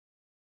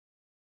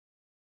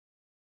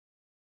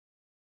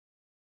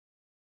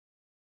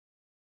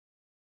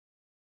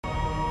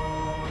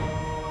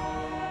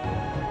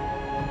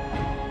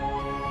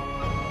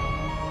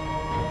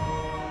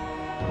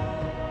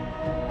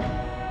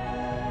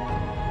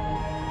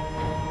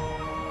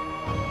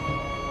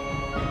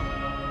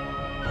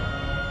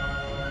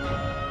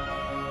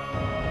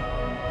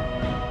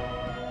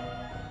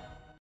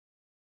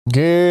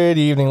Good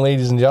evening,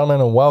 ladies and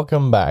gentlemen, and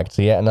welcome back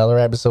to yet another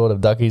episode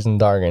of Duckies and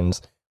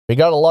Dargans. We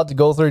got a lot to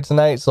go through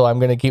tonight, so I'm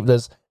going to keep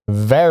this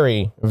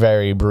very,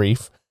 very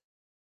brief.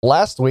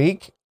 Last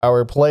week,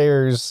 our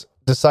players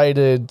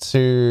decided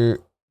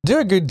to do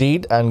a good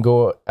deed and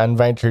go and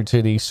venture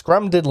to the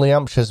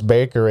Scrumdiddlyumptious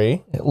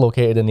Bakery,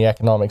 located in the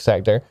economic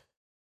sector,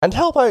 and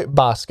help out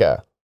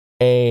Baska,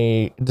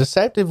 a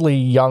deceptively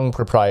young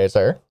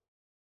proprietor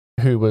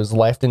who was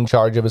left in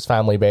charge of his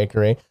family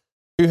bakery,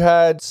 who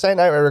had sent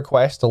out a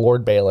request to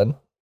Lord Balin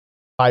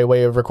by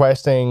way of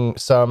requesting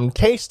some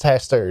taste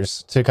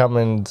testers to come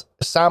and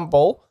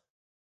sample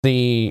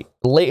the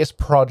latest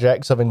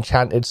projects of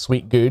enchanted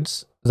sweet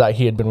goods that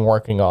he had been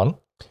working on.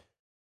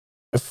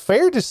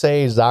 Fair to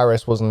say,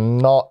 Zarus was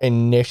not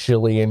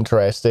initially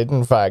interested.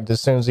 In fact,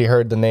 as soon as he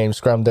heard the name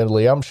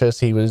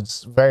Scrumdiddlyumptious, he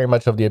was very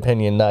much of the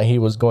opinion that he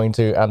was going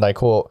to, and I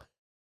quote,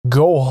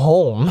 go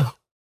home.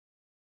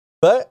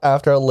 But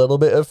after a little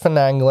bit of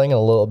finagling and a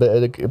little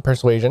bit of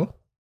persuasion,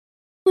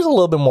 he was a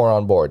little bit more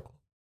on board.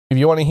 If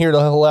you want to hear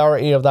the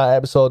hilarity of that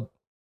episode,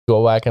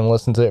 go back and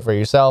listen to it for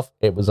yourself.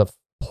 It was a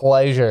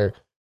pleasure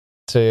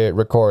to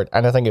record,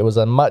 and I think it was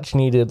a much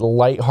needed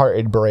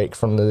light-hearted break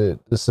from the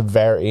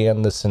severity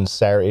and the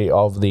sincerity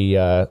of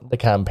the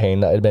campaign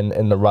that had been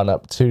in the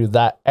run-up to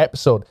that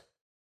episode.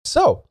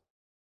 So,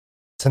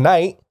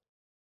 tonight,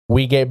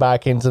 we get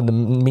back into the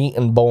meat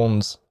and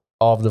bones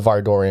of the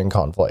Vardorian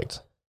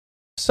conflict.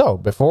 So,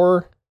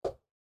 before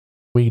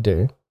we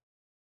do,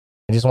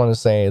 I just want to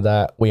say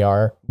that we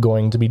are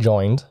going to be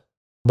joined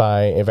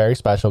by a very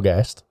special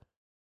guest.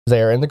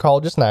 They are in the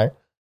call just now,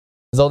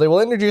 though they will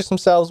introduce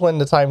themselves when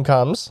the time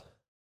comes.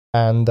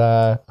 And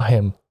I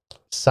am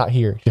sat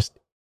here just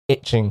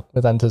itching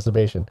with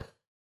anticipation.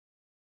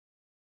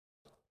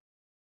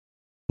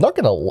 Not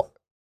gonna.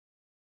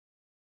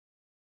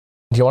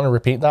 Do you want to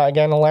repeat that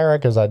again, Alara?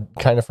 Because I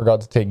kind of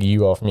forgot to take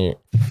you off mute.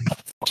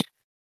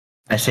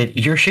 I said,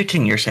 you're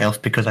shitting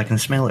yourself because I can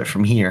smell it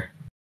from here.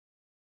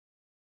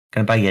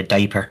 Gonna buy you a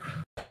diaper.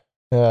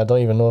 Yeah, I don't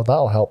even know if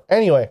that'll help.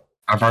 Anyway.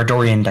 A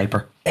Vardorian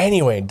diaper.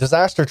 Anyway,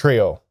 Disaster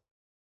Trio.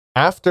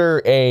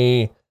 After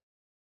a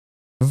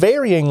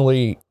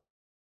varyingly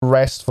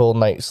restful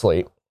night's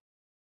sleep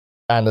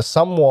and a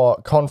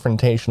somewhat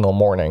confrontational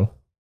morning,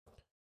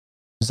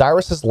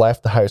 Zarus has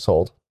left the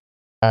household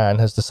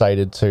and has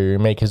decided to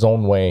make his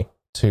own way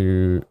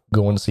to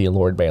go and see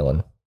Lord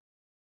Balin.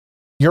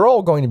 You're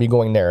all going to be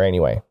going there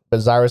anyway, but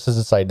Zarus has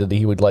decided that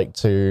he would like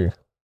to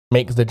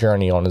make the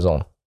journey on his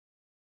own.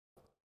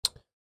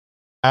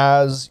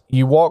 As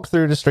you walk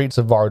through the streets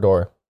of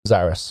Vardor,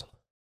 Zarus,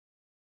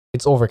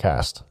 it's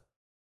overcast.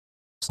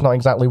 It's not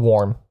exactly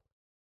warm.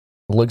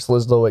 It looks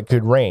as though it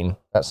could rain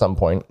at some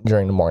point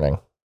during the morning.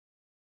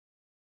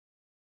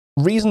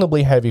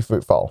 Reasonably heavy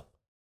footfall.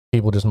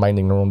 People just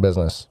minding their own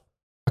business.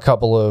 A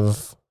couple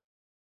of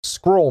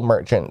scroll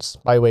merchants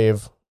by way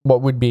of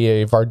what would be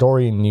a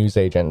Vardorian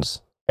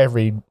newsagents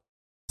every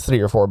 3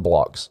 or 4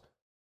 blocks.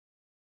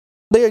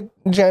 They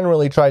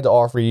generally try to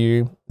offer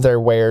you their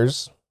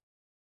wares,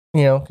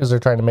 you know, because they're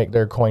trying to make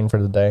their coin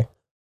for the day.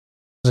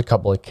 There's a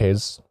couple of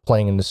kids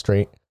playing in the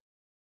street.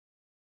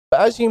 But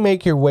as you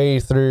make your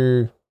way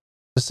through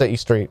the city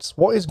streets,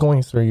 what is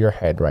going through your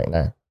head right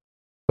now?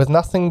 With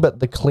nothing but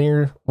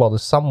the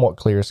somewhat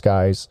clear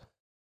skies,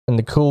 and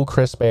the cool,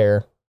 crisp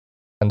air,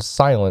 and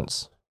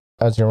silence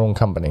as your own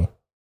company,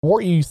 what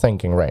are you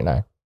thinking right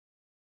now?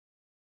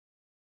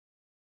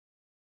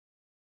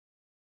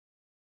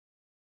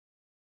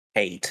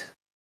 Hate.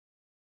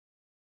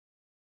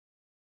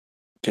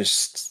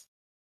 Just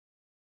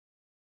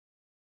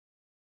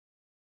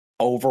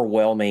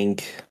overwhelming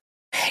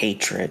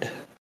hatred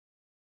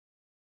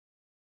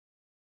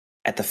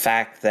at the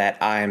fact that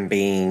I'm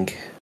being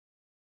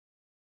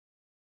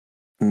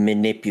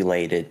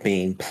manipulated,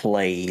 being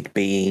played,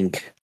 being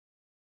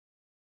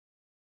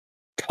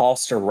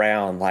tossed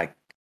around like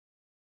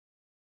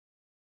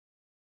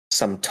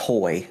some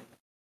toy.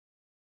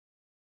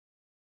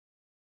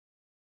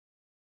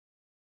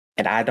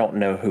 And I don't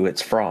know who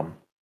it's from.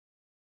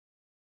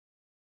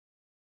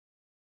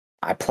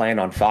 I plan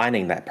on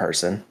finding that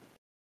person.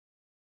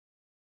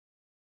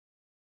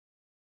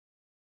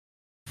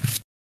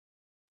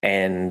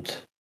 And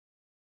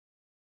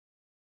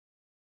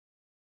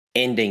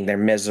ending their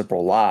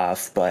miserable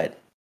life, but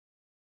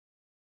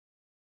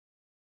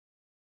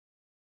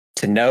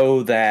to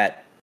know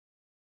that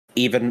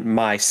even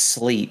my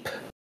sleep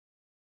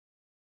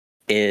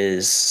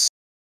is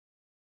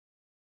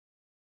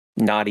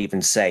not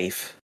even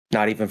safe,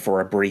 not even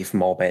for a brief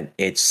moment,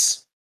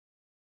 it's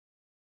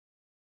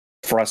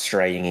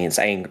frustrating.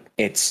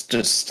 It's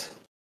just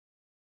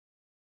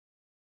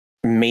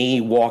me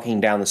walking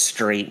down the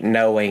street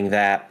knowing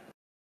that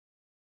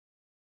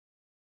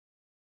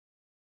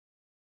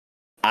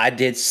I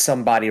did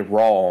somebody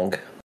wrong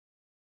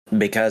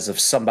because of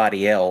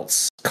somebody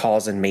else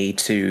causing me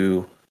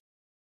to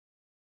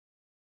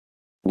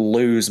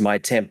lose my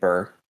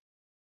temper.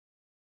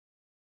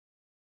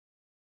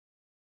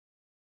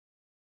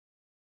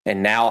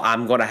 And now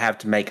I'm going to have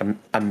to make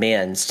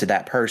amends to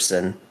that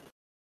person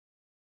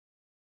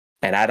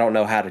And I don't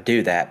know how to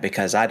do that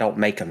because I don't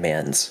make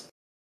amends.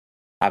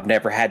 I've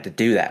never had to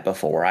do that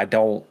before. I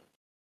don't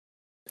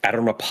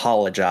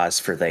apologize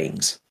for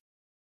things.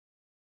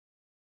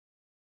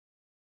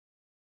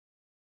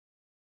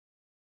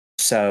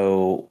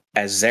 So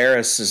as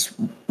Zaris is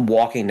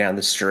walking down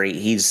the street,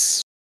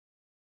 he's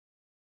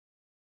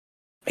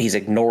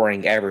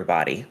ignoring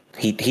everybody.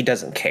 He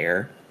doesn't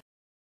care.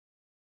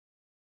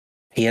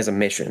 He has a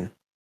mission.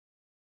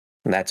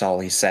 And that's all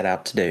he's set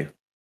out to do.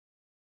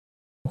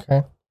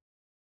 Okay.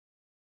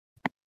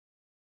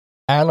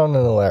 Anon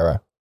and Alara.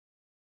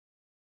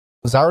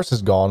 Zaris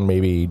is gone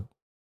maybe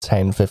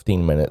 10,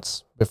 15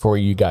 minutes before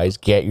you guys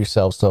get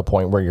yourselves to a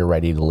point where you're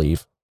ready to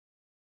leave.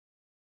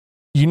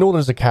 You know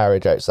there's a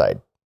carriage outside.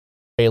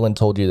 Balin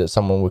told you that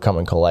someone would come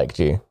and collect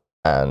you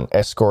and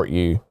escort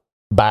you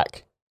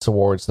back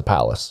towards the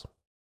palace,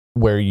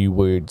 where you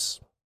would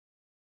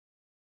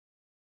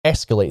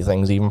escalate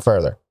things even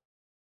further.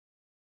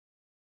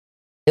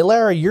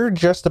 Alara, you're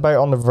just about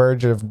on the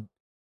verge of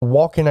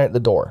walking out the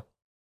door.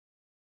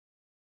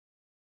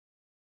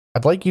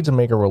 I'd like you to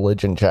make a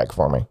religion check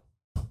for me.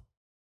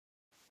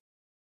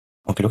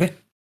 Okay.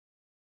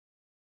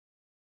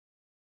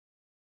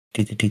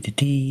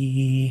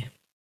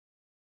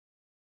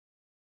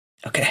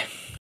 Okay.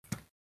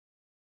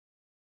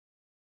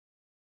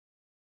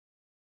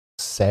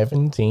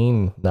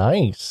 17.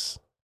 Nice.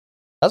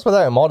 That's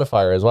without a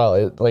modifier as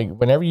well.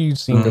 Whenever you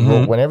seem to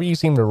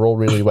roll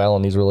really well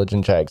on these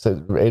religion checks, it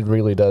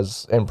really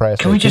does impress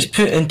me. Can we just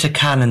put into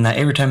canon that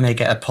every time I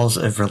get a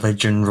positive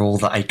religion roll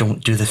that I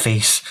don't do the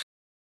face?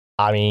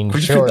 I mean, Can we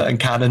just sure. put that in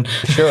canon?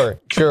 Sure.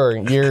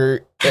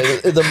 You're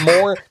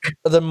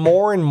the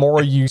more and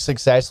more you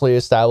successfully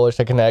establish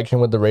a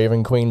connection with the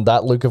Raven Queen,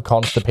 that look of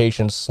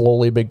constipation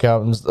slowly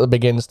begins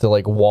to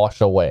like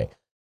wash away.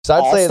 So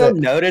I'd say that.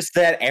 Notice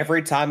that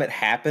every time it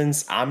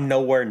happens, I'm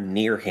nowhere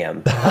near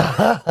him.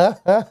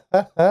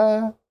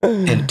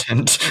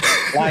 Intent.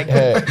 Like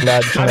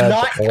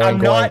I'm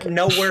not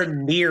nowhere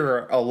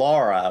near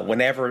Alara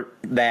whenever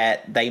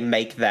that they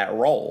make that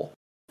roll.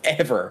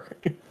 Ever.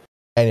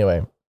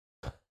 Anyway,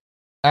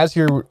 as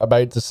you're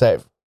about to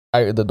set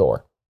out the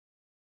door,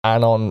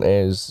 Anon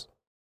is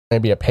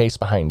maybe a pace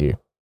behind you.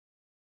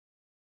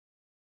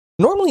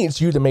 Normally it's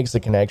you that makes the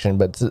connection,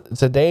 but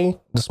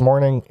this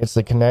morning, it's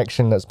the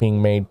connection that's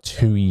being made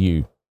to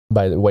you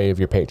by the way of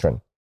your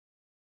patron.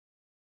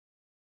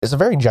 It's a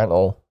very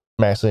gentle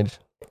message.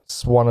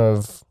 It's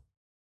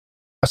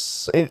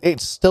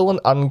it's still an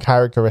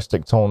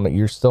uncharacteristic tone that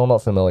you're still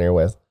not familiar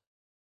with.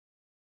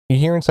 You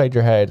hear inside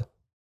your head,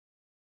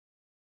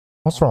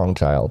 "What's wrong,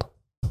 child?"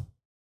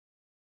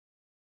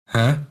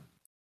 Huh?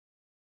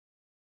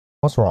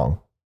 What's wrong?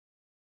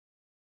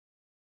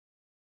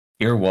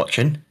 You're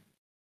watching.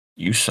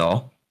 You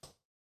saw.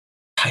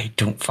 I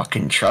don't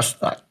fucking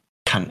trust that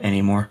cunt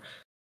anymore.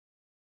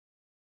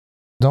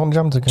 Don't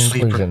jump to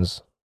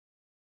conclusions.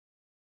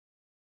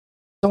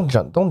 Don't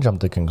jump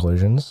to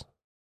conclusions.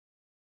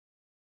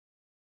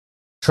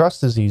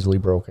 Trust is easily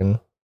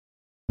broken,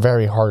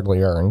 very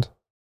hardly earned.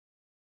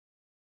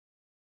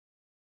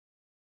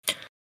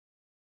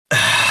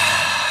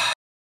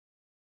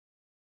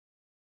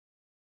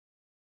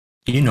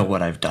 You know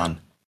what I've done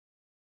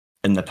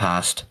in the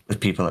past with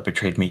people that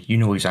betrayed me. You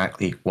know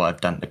exactly what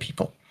I've done to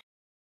people.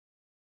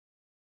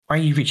 Why are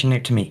you reaching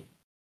out to me?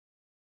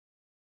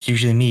 It's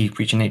usually me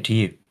reaching out to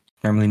you.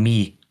 Normally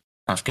me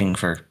asking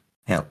for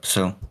help.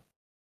 So,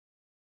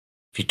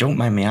 if you don't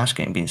mind me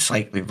asking and being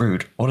slightly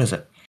rude, what is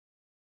it?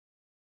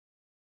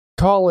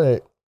 Call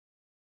it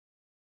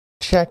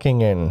checking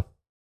in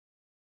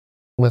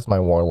with my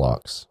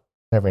warlocks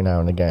every now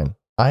and again.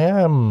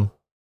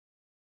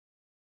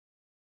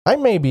 I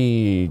may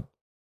be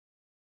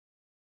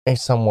a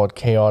somewhat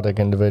chaotic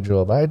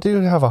individual, but I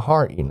do have a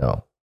heart, you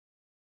know.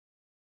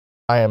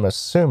 I am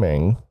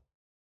assuming,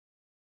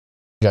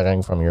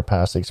 judging from your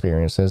past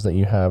experiences, that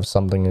you have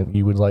something that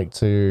you would like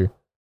to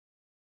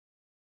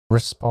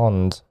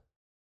respond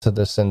to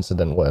this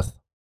incident with.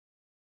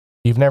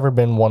 You've never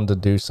been one to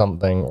do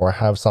something or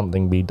have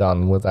something be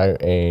done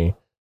without a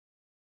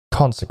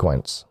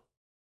consequence.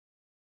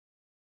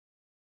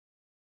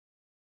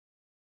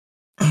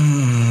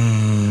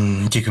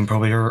 You can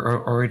probably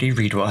already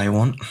read what I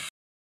want.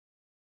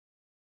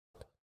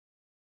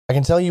 I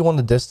can tell you want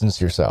to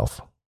distance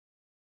yourself.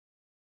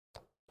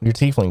 Your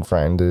tiefling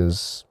friend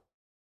is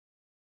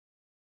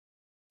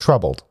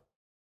troubled.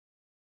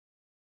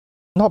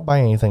 Not by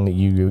anything that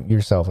you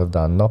yourself have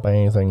done, not by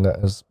anything that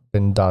has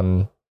been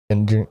done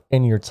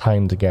in your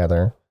time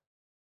together.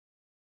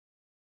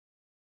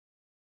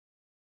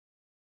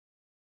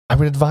 I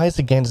would advise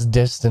against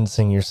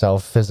distancing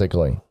yourself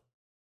physically.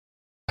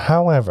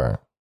 However,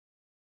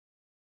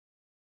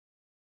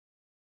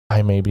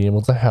 I may be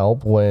able to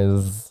help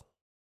with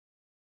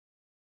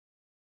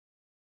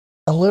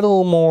a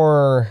little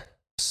more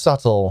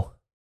subtle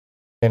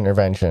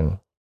intervention.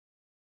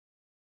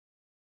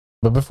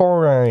 But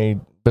before I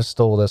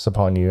bestow this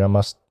upon you, I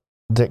must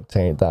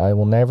dictate that I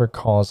will never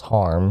cause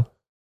harm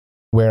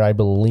where I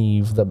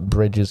believe that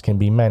bridges can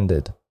be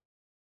mended.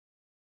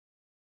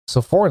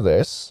 So for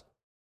this,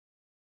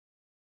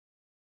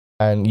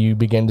 and you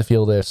begin to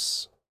feel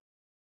this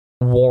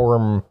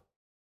warm,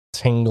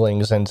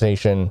 tingling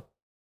sensation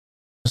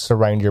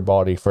surround your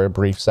body for a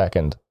brief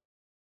second.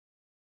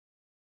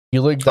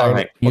 You look down.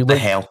 Right, what the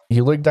hell?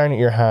 You look down at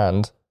your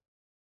hand,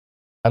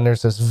 and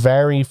there's this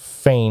very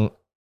faint,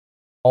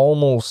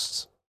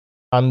 almost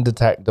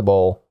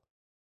undetectable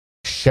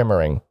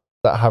shimmering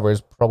that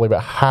hovers probably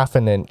about half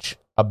an inch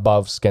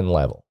above skin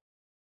level.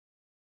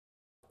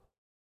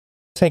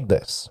 Take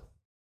this.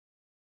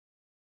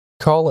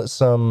 Call it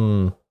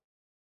some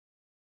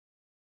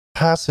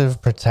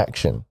passive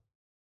protection.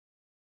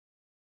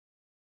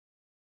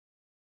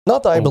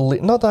 Not that I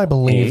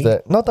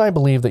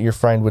believe that your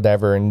friend would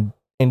ever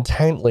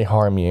intently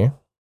harm you.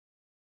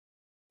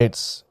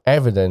 It's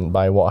evident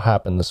by what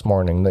happened this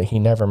morning that he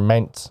never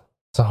meant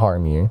to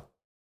harm you.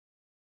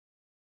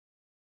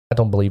 I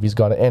don't believe he's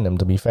got it in him,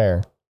 to be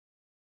fair.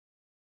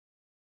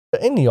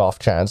 But in the off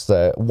chance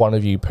that one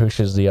of you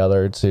pushes the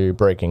other to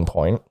breaking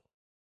point,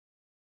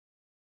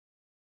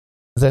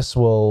 this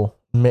will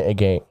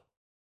mitigate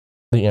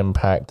the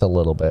impact a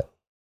little bit.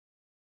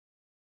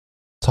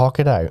 Talk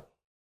it out.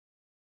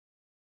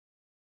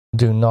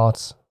 Do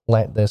not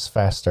let this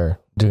fester.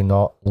 Do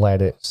not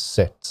let it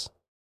sit.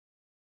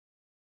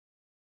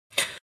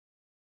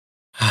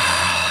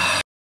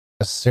 As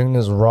soon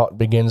as rot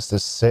begins to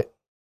sit,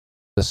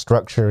 the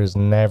structure is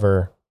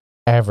never,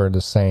 ever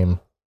the same.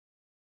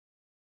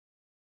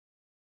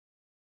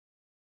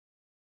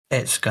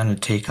 It's gonna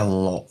take a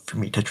lot for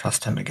me to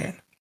trust him again.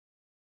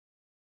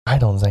 I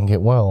don't think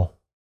it will.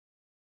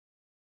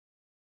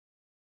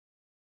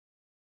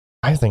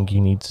 I think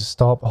you need to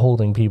stop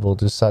holding people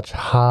to such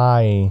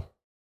high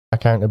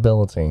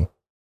accountability.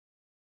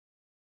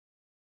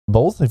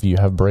 Both of you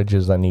have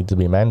bridges that need to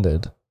be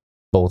mended.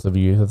 Both of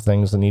you have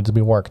things that need to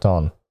be worked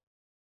on.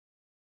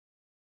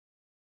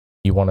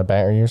 You want to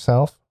better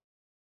yourself?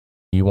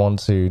 You want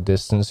to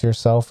distance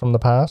yourself from the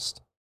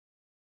past?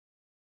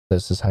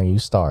 This is how you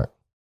start.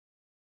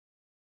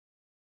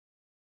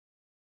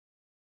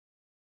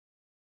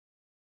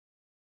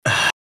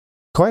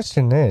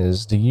 Question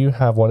is, do you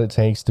have what it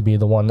takes to be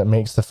the one that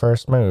makes the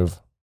first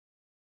move?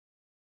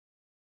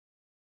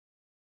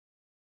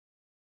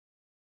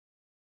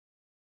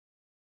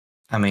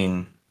 I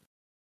mean,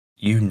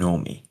 you know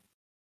me.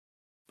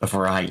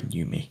 Before I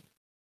knew me.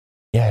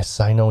 Yes,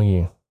 I know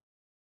you.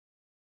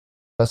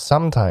 But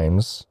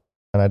sometimes,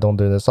 and I don't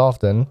do this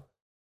often,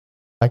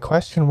 I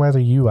question whether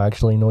you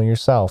actually know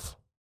yourself.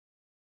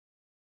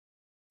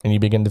 And you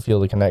begin to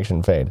feel the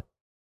connection fade.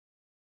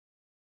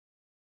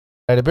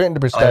 Now, to put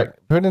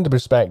into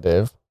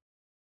perspective,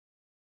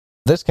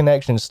 this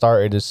connection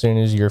started as soon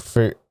as your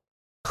foot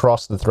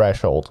crossed the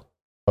threshold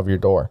of your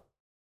door.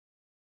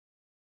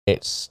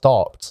 It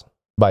stopped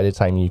by the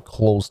time you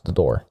closed the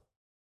door.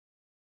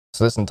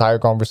 So this entire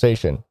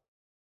conversation,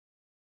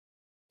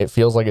 it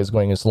feels like it's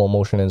going in slow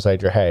motion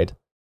inside your head,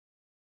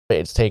 but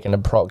it's taken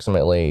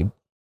approximately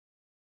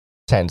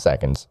 10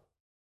 seconds.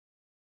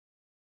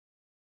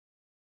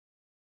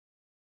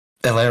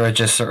 Illyria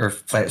just sort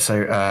of lets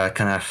out a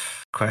kind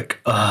of quick,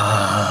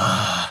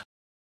 and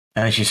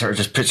then she sort of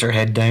just puts her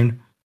head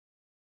down,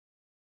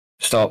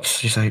 stops.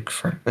 She's like,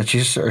 and she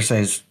just sort of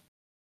says,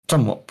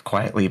 somewhat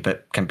quietly,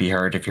 but can be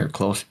heard if you're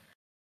close,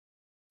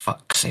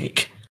 "Fuck's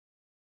sake."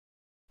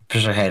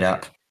 Puts her head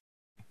up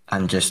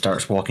and just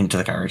starts walking to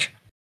the carriage.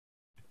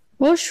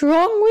 What's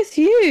wrong with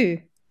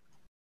you?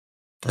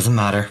 Doesn't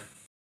matter.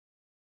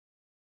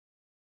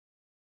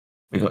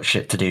 We got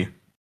shit to do.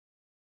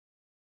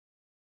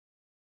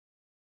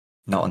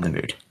 Not in the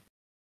mood.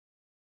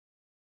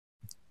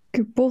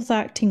 You're both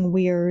acting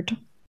weird.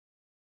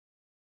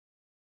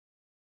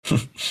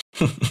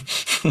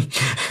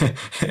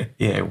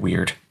 Yeah,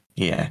 weird.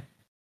 Yeah.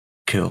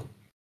 Cool.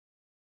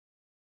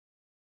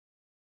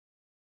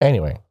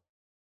 Anyway,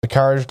 the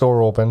carriage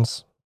door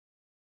opens.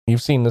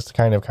 You've seen this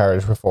kind of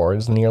carriage before.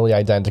 It's nearly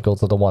identical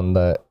to the one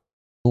that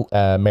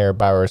Mayor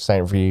Bauer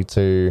sent for you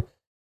to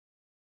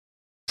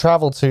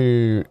travel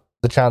to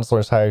the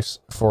Chancellor's house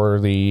for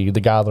the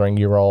gathering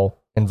you're all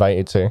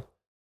invited to.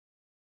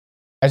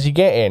 As you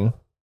get in,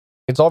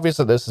 it's obvious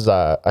that this is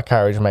a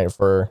carriage meant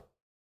for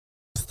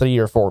 3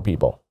 or 4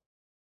 people.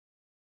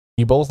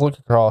 You both look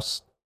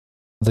across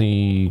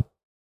the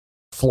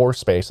floor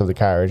space of the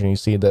carriage and you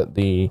see that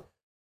the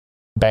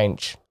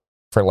bench,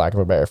 for lack of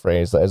a better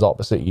phrase, that is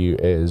opposite you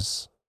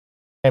is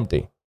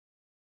empty,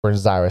 where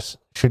Zaris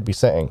should be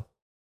sitting.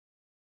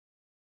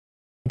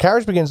 The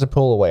carriage begins to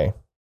pull away.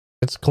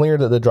 It's clear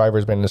that the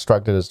driver's been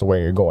instructed as to where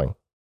you're going.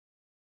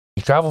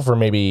 You travel for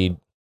maybe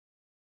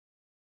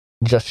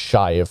just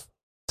shy of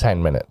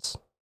 10 minutes.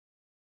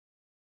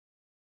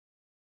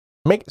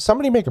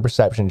 Somebody make a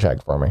perception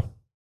check for me.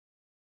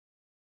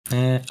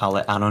 I'll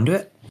let Anon do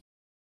it.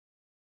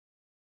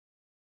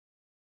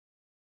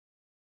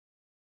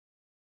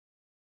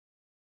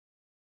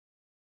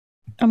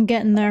 I'm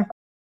getting there.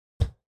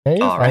 Hey,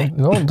 you're fine.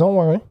 Right. Don't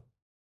worry.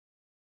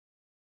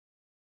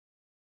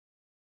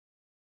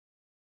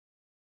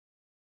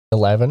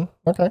 $11.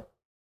 Okay.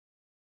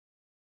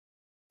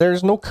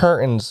 There's no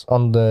curtains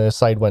on the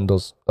side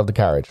windows of the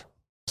carriage.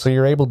 So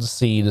you're able to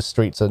see the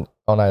streets on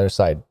either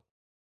side.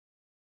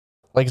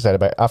 Like I said,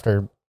 about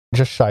after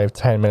just shy of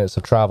 10 minutes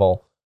of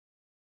travel,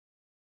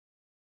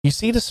 you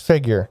see this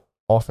figure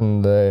off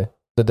in the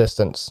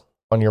distance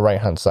on your right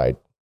hand side.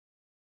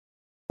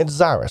 It's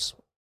Zarus,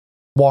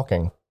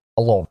 walking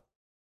alone.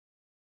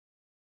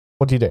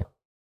 What do you do?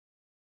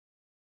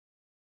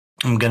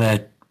 I'm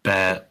gonna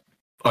bet.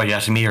 Oh, you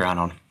asking me or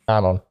Anon?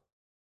 Anon.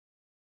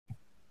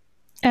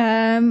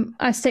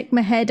 I stick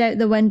my head out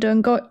the window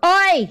and go,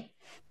 "Oi!"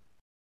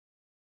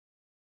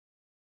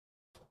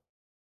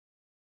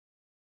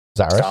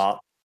 Zarus.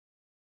 Stop.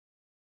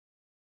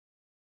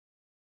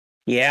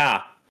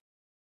 Yeah.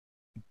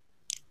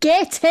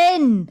 Get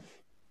in!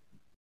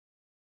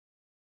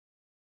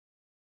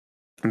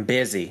 I'm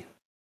busy.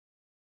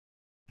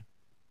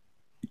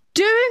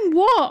 Doing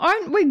what?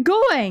 Aren't we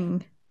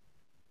going?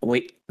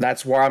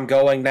 That's where I'm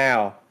going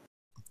now.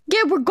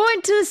 Yeah, we're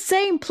going to the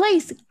same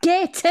place.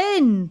 Get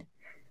in!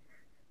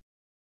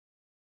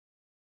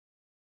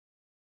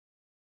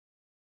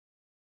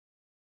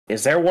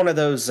 Is there one of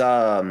those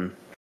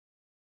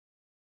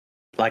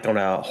like on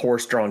a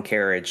horse-drawn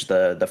carriage,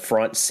 the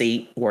front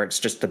seat where it's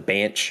just a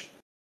bench?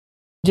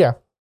 Yeah.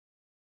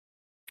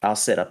 I'll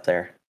sit up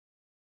there.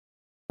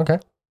 Okay.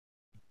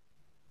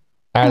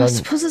 I And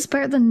suppose it's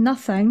better than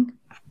nothing.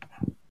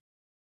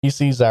 you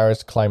see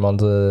Zarus climb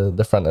onto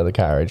the front of the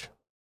carriage.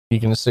 You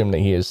can assume that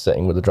he is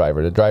sitting with the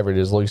driver. The driver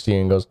just looks to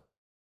you and goes,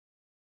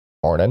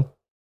 "Morning."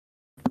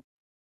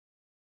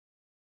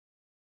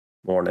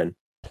 Morning.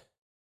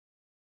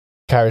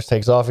 Carriage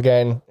takes off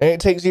again. And it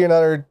takes you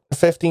another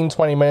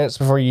 15-20 minutes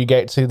before you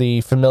get to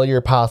the familiar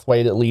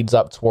pathway that leads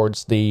up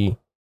towards the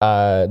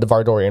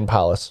Vardorian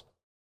Palace.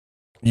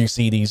 You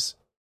see the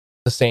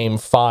same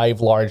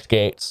 5 large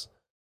gates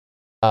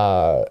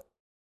that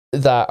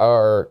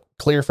are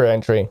clear for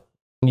entry.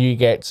 You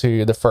get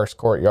to the first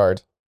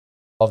courtyard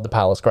of the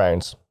palace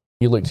grounds.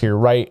 You look to your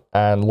right,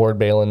 and Lord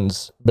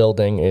Balin's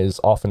building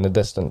is off in the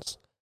distance.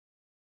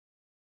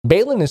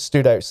 Balin is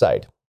stood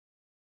outside,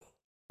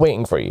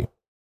 waiting for you,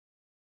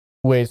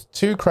 with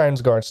 2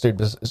 Crown's guards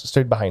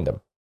stood behind him.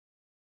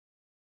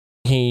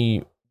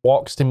 He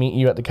walks to meet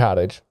you at the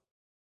carriage,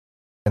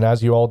 and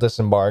as you all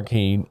disembark,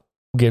 he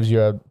gives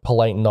you a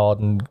polite nod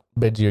and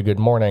bids you a good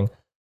morning,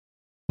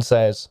 and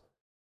says,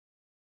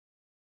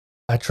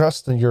 "I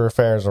trust that your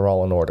affairs are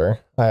all in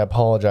order. I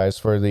apologize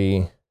for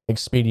the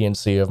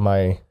expediency of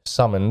my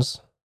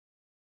summons.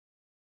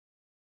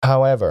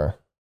 However,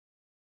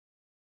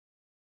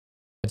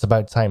 it's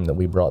about time that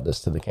we brought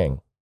this to the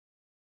king.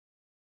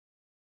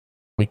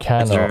 We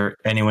cannot..." Is there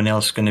anyone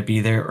else going to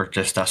be there, or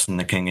just us and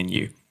the king and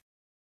you?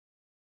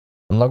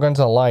 I'm not going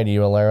to lie to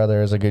you, Alara.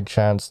 There is a good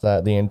chance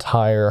that the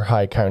entire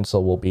High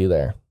Council will be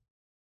there,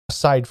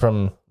 aside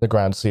from the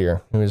Grand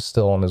Seer, who is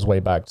still on his way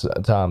back to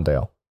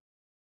Amdale.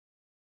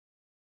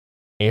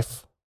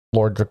 If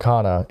Lord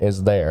Dracana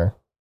is there,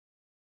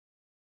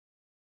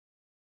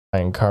 I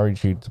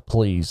encourage you to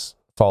please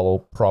follow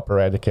proper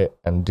etiquette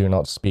and do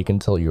not speak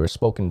until you are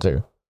spoken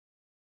to.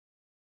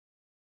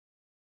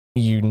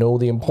 You know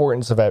the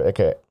importance of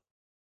etiquette,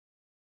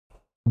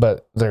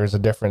 but there is a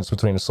difference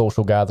between a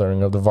social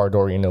gathering of the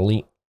Vardorian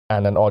elite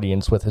and an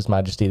audience with His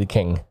Majesty the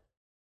King.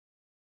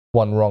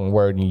 One wrong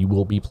word and you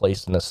will be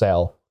placed in a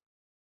cell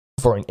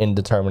for an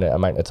indeterminate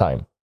amount of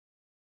time.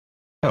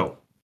 Oh,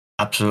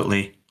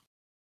 absolutely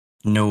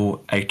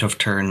no out of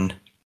turn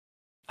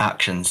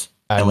actions.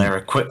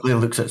 Alara quickly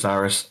looks at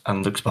Zarus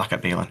and looks back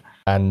at Balin.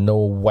 And no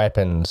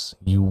weapons.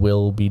 You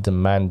will be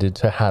demanded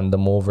to hand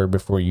them over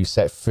before you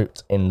set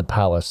foot in the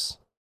palace.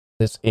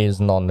 This is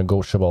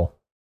non-negotiable.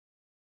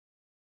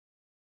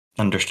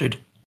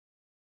 Understood.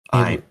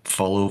 I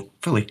follow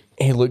fully.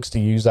 He looks to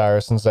you,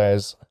 Zarus, and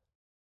says,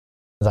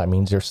 "That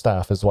means your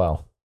staff as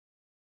well."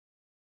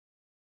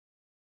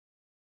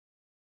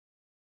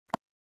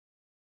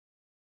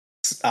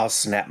 I'll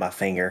snap my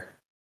finger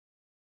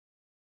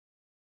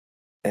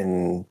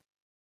and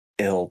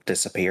it'll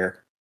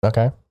disappear.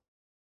 Okay.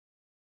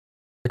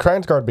 The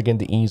Crown's Guard begin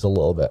to ease a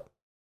little bit.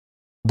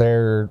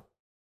 They're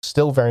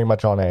still very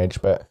much on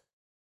edge, but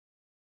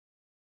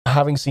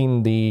having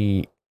seen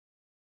the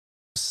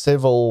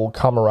civil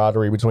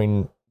camaraderie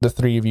between the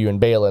 3 of you and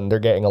Balin, they're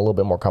getting a little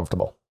bit more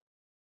comfortable.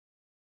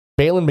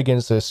 Balin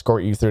begins to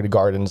escort you through the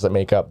gardens that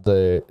make up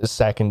the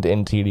second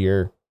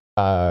interior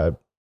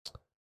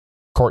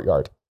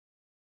courtyard.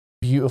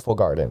 Beautiful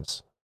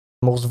gardens.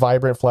 Most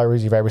vibrant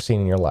flowers you've ever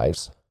seen in your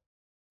lives.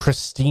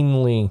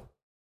 Pristinely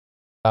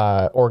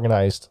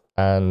organized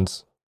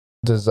and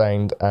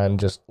designed and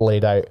just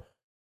laid out.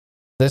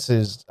 This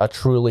is a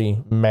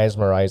truly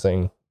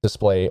mesmerizing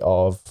display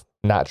of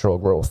natural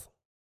growth.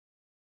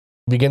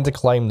 You begin to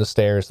climb the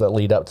stairs that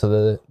lead up to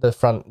the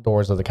front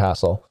doors of the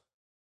castle.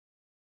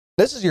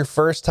 This is your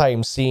first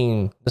time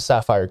seeing the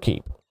Sapphire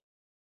Keep,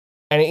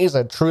 and it is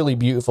a truly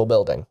beautiful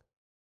building.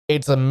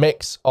 It's a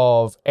mix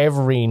of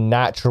every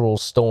natural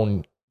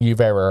stone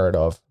you've ever heard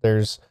of.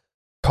 There's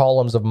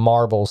columns of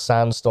marble,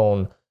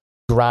 sandstone,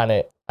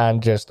 granite,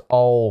 and just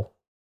all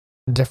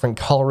different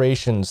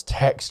colorations,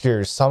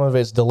 textures. Some of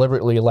it's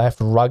deliberately left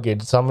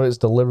rugged, some of it's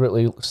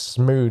deliberately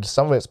smooth,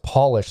 some of it's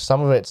polished,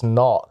 some of it's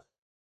not.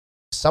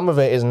 Some of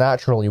it is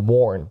naturally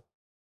worn.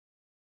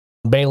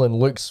 Balin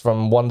looks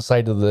from one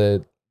side of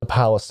the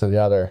palace to the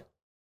other,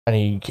 and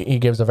he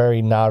gives a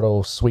very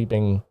narrow,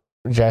 sweeping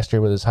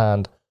gesture with his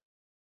hand.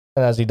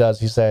 And as he does,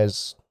 he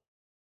says,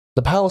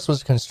 the palace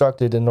was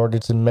constructed in order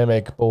to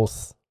mimic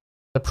both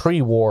the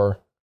pre-war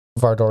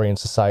Vardorian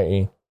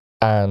society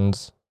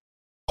and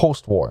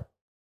post-war.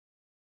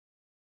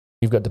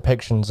 You've got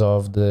depictions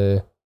of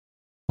the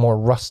more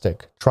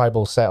rustic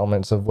tribal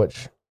settlements of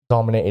which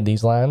dominated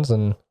these lands,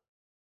 and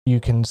you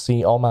can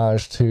see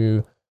homage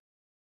to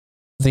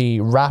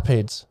the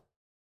rapid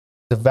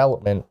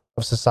development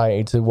of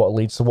society to what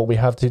leads to what we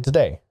have to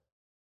today.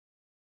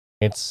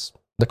 It's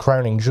the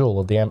crowning jewel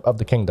of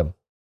the kingdom.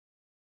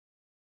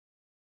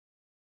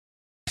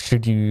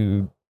 Should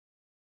you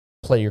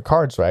play your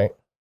cards right,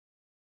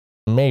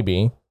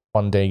 maybe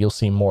one day you'll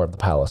see more of the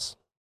palace.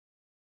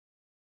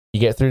 You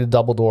get through the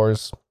double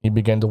doors, you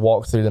begin to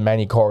walk through the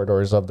many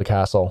corridors of the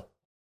castle.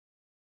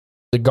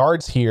 The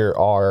guards here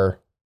are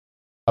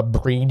a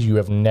breed you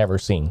have never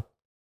seen.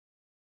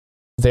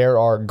 There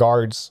are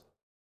guards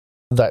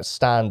that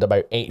stand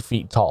about 8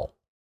 feet tall.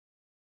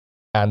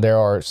 And there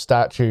are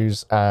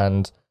statues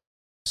and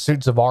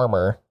suits of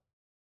armor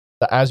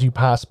that as you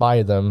pass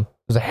by them,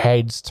 the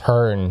heads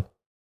turn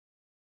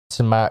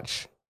to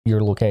match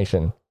your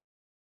location.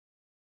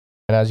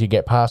 And as you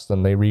get past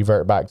them, they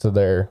revert back to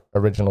their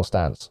original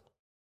stance.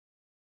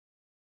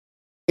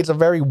 It's a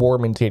very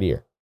warm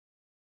interior.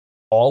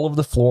 All of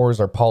the floors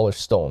are polished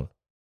stone,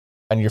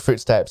 and your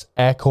footsteps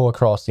echo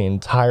across the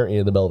entirety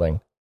of the building.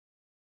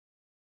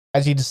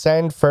 As you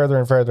descend further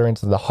and further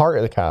into the heart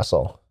of the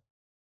castle,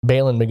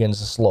 Balin begins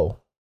to slow.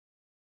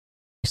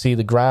 You see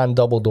the grand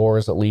double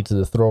doors that lead to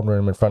the throne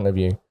room in front of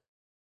you.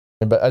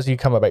 But as you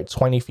come about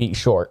 20 feet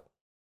short,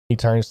 he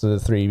turns to the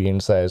three of you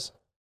and says,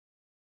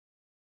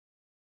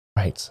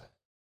 right.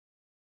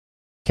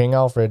 King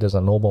Alfred is a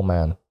noble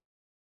man,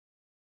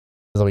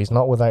 though he's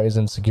not without his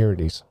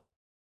insecurities.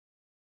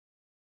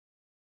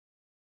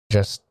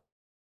 Just,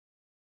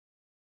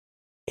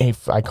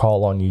 if I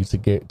call on you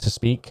to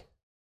speak,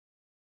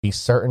 be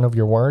certain of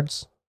your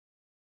words,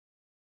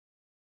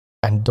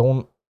 and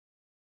don't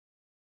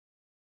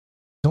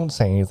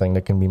say anything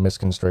that can be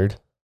misconstrued.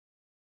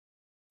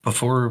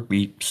 Before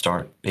we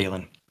start,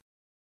 Balin.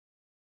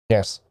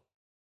 Yes.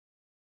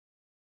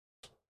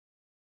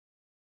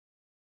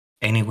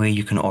 Any way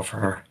you can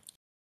offer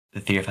the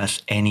three of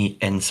us any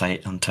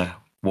insight into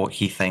what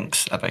he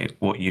thinks about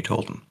what you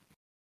told him?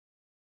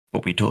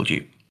 What we told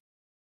you?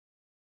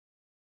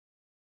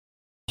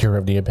 You're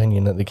of the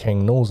opinion that the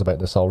king knows about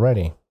this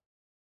already.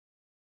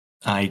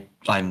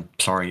 I'm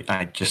sorry,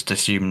 I just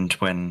assumed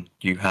when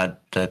you sent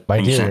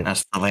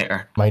us the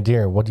letter. My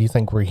dear, what do you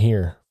think we're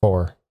here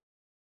for?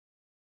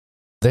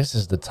 This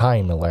is the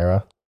time,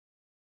 Ilera.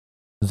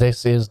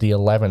 This is the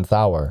 11th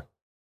hour.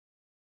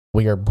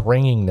 We are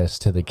bringing this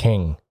to the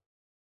king.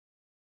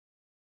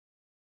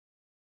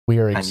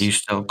 And you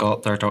still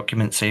got their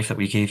document safe that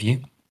we gave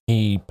you?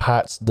 He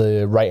pats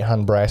the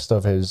right-hand breast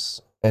of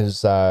his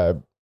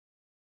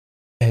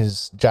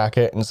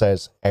jacket and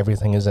says,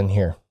 everything is in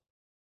here.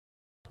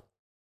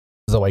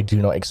 Though I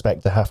do not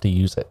expect to have to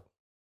use it.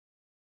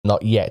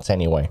 Not yet,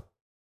 anyway.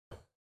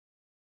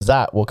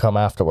 That will come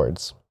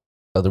afterwards.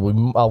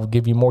 I'll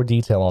give you more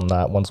detail on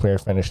that once we are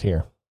finished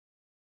here.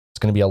 It's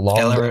going to be a long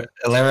day.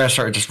 Ilera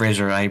sort of just raised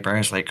her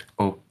eyebrows like,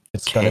 oh.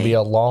 It's going to be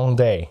a long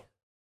day.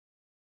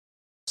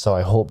 So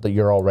I hope that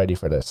you're all ready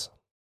for this.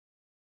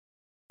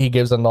 He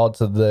gives a nod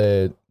to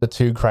the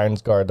two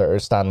Crown's Guard that are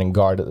standing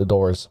guard at the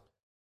doors.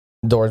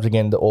 Doors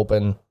begin to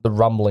open, the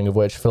rumbling of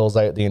which fills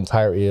out the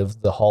entirety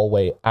of the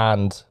hallway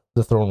and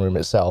the throne room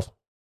itself.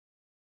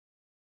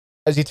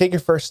 As you take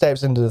your first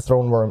steps into the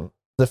throne room,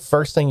 the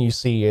first thing you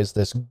see is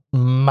this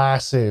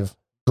massive,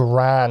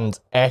 grand,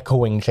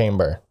 echoing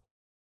chamber,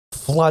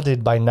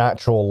 flooded by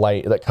natural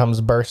light that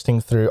comes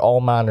bursting through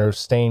all manner of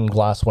stained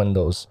glass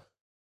windows.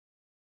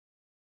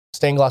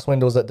 Stained glass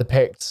windows that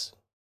depict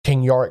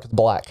King Yorick the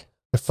Black,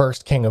 the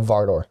first king of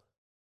Vardor.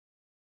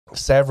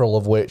 Several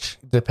of which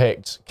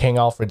depict King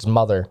Alfred's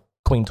mother,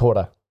 Queen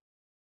Tora.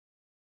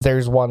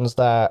 There's ones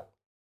that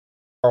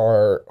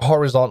are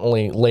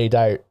horizontally laid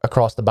out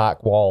across the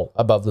back wall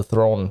above the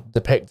throne,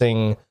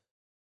 depicting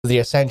the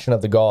ascension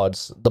of the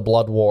gods, the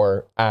blood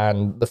war,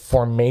 and the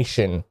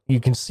formation. You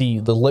can see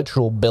the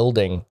literal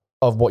building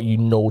of what you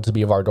know to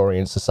be a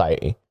Vardorian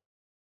society.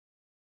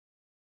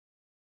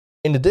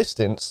 In the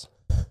distance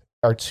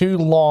are two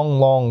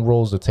long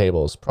rows of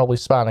tables, probably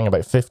spanning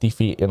about 50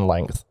 feet in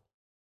length.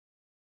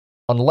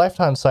 On the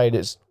left-hand side,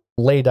 it's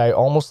laid out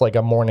almost like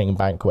a morning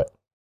banquet.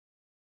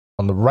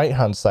 On the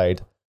right-hand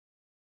side,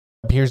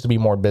 appears to be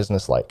more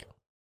businesslike.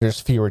 There's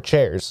fewer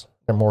chairs.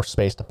 They're more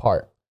spaced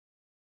apart.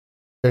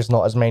 There's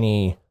not as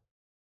many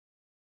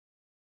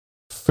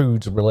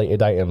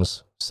food-related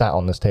items sat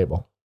on this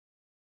table.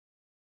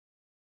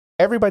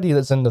 Everybody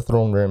that's in the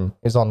throne room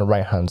is on the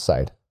right-hand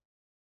side.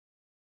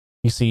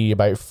 you see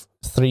about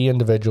 3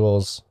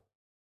 individuals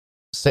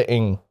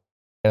sitting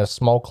in a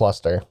small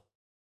cluster,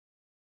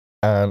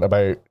 and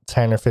about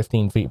 10 or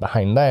 15 feet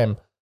behind them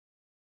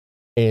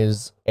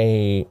is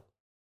a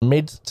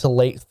mid to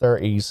late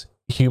 30s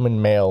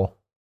human male,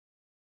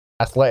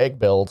 athletic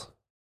build,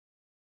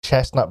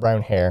 chestnut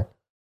brown hair,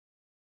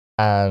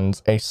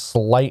 and a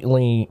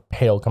slightly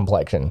pale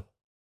complexion.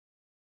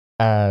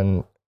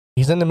 And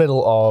he's in the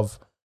middle of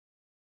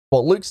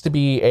what looks to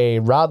be a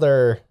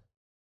rather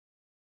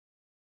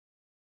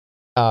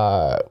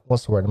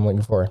what's the word I'm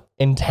looking for?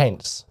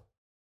 Intense,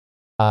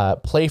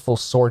 playful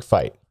sword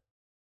fight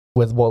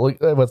with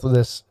with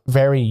this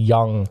very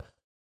young,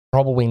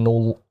 probably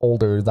no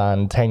older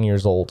than 10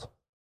 years old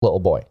little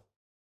boy.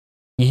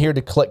 You hear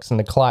the clicks and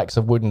the clacks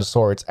of wooden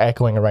swords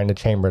echoing around the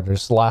chamber.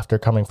 There's laughter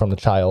coming from the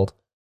child.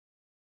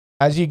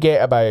 As you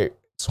get about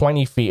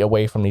 20 feet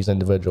away from these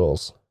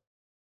individuals,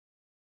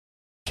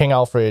 King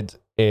Alfred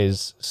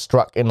is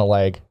struck in the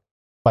leg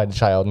by the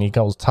child, and he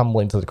goes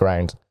tumbling to the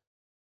ground.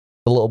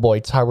 The little boy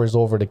towers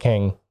over the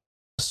king,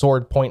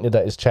 sword pointed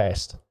at his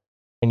chest,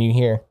 and you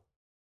hear,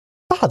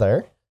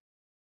 "Father,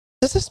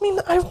 does this mean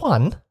that I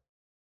won?"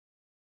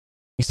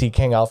 You see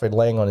King Alfred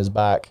laying on his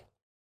back,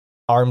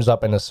 arms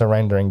up in a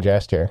surrendering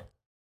gesture,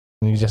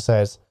 and he just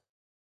says,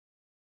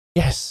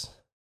 "Yes,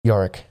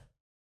 Yorick,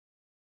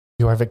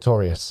 you are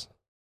victorious.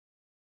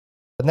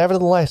 But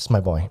nevertheless, my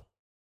boy,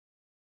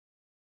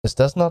 this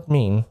does not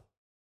mean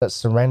that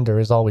surrender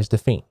is always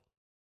defeat.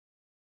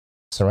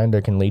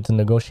 Surrender can lead to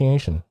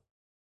negotiation.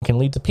 It can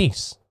lead to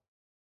peace,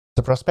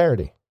 to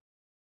prosperity.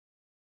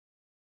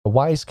 A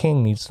wise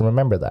king needs to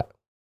remember that."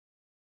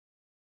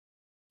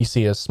 You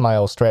see a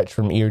smile stretch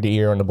from ear to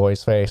ear on the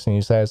boy's face, and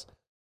he says,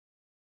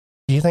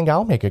 "Do you think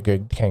I'll make a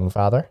good king,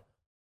 father?"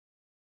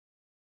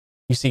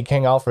 You see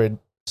King Alfred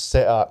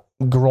sit up,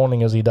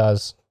 groaning as he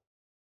does,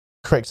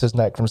 cricks his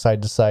neck from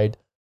side to side,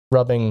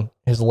 rubbing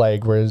his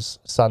leg where his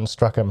son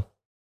struck him.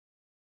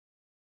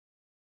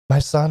 "My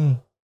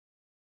son,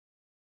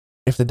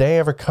 if the day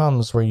ever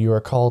comes where you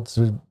are called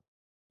to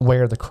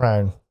wear the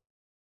crown,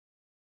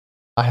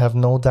 I have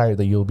no doubt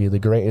that you'll be the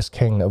greatest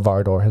king that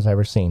Vardor has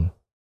ever seen."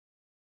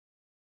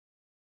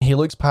 He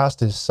looks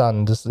past his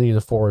son to see the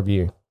 4 of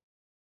you,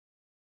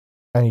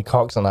 and he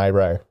cocks an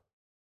eyebrow.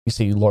 You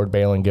see Lord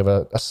Balin give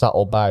a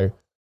subtle bow.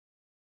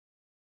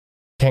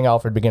 King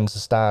Alfred begins to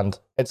stand.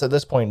 It's at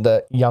this point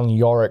that young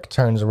Yorick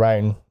turns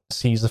around,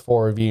 sees the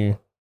 4 of you.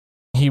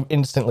 He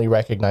instantly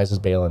recognizes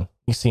Balin.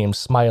 You see him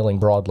smiling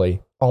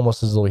broadly,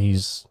 almost as though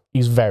he's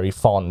very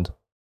fond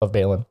of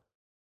Balin.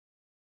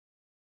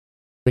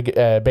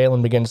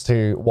 Balin begins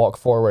to walk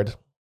forward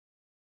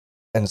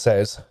and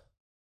says,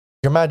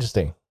 "Your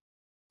Majesty,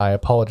 I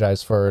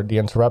apologize for the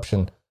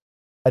interruption.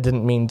 I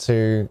didn't mean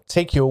to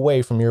take you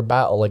away from your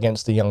battle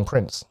against the young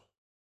prince."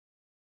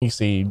 You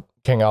see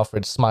King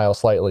Alfred smile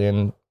slightly,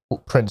 and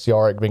Prince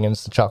Yorick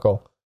begins to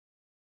chuckle.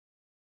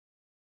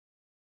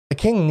 The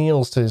king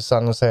kneels to his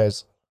son and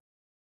says,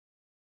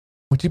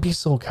 "Would you be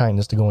so kind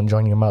as to go and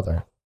join your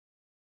mother?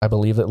 I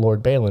believe that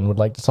Lord Balin would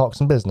like to talk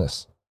some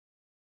business.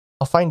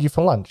 I'll find you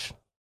for lunch.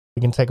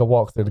 We can take a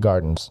walk through the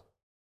gardens."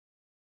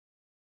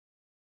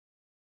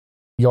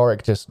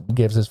 Yorick just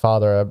gives his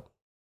father a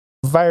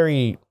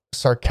very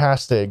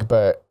sarcastic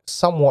but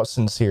somewhat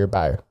sincere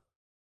bow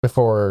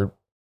before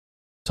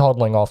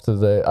toddling off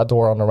to a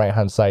door on the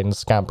right-hand side and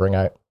scampering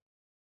out.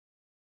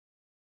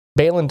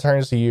 Balin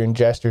turns to you and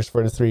gestures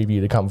for the 3 of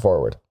you to come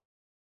forward.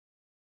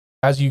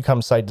 As you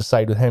come side to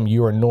side with him,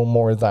 you are no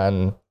more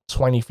than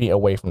 20 feet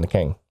away from the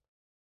king.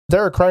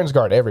 There are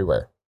Crownsguard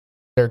everywhere.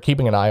 They're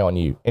keeping an eye on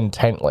you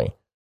intently.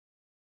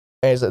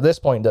 And it's at this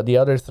point that the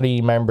other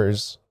 3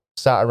 members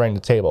sat around the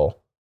table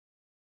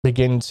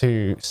begin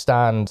to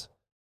stand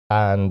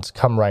and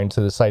come round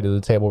to the side of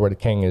the table where the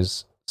king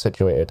is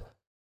situated.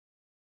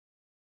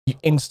 You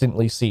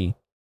instantly see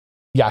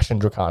Yashin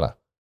Dracana,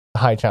 the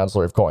High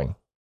Chancellor of Coin.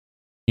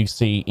 You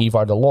see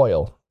Ivar the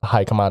Loyal, the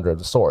High Commander of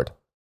the Sword.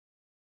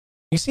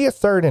 You see a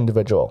 3rd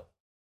individual,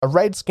 a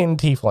red-skinned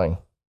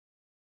tiefling,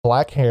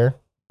 black hair,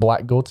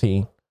 black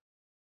goatee,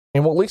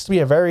 in what looks to be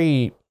a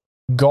very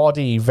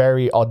gaudy,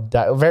 very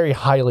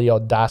highly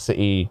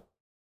audacity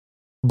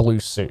blue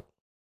suit.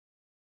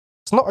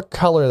 It's not a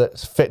color that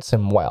fits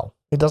him well.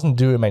 It doesn't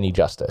do him any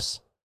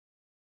justice.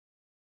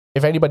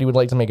 If anybody would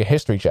like to make a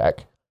history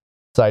check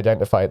to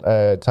identify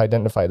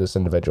this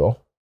individual,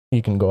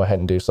 you can go ahead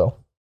and do so.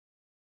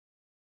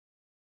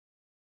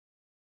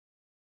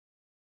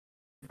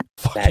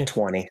 Nat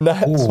 20.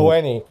 Nat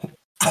 20.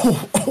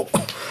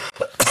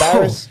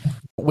 Darius,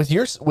 with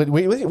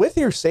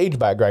your sage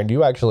background,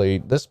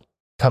 this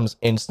comes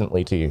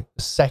instantly to you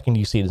the second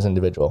you see this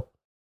individual.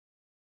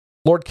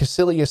 Lord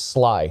Caecilius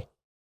Sly,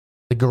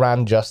 the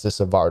Grand Justice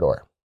of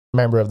Vardor,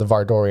 member of the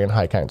Vardorian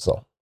High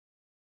Council.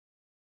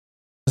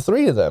 The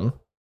 3 of them,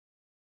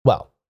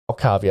 well, I'll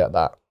caveat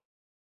that.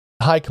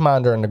 The High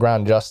Commander and the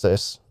Grand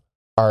Justice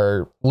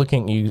are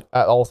looking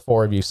at all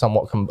 4 of you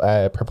somewhat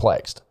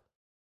perplexed.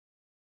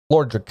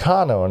 Lord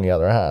Dracano, on the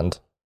other hand,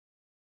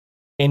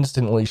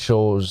 instantly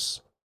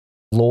shows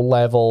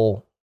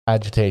low-level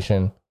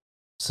agitation,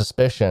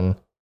 suspicion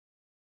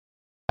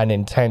and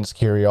intense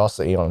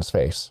curiosity on his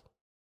face.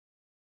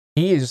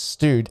 He is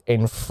stood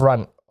in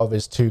front of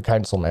his two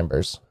council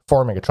members,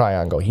 forming a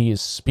triangle. He is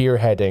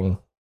spearheading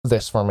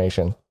this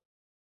formation.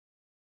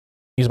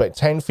 He's about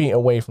 10 feet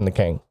away from the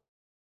king.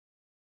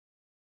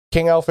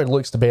 King Alfred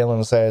looks to Balin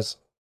and says,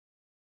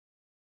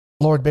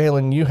 Lord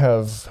Balin, you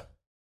have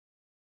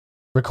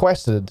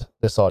requested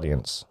this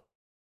audience,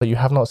 but you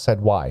have not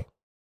said why.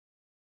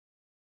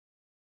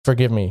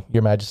 Forgive me,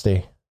 Your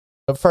Majesty.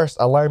 But first,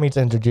 allow me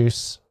to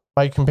introduce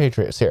my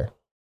compatriots here.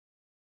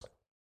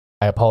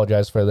 I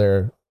apologize for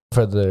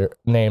their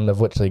name of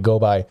which they go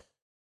by.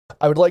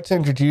 I would like to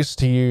introduce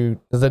to you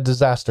the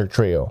Disaster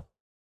Trio.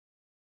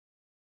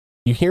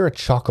 You hear a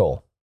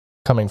chuckle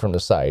coming from the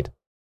side.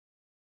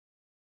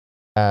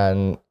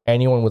 And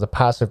anyone with a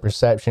passive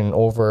perception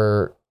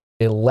over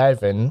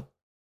 11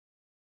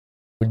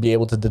 would be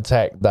able to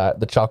detect that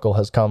the chuckle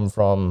has come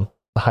from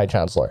the High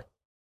Chancellor.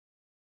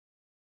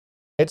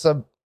 It's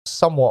a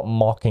somewhat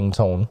mocking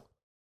tone.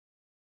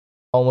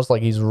 Almost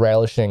like he's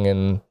relishing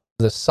in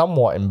the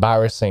somewhat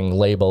embarrassing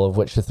label of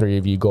which the three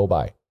of you go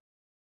by.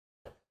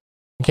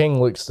 The king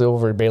looks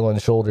over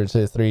Balin's shoulder to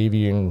the three of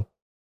you and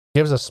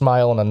gives a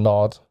smile and a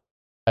nod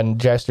and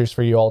gestures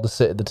for you all to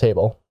sit at the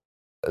table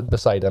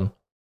beside him.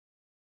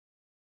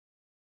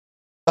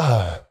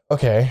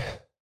 Okay.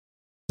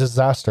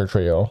 Disaster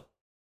Trio.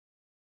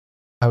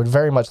 I would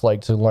very much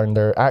like to learn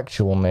their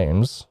actual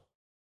names,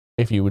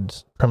 if you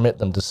would permit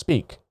them to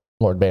speak,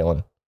 Lord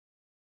Balin.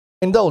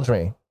 Indulge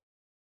me.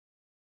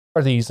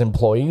 Are these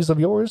employees of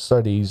yours?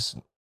 Are these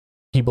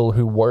people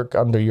who work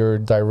under your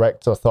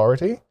direct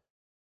authority?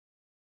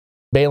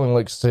 Balin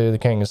looks to the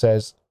king and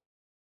says,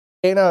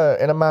 in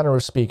a manner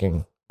of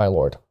speaking, my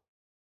lord.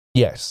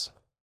 Yes.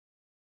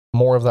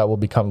 More of that will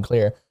become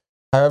clear.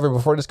 However,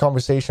 before this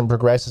conversation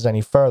progresses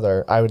any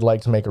further, I would like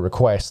to make a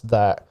request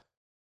that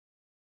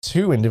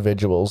two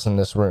individuals in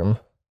this room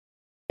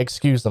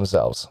excuse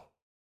themselves.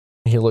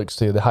 He looks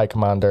to the High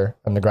Commander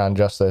and the Grand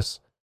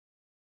Justice.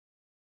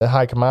 The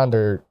High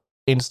Commander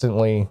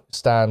instantly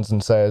stands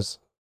and says,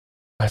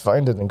 I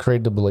find it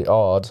incredibly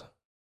odd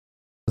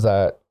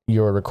that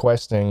you're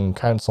requesting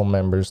council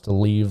members to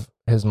leave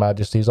His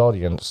Majesty's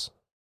audience.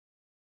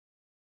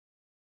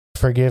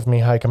 Forgive me,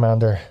 High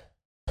Commander.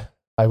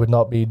 I would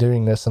not be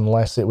doing this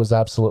unless it was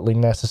absolutely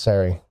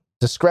necessary.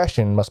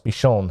 Discretion must be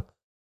shown.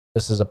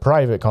 This is a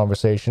private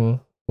conversation,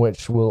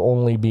 which will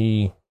only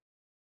be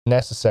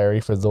necessary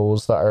for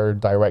those that are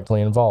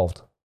directly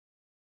involved.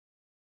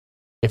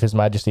 If His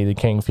Majesty the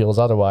King feels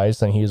otherwise,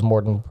 then he is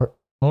more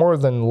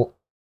than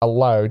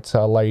allowed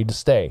to allow you to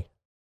stay.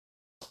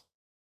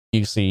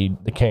 You see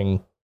the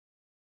King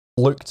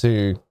look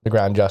to the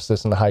Grand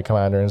Justice and the High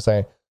Commander and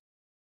say,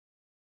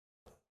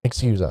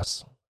 excuse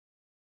us.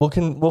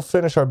 We'll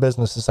finish our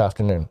business this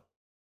afternoon.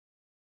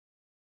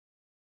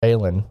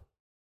 Balin,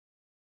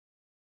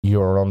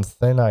 you're on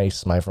thin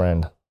ice, my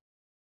friend.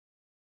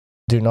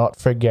 Do not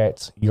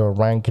forget your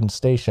rank and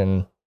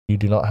station. You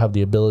do not have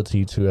the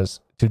ability to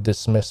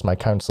dismiss my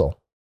counsel.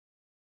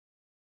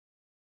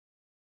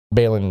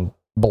 Balin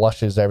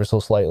blushes ever so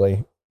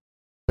slightly,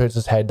 puts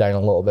his head down a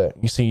little bit.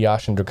 You see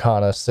Yashin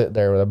Dracana sit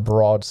there with a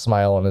broad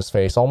smile on his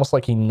face, almost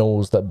like he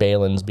knows that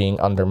Balin's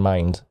being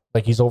undermined,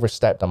 like he's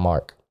overstepped a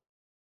mark.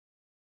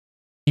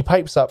 He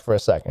pipes up for a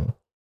second.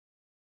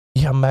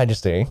 Your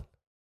Majesty,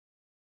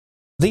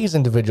 these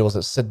individuals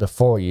that sit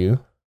before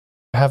you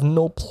have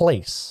no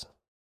place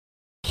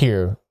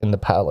here in the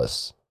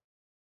palace.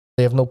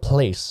 They have no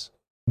place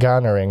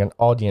garnering an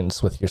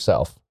audience with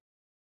yourself.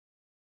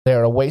 They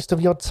are a waste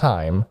of your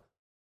time,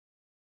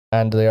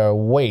 and they are a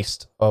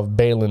waste of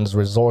Balin's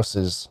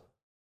resources.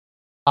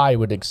 I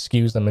would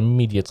excuse them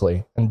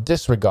immediately and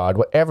disregard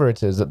whatever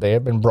it is that they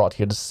have been brought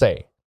here to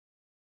say.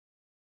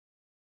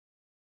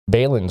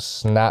 Balin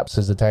snaps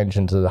his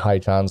attention to the High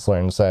Chancellor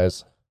and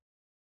says,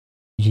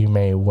 You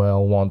may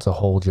well want to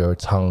hold your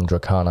tongue,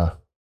 Dracana,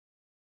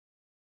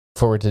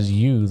 for it is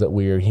you that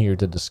we are here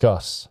to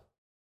discuss.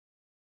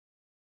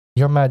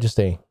 Your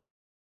Majesty,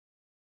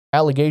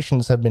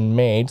 allegations have been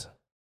made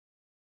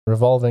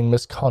revolving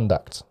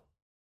misconduct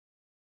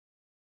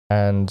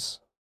and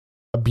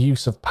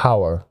abuse of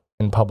power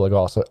in public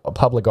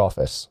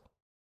office.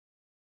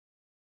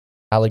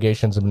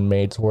 Allegations have been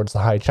made towards the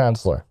High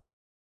Chancellor.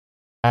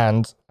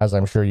 And, as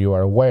I'm sure you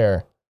are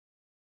aware,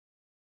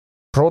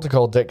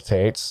 protocol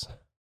dictates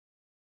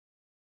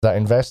that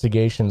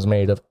investigations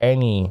made of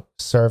any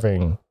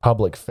serving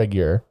public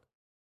figure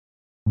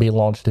be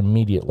launched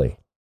immediately.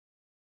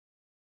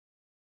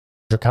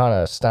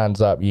 Dracana stands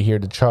up. You hear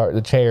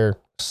the chair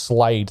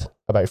slide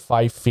about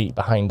 5 feet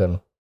behind him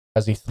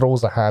as he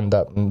throws a hand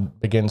up and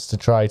begins to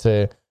try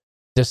to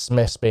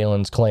dismiss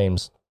Balin's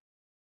claims.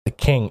 The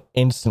king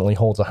instantly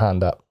holds a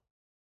hand up,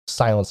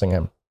 silencing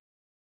him.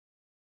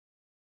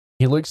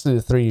 He looks to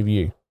the three of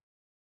you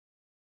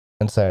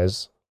and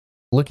says,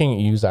 looking at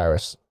you,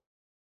 Zaris,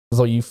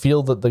 though you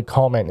feel that the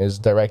comment is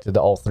directed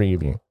at all three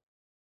of you,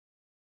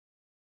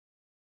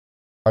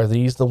 are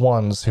these the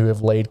ones who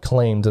have laid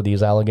claim to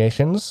these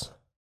allegations?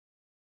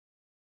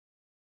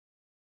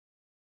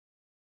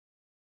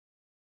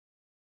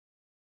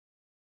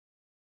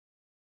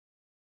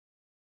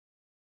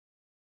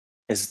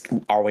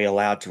 Are we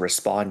allowed to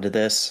respond to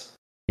this?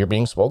 You're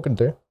being spoken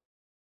to.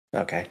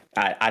 Okay.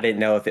 I didn't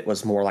know if it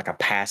was more like a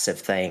passive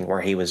thing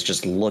where he was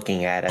just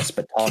looking at us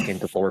but talking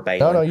to Lord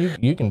Balin. No,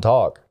 you can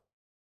talk.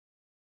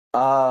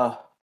 That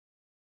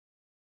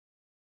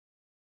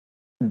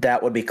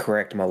would be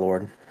correct, my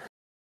lord.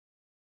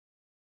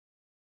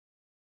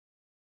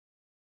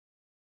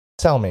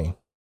 Tell me,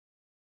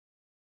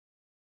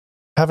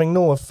 having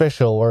no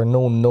official or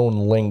no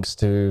known links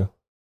to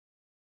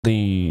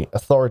the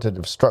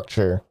authoritative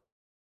structure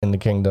in the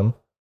kingdom,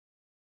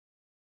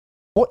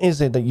 what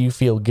is it that you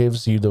feel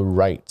gives you the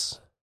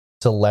rights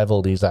to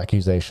level these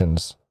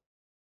accusations?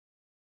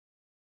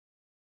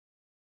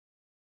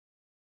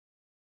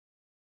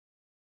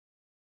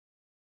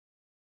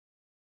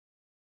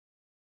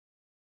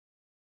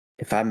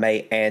 If I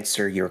may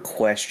answer your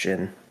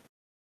question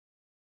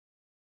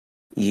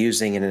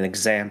using an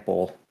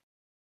example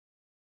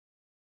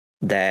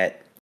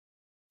that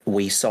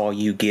we saw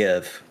you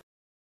give.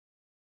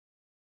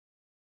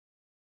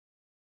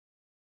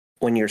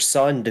 When your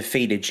son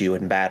defeated you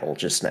in battle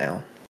just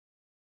now,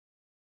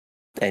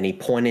 and he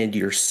pointed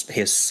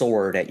his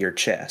sword at your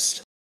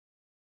chest,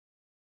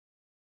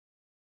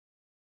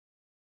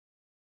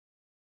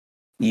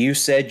 you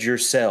said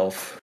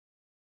yourself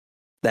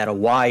that a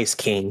wise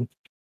king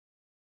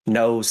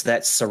knows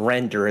that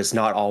surrender is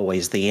not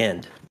always the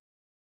end.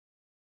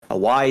 A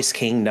wise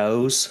king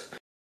knows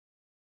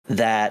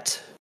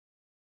that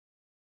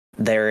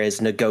there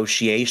is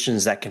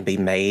negotiations that can be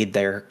made,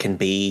 there can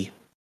be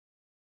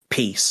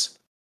peace.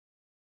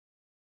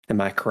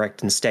 Am I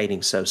correct in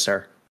stating so,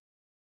 sir?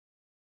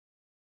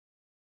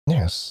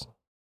 Yes,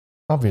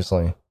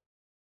 obviously.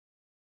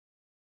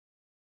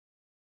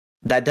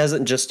 That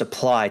doesn't just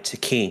apply to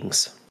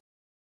kings.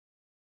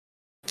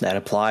 That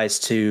applies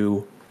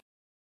to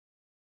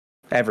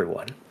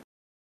everyone.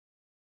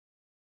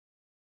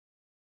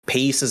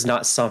 Peace is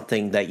not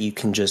something that you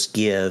can just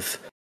give,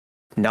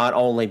 not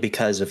only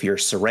because of your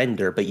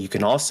surrender, but you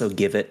can also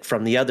give it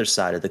from the other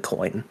side of the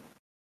coin.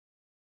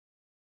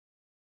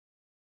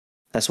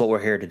 That's what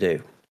we're here to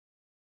do.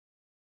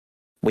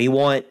 We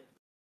want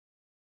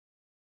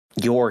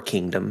your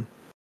kingdom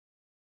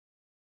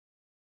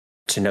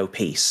to know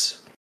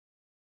peace.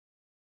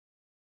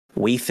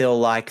 We feel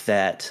like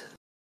that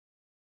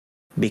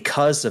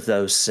because of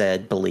those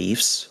said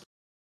beliefs,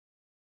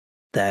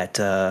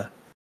 that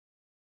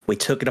we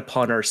took it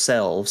upon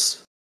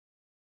ourselves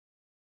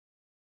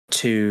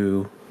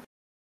to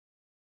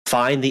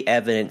find the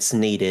evidence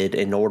needed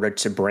in order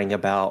to bring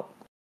about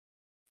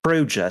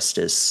true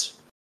justice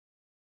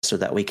so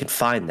that we can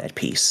find that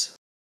peace.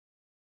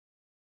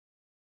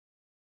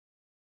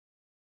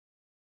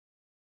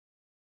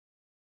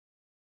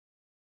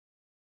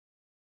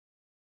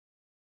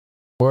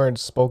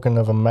 Words spoken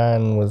of a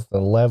man with a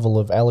level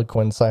of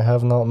eloquence I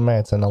have not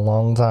met in a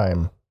long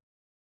time.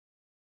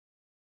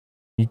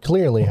 You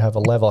clearly have a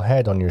level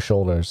head on your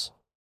shoulders.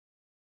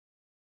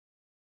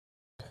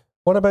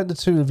 What about the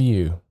two of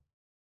you?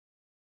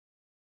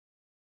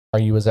 Are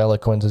you as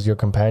eloquent as your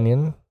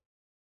companion?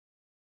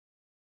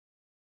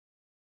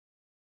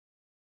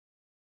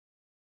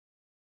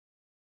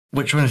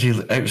 Which one is he,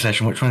 out of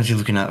session, which one is he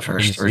looking at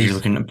first? Or is he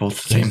looking at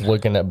both the same? He's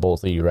looking at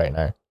both of you right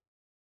now.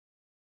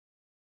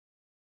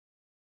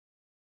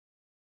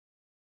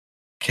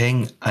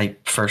 King, I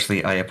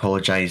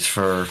apologize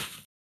for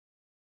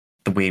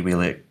the way we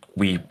look.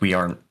 We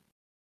aren't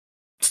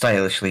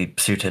stylishly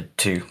suited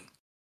to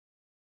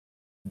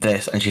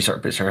this. And she sort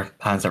of puts her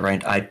hands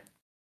around.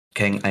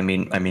 King, I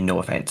mean no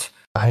offense.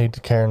 I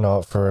care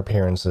not for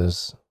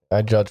appearances.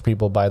 I judge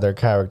people by their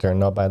character,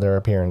 not by their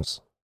appearance.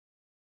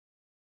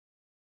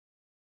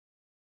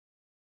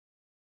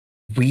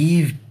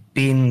 We've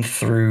been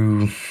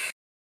through.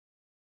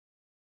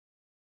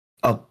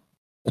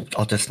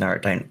 I'll just narrow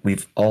it down.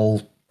 We've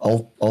all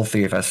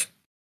three of us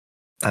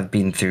have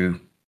been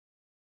through,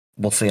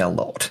 we'll say, a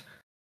lot.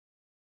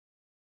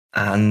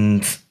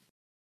 And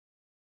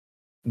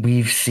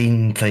we've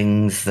seen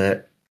things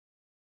that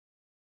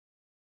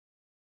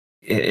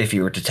if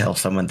you were to tell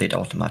someone, they'd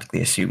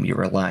automatically assume you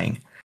were lying.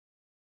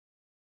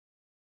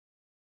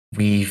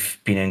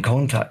 We've been in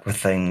contact with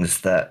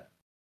things that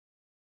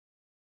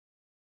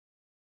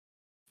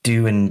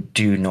do and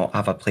do not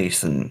have a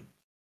place in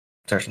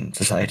certain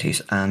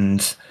societies,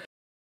 and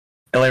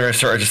Illyra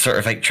sort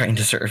of like trying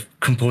to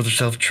compose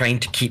herself, trying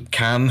to keep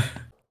calm.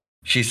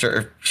 She's sort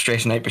of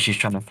stressing out, but she's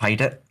trying to hide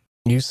it.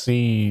 You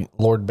see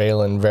Lord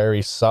Balin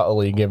very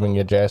subtly giving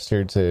a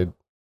gesture to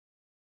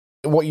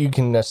what you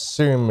can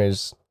assume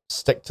is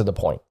stick to the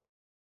point.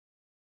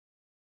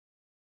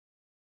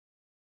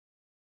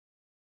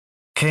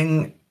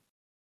 King,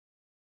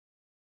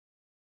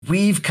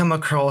 we've come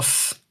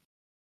across.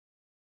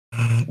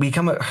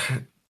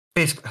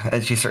 Basically,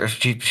 as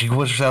she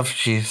goes herself,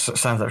 she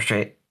stands up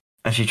straight,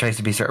 and she tries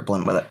to be sort of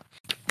blunt with it.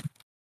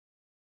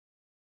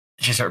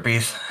 She sort of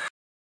breathes.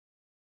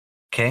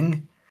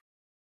 King,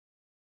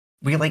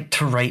 we like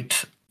to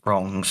right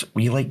wrongs.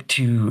 We like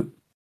to.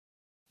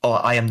 Oh,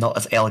 I am not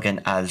as elegant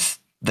as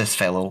this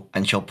fellow,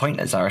 and she'll point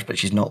at Zaris, but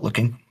she's not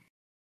looking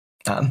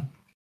at him.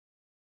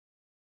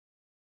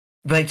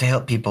 We like to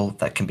help people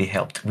that can be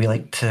helped. We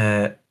like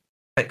to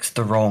fix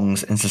the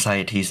wrongs in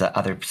societies that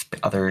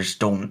others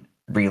don't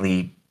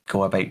really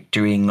go about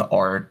doing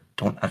or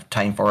don't have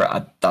time for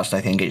it. That's,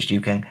 I think, it's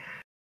you, King.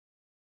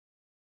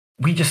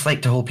 We just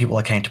like to hold people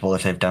accountable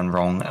if they've done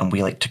wrong, and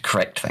we like to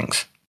correct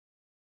things.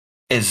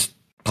 Is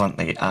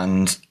bluntly,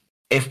 and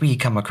if we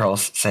come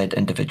across said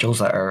individuals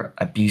that are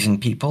abusing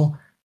people,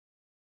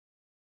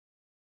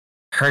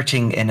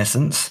 hurting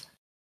innocents,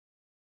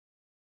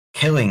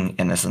 killing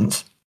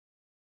innocents,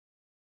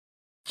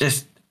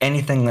 just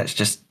anything that's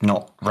just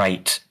not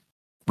right,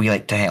 we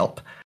like to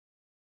help.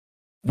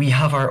 We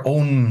have our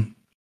own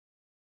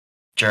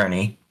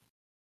journey.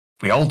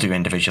 We all do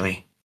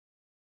individually.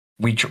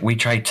 We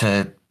try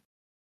to,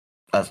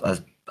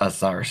 as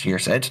Zara here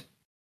said,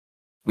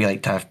 we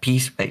like to have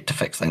peace. We like to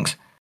fix things.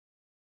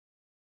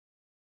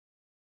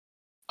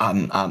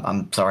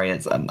 I'm sorry,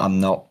 I'm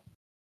not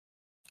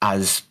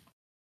as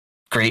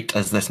great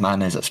as this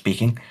man is at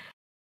speaking,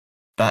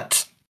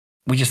 but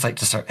we just like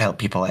to sort of help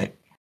people out.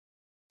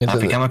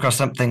 If we come across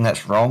something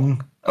that's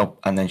wrong,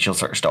 and then she'll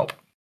sort of stop.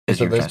 It's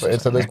at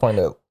this point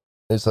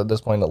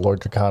that Lord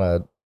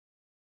Dracana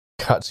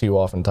cuts you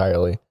off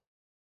entirely.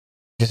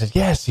 He says,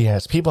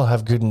 yes, people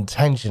have good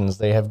intentions,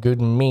 they have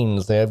good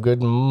means, they have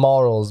good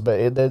morals, but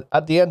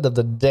at the end of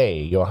the day,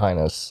 Your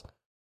Highness,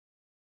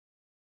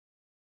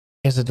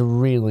 is it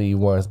really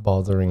worth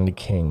bothering the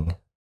king?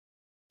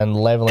 And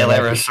leveling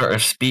Illyra sort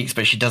of speaks,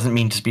 but she doesn't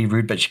mean to be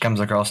rude, but she comes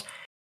across,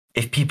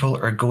 if people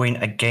are going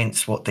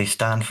against what they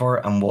stand for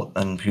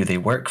and who they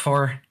work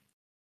for,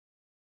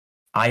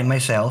 I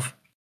myself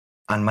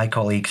and my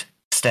colleagues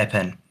step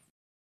in.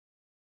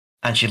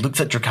 And she looks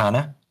at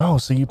Dracana. Oh,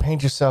 so you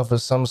paint yourself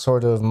as some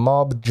sort of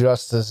mob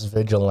justice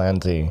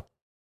vigilante.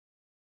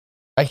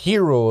 A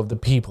hero of the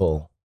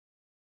people.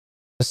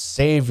 The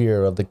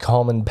savior of the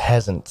common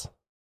peasant.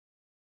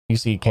 You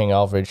see King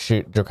Alfred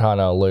shoot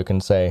Dracana a look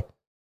and say,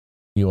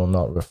 "You will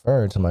not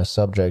refer to my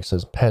subjects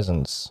as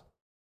peasants.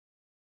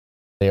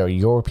 They are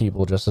your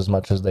people just as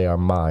much as they are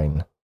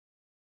mine.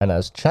 And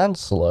as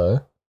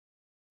Chancellor,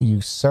 you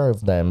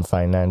serve them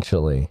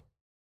financially."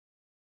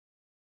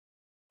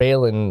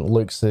 Balin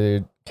looks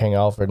at King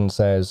Alfred and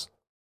says,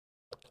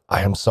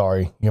 "I am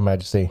sorry, Your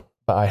Majesty,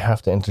 but I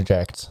have to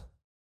interject.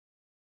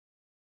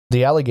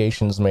 The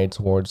allegations made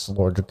towards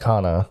Lord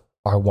Dracana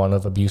are one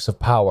of abuse of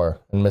power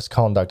and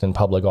misconduct in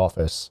public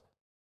office,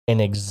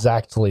 in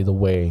exactly the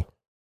way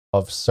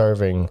of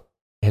serving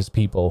his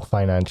people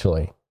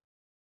financially.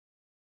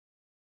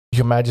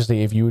 Your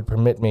Majesty, if you would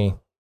permit me,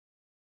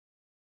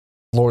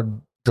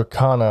 Lord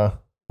Dracana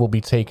will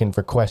be taken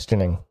for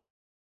questioning.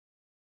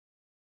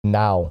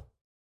 Now."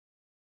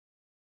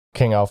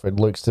 King Alfred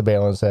looks to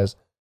Balin and says,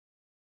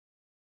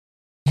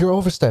 "You're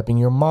overstepping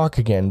your mark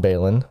again,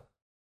 Balin.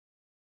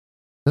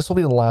 This will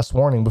be the last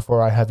warning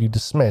before I have you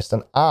dismissed,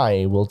 and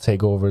I will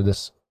take over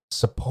this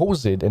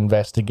supposed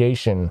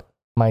investigation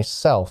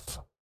myself."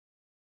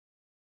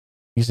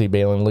 You see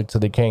Balin look to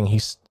the king.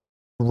 He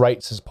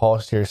rights his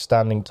posture,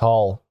 standing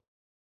tall,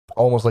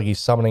 almost like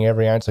he's summoning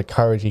every ounce of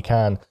courage he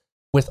can.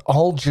 "With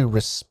all due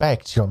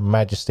respect, Your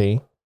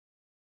Majesty,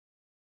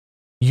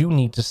 you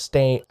need to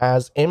stay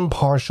as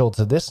impartial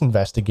to this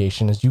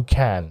investigation as you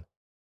can.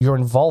 Your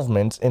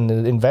involvement in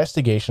the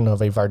investigation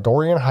of a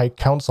Vardorian High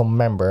Council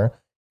member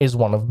is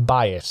one of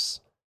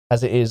bias,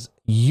 as it is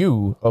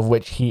you of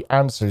which he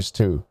answers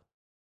to.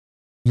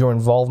 Your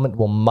involvement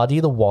will muddy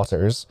the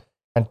waters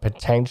and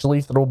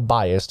potentially throw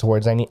bias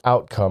towards any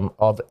outcome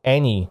of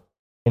any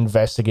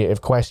investigative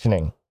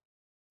questioning,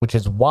 which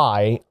is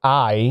why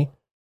I,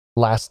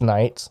 last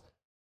night,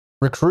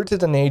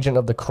 recruited an agent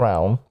of the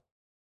Crown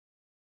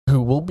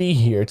who will be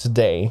here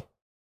today.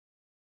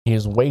 He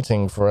is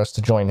waiting for us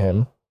to join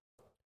him,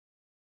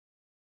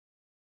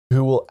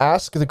 who will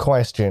ask the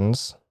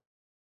questions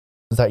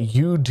that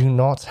you do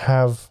not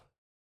have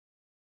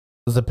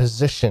the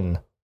position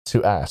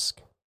to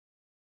ask.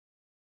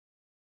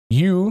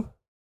 You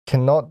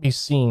cannot be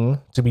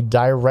seen to be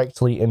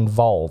directly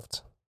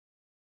involved.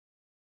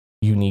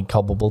 You need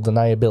culpable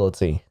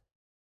deniability."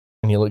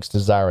 And he looks to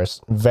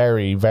Zaris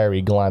very,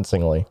 very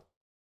glancingly.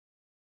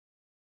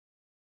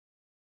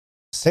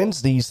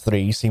 Since these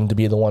three seem to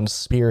be the ones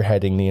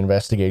spearheading the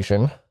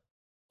investigation,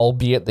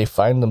 albeit they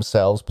find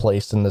themselves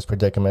placed in this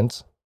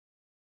predicament,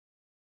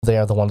 they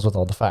are the ones with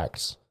all the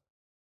facts.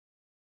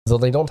 Though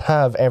they don't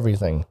have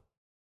everything,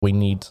 we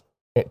need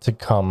it to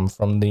come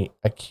from the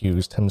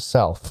accused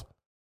himself.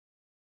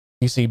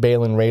 You see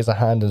Balin raise a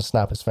hand and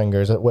snap his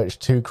fingers, at which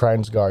two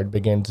Crown's Guard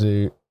begin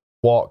to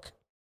walk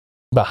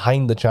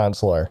behind the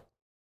Chancellor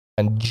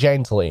and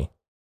gently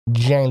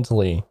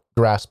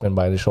grasp him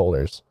by the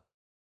shoulders.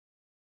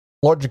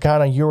 "Lord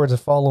Dracana, you are to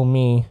follow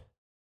me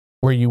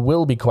where you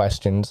will be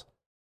questioned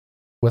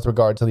with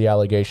regard to the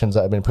allegations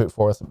that have been put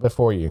forth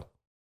before you.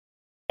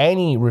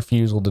 Any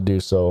refusal to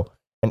do so,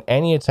 and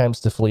any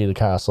attempts to flee the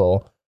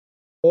castle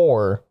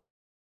or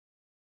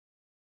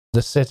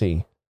the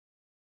city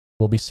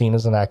will be seen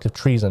as an act of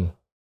treason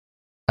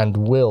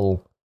and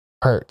will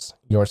hurt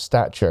your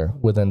stature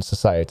within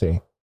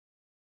society.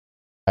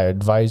 I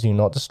advise you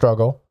not to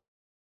struggle.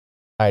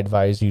 I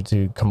advise you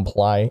to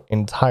comply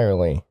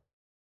entirely.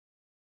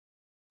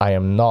 I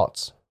am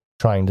not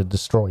trying to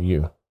destroy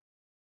you.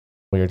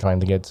 We are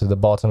trying to get to the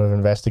bottom of an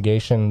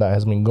investigation that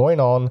has been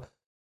going on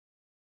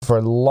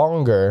for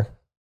longer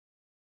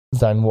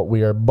than what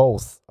we are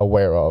both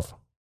aware of.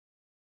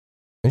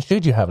 And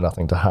should you have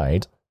nothing to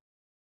hide,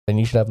 then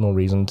you should have no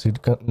reason to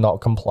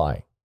not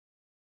comply.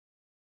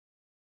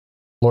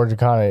 Lord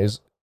Dracana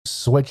is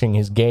switching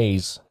his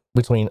gaze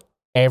between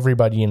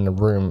everybody in the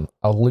room,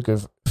 a look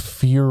of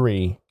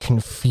fury,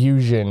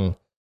 confusion,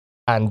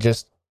 and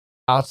just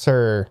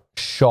utter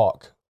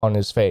shock on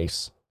his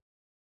face.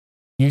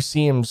 You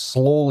see him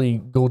slowly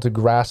go to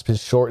grasp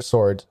his short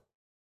sword,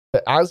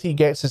 but as he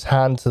gets his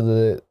hand to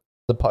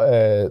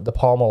the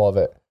pommel of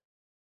it,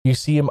 you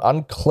see him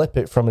unclip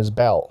it from his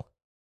belt,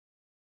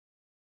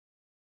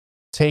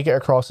 take it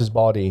across his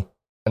body,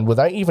 and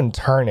without even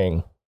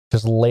turning,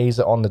 just lays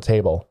it on the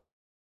table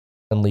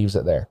and leaves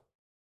it there.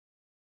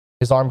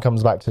 His arm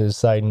comes back to his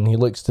side and he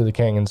looks to the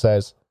king and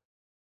says,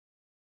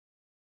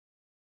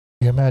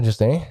 Your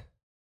Majesty,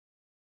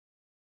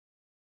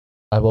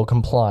 I will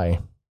comply.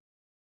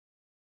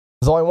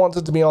 Though I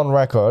wanted to be on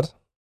record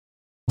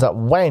that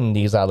when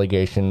these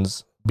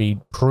allegations be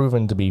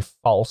proven to be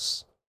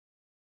false,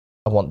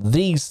 I want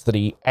these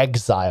three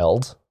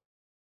exiled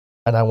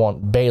and I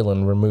want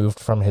Balin removed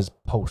from his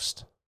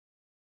post.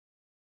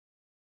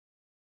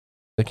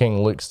 The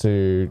king looks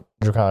to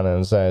Dracana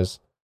and says,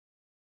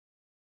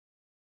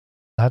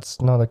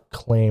 That's not a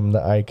claim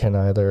that I can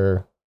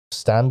either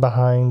stand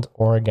behind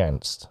or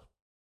against.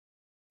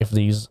 If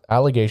these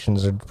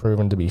allegations are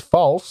proven to be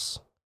false,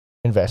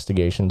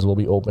 investigations will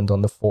be opened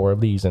on the 4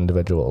 of these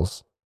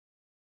individuals.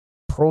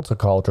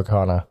 Protocol,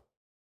 Dracana.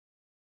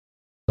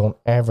 Don't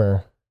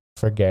ever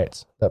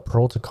forget that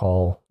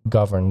protocol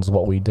governs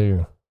what we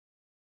do.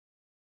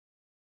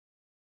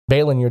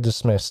 Balin, you're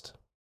dismissed.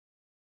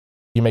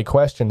 You may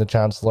question the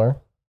Chancellor,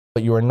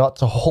 but you are not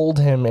to hold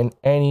him in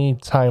any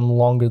time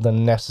longer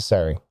than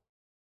necessary.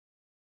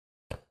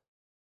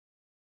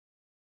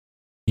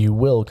 You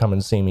will come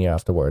and see me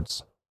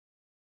afterwards.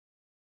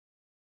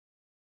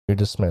 You're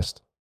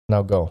dismissed.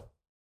 Now go.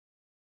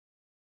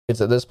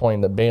 It's at this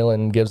point that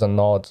Balin gives a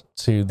nod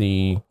to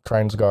the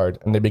Crown's Guard,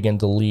 and they begin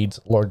to lead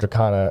Lord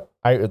Dracana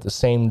out of the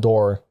same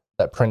door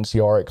that Prince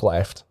Yorick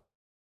left.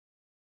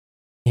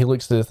 He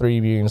looks to the 3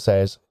 of you and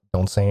says,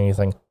 Don't say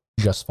anything,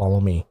 just follow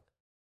me.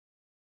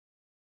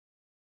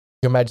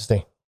 Your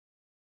Majesty,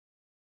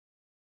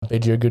 I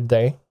bid you a good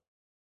day.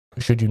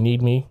 Should you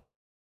need me,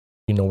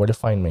 you know where to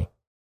find me.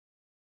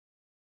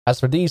 As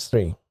for these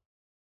 3,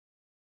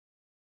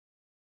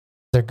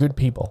 they're good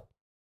people.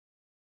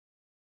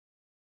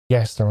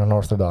 Yes, they're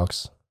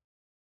unorthodox.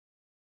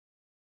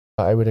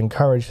 But I would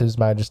encourage His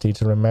Majesty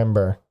to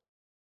remember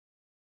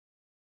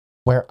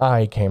where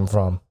I came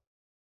from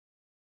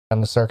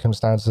and the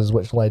circumstances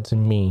which led to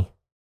me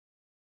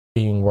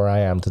being where I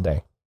am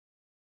today.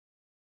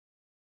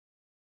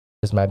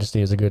 His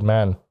Majesty is a good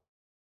man.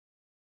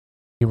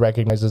 He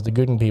recognizes the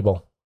good in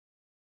people.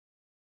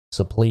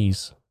 So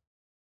please,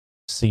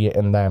 see it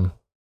in them.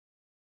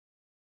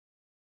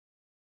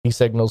 He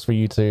signals for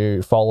you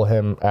to follow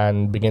him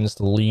and begins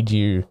to lead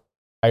you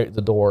out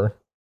the door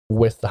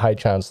with the High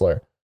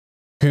Chancellor,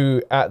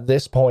 who at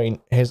this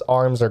point, his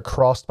arms are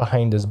crossed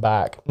behind his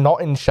back,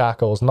 not in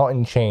shackles, not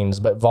in chains,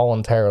 but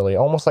voluntarily,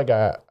 almost like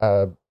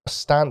a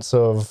stance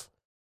of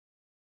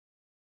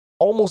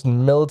almost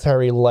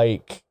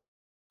military-like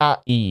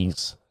at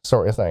ease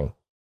sort of thing.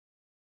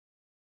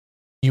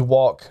 You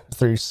walk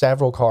through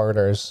several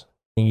corridors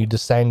and you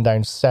descend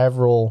down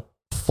several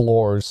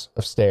floors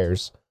of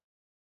stairs.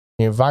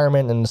 The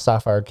environment in the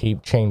Sapphire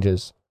Keep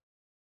changes.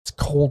 It's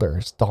colder,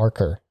 it's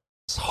darker,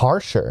 it's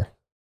harsher.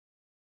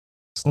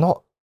 It's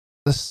not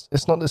the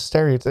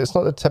stereotype, it's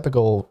not the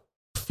typical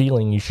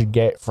feeling you should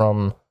get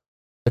from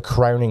the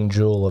crowning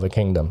jewel of a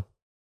kingdom.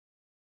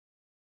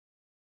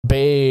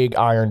 Big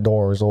iron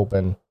doors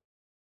open,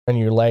 and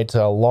you're led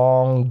to a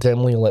long,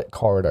 dimly lit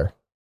corridor.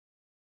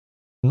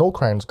 No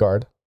Crown's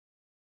Guard.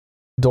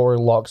 Door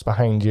locks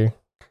behind you.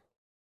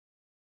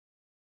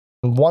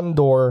 And one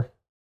door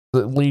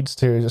that leads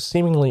to a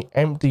seemingly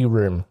empty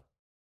room.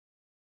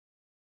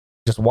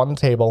 Just one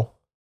table,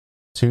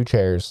 2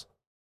 chairs.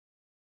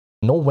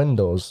 No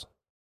windows.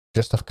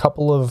 Just a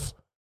couple of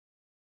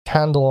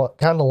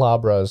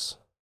candelabras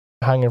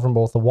hanging from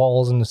both the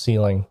walls and the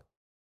ceiling,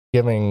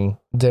 giving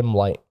dim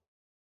light.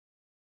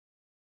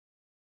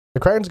 The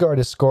Crown's Guard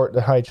escort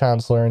the High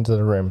Chancellor into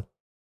the room,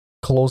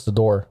 close the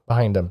door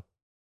behind him.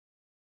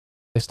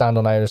 They stand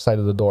on either side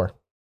of the door.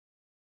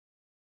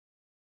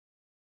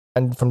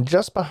 And from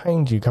just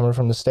behind you, coming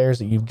from the stairs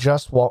that you've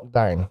just walked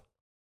down,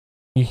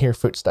 you hear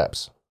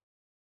footsteps.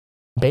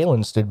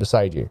 Balin stood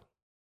beside you.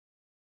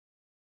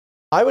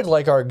 I would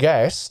like our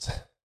guest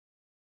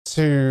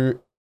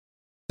to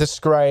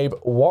describe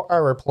what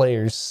our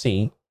players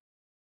see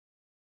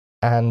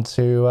and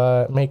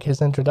to make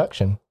his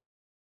introduction.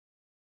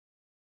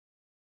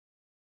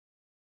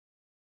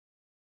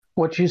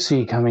 What you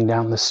see coming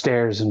down the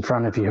stairs in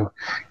front of you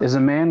is a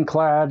man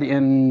clad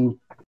in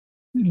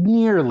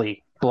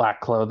nearly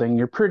black clothing.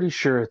 You're pretty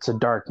sure it's a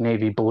dark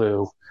navy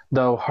blue,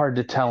 though hard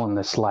to tell in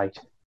this light.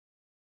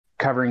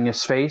 Covering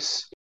his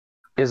face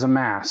is a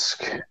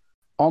mask,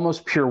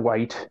 almost pure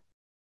white,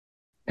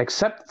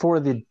 except for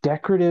the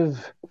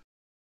decorative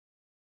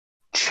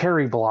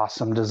cherry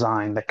blossom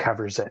design that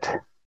covers it.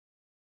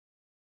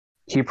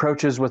 He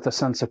approaches with a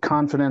sense of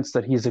confidence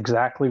that he's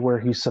exactly where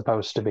he's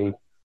supposed to be.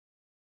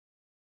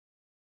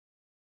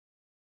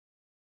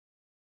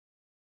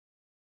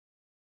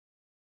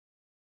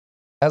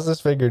 As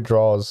this figure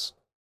draws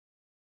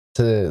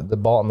to the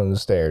bottom of the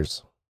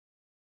stairs,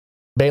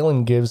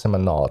 Balin gives him a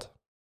nod.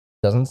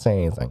 Doesn't say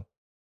anything.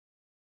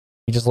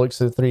 He just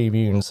looks at the three of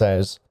you and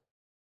says,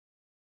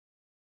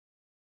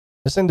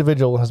 "This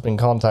individual has been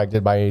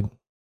contacted by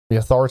the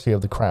authority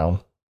of the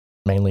crown,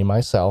 mainly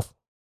myself,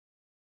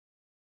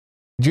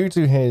 due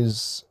to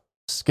his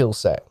skill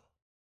set,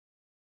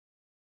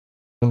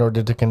 in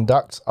order to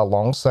conduct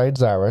alongside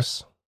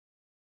Zaris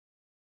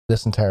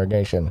this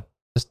interrogation,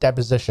 this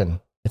deposition,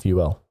 if you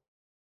will.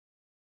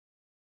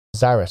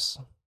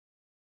 Zaris,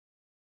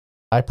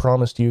 I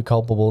promised you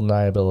culpable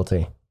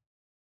deniability.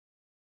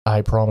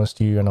 I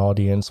promised you an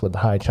audience with the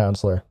High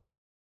Chancellor.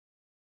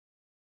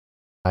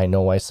 I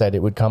know I said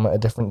it would come at a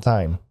different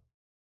time.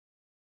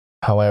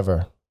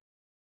 However,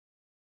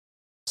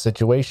 the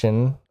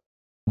situation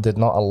did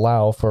not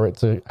allow for it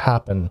to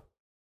happen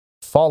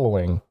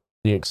following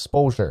the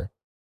exposure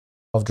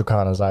of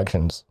Dracana's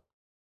actions.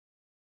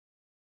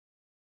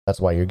 That's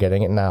why you're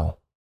getting it now."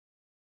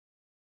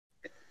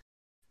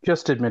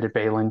 Just admit it,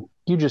 Balin.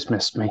 You just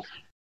missed me.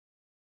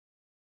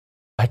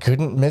 I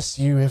couldn't miss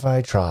you if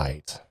I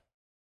tried.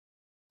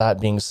 That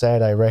being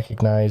said, I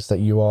recognize that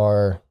you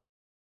are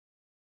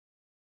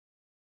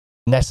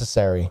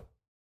necessary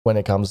when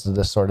it comes to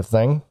this sort of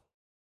thing.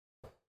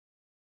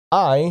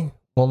 I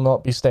will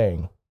not be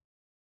staying.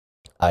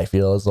 I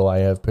feel as though I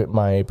have put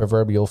my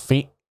proverbial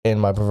feet in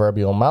my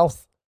proverbial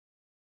mouth,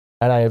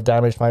 and I have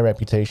damaged my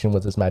reputation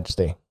with His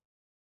Majesty.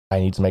 I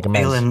need to make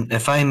amends. Balin,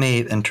 if I may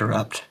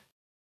interrupt,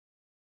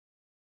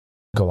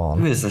 Go on.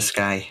 who is this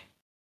guy?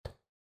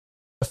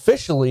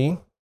 Officially,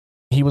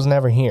 he was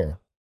never here.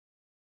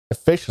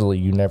 Officially,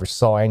 you never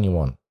saw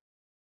anyone.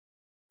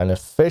 And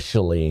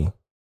officially,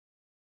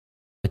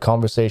 the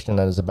conversation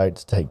that is about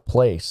to take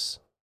place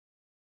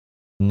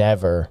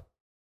never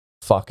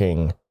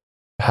fucking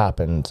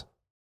happened.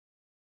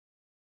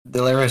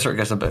 Illyria sort of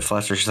gets a bit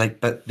flustered. She's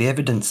like, but the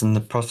evidence in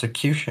the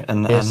prosecution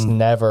It's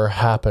never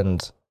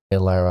happened,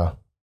 Illyria.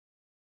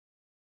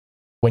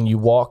 When you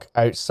walk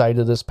outside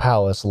of this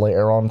palace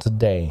later on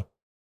today,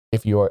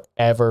 if you are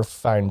ever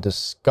found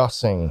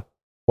discussing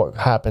what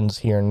happens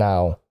here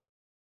now,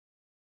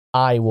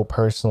 I will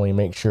personally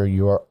make sure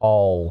you are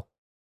all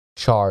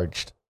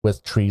charged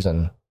with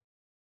treason,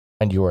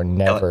 and you are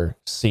never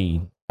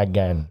seen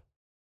again.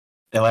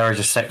 Illyria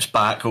just sits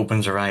back,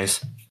 opens her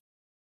eyes,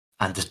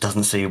 and just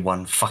doesn't say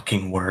one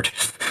fucking word.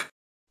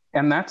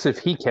 And that's if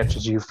he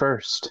catches you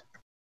first.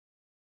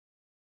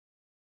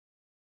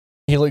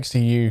 He looks to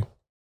you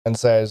and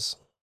says,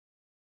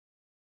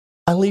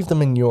 "I leave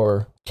them in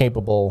your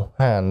capable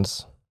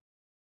hands.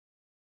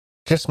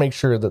 Just make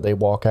sure that they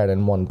walk out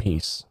in one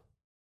piece."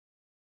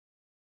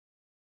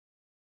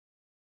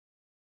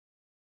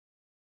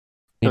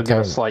 He'll give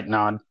a slight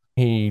nod.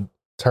 He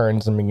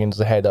turns and begins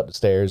to head up the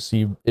stairs.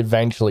 You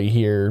eventually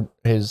hear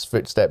his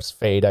footsteps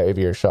fade out of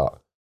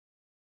earshot.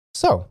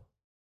 So,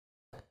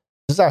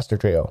 Disaster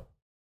Trio,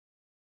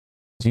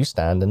 as you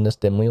stand in this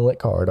dimly lit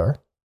corridor,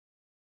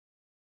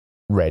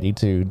 ready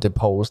to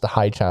depose the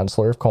High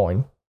Chancellor of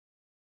Coin,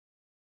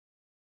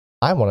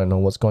 I want to know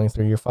what's going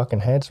through your fucking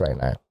heads right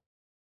now.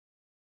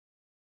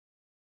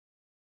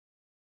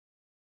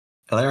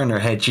 Illyria in her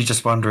head, she's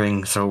just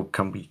wondering, so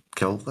can we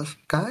kill this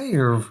guy?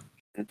 Or...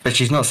 But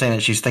she's not saying it,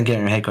 she's thinking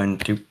in her head going,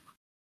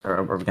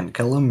 are we going to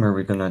kill him? Are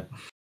we going to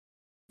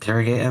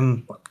interrogate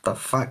him? What the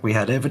fuck? We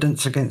had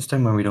evidence against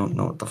him and we don't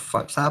know what the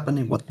fuck's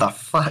happening. What the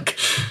fuck?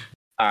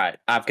 Alright,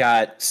 I've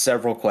got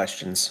several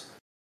questions.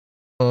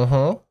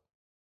 Mm-hmm.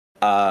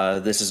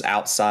 This is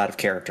outside of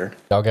character.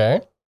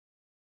 Okay.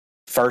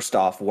 First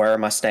off, where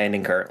am I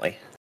standing currently?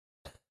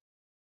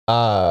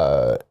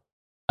 I'd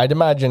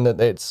imagine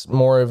that it's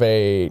more of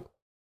a...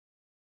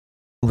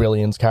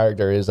 Rillian's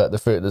character is at the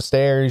foot of the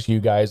stairs.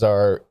 You guys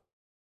are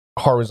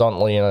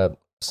horizontally in a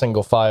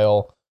single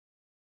file,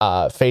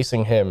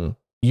 facing him.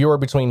 You are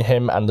between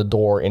him and the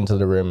door into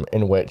the room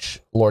in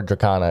which Lord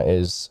Dracana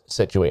is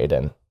situated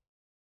in.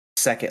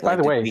 Secondly, By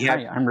the way,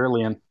 hi, I'm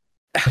Rillian.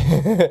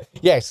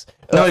 Yes.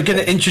 No, we're going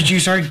to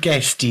introduce our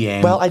guest,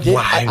 DM. Well, I did.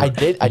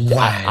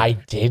 Wow. I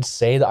did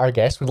say that our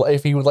guest would,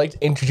 if he would like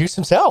to introduce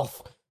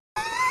himself.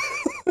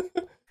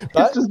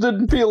 It just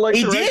didn't feel like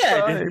He the right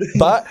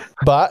did. time.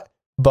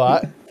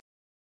 But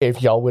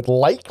if y'all would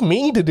like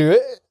me to do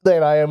it,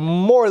 then I am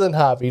more than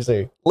happy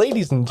to.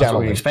 Ladies and That's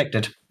what we gentlemen,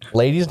 expected.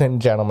 ladies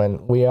and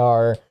gentlemen, we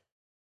are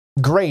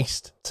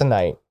graced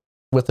tonight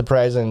with the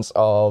presence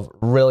of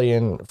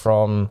Rillian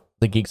from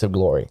the Geeks of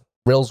Glory,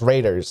 Rill's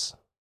Raiders,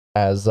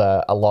 as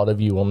a lot of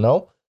you will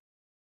know.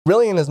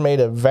 Rillian has made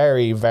a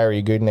very,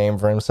 very good name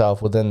for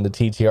himself within the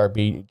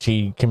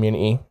TTRPG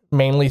community,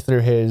 mainly through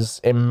his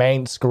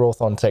immense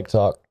growth on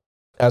TikTok,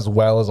 as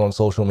well as on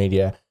social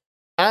media,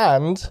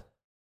 and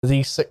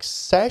the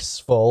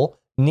successful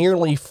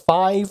nearly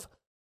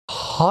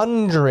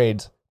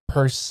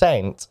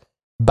 500%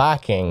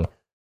 backing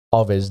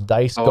of his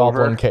Dice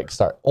Goblin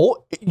Kickstart.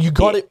 Oh, you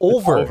got it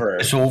over.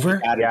 It's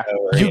over? Yeah.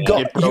 You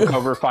got It broke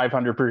over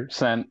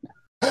 500%.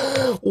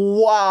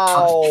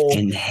 Wow.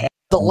 Fucking hell,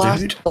 The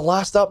dude.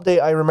 last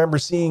update I remember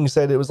seeing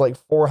said it was like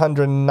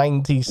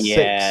 496.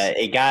 Yeah,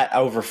 it got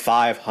over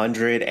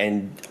 500,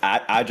 and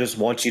I just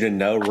want you to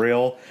know,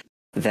 Real,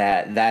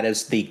 that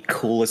is the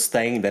coolest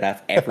thing that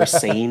I've ever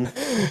seen.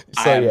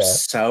 I am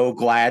so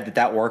glad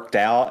that worked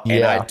out, and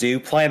Yeah. I do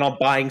plan on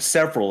buying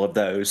several of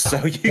those,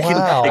 so you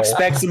Wow. can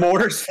expect some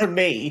orders from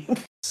me.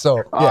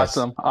 So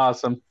Awesome.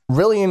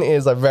 Rillian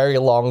is a very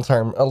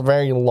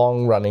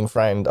long running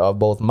friend of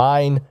both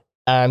mine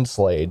and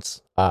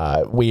Slade's.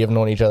 We have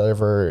known each other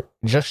for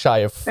just shy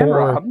of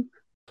 4.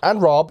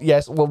 And Rob,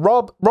 yes. Well,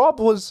 Rob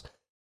was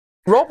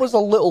a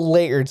little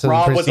later to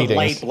Rob the was a proceedings.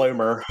 late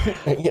bloomer.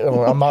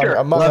 among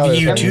Love other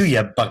you things. too, you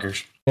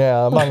buggers.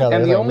 Yeah, among other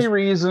And the things. only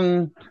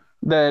reason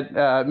that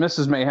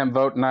Mrs. Mayhem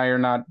Vote and I are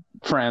not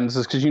friends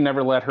is because you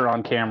never let her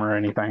on camera or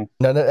anything.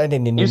 No,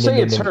 You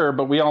say it's her,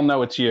 but we all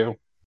know it's you.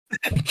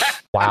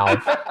 Wow.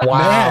 Man,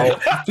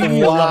 I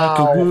feel like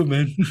a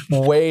woman.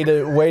 way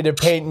to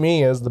paint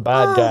me as the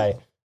bad guy.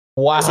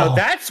 Wow. So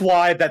that's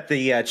why that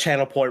the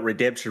Channel Point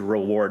redemption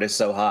reward is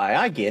so high.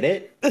 I get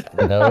it.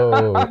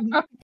 No.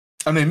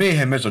 I mean,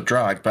 Mayhem is a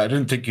drag, but I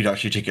didn't think you'd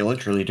actually take it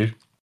literally, dude.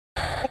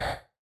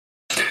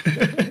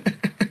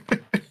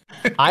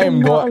 I am I'm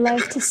not going.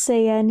 allowed to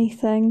say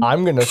anything.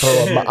 I'm gonna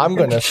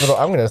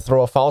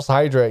throw a false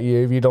hydra at you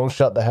if you don't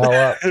shut the hell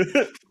up.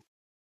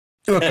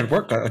 Oh, it could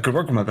work. I could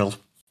work with my build.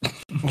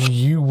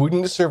 You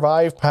wouldn't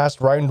survive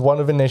past round 1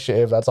 of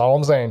initiative. That's all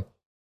I'm saying.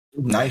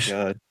 Nice.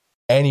 Good.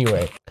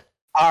 Anyway,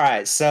 All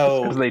right,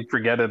 so Because they'd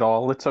forget it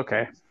all. It's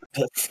okay.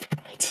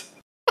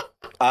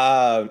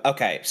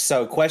 okay,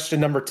 so question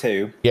number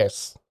 2.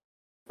 yes.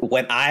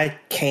 When I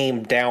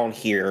came down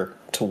here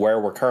to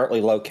where we're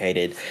currently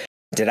located,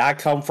 did I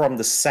come from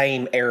the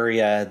same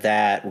area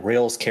that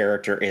Real's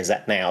character is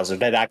at now? So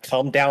did I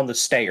come down the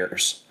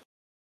stairs?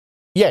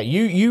 Yeah,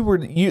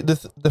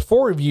 the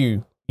 4 of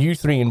you, you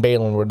 3 and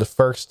Balin were the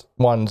first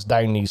ones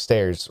down these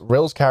stairs.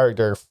 Rill's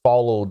character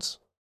followed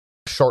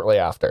shortly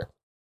after.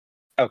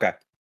 Okay.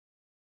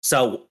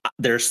 So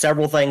there's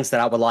several things that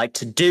I would like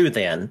to do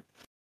then.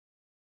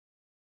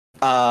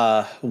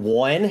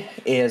 One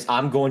is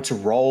I'm going to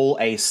roll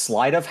a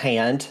sleight of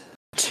hand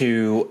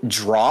to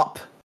drop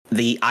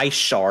the ice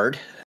shard.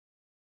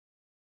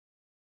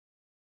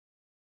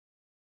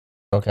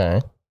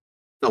 Okay.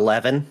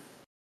 11.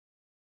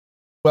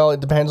 Well, it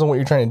depends on what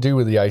you're trying to do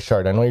with the ice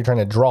shard. I know you're trying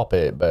to drop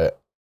it, but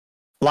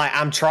Like,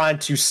 I'm trying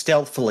to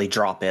stealthily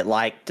drop it,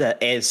 like,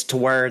 as to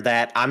where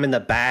that I'm in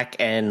the back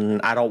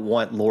and I don't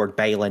want Lord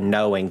Balin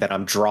knowing that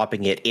I'm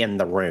dropping it in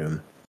the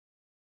room.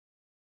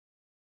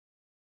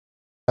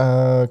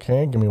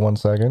 okay, give me 1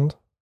 second.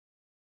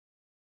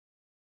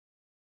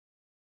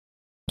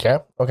 Yeah,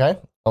 okay.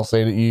 I'll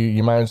say that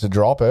you managed to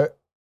drop it,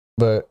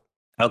 but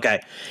Okay.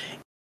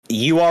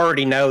 You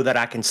already know that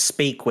I can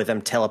speak with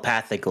him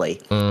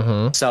telepathically.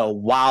 So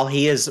while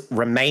he has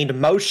remained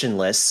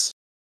motionless,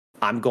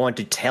 I'm going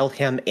to tell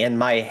him in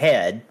my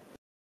head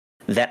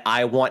that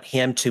I want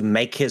him to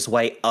make his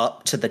way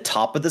up to the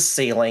top of the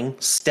ceiling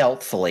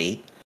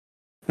stealthily,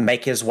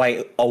 make his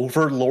way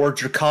over Lord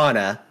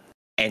Dracana,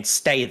 and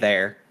stay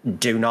there.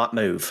 Do not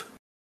move.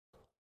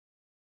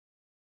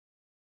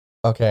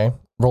 okay.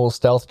 Roll a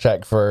stealth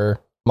check for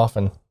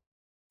Muffin.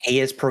 He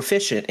is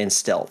proficient in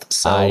stealth.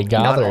 So I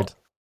gathered.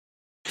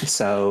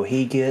 So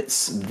he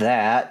gets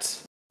that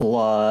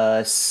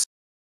plus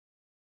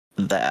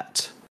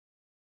that.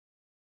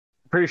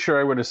 Pretty sure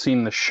I would have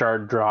seen the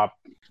shard drop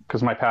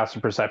because my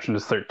passive perception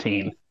is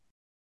 13.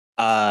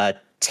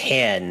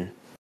 10.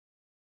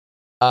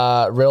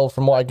 Rill,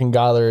 from what I can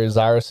gather,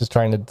 Zaris is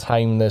trying to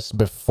time this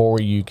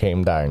before you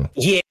came down.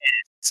 Yes,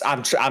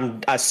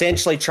 I'm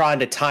essentially trying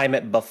to time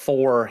it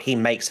before he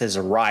makes his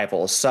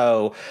arrival.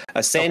 So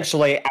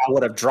essentially, I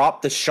would have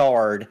dropped the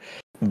shard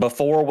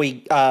before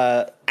we,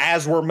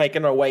 as we're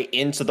making our way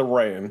into the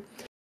room,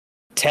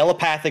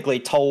 telepathically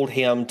told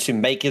him to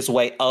make his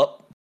way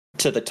up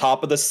to the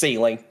top of the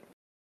ceiling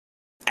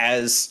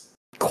as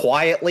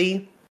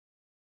quietly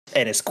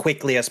and as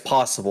quickly as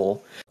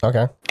possible,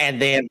 Okay.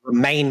 and then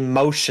remain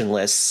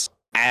motionless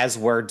as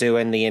we're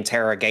doing the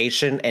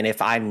interrogation. And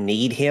if I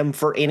need him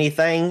for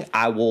anything,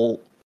 I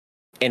will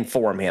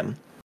inform him.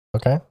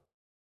 Okay.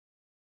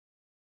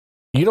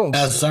 You don't.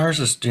 As Zars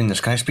is doing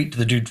this, can I speak to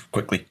the dude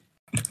quickly?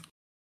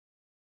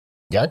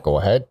 Yeah, go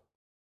ahead.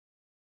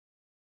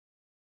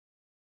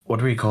 What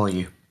do we call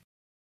you?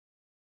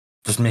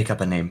 Just make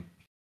up a name.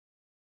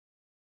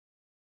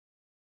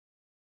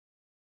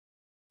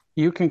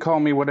 You can call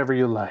me whatever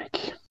you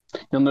like.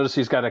 You'll notice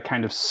he's got a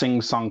kind of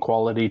sing-song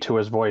quality to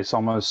his voice,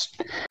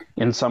 almost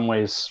in some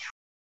ways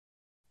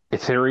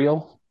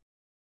ethereal.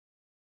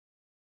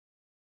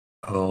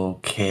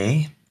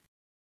 Okay.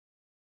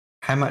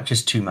 How much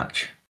is too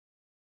much?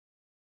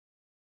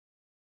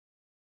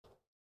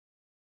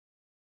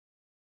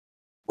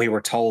 We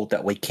were told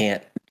that we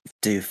can't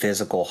do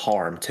physical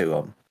harm to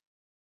him.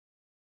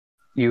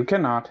 You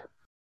cannot.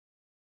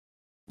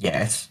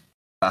 Yes.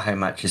 But how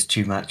much is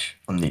too much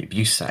on the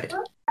abuse side?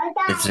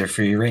 Is there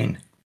free reign?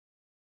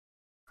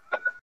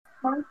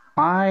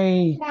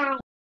 I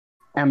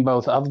am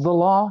both of the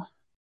law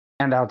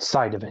and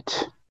outside of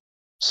it.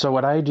 So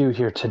what I do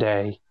here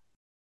today,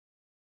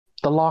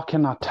 the law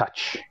cannot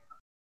touch.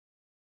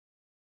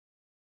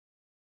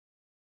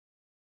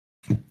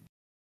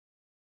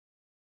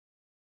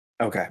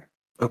 Okay.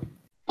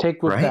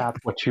 Take with Right. that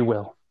what you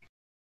will.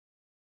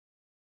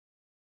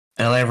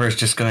 Elevra is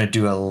just going to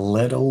do a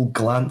little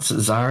glance at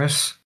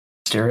Zaris,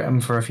 stare at him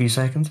for a few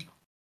seconds.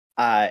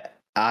 I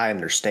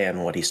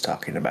understand what he's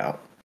talking about.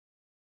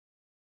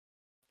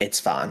 It's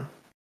fine.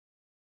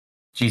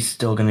 She's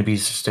still going to be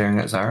staring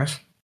at Zaris.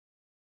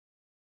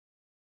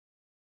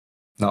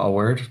 Not a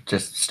word,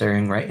 just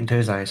staring right into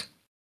his eyes.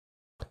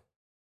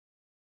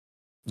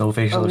 No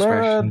facial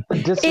expression.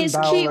 It's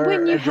cute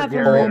when you have a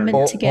Edgar Garrett. moment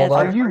hold together.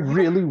 on. Are you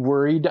really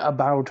worried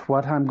about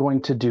what I'm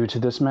going to do to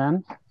this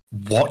man?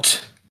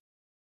 What?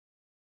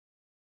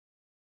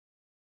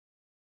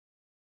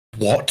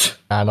 What?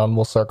 Anon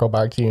will circle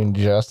back to you in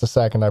just a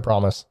second, I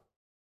promise.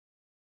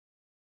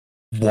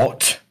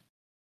 What?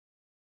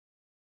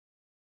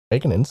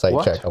 Make an insight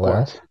What? check, Alara.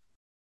 What?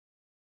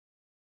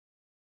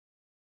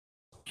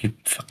 You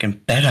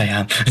fucking bet I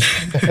am.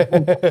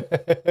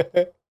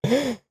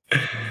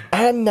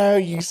 And now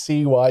you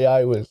see why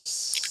I was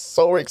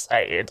so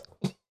excited.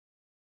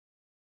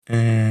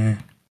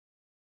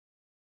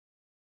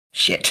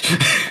 Shit.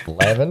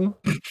 11.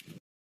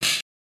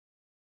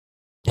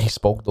 He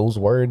spoke those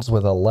words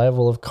with a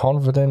level of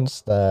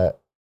confidence that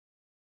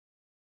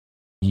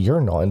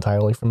you're not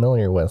entirely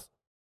familiar with.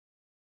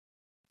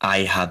 I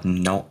had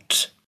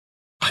not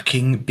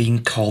fucking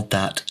been called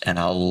that in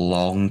a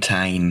long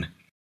time.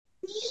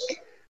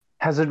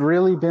 Has it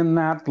really been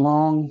that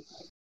long?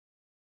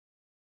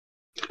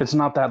 It's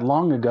not that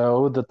long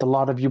ago that the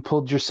lot of you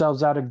pulled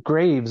yourselves out of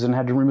graves and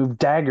had to remove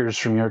daggers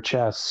from your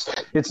chests.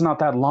 It's not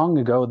that long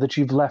ago that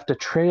you've left a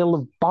trail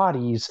of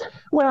bodies.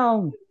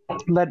 Well,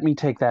 let me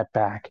take that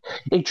back.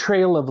 A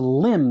trail of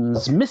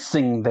limbs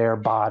missing their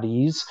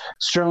bodies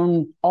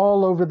strewn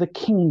all over the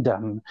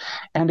kingdom,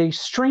 and a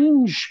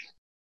strange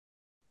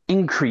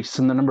increase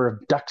in the number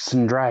of ducks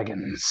and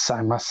dragons,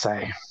 I must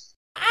say.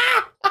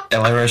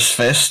 Elira's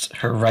fist,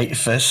 her right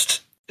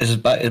fist, is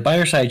by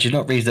her side. You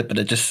don't raise it, but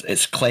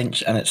it's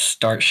clenched and it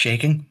starts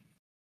shaking.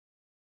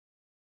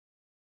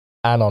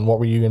 Anon, what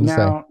were you going to say?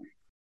 Now,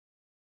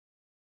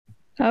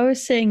 I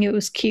was saying it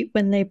was cute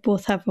when they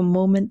both have a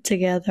moment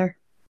together.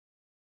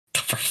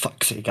 For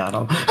fuck's sake,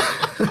 Adam.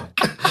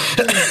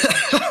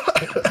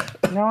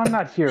 no, I'm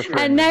not here for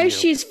And now you.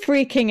 she's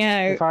freaking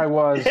out. If I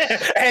was,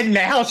 And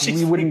now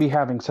she's we wouldn't be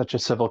having such a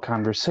civil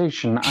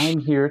conversation. I'm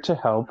here to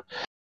help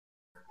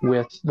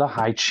with the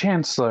High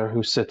Chancellor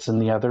who sits in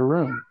the other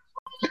room.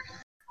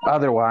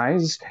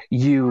 Otherwise,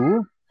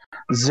 you,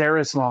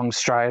 Zaris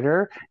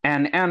Longstrider,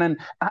 and Anon,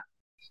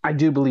 I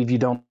do believe you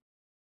don't.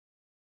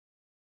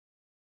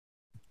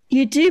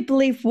 You do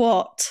believe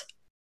what?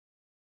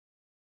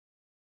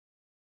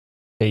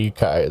 Yeah, you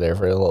cut out there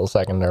for a little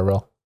second there,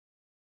 Bill.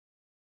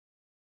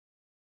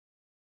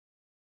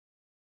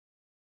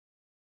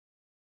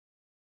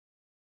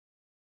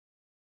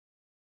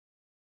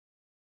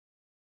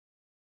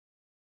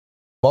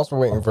 Whilst we're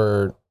waiting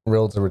for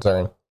Rill to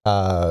return,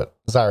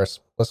 Zaris,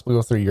 let's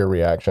go through your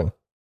reaction.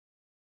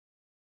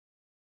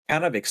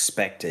 kind of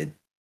expected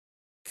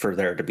for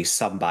there to be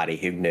somebody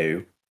who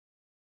knew,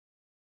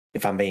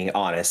 if I'm being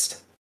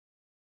honest.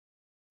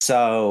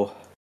 So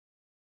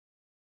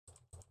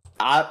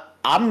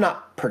I'm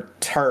not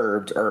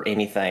perturbed or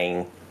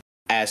anything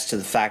as to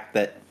the fact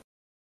that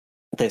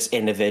this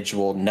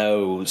individual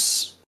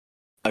knows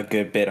a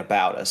good bit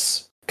about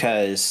us,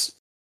 because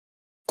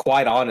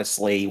quite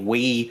honestly,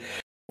 we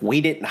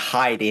didn't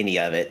hide any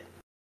of it.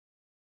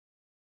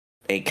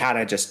 It kind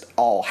of just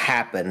all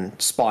happened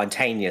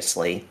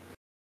spontaneously.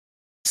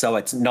 So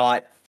it's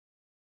not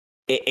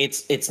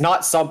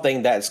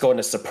something that's going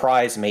to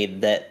surprise me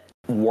that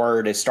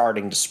word is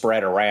starting to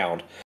spread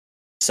around.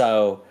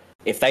 So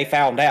if they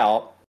found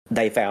out,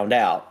 they found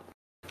out.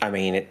 I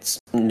mean, it's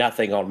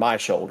nothing on my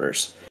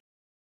shoulders.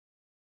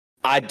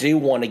 I do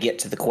want to get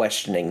to the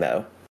questioning,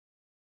 though.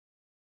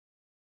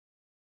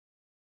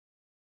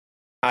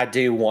 I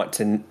do want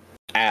to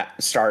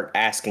start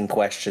asking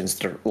questions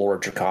to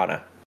Lord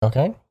Dracana.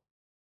 Okay.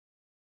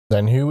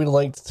 Then who would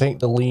like to take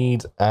the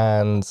lead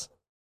and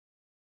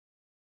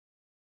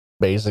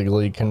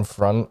basically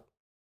confront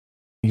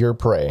your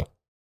prey?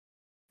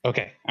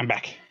 Okay, I'm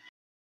back.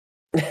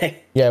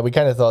 Yeah, we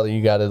kind of thought that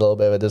you got a little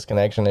bit of a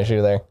disconnection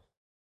issue there.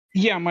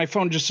 Yeah, my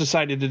phone just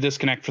decided to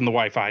disconnect from the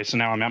Wi-Fi, so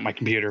now I'm at my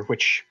computer,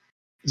 which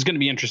is going to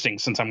be interesting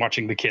since I'm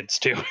watching the kids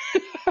too.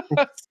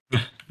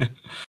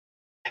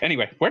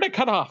 Anyway, where'd it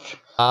cut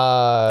off?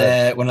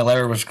 When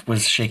Alara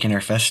was shaking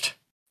her fist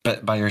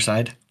by your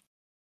side.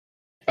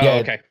 Oh, Yeah,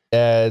 okay.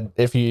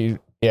 if you,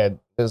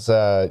 is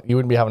you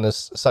wouldn't be having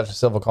such a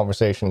civil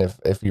conversation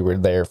if you were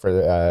there for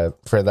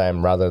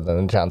them rather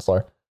than the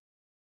Chancellor.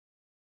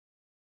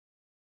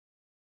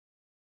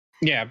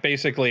 Yeah,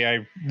 basically,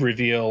 I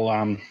reveal.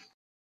 I'm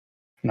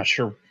not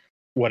sure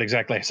what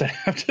exactly I said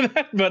after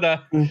that,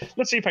 but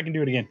let's see if I can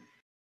do it again.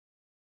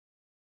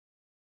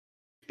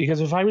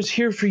 Because if I was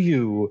here for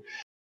you,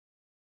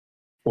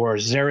 or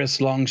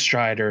Xeris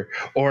Longstrider,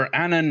 or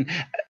Anan,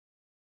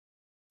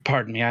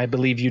 pardon me, I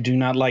believe you do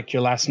not like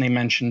your last name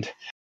mentioned,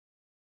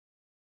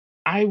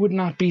 I would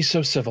not be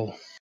so civil.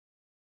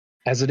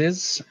 As it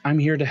is, I'm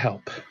here to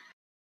help.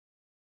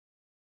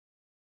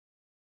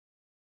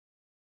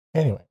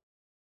 Anyway,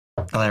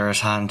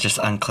 Alera's hand just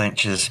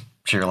unclenches.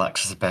 She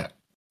relaxes a bit,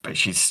 but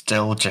she's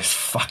still just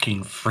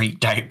fucking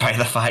freaked out by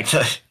the fact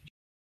that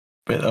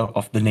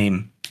of the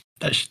name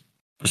that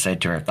was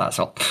said to her. That's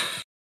all.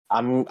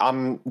 I'm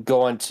not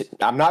going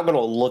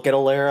to look at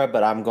Alera,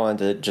 but I'm going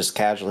to just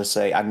casually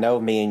say, I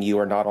know me and you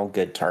are not on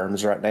good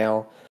terms right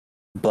now,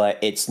 but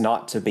it's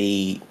not to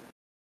be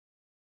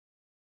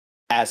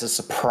as a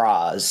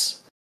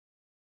surprise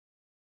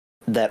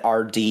that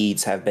our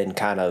deeds have been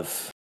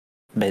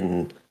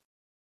been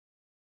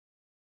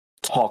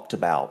talked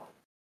about.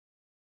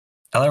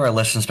 Alera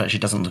listens, but she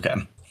doesn't look at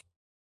him.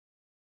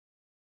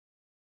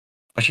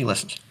 But she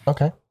listens.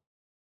 okay.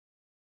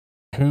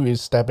 Who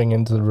is stepping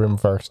into the room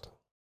first?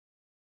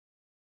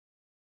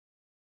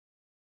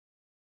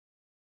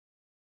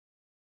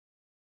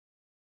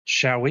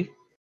 Shall we?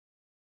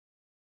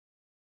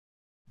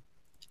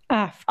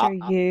 After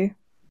you.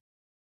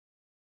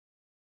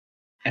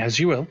 As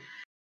you will.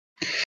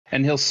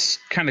 And he'll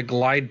kind of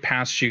glide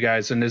past you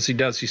guys, and as he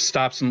does, he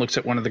stops and looks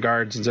at one of the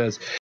guards and says,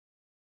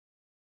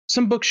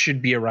 "Some books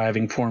should be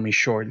arriving for me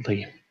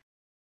shortly.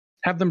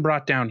 Have them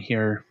brought down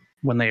here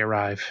when they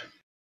arrive."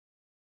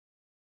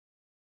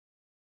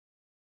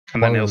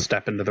 And then he'll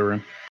step into the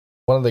room.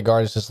 One of the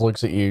guards just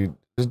looks at you,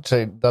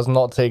 does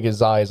not take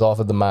his eyes off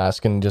of the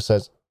mask, and just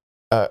says,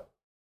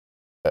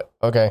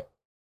 okay.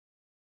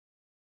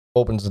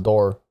 Opens the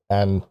door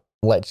and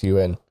lets you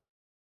in.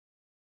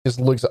 Just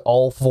looks at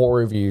all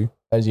four of you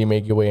as you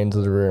make your way into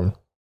the room.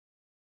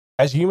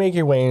 As you make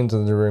your way into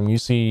the room, you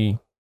see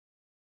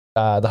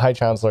the High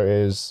Chancellor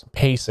is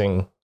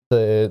pacing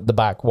the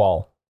back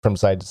wall from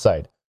side to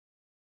side.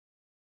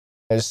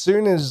 As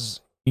soon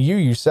as you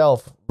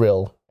yourself,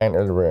 Rill,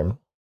 enter the room,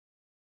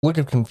 a look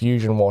of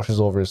confusion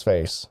washes over his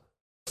face,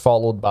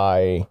 followed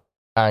by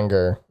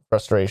anger,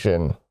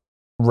 frustration,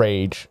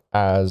 rage,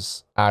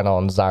 as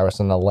Anon, Xaris,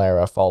 and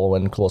Alera follow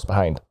in close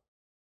behind.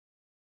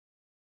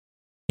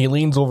 He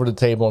leans over the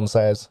table and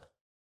says,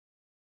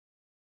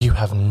 "You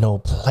have no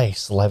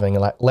place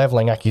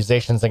leveling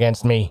accusations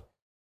against me."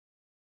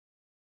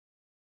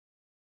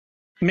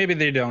 Maybe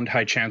they don't,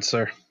 High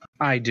Chancellor.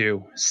 I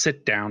do.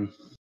 Sit down.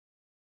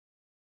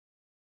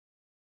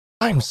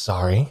 I'm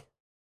sorry.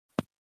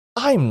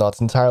 I'm not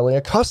entirely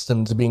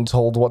accustomed to being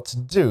told what to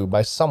do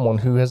by someone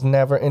who has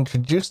never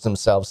introduced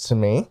themselves to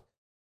me,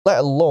 let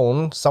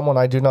alone someone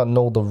I do not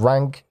know the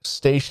rank,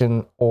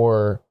 station,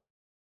 or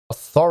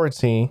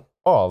authority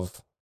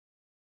of.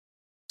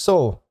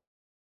 So,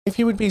 if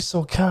you would be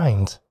so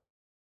kind,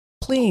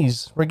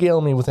 please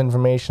regale me with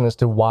information as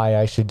to why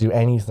I should do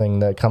anything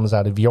that comes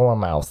out of your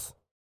mouth.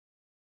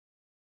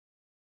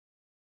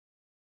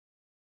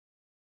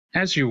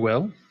 As you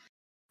will.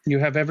 You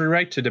have every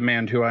right to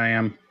demand who I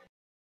am.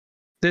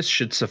 This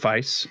should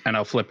suffice, and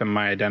I'll flip him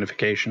my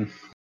identification.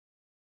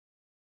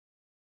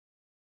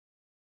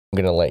 I'm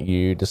going to let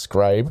you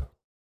describe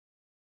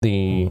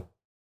the...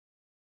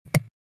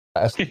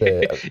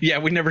 Yeah,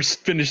 we never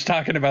finished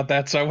talking about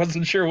that, so I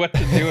wasn't sure what to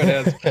do it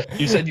as.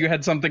 You said you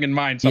had something in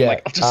mind, so I'm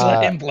like, I'll just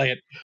let him play it.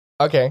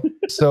 Okay,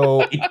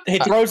 so... He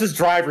throws his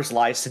driver's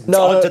license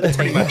onto the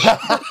table.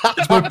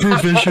 It's my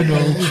professional.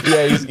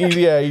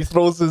 He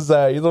throws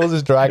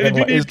his dragon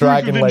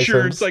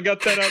Insurance. license. I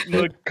got that out in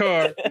the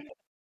car.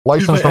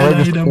 License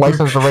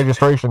to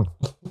registration.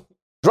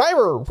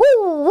 Driver! Woo!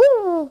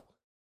 Woo!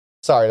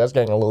 Sorry, that's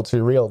getting a little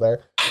too real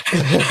there.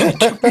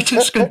 Can we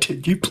just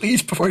continue,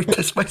 please, before I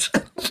piss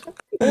myself?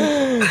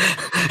 The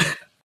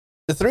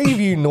three of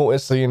you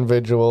notice the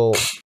individual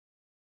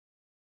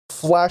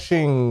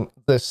flashing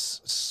this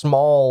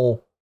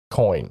small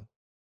coin.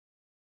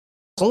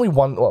 It's only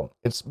one, well,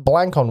 it's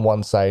blank on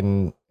one side,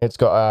 and it's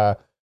got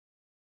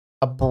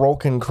a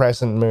broken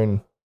crescent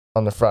moon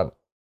on the front,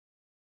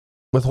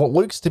 with what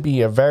looks to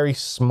be a very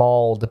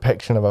small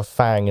depiction of a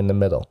fang in the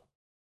middle.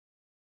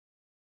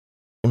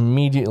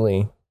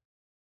 Immediately,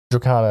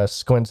 Dracana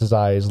squints his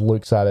eyes,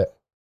 looks at it,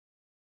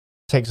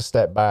 takes a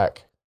step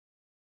back.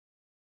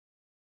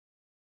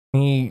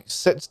 He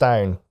sits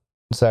down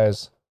and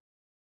says,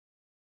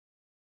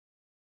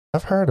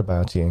 "I've heard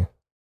about you.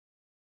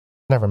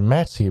 Never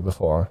met you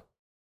before.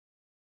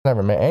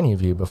 Never met any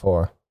of you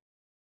before."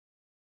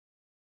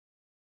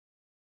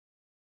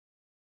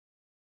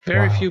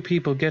 Very Wow. few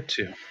people get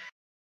to.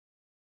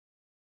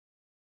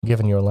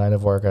 Given your line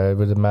of work, I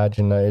would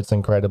imagine that it's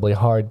incredibly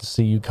hard to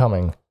see you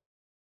coming.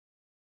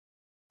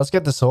 Let's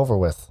get this over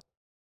with.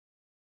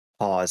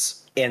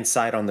 Pause.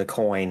 Insight on the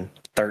coin,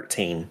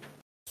 13.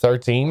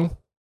 13.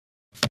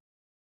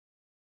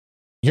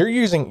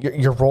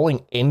 You're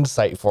rolling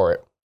insight for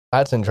it.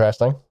 That's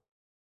interesting.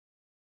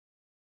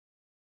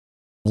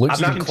 Luke's I'm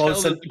You not can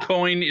close tell en- that the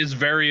coin is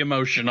very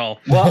emotional.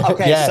 Well,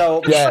 okay,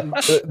 so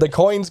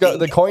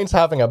the coin's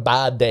having a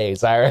bad day,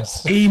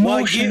 Cyrus.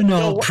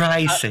 Emotional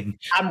pricing.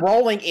 I'm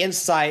rolling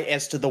insight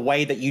as to the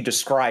way that you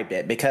described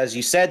it because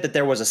you said that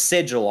there was a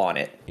sigil on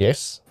it.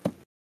 Yes.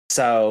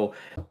 So,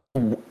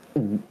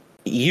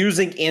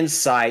 using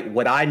insight,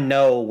 would I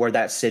know where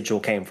that sigil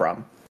came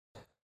from?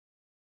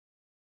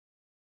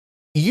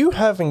 You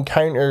have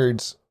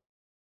encountered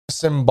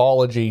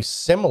symbology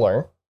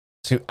similar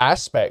to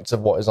aspects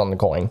of what is on the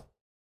coin.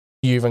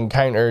 You've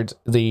encountered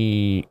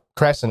the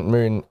crescent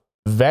moon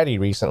very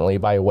recently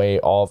by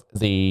way of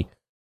the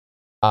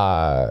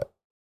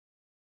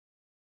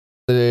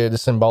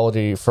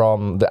symbology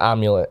from the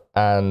amulet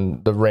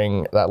and the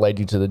ring that led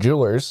you to the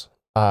jewelers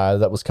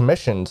that was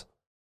commissioned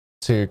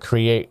to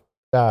create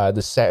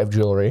the set of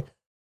jewelry.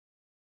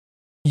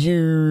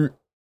 You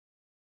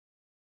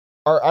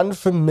are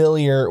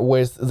unfamiliar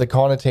with the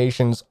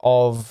connotations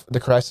of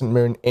the crescent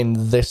moon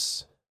in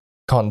this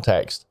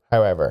context,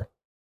 however.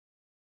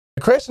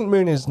 The crescent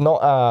moon is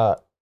not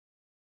a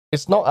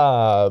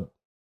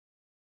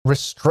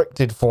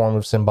restricted form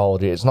of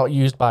symbology. It's not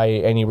used by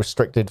any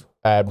restricted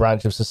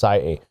branch of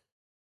society.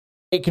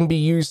 It can be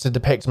used to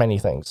depict many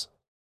things.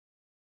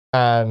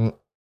 And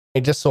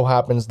it just so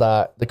happens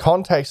that the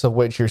context of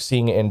which you're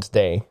seeing it in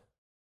today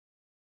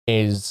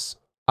is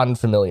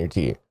unfamiliar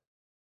to you.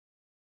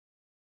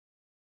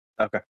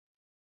 Okay.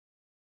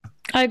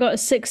 I got a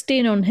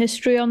 16 on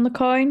history on the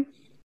coin.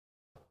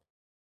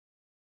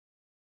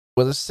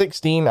 With a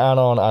 16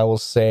 add-on, I will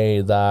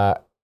say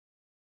that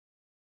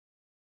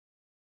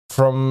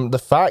from the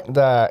fact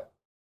that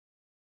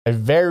a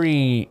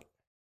very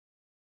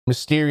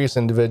mysterious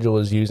individual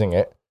is using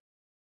it,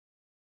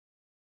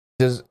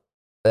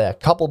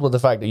 coupled with the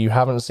fact that you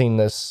haven't seen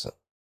this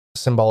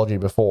symbology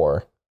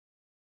before,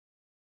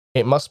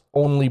 it must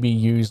only be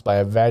used by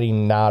a very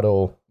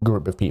narrow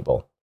group of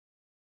people,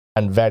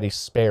 and very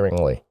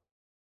sparingly.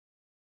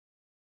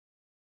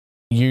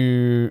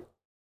 You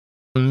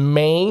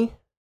may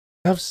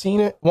have seen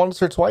it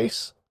once or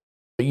twice,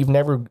 but you've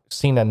never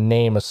seen a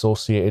name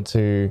associated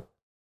to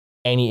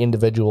any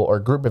individual or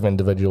group of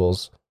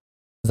individuals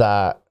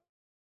that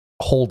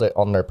hold it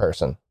on their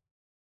person.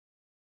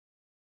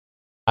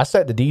 I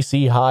set the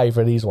DC high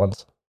for these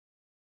ones.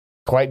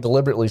 Quite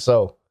deliberately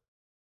so.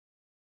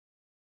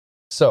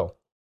 So,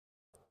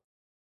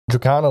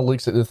 Dracana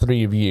looks at the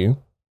three of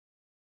you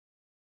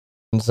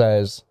and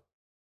says,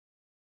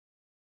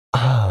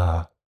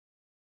 "Ah,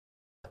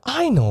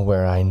 I know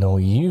where I know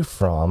you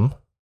from.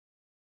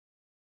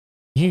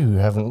 You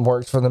haven't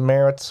worked for the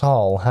mayor at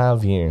all,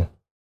 have you?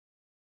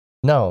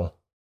 No.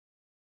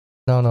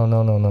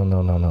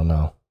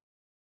 No.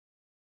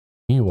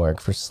 You work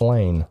for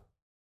Slane.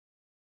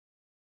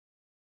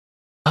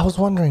 I was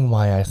wondering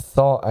why I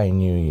thought I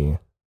knew you.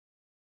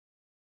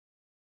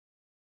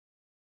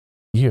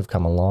 You have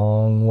come a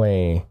long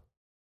way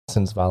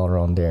since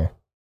Valoron, dear.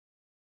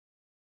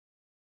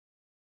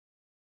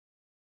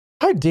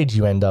 How did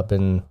you end up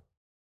in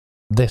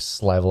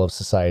this level of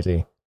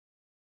society?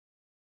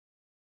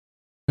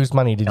 Whose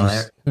money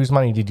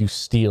did you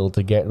steal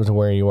to get to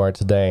where you are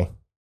today?"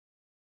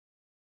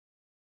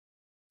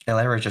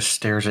 Elera just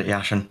stares at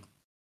Yashin,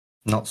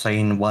 not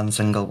saying one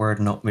single word,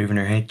 not moving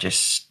her head,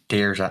 just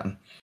stares at him.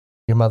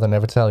 Your mother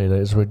never tell you that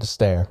it's rude to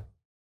stare?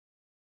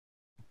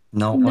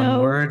 Not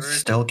one word,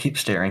 still keep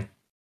staring.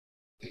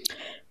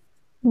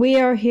 We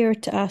are here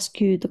to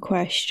ask you the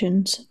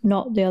questions,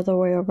 not the other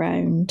way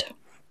around.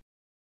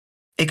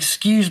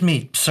 Excuse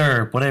me,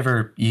 sir,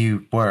 whatever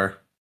you were,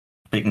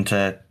 speaking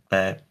to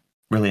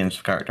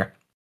William's character.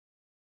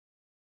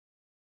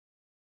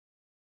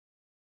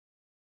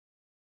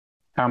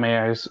 How may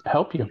I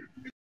help you?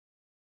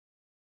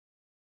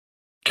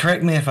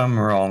 Correct me if I'm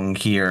wrong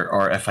here,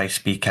 or if I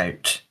speak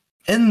out.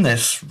 In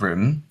this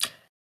room,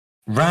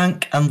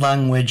 rank and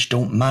language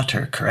don't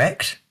matter,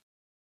 correct?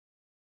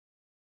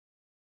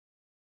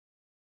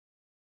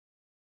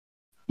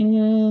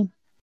 I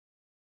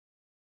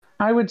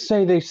would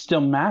say they still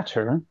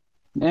matter,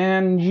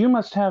 and you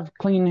must have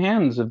clean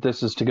hands if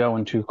this is to go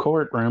into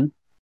courtroom.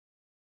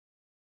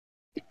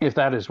 If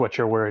that is what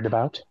you're worried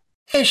about.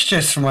 It's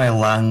just for my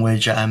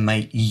language I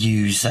might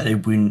use that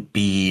it wouldn't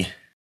be,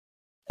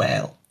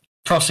 well,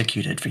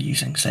 prosecuted for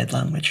using said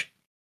language.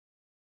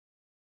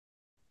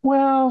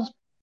 Well,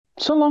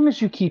 so long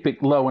as you keep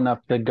it low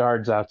enough the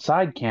guards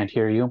outside can't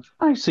hear you,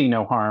 I see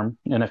no harm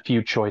in a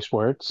few choice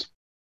words.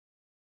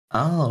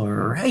 All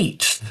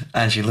right.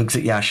 And she looks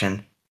at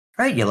Yashin.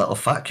 Right, you little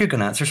fuck, you're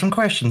going to answer some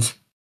questions.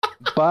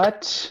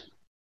 But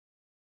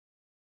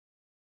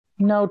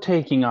no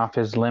taking off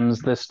his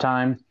limbs this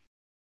time.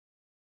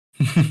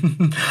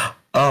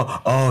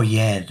 oh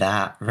yeah,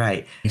 that,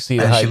 right. You see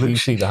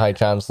the High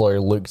Chancellor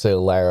look to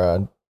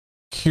Lara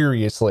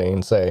curiously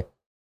and say,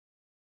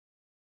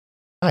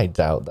 "I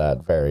doubt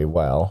that very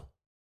well.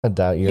 I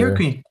doubt You're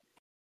going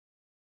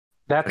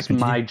That's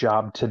continue? my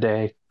job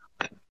today.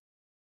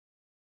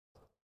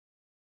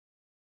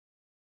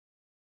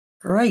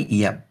 Right,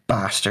 you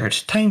bastard.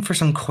 Time for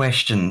some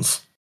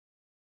questions.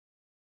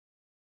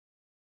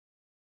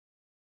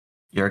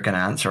 You're going to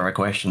answer our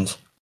questions.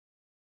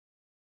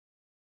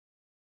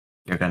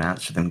 You're going to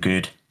answer them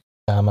good.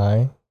 Am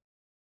I?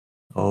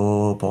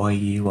 Oh boy,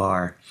 you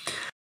are.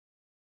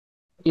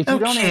 If you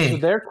don't Okay. answer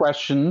their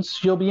questions,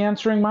 you'll be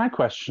answering my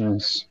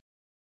questions.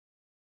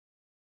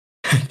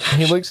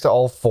 He looks to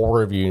all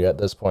four of you at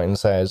this point and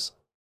says,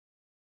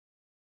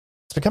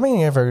 "It's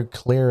becoming ever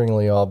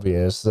clearingly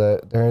obvious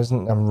that there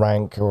isn't a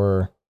rank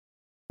or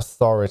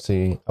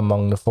authority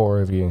among the four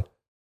of you.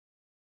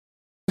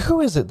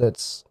 Who is it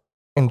that's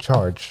in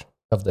charge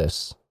of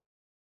this?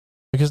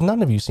 Because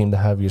none of you seem to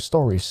have your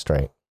stories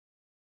straight.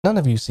 None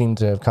of you seem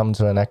to have come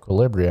to an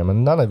equilibrium,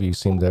 and none of you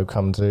seem to have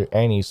come to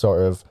any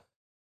sort of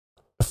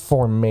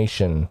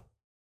formation."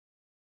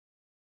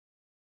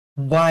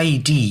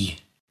 YD.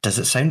 Does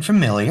it sound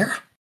familiar?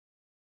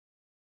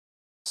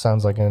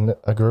 Sounds like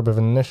a group of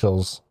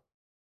initials.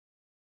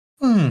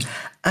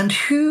 And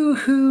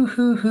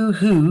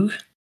who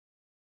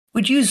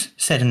would use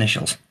said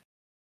initials?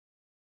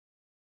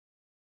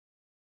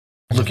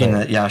 Looking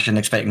at Yash and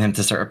expecting him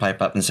to sort of pipe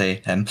up and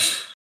say him.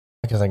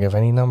 I can think of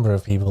any number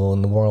of people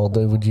in the world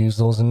that would use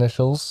those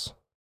initials.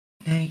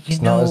 It's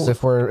not as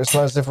if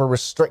we're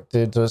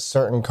restricted to a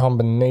certain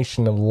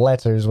combination of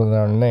letters within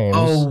our names.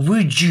 Oh,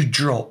 would you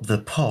drop the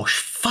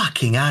posh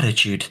fucking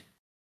attitude?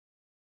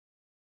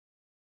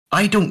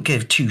 I don't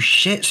give two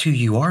shits who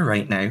you are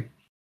right now.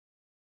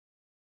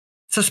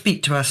 So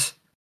speak to us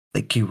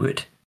like you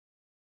would.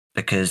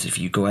 Because if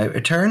you go out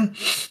of turn,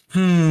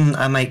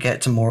 I might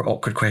get some more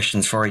awkward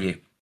questions for you.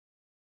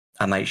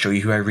 I might show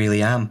you who I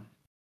really am.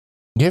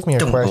 Give me a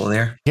Don't question. go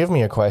there. Give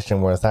me a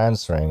question worth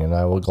answering, and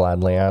I will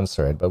gladly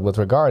answer it. But with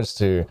regards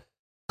to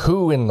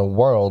who in the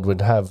world would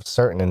have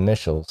certain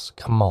initials,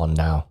 come on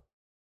now,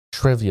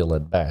 trivial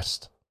at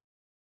best.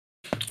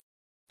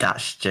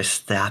 That's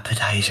just the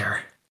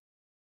appetizer.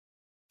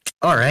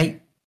 All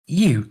right,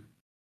 you.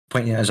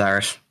 Pointing at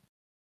Azaris.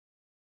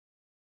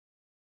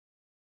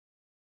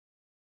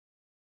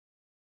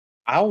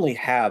 I only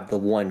have the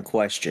one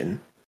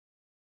question.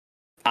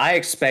 I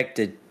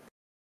expected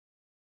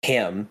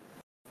him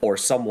or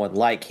someone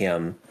like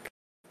him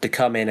to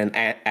come in and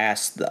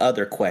ask the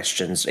other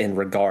questions in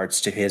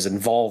regards to his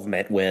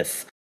involvement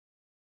with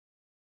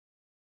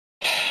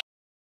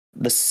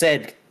the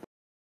said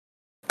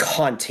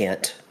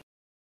content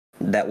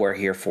that we're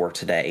here for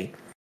today.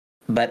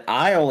 But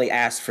I only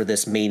asked for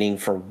this meeting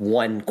for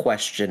one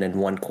question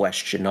and one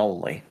question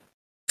only.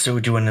 So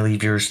do you want to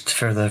leave yours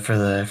for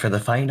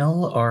the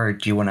final, or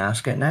do you want to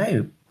ask it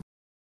now?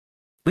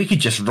 We could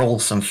just roll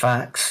some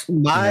facts.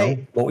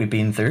 What we've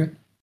been through.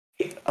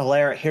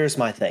 Alara, here's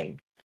my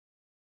thing.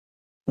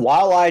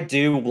 While I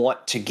do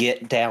want to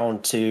get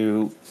down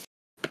to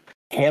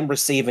him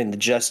receiving the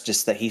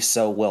justice that he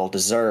so well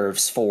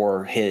deserves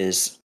for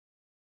his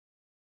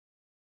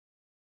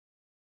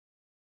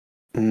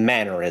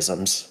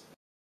mannerisms.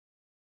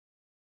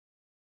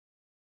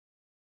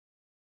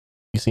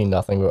 You see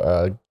nothing but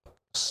a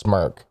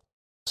smirk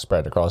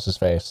spread across his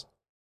face.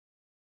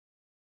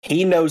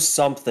 He knows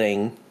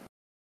something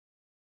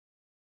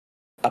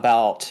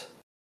about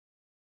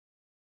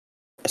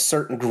a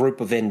certain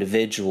group of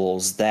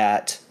individuals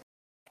that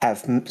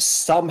have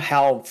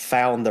somehow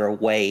found their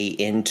way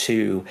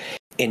into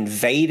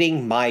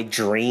invading my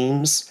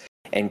dreams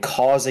and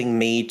causing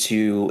me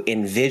to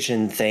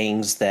envision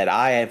things that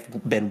I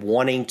have been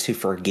wanting to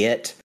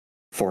forget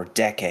for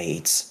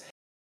decades.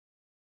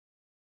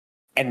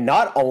 And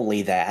not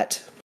only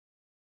that,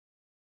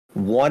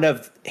 one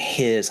of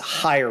his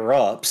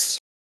higher-ups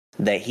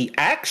that he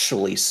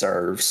actually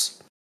serves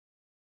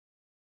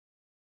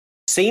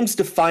seems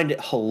to find it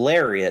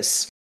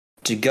hilarious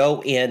to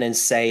go in and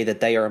say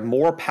that they are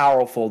more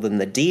powerful than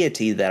the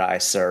deity that I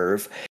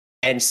serve,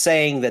 and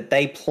saying that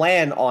they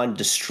plan on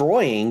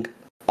destroying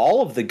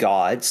all of the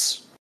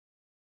gods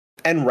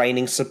and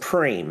reigning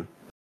supreme.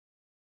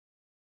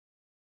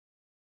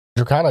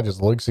 Dracana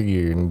just looks at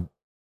you and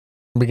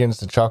begins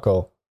to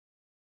chuckle.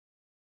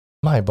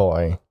 My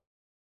boy,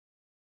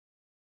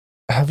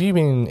 have you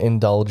been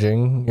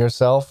indulging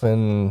yourself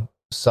in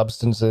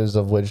substances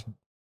of which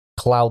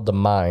cloud the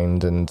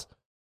mind and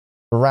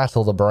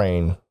rattle the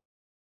brain?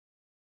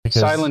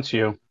 Because, Silence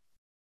you.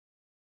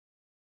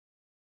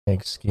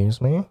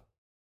 excuse me?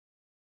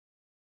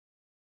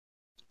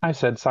 I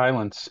said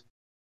silence.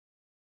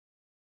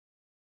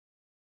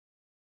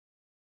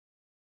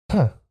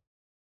 Huh.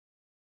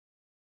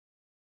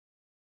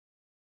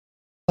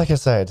 Like I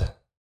said,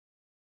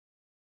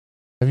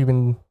 have you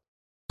been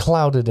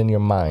clouded in your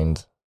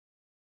mind?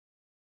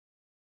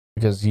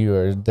 Because you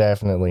are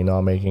definitely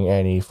not making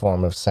any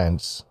form of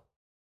sense.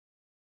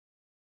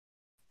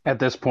 At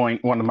this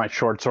point, one of my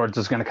short swords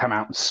is going to come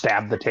out and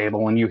stab the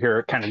table, and you hear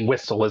it kind of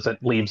whistle as it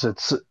leaves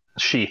its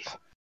sheath.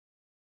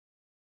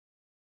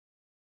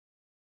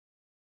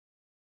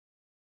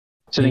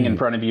 Sitting in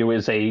front of you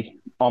is a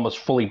almost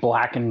fully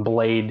blackened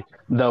blade,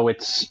 though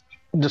its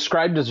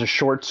described as a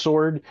short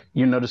sword,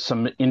 you notice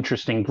some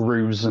interesting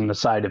grooves in the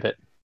side of it.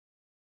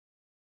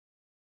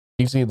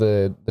 You see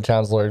the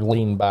Chancellor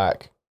lean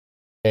back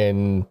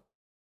in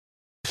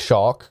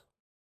shock.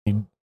 He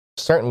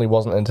certainly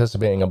wasn't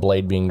anticipating a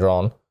blade being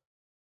drawn.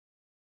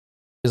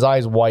 His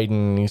eyes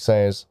widen and he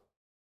says,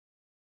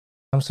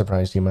 I'm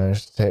surprised you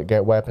managed to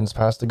get weapons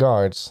past the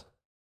guards.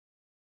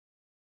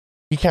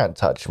 You can't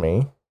touch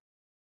me.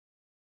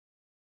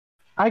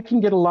 I can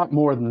get a lot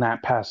more than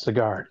that past the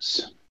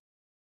guards.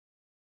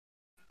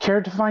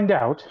 Care to find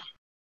out?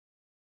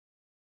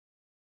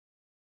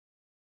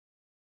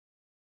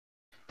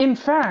 In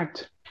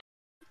fact,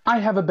 I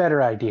have a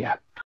better idea.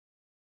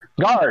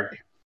 Guard!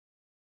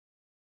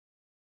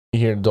 You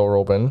hear the door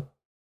open.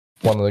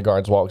 One of the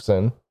guards walks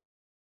in.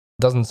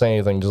 Doesn't say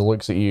anything, just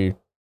looks at you.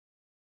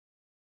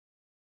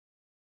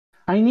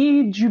 I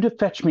need you to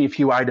fetch me a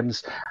few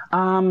items.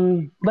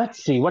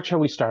 Let's see, what shall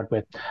we start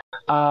with?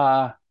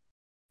 A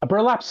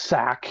burlap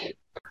sack,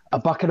 a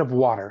bucket of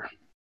water.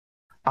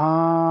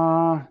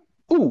 Some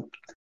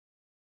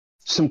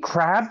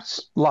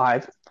crabs,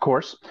 live, of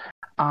course.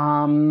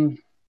 Some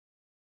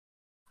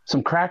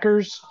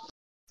crackers,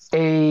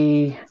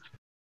 a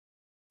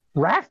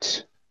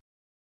rat,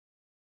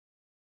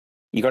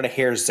 You're going to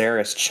hear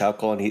Zaris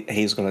chuckle, and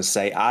he's going to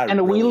say, and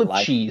a really wheel of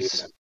like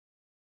cheese. you."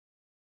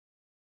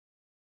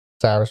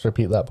 Cyrus,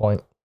 repeat that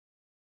point.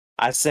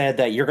 I said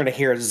that you're going to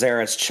hear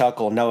Zaris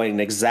chuckle, knowing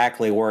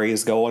exactly where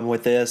he's going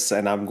with this,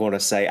 and I'm going to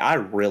say, I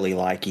really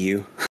like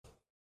you.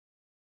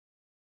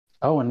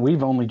 Oh, and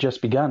we've only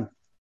just begun.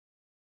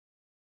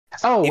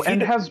 Oh, If you and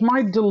d- has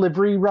my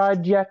delivery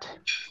arrived yet?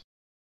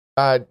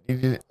 There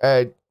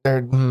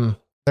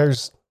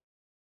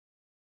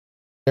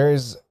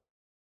is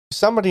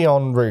somebody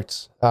en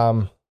route.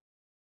 I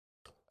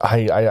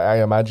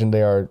imagine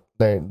they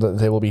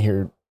will be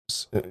here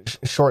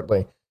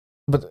shortly.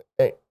 But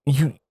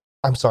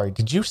I'm sorry.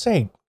 Did you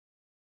say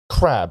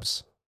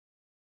crabs?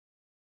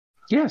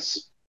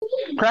 Yes.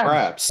 Crabs.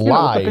 Crabs. You know,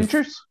 with Live. the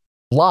pinchers?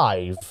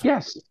 Live.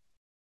 Yes.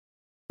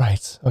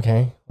 Right.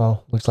 Okay.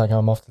 Well, looks like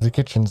I'm off to the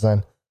kitchens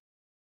then.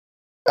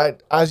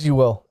 As you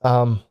will.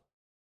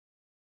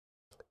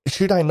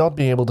 Should I not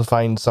be able to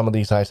find some of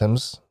these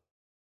items?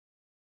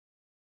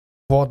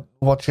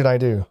 What should I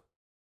do?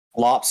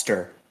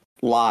 Lobster.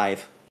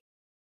 Live.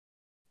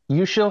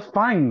 You shall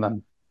find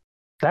them.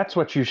 That's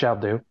what you shall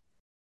do.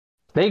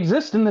 They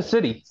exist in the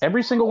city.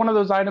 Every single one of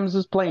those items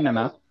is plain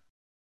enough.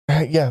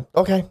 Yeah.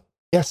 Okay.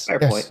 Yes. Fair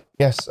yes. point.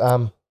 Yes.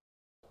 I'll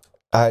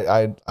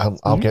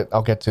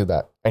get to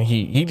that. And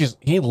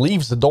he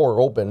leaves the door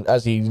open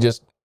as he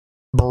just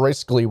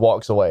briskly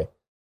walks away.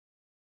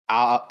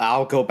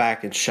 I'll go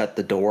back and shut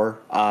the door,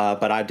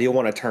 but I do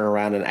want to turn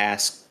around and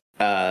ask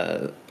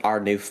our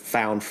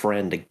newfound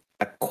friend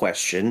a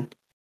question.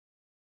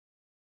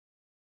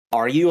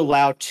 Are you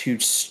allowed to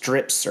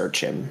strip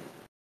search him?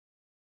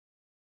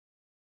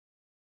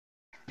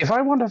 If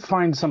I want to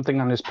find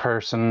something on his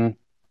person,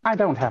 I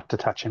don't have to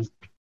touch him.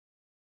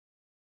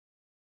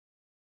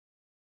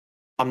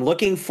 I'm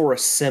looking for a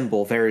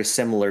symbol very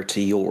similar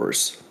to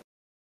yours.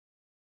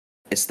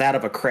 It's that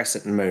of a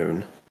crescent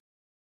moon.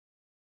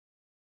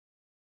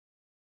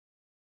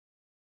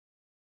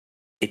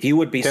 If you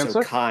would be so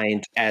Chancellor?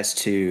 kind as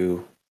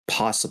to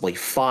possibly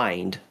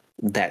find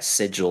that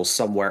sigil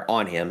somewhere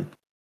on him.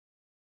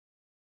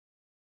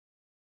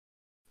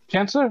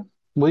 Chancellor,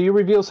 will you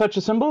reveal such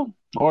a symbol,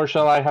 or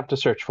shall I have to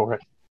search for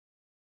it?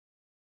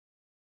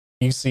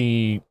 You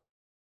see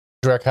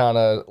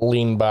Dracana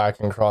lean back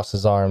and cross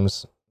his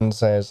arms and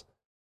says,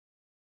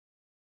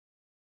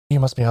 "You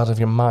must be out of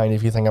your mind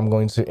if you think I'm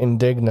going to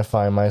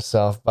indignify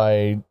myself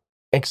by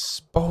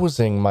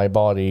exposing my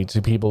body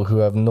to people who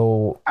have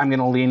no..." I'm going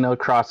to lean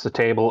across the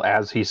table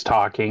as he's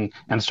talking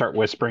and start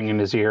whispering in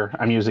his ear.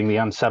 I'm using the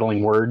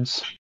unsettling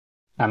words,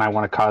 and I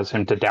want to cause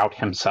him to doubt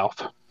himself.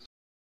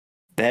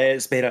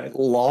 It's been a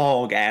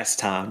long ass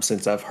time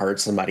since I've heard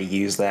somebody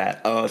use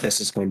that. Oh,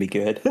 this is going to be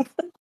good.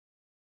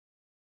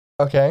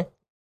 Okay.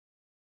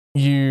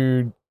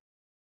 You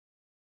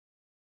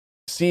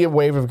see a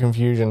wave of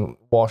confusion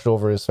wash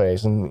over his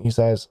face, and he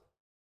says,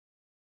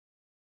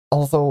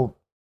 "Although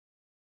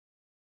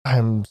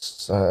I'm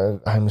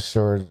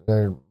sure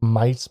there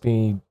might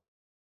be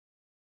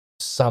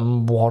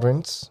some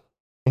warrants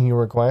in your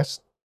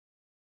request."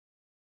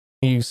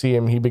 You see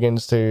him, he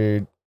begins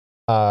to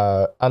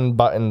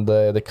unbutton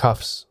the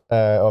cuffs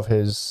of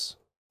his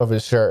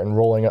shirt and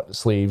rolling up the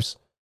sleeves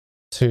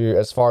to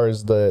as far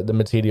as the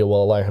material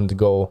will allow him to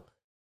go.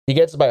 He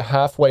gets about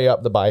halfway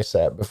up the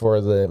bicep before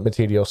the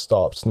material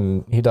stops,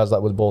 and he does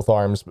that with both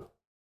arms,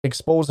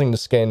 exposing the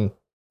skin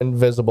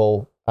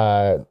invisible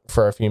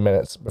for a few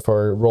minutes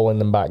before rolling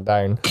them back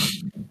down.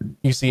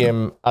 You see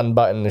him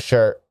unbutton the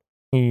shirt.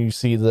 You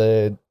see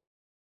the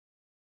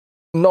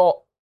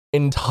not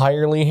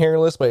entirely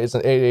hairless, but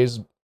it is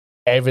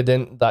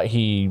evident that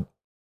he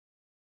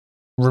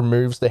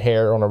removes the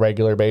hair on a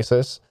regular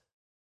basis.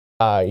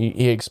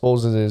 He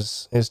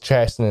exposes his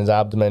chest and his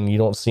abdomen. You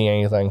don't see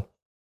anything.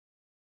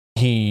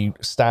 He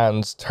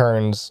stands,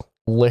 turns,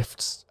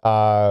 lifts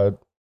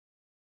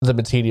the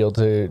material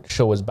to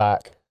show his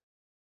back.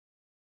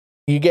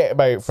 You get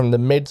about from the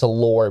mid to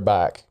lower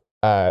back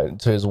to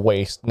his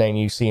waist, and then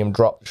you see him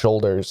drop the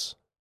shoulders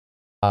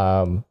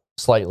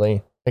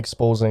slightly,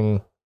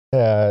 exposing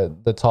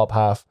the top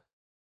half.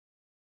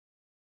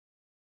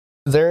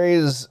 There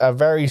is a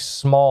very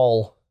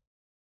small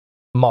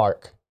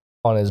mark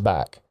on his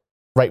back,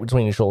 right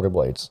between his shoulder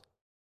blades.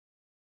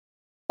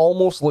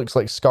 Almost looks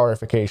like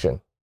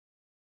scarification.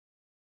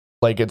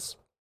 Like it's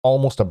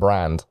almost a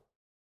brand.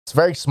 It's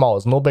very small.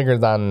 It's no bigger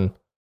than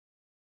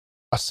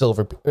a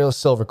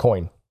silver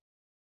coin.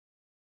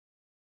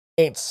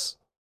 It's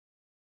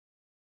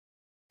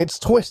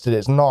twisted,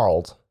 it's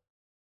gnarled,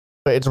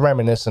 but it's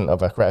reminiscent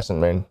of a crescent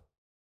moon.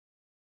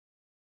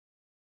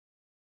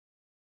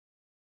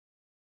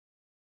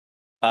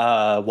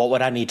 What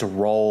would I need to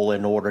roll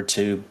in order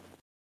to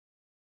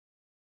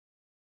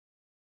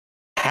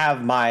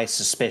have my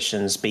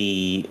suspicions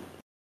be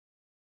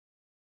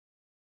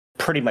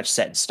pretty much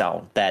set in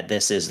stone that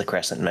this is the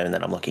crescent moon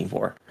that I'm looking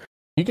for?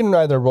 You can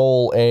either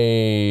roll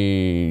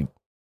a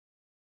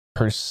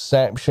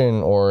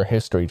perception or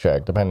history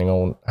check, depending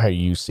on how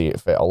you see it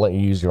fit. I'll let you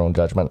use your own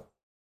judgment.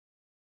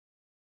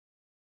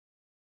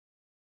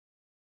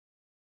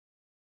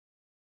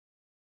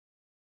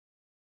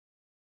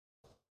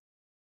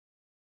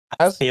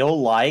 I feel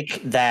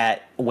like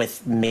that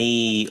with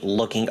me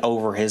looking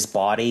over his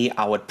body,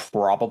 I would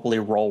probably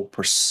roll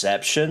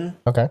perception.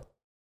 Okay.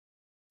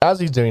 As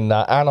he's doing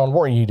that, Anon,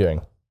 what are you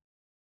doing?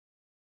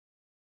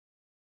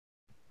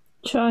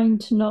 Trying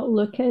to not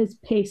look at his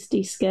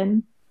pasty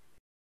skin.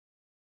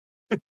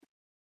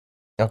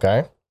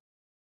 Okay.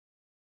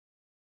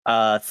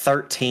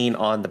 13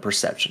 on the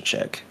perception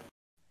check.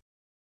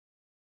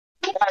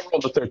 I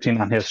rolled a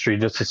 13 on history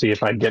just to see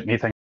if I'd get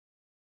anything.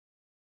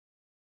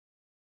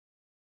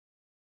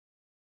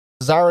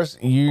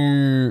 Zaris,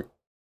 you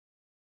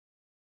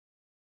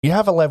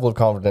have a level of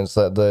confidence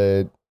that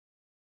the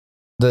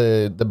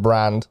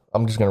brand,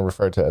 I'm just going to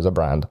refer to it as a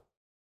brand,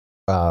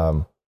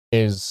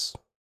 is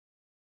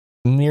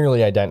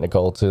nearly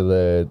identical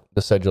to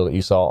the sigil that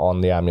you saw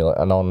on the amulet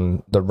and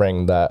on the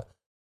ring that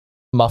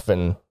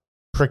Muffin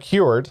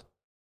procured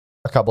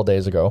a couple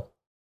days ago.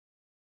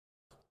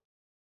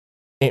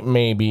 It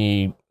may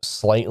be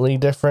slightly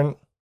different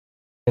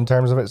in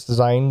terms of its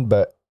design,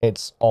 but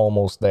it's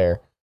almost there.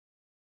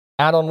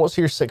 Add-on, what's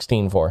your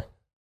 16 for?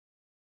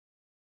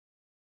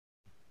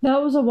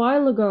 That was a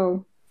while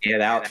ago.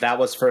 Yeah, that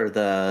was for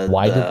the...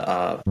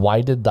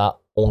 Why did that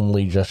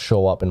only just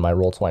show up in my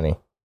Roll20?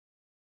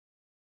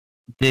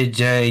 Did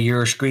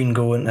your screen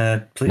go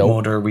into plate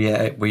mode, or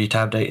were you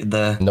tabbed out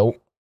the...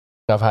 Nope.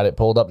 I've had it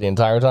pulled up the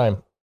entire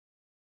time.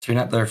 It's been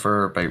up there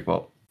for about,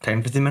 what,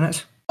 10, 15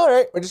 minutes?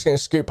 Alright, we're just going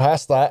to scoot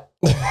past that.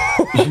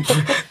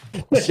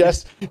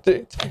 Just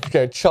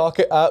to chalk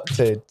it up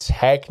to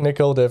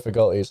technical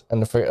difficulties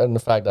and the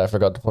fact that I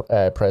forgot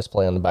to press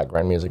play on the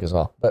background music as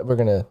well. But we're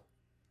going to...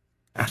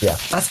 Yeah.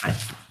 That's fine.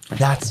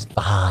 That's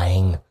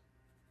fine.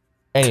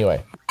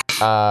 Anyway,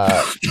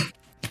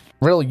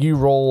 Riddle, you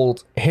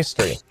rolled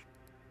history.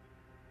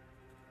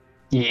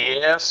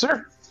 Yes,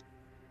 sir.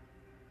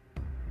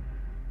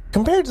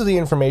 Compared to the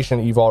information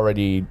that you've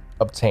already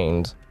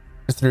obtained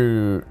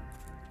through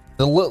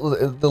the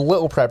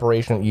little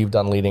preparation that you've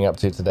done leading up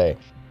to today,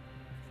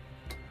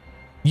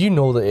 you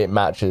know that it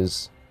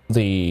matches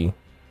the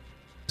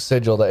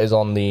sigil that is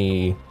on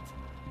the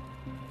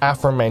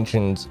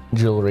aforementioned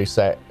jewelry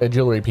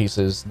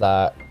pieces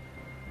that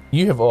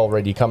you have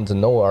already come to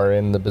know are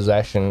in the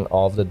possession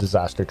of the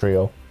Disaster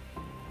Trio.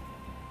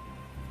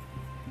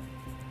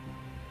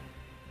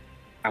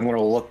 I'm going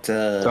to look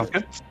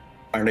to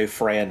our new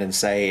friend and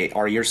say,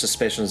 are your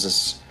suspicions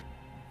as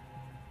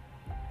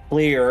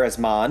clear as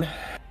mine?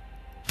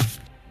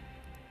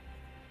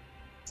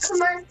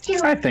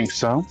 I think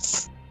so.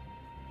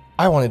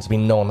 I want it to be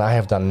known that I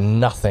have done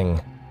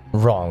nothing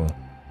wrong.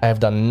 I have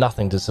done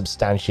nothing to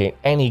substantiate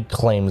any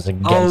claims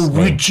against me.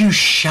 Oh, would you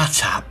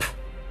shut up?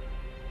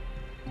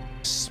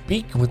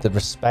 Speak with the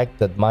respect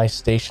that my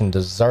station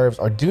deserves,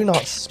 or do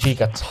not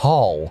speak at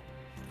all.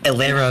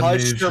 Ilera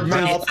Hush moves your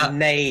right mouth, up.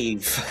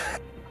 knave.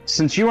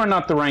 Since you are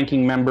not the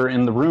ranking member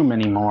in the room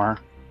anymore,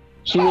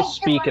 he will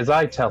speak as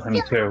I tell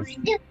him to.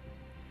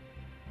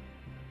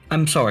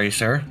 I'm sorry,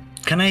 sir.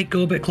 Can I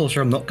go a bit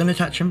closer? I'm not going to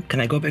touch him. Can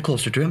I go a bit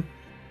closer to him?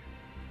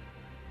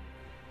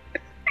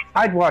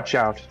 I'd watch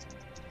out.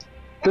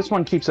 This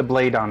one keeps a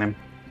blade on him.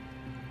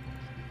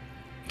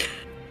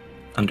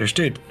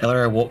 Understood.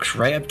 Ilera walks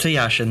right up to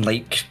Yashin,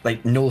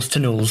 like nose to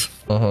nose,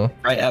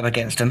 right up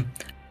against him.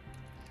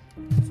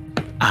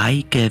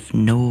 I give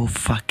no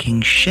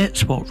fucking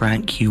shits what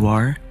rank you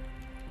are.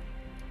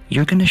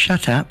 You're gonna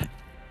shut up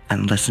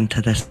and listen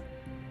to this.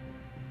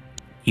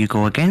 You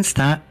go against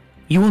that,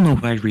 you will know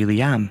who I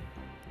really am.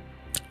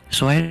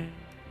 So I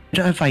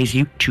advise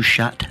you to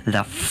shut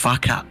the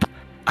fuck up.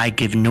 I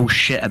give no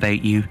shit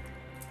about you.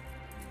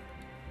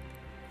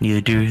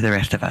 Neither do the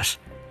rest of us.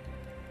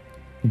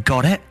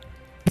 Got it,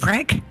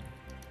 prick?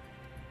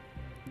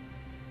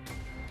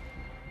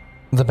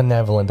 The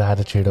benevolent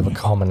attitude of a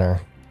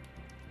commoner.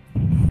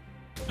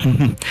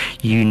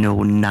 You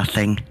know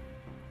nothing.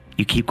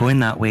 You keep going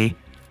that way,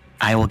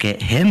 I will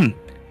get him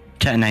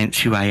to announce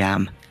who I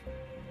am.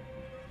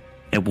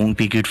 It won't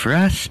be good for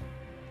us,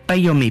 but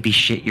you'll maybe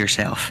shit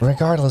yourself.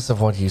 Regardless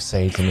of what you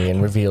say to me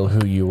and reveal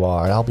who you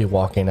are, I'll be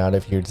walking out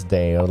of here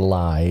today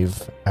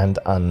alive and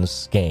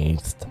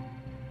unscathed.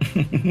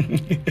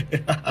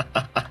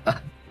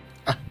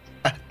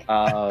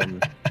 Are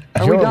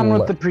we done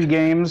with the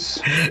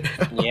pre-games?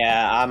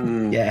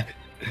 Yeah,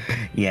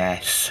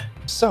 Yes.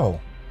 So,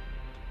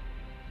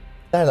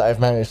 now that I've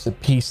managed to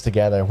piece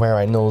together where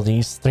I know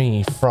these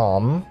three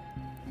from,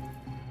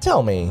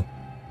 tell me,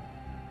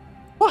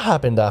 what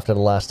happened after the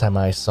last time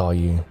I saw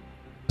you?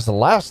 Because the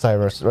last time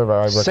I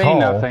recall... Say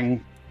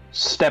nothing.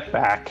 Step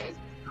back.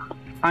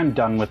 I'm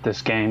done with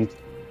this game.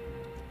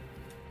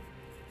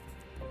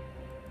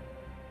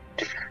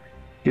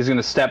 He's going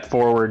to step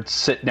forward,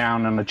 sit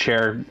down on a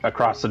chair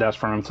across the desk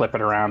from him, flip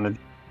it around,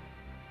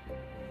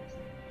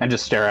 and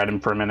just stare at him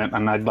for a minute.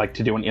 And I'd like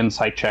to do an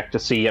insight check to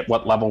see at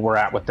what level we're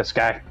at with this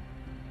guy.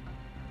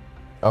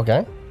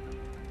 Okay.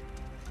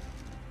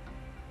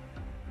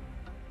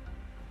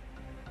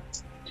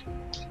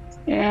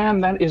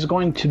 And that is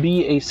going to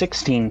be a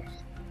 16.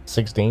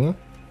 16.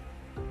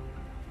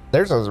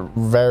 There's a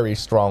very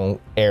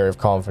strong air of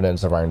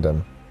confidence around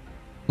him.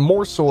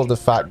 More so of the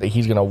fact that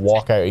he's going to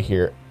walk out of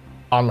here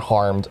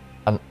unharmed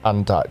and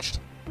untouched.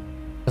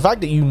 The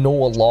fact that you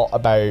know a lot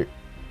about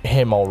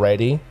him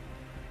already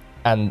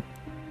and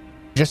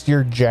just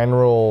your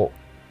general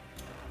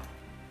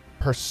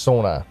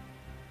persona,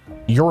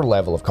 your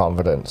level of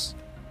confidence.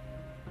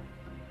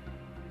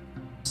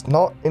 It's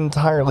not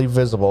entirely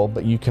visible,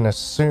 but you can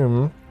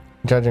assume,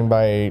 judging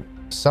by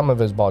some of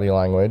his body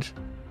language,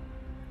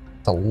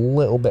 it's a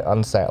little bit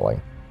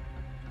unsettling.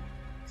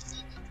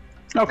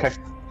 Okay.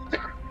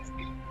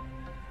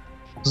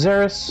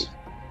 Xeris,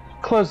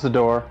 close the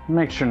door.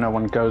 Make sure no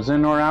one goes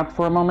in or out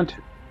for a moment.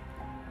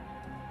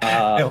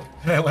 What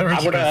were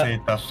you gonna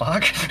say? The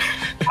fuck?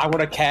 I want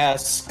to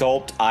cast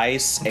Sculpt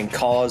Ice and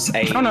cause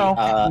a.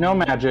 No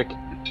magic.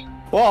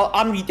 Well,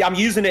 I'm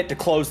using it to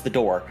close the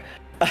door,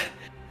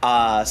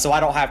 so I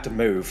don't have to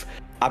move.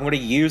 I'm going to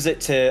use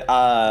it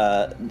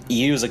to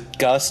use a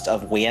gust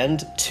of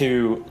wind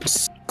to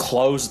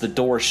close the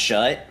door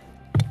shut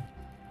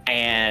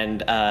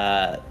and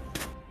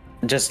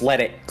just let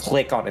it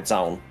click on its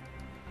own.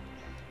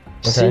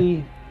 Okay.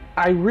 See,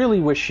 I really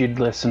wish you'd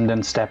listened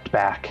and stepped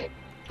back.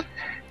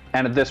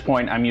 And at this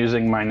point, I'm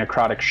using my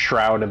Necrotic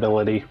Shroud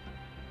ability.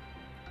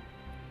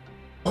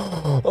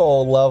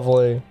 Oh,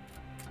 lovely.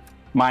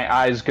 My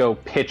eyes go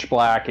pitch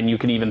black, and you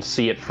can even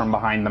see it from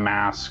behind the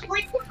mask.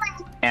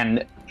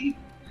 And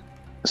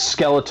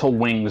skeletal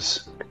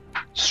wings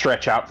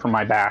stretch out from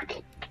my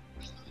back.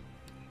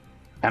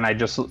 And I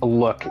just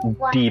look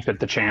deep at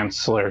the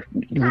Chancellor,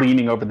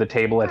 leaning over the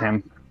table at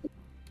him.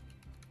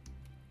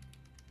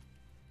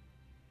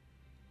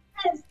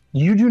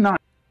 You do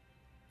not.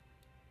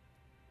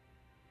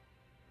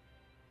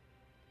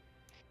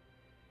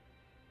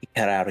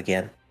 Cut out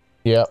again.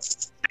 Yep.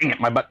 Dang it,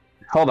 my butt.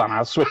 Hold on,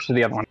 I'll switch to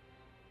the other one.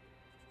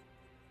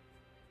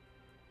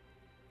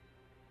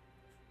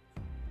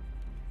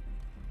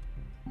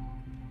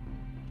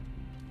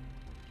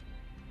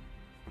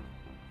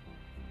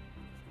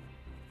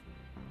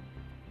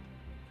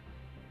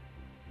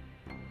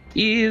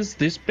 Is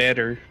this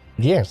better?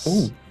 Yes.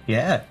 Ooh,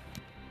 yeah.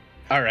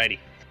 Alrighty.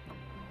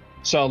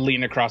 So I'll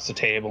lean across the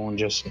table and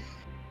just...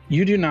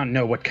 You do not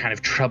know what kind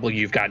of trouble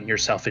you've gotten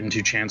yourself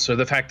into, Chancellor.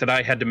 The fact that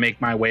I had to make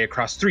my way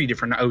across 3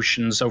 different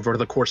oceans over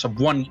the course of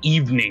 1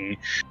 evening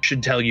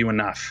should tell you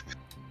enough.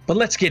 But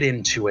let's get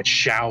into it,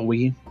 shall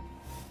we?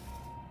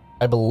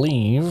 I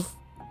believe,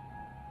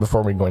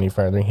 before we go any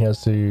further, he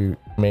has to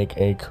make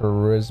a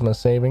charisma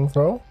saving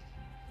throw.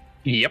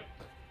 Yep.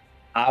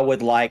 I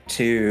would like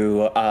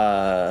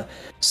to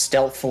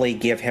stealthily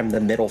give him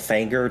the middle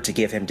finger to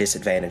give him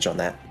disadvantage on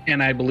that.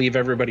 And I believe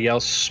everybody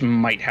else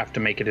might have to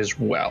make it as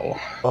well.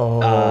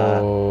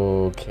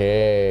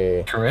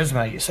 Okay.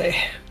 Charisma, you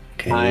say?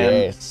 Okay.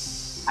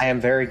 Yes. I am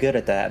very good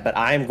at that, but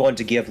I am going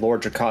to give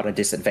Lord Dracon a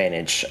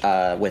disadvantage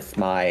with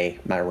my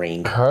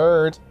ring.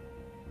 Heard.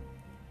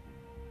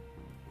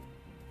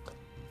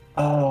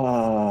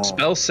 Oh.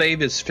 Spell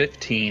save is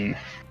 15.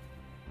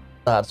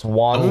 That's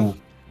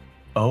 1.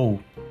 Oh.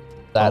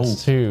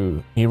 That's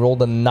 2. He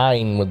rolled a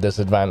 9 with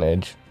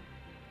disadvantage.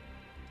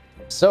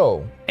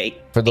 So,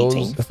 for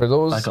those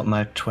 18. I got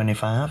my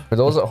 25. For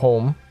those at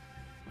home,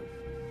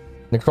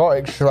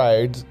 Necrotic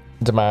Shroud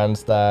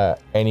demands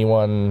that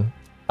anyone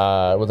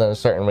within a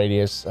certain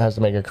radius has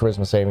to make a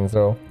charisma saving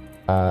throw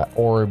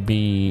or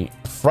be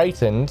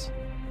frightened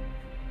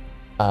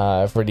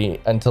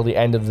until the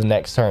end of the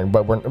next turn.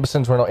 But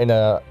since we're not in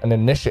an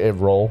initiative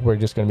roll, we're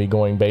just going to be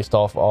going based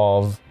off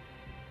of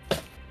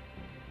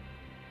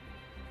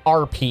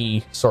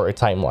RP sort of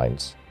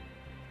timelines.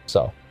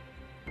 So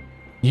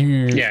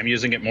Yeah, I'm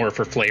using it more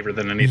for flavor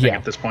than anything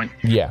at this point.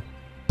 Yeah.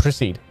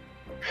 Proceed.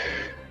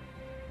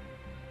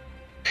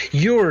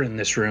 You're in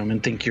this room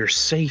and think you're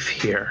safe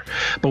here,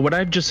 but what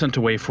I've just sent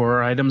away for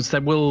are items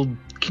that will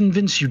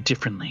convince you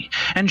differently.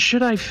 And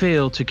should I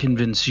fail to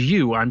convince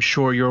you, I'm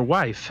sure your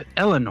wife,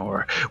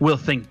 Eleanor, will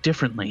think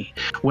differently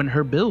when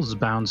her bills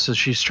bounce as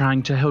she's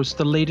trying to host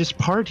the latest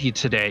party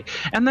today,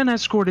 and then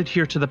escorted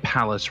here to the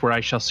palace where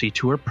I shall see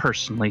to her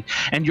personally.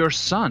 And your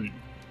son,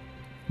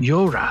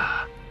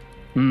 Yora.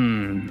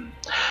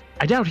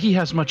 I doubt he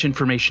has much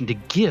information to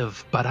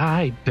give, but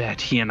I bet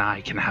he and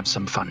I can have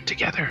some fun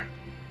together.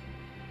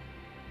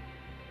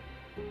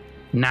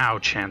 Now,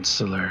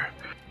 Chancellor,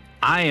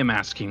 I am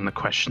asking the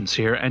questions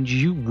here, and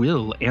you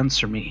will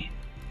answer me.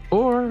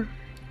 Or,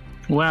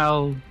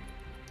 well,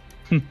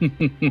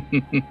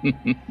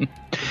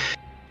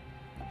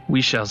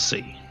 we shall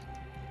see.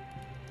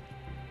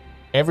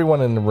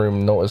 Everyone in the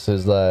room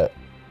notices that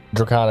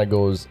Dracana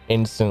goes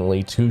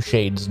instantly 2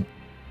 shades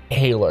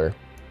paler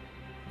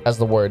as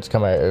the words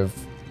come out of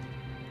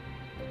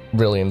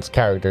Brilliant's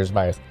character's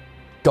mouth.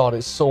 God,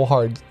 it's so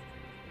hard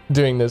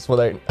doing this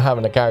without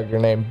having a character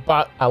name,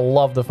 but I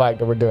love the fact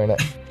that we're doing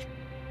it.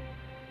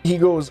 He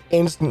goes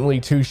instantly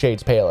 2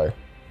 shades paler.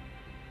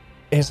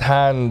 His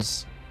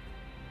hands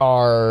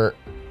are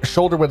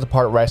shoulder width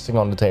apart, resting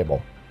on the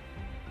table.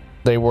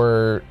 They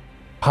are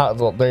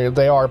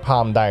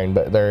palm down,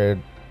 but they're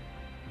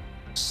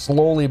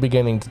slowly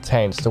beginning to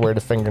tense to where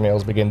the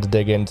fingernails begin to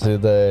dig into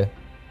the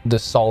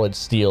solid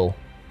steel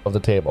of the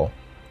table.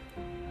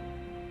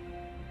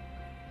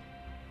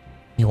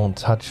 You won't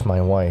touch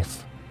my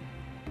wife,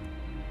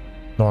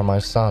 nor my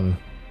son.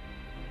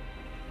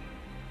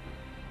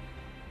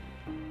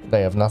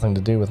 They have nothing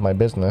to do with my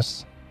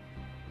business,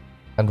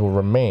 and will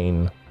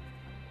remain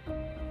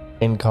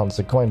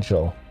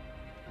inconsequential.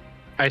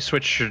 I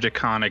switch to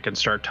Draconic and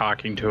start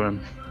talking to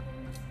him.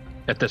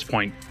 At this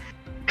point,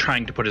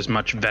 trying to put as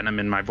much venom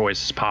in my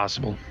voice as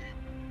possible.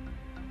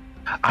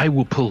 I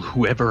will pull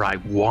whoever I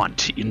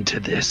want into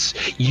this.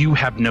 You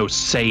have no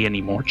say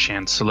anymore,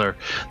 Chancellor.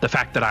 The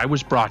fact that I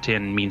was brought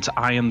in means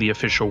I am the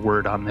official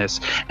word on this,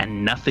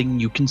 and nothing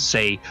you can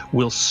say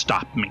will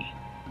stop me.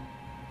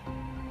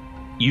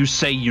 You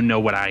say you know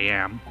what I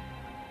am,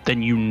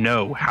 then you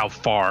know how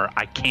far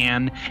I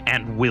can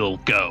and will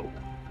go.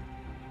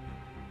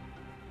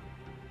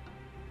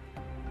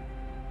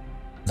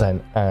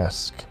 Then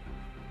ask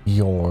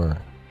your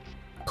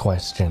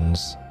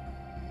questions.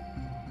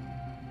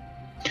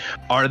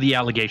 Are the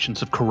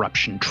allegations of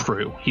corruption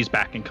true? He's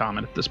back in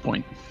comment at this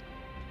point.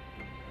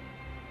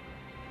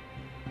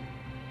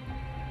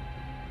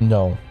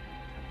 No.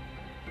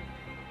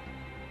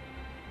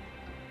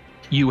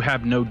 You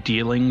have no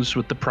dealings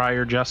with the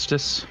prior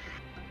justice?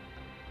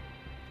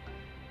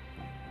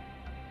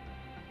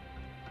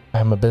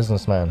 I'm a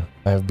businessman.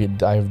 I have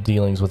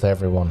dealings with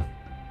everyone.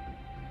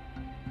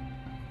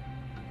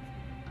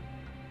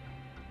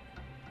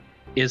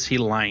 Is he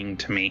lying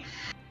to me?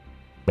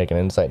 Make an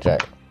insight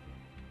check.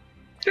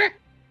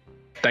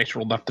 Dice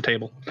rolled off the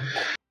table.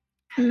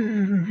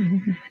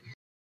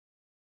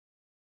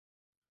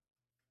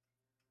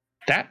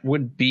 That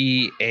would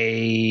be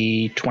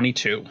a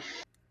 22.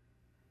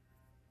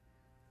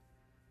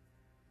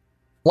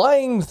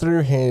 Lying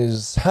through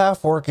his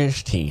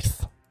half-orcish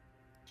teeth.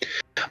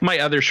 My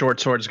other short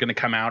sword is going to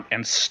come out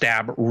and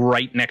stab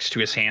right next to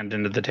his hand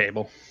into the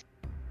table.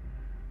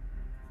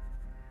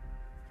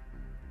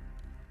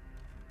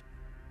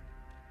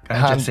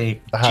 Can I just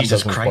say,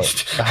 Jesus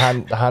Christ? The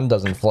hand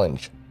doesn't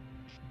flinch.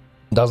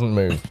 Doesn't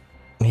move.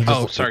 He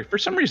just, sorry. For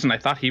some reason, I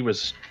thought he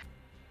was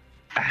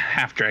a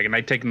half dragon.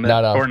 I'd taken the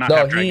no. or not No,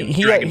 half dragon.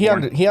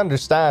 he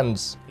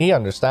understands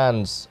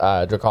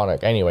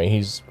Draconic anyway.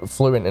 He's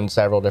fluent in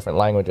several different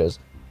languages.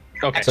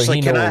 Okay. So Actually,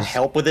 he can I knows-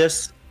 help with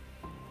this?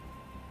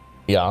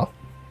 Yeah.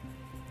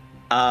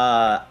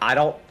 I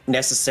don't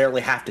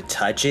necessarily have to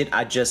touch it.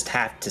 I just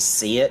have to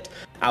see it.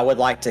 I would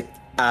like to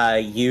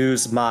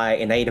use my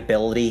innate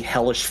ability,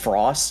 Hellish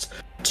Frost,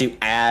 to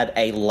add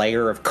a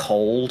layer of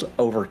cold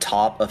over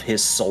top of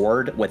his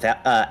sword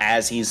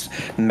as he's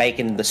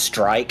making the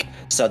strike,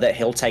 so that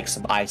he'll take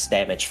some ice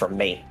damage from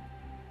me.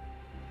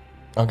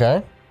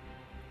 Okay.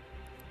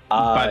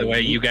 By the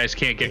way, you guys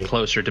can't get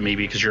closer to me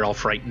because you're all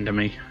frightened of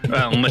me.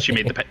 Well, unless you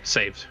made the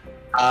saves.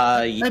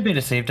 I made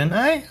a save, didn't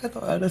I? I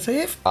thought I had a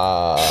save.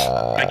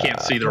 I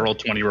can't see the roll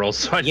 20 rolls,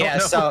 so I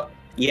don't know.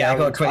 I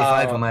got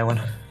 25 on my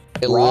one.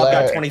 Rob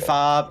got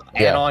 25,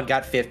 Yeah. Anon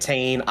got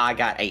 15, I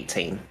got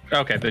 18.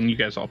 Okay, then you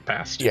guys all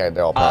passed. Yeah,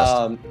 they're all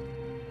passed.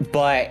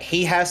 But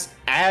he has,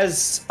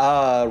 as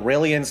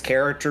Rillian's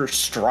character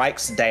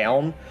strikes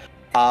down,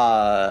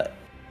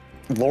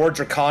 Lord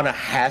Dracana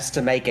has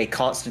to make a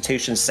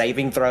Constitution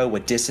saving throw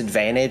with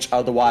disadvantage,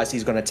 otherwise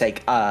he's going to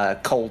take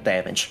cold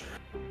damage.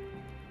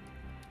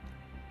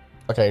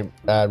 Okay,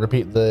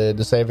 repeat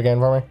the save again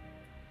for me.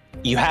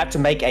 You have to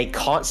make a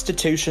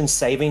Constitution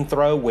saving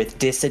throw with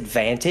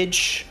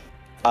disadvantage,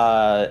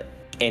 and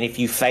if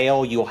you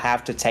fail, you'll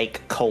have to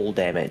take cold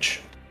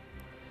damage.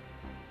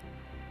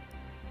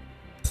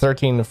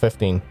 13 to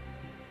 15.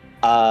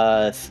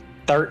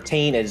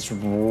 13 is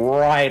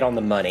right on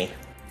the money.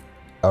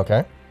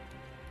 Okay.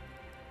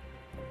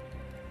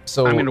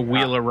 So I'm going to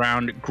wheel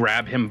around,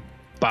 grab him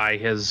by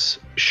his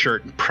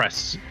shirt, and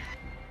press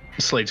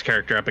Slade's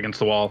character up against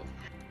the wall.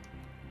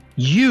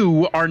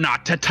 You are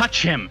not to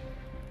touch him.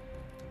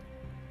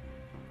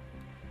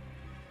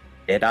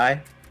 Did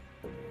I?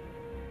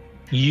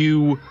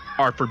 You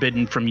are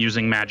forbidden from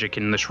using magic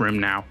in this room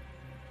now.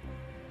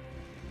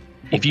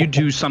 If you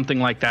do something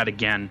like that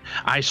again,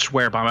 I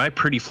swear by my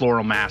pretty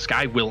floral mask,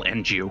 I will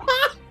end you.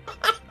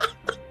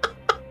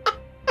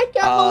 I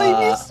can't believe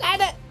you said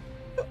it.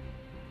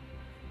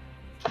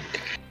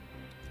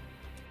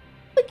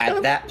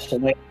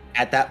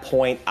 At that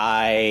point,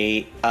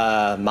 I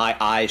my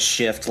eyes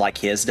shift like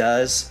his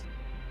does,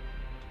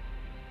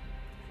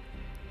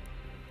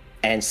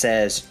 and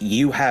says,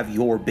 "You have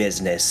your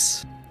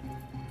business.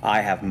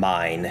 I have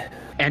mine."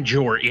 And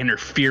you're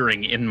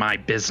interfering in my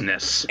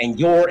business. And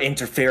you're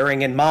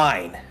interfering in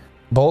mine.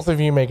 Both of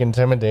you make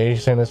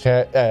intimidation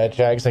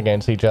checks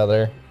against each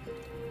other.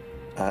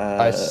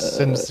 I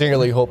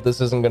sincerely hope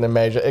this isn't going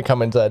to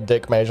come into a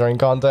dick measuring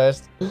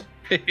contest.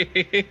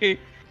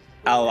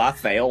 Oh, I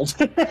failed.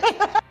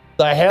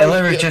 The hell?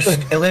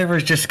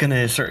 Illyria's just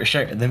gonna sort of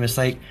shout at them. It's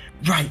like,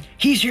 right,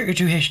 he's here to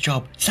do his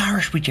job.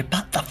 Cyrus, would you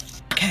butt the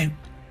fuck out?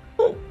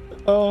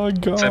 Oh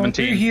god.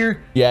 17. You're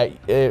here. Yeah,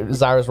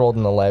 Zyrus rolled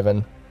an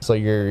 11, so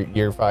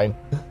you're fine.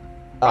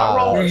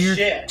 We're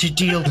here to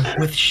deal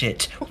with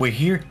shit. We're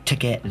here to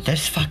get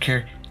this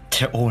fucker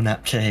to own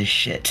up to his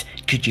shit.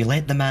 Could you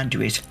let the man do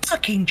his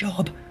fucking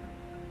job?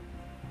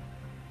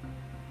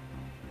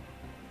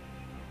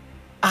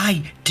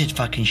 I did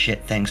fucking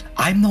shit things.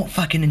 I'm not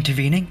fucking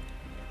intervening.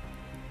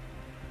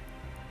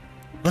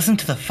 Listen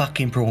to the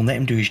fucking pro and let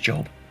him do his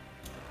job.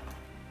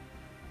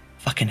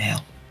 Fucking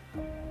hell.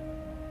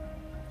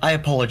 I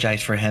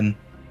apologize for him.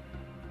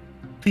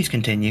 Please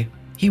continue.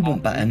 He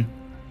won't butt in.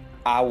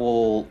 I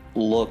will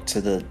look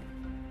to the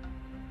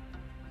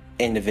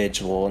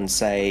individual and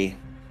say,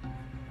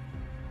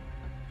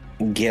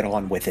 "Get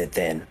on with it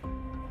then."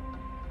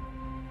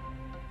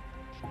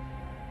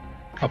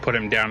 I'll put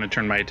him down and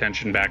turn my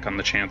attention back on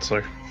the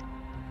Chancellor.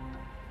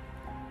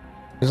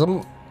 There's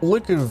a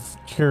look of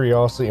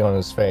curiosity on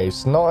his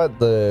face, not at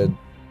the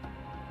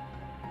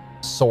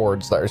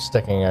swords that are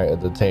sticking out at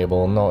the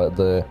table, not at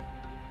the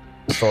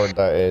sword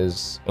that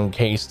is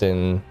encased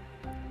in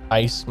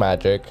ice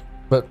magic,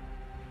 but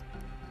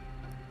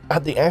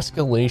at the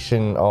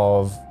escalation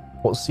of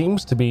what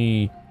seems to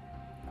be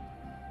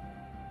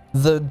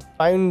the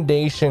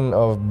foundation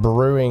of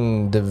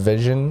brewing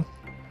division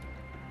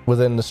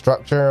within the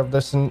structure of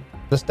this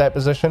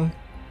deposition.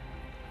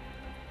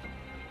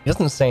 He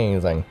doesn't say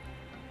anything.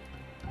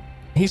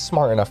 He's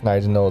smart enough now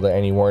to know that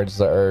any words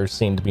that are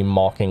seen to be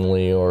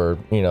mockingly or,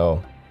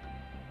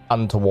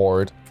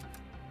 untoward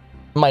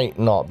might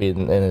not be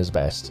in his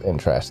best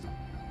interest.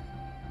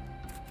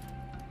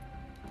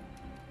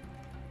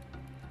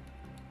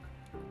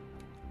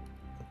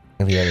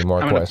 Have you any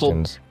more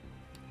questions?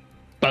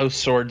 Both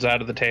swords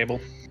out of the table.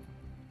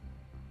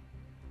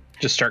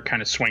 Just start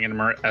kind of swinging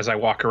them as I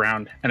walk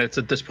around. And it's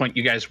at this point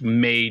you guys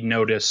may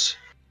notice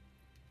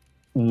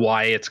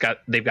why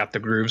they've got the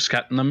grooves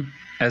cut in them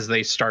as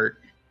they start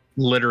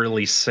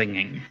literally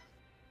singing.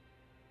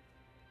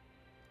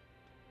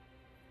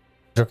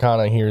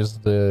 Dracana hears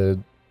the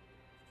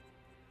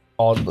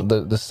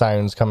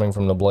sounds coming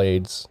from the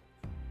blades.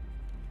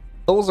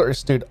 Those that are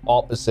stood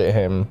opposite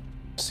him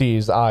see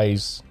his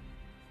eyes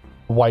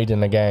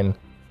widen again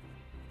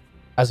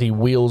as he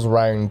wheels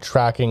around,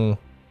 tracking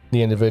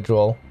the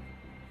individual.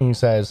 He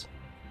says,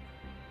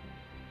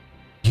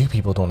 "You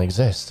people don't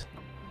exist.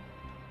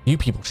 You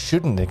people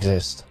shouldn't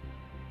exist."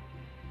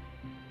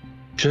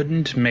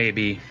 Shouldn't,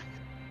 maybe.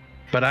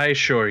 But I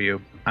assure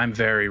you, I'm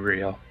very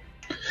real.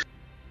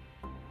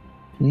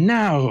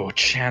 Now,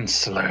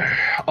 Chancellor,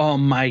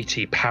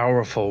 almighty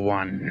powerful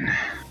one.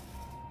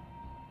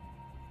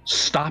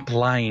 Stop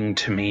lying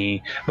to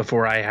me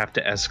before I have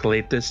to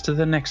escalate this to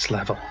the next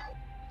level.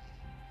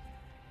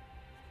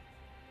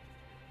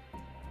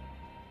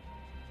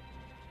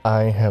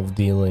 I have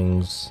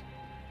dealings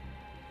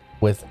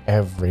with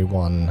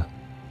everyone.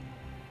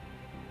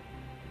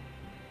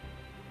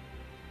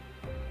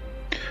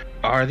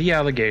 Are the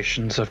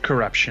allegations of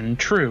corruption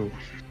true?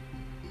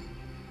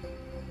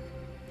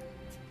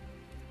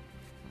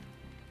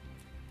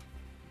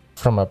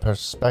 From a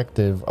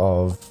perspective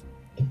of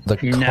the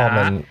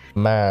common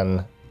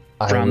man,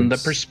 from the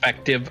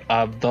perspective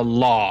of the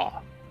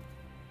law.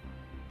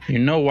 You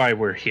know why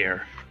we're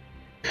here.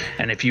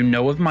 And if you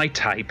know of my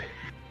type,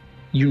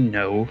 you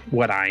know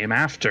what I am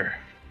after.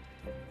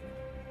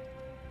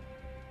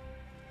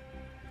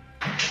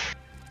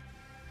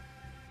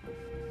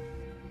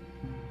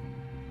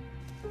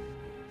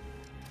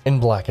 In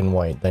black and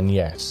white, then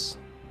yes.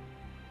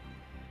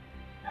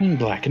 In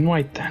black and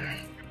white, then.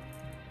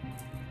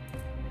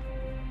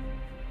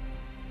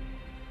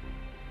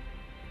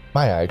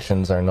 My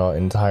actions are not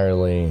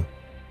entirely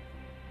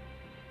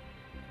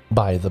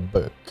by the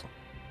book.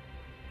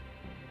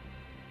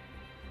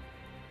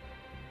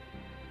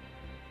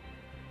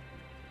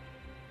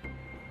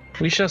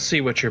 We shall see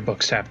what your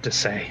books have to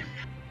say.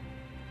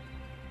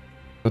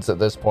 It's at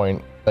this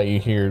point that you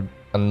hear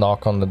a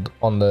knock on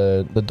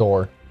the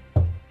door.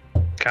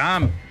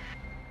 Come.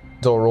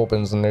 Door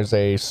opens and there's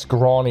a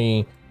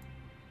scrawny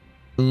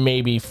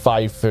maybe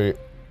 5-foot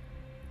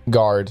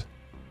guard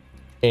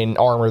in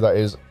armor that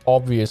is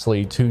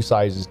obviously 2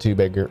 sizes too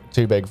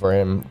big for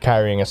him,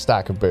 carrying a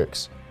stack of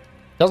books.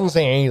 Doesn't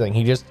say anything.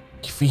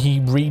 He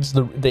reads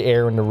the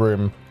air in the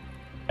room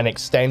and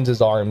extends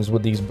his arms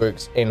with these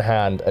books in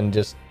hand and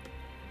just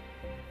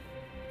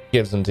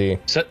gives them to you.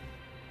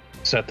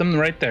 Set them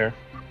right there.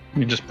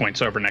 He just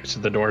points over next to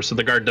the door, so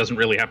the guard doesn't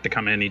really have to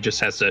come in. He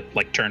just has to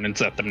like turn and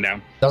set them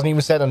down. Doesn't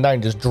even set them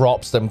down, just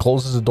drops them,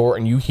 closes the door,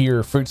 and you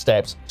hear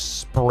footsteps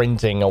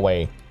sprinting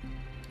away.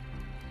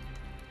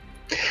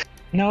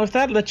 Now, if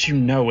that lets you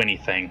know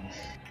anything,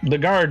 the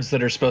guards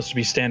that are supposed to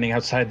be standing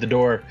outside the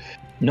door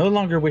no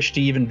longer wish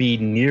to even be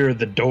near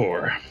the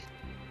door.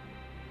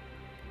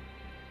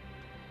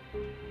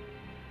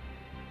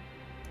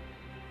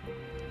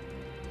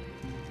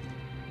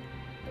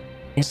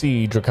 You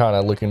see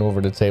Dracana looking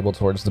over the table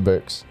towards the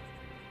books.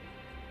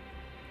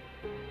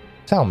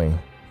 Tell me,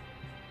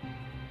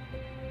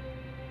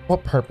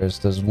 what purpose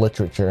does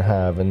literature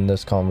have in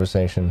this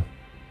conversation?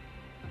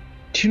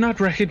 Do you not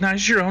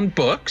recognize your own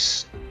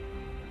books?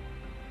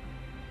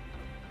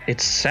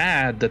 It's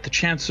sad that the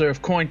Chancellor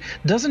of Coin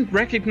doesn't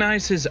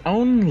recognize his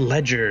own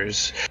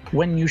ledgers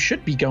when you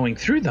should be going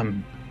through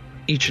them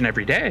each and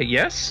every day,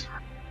 yes?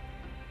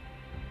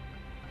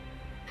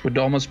 Would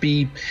almost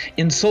be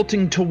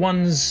insulting to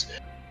one's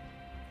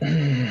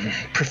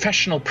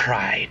professional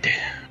pride.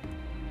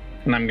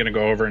 And I'm going to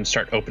go over and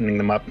start opening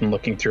them up and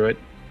looking through it.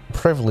 A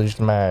privileged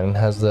man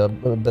has the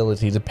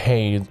ability to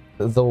pay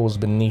those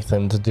beneath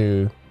him to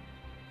do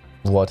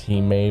what he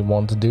may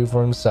want to do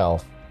for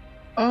himself.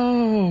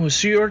 Oh,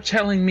 so you're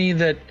telling me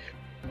that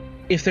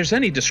if there's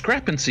any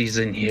discrepancies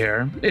in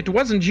here, it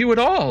wasn't you at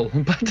all,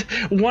 but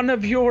one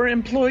of your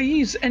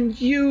employees, and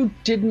you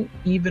didn't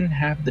even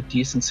have the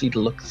decency to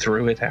look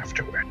through it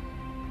afterward.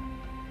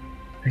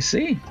 I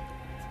see.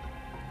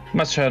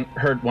 Must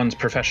hurt one's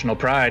professional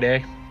pride,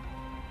 eh?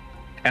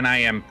 And I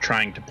am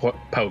trying to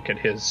poke at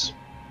his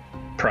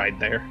pride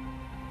there.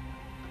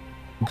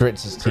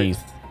 Grits his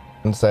teeth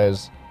and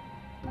says,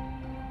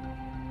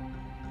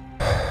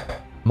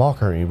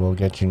 mockery will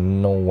get you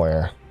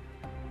nowhere.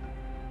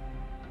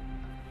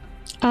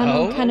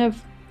 Anon kind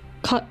of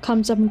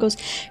comes up and goes,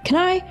 Can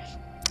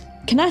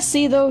I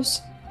see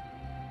those?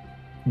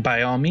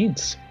 By all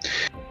means.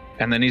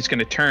 And then he's going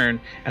to turn,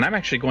 and I'm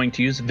actually going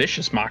to use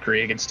vicious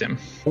mockery against him.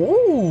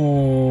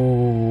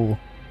 Ooh.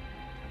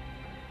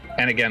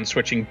 And again,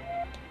 switching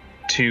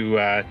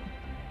to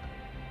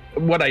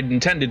what I'd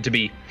intended to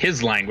be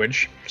his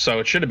language, so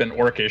it should have been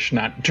Orcish,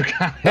 not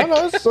Draconic.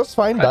 No, that's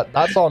fine.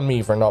 That's on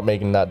me for not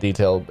making that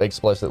detail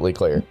explicitly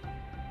clear.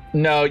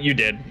 No, you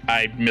did.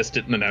 I missed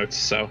it in the notes,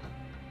 so.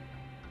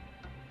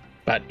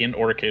 But in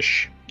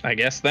Orcish, I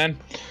guess then.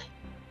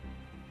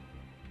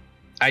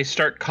 I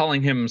start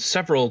calling him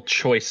several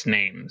choice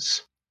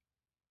names.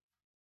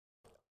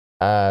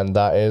 And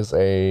that is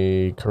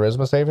a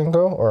charisma saving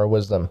throw or a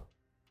wisdom?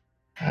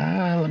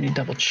 Let me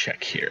double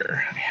check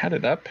here. I had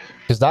it up.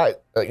 Because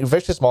that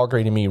vicious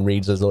mockery to me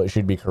reads as though it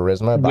should be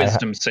charisma. But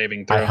Wisdom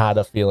saving throw. I had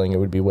a feeling it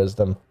would be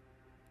wisdom.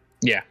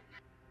 Yeah.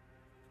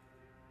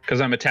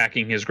 Because I'm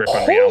attacking his grip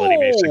on reality,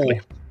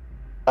 basically.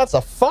 That's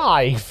a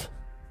 5.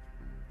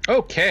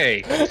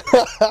 Okay.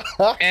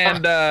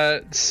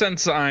 And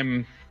since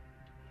I'm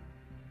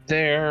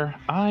there,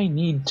 I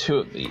need 2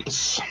 of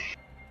these.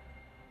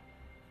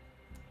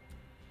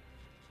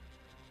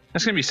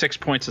 That's going to be 6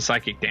 points of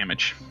psychic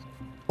damage.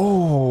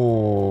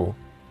 Ooh.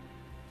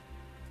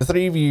 The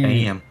three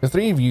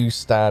of you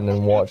stand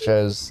and watch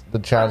as the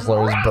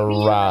Chancellor is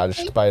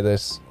barraged by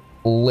this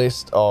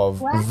list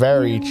of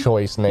very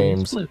choice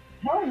names.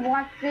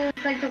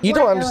 You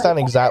don't understand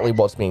exactly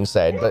what's being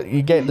said, but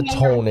you get the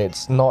tone.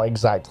 It's not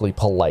exactly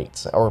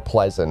polite or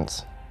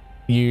pleasant.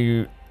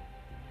 You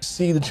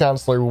see the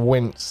Chancellor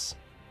wince,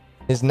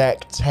 his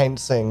neck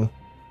tensing,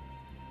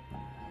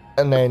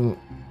 and then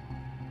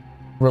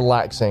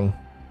relaxing.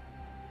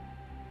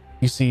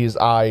 You see his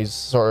eyes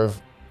sort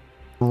of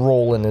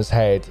roll in his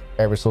head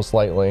ever so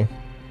slightly,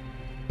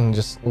 and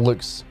just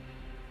looks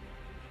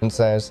and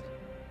says,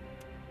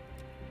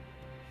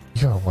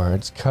 "Your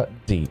words cut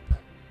deep.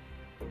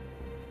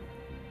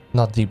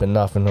 Not deep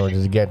enough in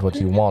order to get what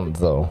you want,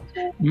 though."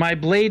 My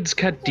blades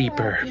cut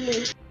deeper.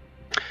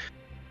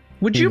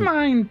 Would you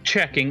mind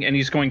checking? And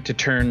he's going to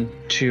turn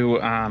to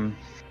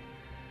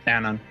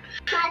Anon.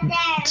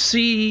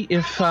 See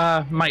if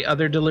my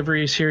other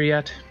delivery is here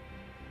yet.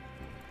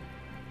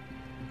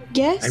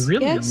 Yes. I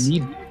really yes.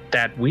 need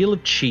that wheel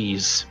of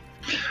cheese.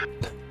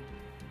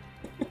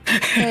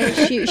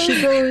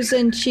 She goes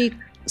and she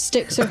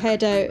sticks her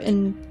head out,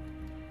 and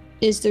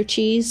is there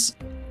cheese?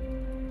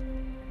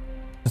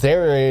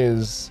 There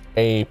is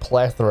a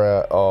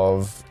plethora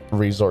of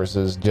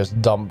resources just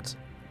dumped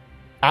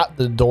at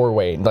the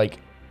doorway. Like,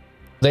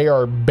 they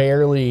are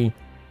barely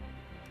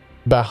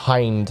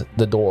behind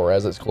the door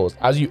as it's closed.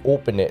 As you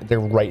open it,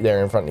 they're right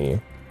there in front of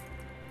you.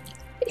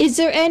 Is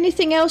there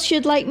anything else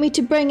you'd like me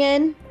to bring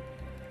in?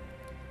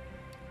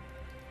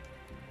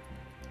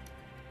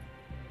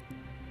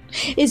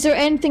 Is there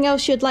anything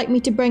else you'd like me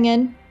to bring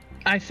in?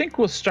 I think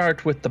we'll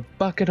start with the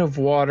bucket of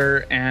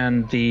water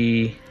and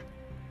the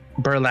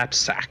burlap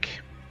sack.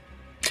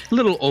 A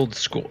little old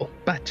school,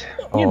 but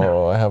you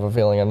know. I have a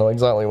feeling I know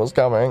exactly what's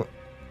coming.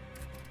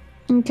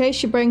 Okay,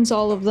 she brings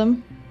all of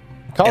them.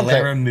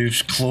 Elera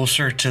moves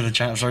closer to the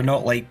Chancellor,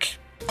 not like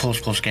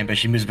close game, but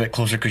she moves a bit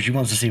closer because she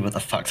wants to see what the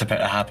fuck's about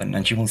to happen,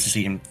 and she wants to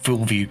see in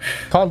full view.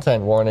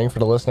 Content warning for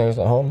the listeners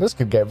at home. This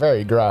could get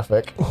very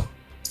graphic.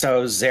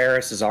 So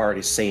Zaris has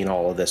already seen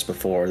all of this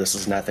before. This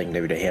is nothing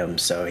new to him,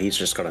 so he's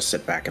just going to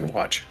sit back and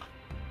watch.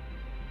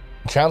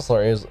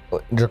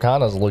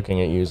 Dracana's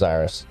looking at you,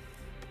 Zaris.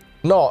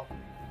 Not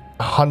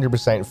 100%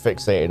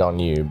 fixated on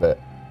you, but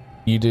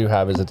you do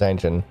have his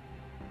attention.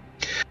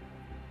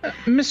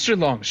 Mr.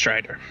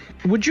 Longstrider,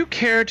 would you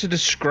care to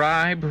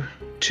describe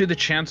to the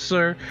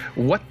Chancellor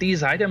what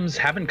these items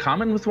have in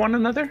common with one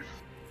another?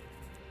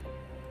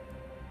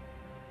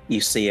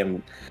 You see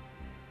him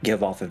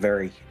give off a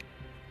very...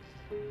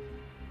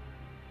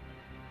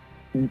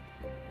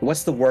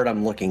 What's the word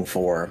I'm looking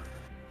for?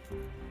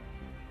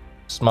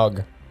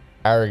 Smug.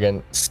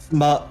 Arrogant.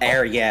 Smug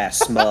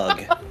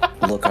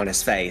look on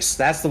his face.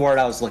 That's the word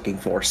I was looking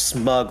for.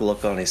 Smug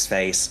look on his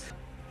face.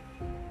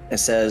 It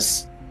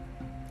says,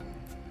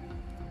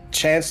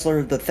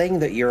 Chancellor, the thing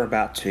that you're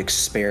about to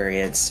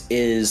experience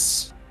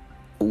is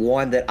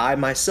one that I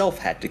myself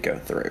had to go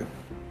through.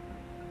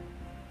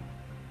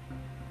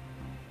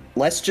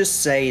 Let's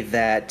just say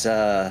that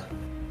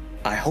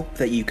I hope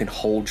that you can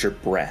hold your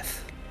breath.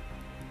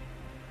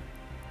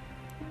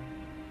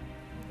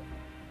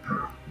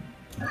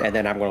 And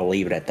then I'm going to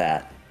leave it at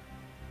that.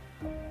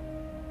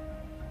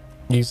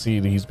 You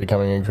see he's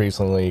becoming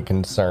increasingly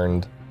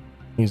concerned.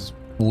 He's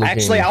looking...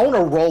 Actually, I want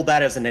to roll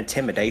that as an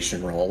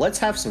intimidation roll. Let's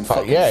have some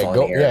fucking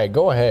fun here. Yeah,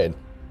 go ahead.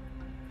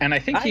 And I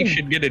think he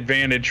should get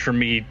advantage for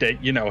me that,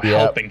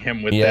 helping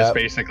him with this,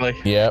 basically.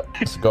 Yep.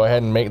 So go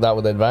ahead and make that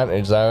with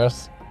advantage,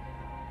 Zaris.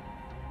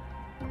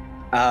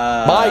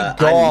 My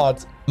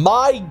God.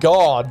 My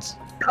God.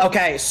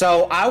 Okay,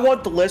 so I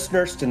want the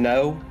listeners to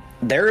know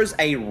there is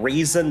a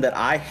reason that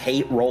I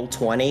hate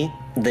Roll20.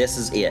 This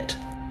is it.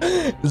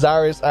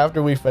 Zaris,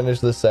 after we finish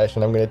this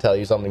session, I'm going to tell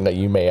you something that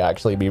you may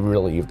actually be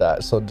relieved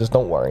at, so just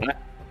don't worry.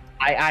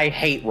 I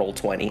hate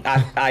Roll20.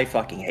 I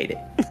fucking hate it.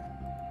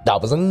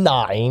 That was a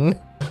 9.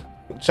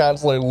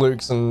 Chancellor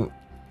looks, and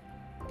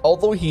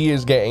although he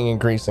is getting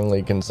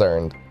increasingly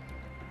concerned,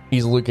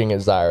 he's looking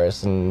at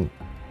Zaris, and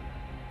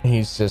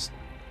he's just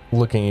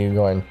looking at you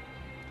going,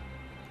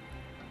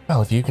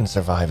 well, if you can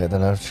survive it,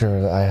 then I'm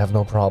sure that I have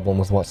no problem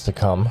with what's to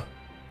come.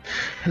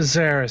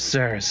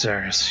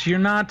 Zaris, you're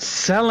not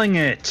selling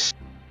it.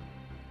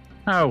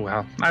 Oh,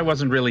 well, I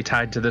wasn't really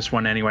tied to this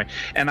one anyway.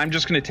 And I'm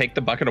just going to take the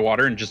bucket of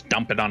water and just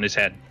dump it on his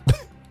head.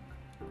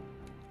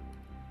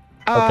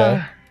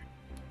 Okay.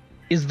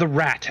 Is the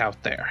rat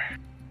out there?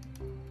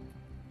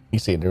 You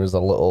see, there was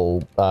a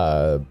little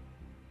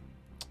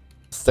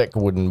thick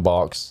wooden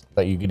box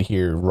that you could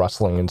hear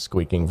rustling and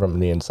squeaking from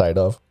the inside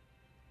of.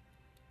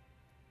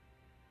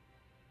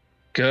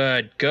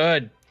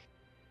 Good.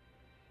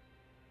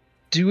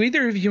 Do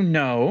either of you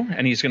know,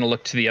 and he's going to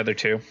look to the other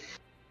two,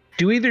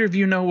 do either of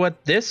you know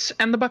what this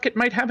and the bucket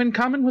might have in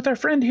common with our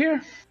friend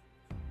here?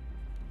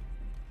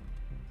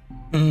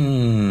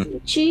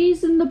 The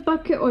cheese in the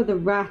bucket or the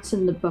rat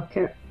in the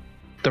bucket?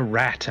 The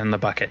rat and the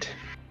bucket.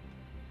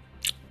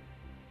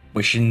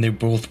 Wishing they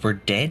both were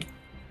dead?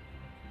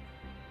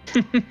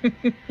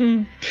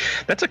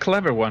 That's a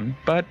clever one,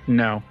 but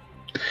no.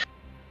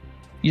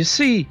 You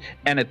see,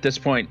 and at this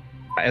point,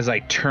 as I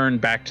turn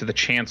back to the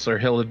Chancellor,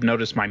 he'll have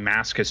noticed my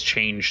mask has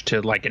changed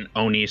to like an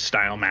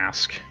Oni-style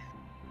mask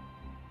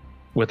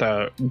with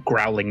a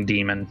growling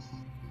demon.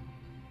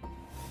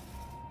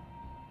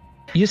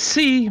 You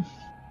see,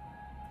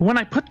 when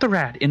I put the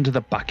rat into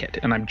the bucket,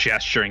 and I'm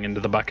gesturing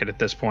into the bucket at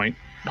this point,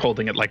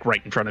 holding it like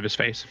right in front of his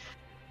face,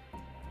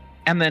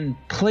 and then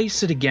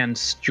place it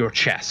against your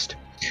chest,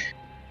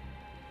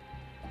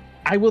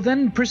 I will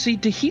then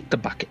proceed to heat the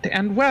bucket,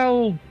 and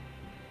well,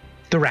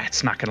 the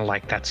rat's not going to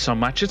like that so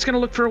much. It's going to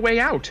look for a way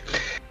out.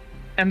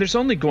 And there's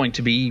only going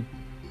to be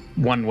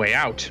one way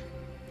out.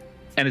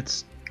 And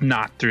it's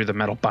not through the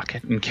metal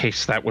bucket, in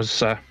case that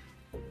was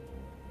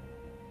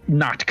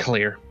not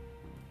clear.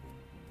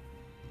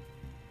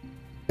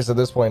 It's at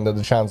this point that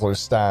the Chancellor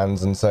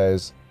stands and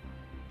says,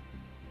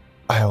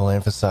 I will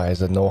emphasize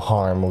that no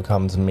harm will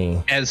come to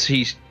me. As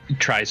he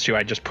tries to,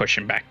 I just push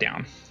him back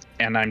down.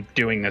 And I'm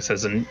doing this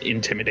as an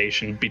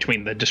intimidation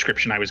between the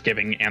description I was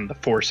giving and the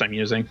force I'm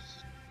using.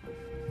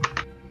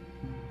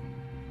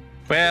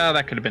 Well,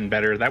 that could have been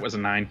better. That was a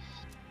 9.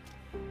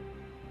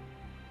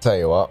 Tell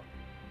you what.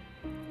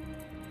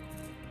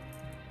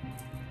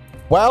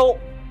 Well,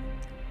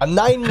 a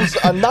 9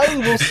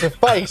 will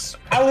suffice.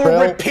 I will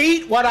Well,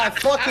 repeat what I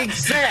fucking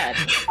said.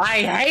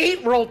 I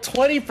hate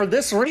Roll20 for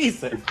this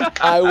reason.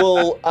 I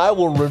will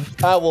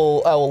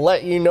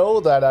let you know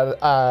that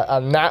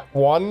a nat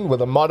 1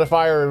 with a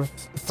modifier of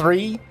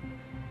 3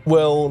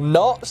 will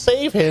not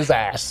save his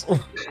ass.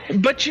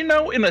 But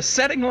in a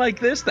setting like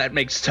this, that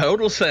makes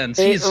total sense.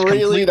 It He's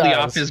really completely does.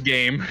 off his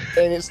game.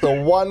 And it's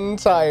the one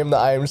time that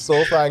I am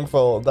so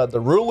thankful that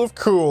the rule of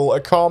cool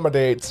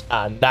accommodates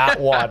and that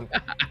one.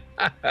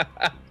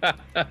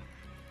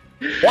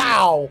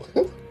 Wow.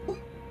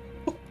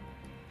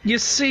 You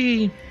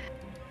see,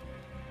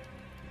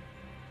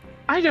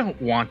 I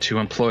don't want to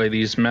employ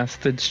these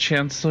methods,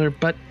 Chancellor,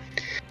 but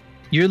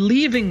you're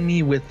leaving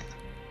me with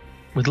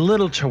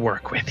little to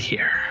work with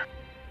here.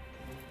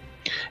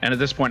 And at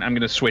this point, I'm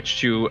going to switch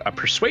to a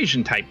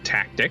persuasion type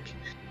tactic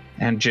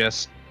and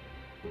just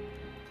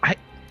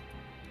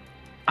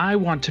I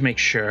want to make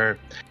sure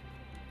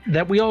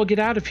that we all get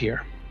out of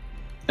here.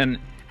 And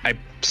I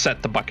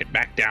set the bucket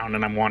back down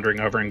and I'm wandering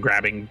over and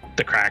grabbing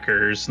the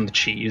crackers and the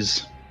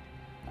cheese.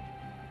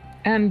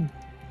 And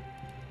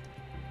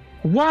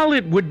while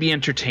it would be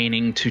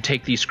entertaining to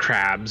take these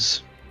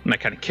crabs, and I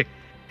kind of kick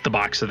the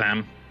box of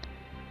them,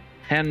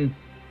 and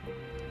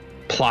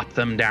plop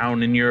them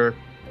down in your,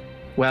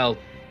 well,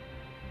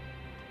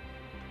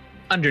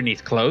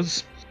 underneath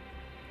clothes,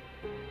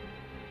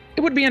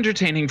 it would be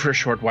entertaining for a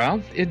short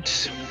while.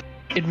 It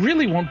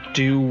really won't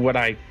do what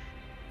I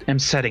am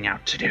setting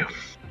out to do.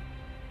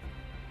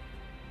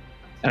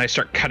 And I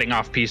start cutting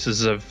off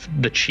pieces of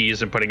the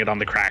cheese and putting it on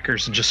the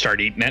crackers and just start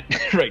eating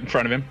it right in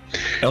front of him.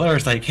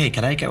 Eller's like, hey,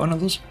 can I get one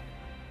of those?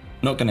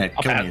 Not gonna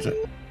kill me, is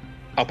it?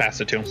 I'll pass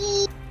it to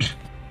him.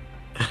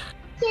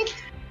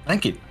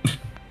 Thank you.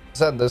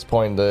 It's at this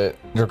point that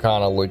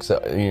Dracana looks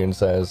at you and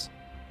says,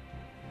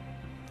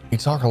 you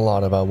talk a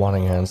lot about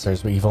wanting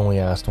answers, but you've only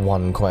asked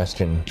one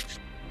question.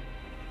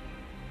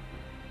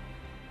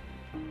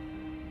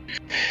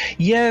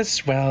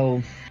 Yes,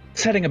 well,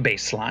 setting a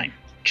baseline.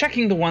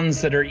 Checking the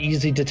ones that are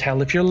easy to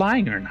tell if you're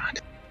lying or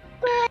not.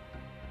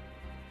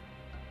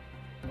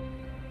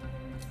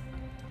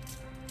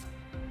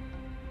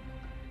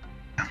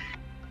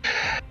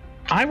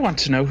 I want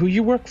to know who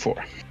you work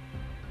for.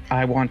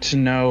 I want to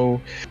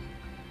know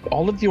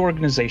all of the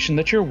organization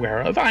that you're aware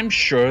of. I'm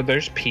sure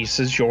there's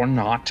pieces you're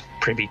not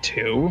privy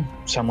to.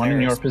 Someone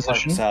in your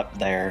position. Perks up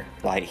there,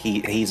 like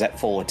he's at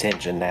full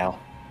attention now.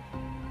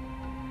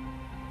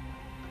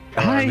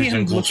 I Everything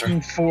am closer.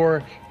 looking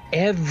for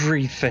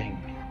everything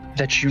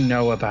that you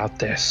know about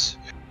this,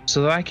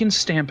 so that I can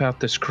stamp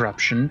out this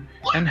corruption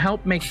and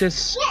help make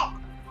this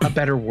a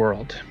better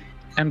world.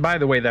 And by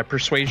the way, that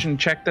persuasion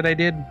check that I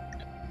did,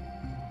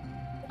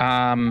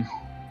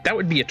 that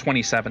would be a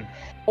 27.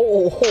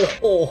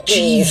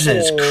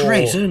 Jesus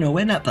Christ, I don't know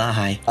when up that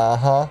high.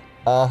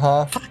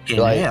 Fucking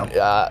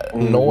hell.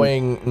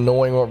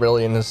 Knowing what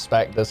really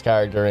inspect this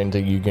character into,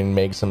 you can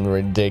make some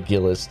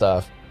ridiculous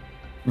stuff.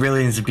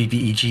 Rillian's a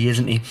BBEG,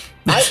 isn't he?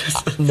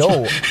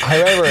 No,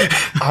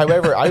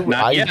 however,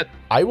 Not yet.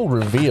 I will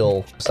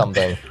reveal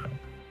something.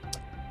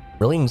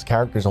 Rillian's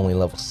character is only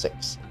level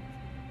 6.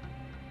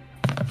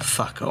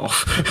 Fuck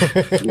off.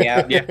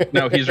 Yeah. Yeah,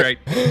 no, he's right.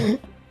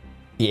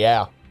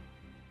 Yeah.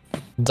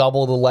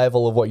 Double the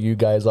level of what you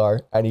guys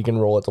are, and you can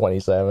roll a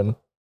 27.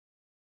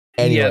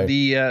 Anyway.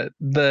 Yeah,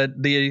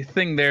 the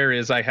thing there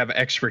is I have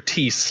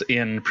expertise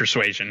in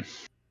persuasion.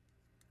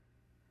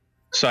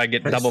 So I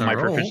get That's double the my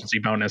roll. proficiency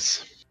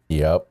bonus.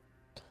 Yep.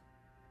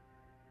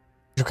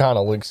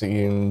 Dracana looks at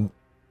you and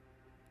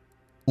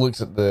looks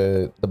at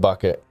the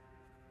bucket,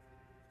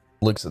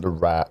 looks at the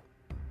rat,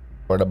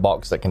 or the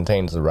box that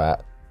contains the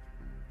rat,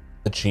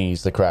 the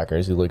cheese, the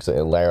crackers. He looks at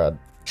Ilera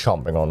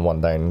chomping on one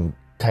down,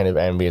 kind of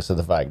envious of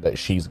the fact that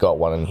she's got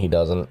one and he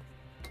doesn't.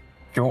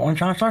 You want one,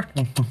 Chancellor?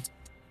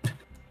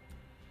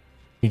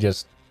 He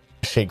just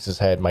shakes his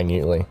head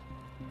minutely.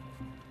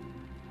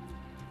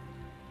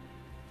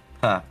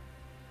 Huh.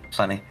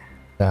 Funny.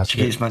 Ask She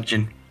keeps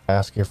munching.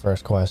 your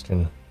first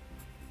question.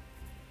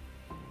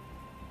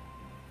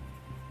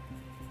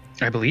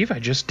 I believe I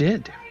just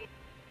did.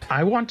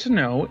 I want to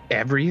know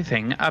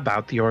everything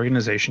about the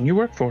organization you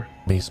work for.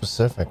 Be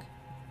specific.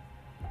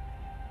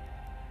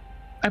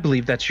 I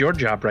believe that's your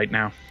job right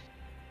now.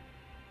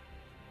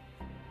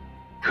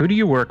 Who do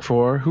you work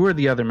for? Who are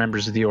the other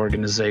members of the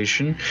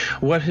organization?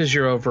 What is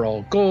your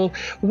overall goal?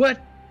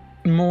 What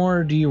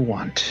more do you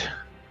want?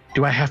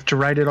 Do I have to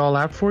write it all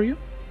out for you?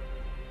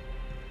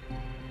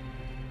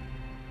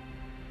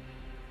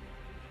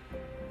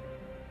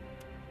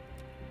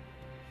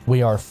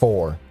 We are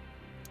 4.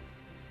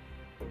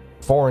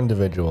 4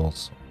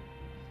 individuals.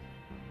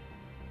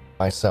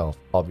 Myself,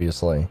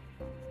 obviously.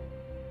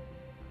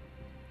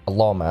 A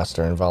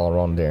lawmaster in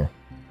Valorondir.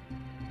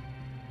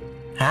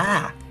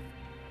 Ah.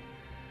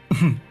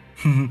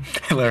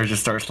 Lara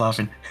just starts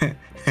laughing.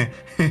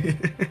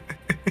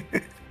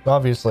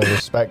 Obviously,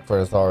 respect for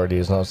authority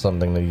is not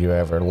something that you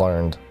ever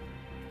learned.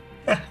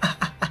 She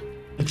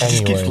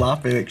just keeps Anyway.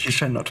 laughing, like she's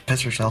trying not to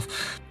piss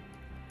herself.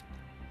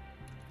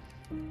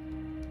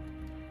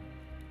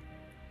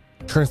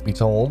 Truth be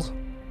told,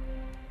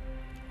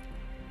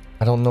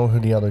 I don't know who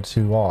the other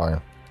 2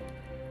 are.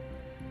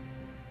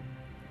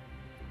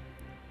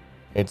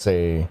 It's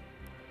a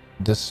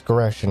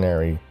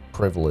discretionary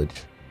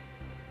privilege.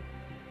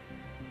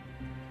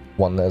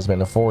 one that has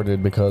been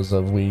afforded because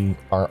of we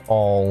are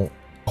all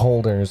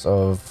holders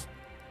of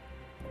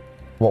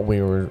what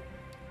we were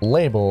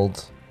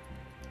labeled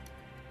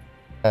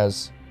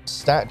as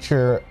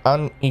stature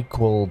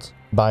unequaled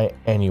by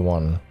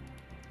anyone.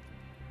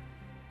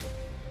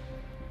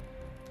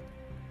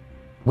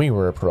 We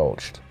were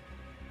approached.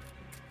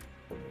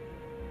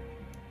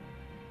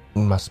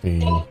 Must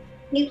be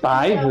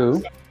By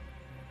who?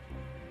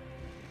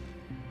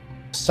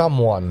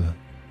 someone.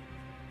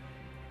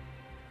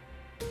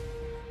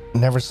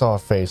 Never saw a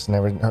face,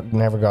 never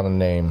got a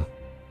name.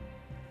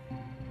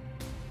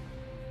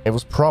 It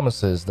was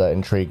promises that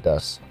intrigued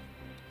us.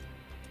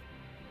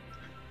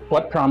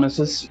 What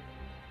promises?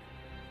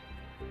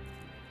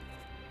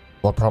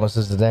 What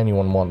promises did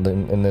anyone want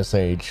in this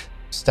age?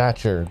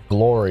 Stature,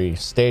 glory,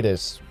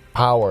 status,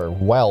 power,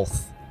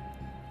 wealth,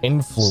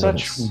 influence.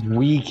 Such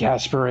weak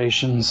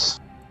aspirations.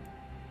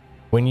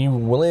 When you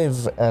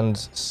live and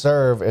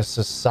serve a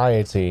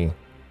society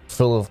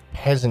full of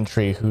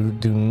peasantry who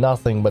do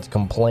nothing but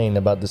complain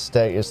about the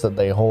status that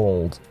they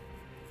hold,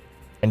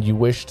 and you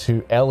wish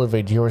to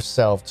elevate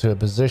yourself to a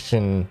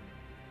position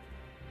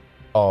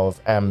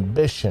of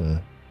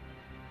ambition,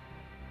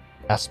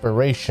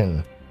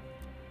 aspiration,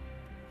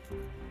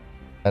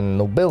 and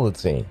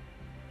nobility,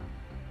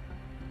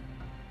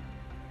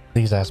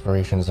 these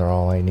aspirations are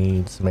all I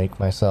need to make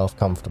myself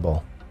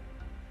comfortable.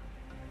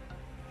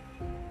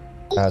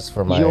 As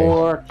for my...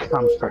 Your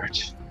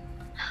comfort.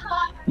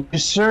 You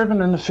serve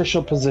in an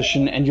official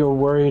position and you're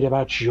worried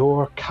about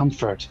your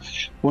comfort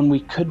when we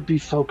could be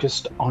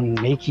focused on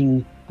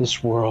making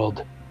this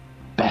world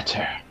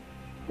better.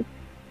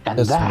 And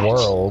This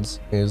world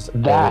is...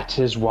 That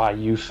is why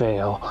you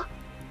fail.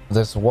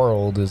 This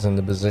world is in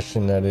the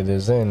position that it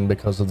is in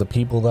because of the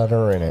people that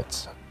are in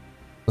it.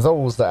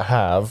 Those that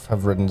have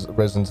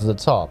risen to the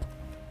top.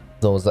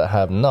 Those that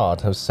have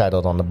not have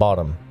settled on the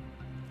bottom.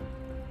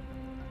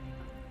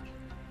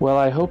 Well,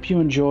 I hope you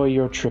enjoy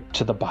your trip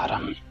to the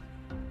bottom.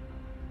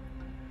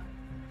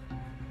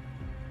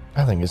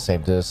 I think it's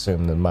safe to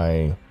assume that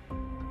my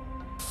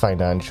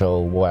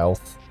financial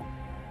wealth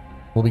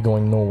will be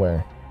going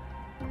nowhere.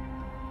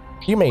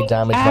 You may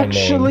damage my name.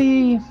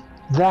 Actually,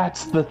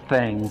 that's the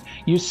thing.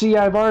 You see,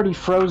 I've already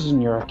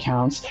frozen your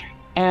accounts,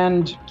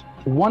 and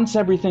once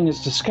everything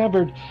is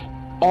discovered,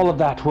 all of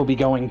that will be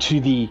going to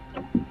the...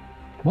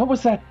 What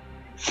was that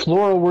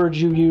floral word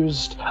you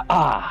used?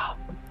 Ah,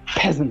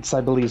 peasants,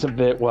 I believe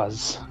it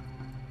was.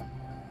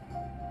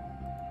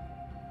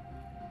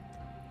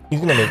 He's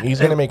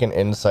gonna make an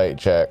insight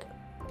check.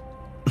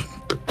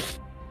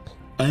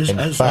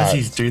 As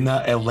he's doing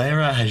that,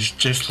 Elera has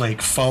just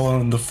like fallen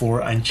on the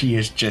floor and she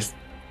is just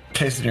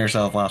pissing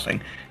herself laughing.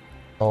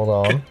 Hold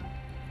on.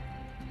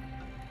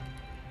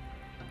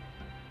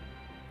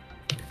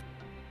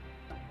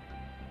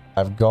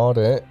 I've got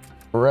it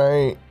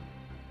right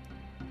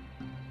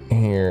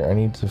here. I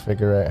need to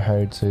figure out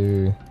how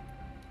to...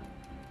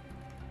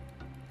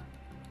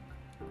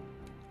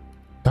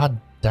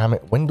 God damn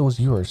it, Windows,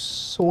 you are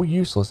so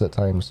useless at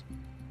times.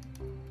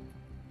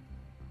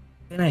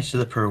 Be nice to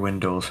the poor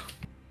Windows.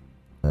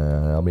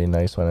 I'll be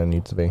nice when I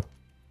need to be.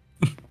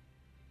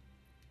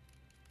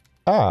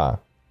 Ah.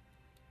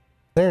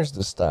 There's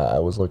the stat I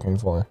was looking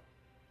for.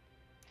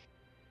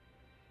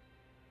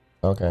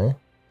 Okay.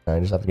 I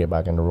just have to get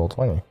back into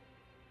Roll20.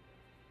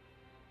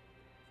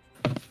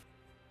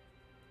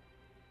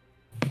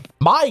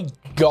 My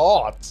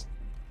God!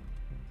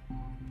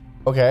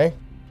 Okay.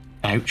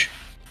 Ouch.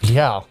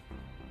 Yeah.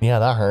 Yeah,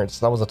 that hurts.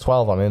 That was a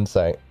 12 on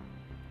insight.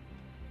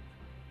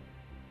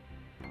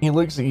 He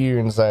looks at you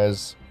and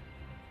says,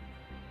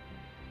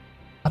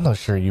 I'm not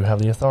sure you have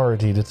the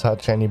authority to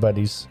touch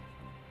anybody's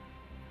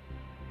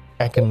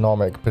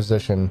economic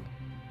position,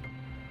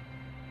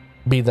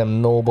 be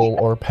them noble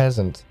or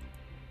peasant.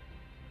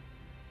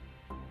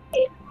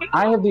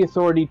 I have the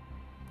authority...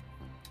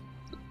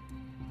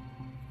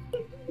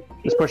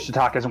 This push to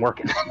talk isn't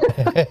working.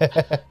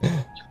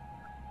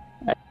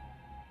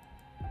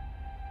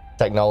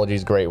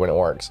 Technology's great when it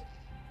works.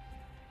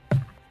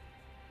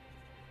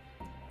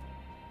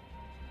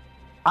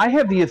 I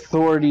have the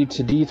authority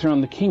to dethrone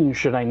the king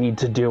should I need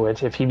to do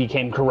it if he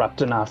became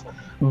corrupt enough.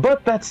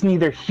 But that's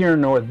neither here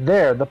nor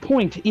there. The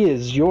point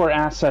is your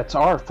assets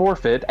are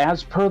forfeit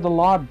as per the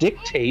law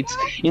dictates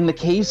in the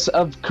case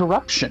of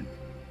corruption.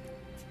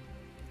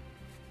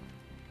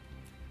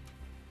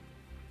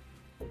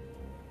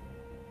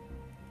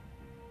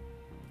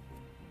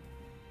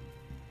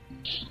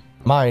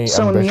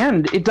 So in the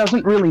end, it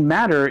doesn't really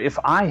matter if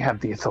I have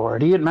the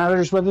authority, it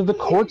matters whether the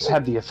courts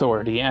have the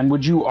authority. And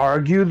would you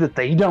argue that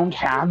they don't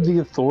have the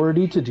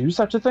authority to do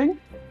such a thing?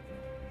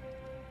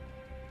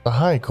 The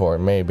High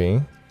Court,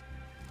 maybe.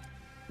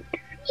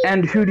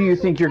 And who do you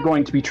think you're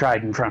going to be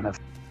tried in front of?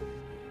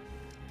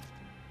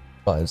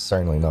 Well, it's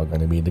certainly not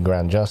going to be the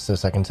Grand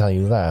Justice, I can tell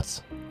you that.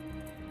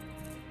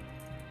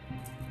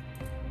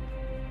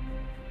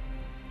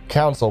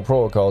 Council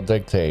protocol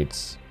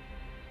dictates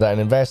that an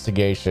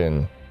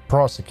investigation,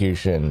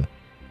 prosecution,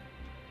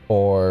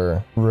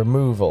 or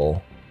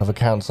removal of a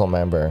council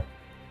member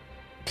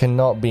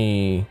cannot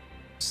be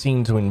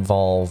seem to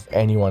involve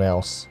anyone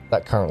else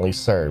that currently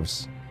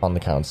serves on the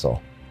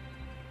council.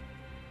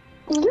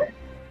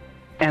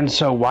 And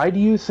so why do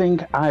you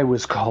think I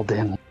was called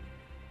in?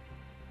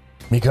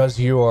 Because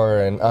you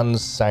are an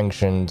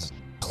unsanctioned,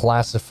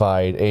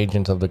 classified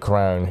agent of the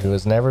Crown who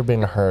has never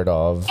been heard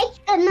of,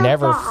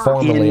 never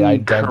formally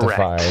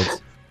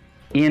identified.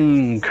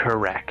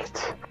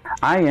 Incorrect.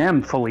 I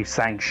am fully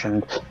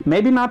sanctioned.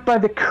 Maybe not by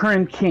the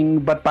current king,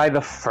 but by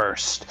the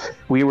first.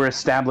 We were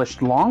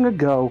established long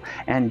ago,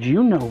 and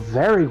you know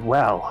very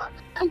well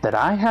that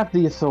I have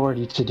the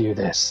authority to do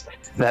this.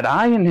 That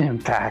I am, in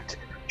fact,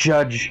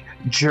 judge,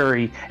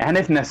 jury, and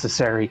if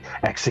necessary,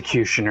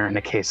 executioner in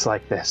a case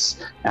like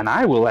this. And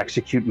I will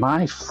execute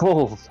my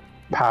full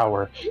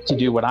power to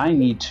do what I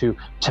need to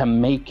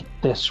make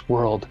this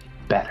world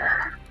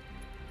better.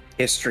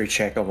 History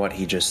check on what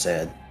he just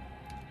said.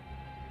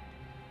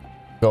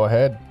 Go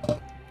ahead.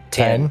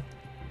 10.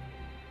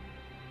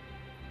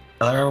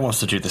 Lara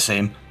wants to do the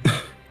same.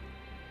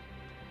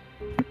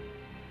 Because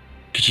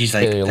she's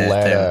like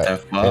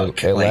the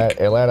fuck.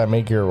 Elena,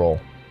 make your roll.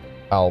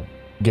 I'll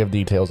give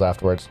details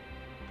afterwards.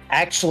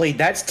 Actually,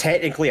 that's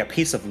technically a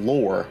piece of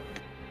lore.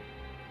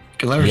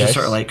 Lara's Yes. just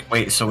sort of like,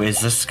 wait, so is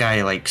this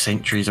guy like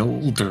centuries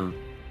old, or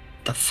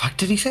the fuck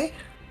did he say?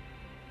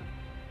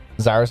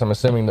 Zaris, I'm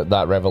assuming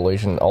that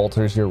revelation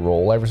alters your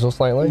roll ever so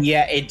slightly.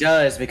 Yeah, it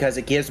does, because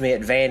it gives me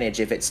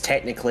advantage if it's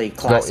technically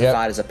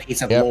classified as a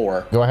piece of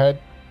lore. Go ahead.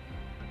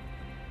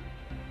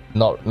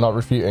 Not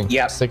refuting.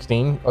 Yep.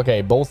 16.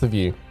 Okay, both of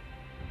you.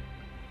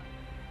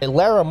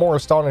 Lara more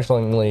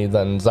astonishingly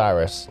than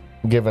Zaris,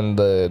 given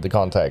the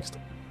context.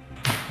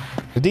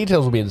 The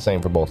details will be the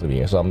same for both of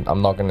you, so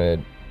I'm not going to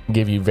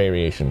give you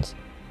variations.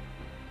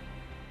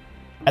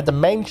 At the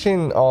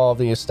mention of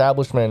the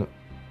establishment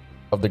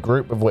of the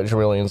group of which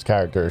Aurelian's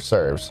character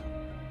serves,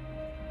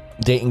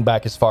 dating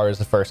back as far as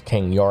the first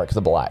king, Yorick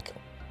the Black,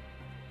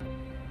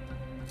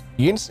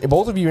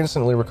 both of you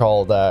instantly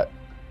recall that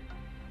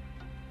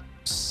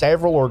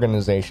several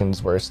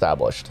organizations were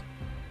established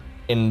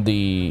in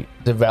the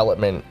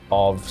development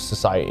of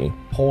society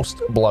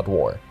post-Blood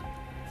War.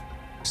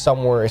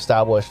 Some were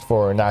established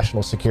for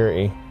national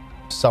security,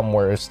 some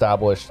were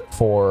established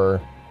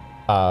for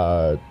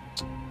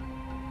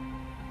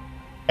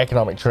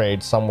economic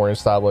trade, some were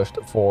established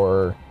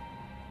for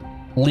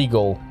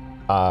legal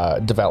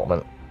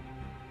development.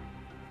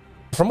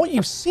 From what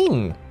you've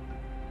seen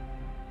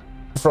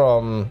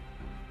from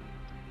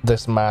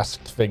this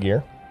masked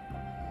figure,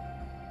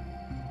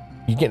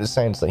 you get the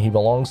sense that he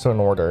belongs to an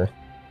order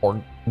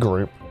or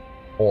group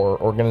or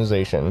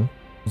organization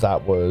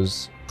that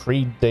was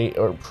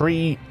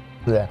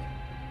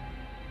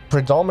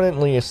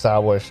predominantly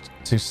established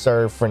to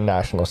serve for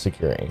national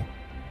security.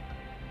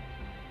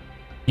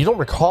 You don't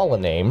recall a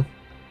name.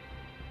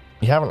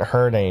 You haven't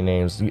heard any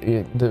names.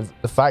 The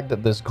fact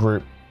that this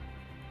group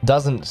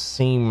doesn't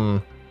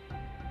seem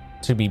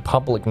to be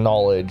public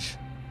knowledge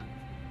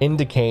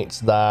indicates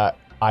that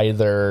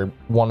either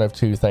one of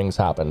two things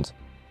happened.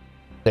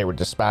 They were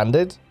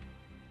disbanded,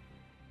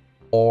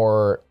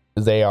 or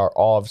they are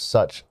of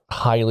such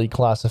highly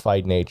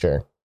classified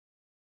nature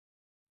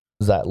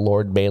that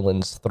Lord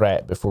Balin's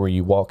threat before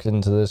you walked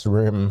into this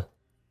room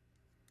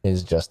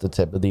is just the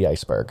tip of the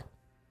iceberg.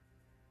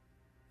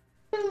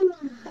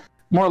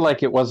 More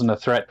like it wasn't a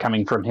threat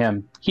coming from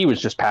him. He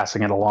was just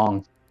passing it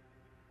along.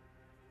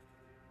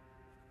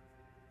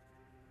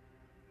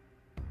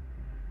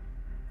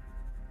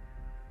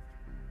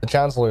 The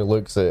Chancellor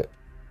looks at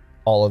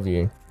all of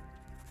you.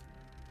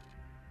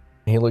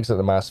 He looks at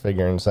the masked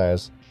figure and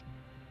says,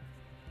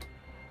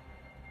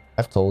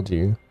 I've told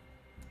you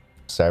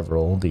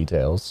several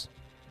details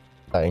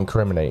that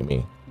incriminate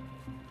me.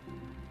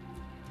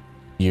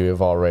 You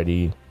have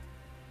already,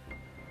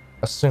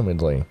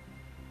 assumedly,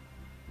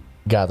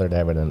 gathered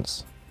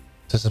evidence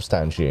to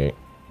substantiate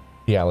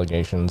the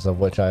allegations of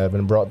which I have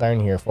been brought down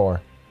here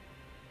for.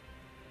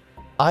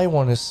 I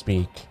want to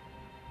speak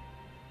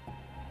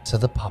to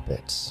the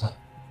puppets.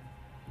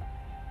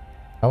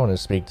 I want to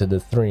speak to the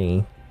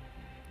three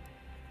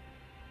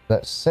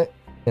that sit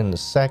in the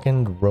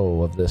second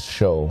row of this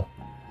show,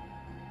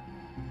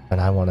 and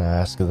I want to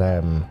ask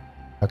them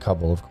a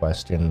couple of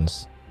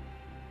questions.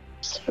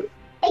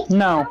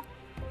 No.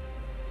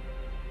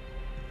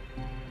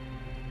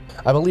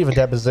 I believe a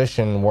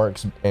deposition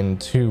works in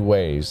two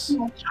ways.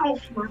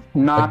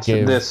 Not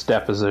give- this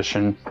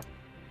deposition.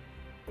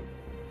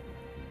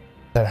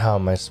 Then how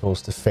am I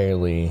supposed to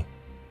fairly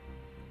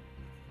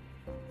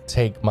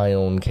take my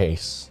own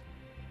case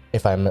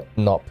if I'm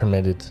not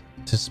permitted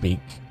to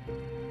speak?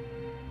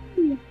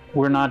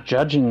 We're not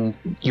judging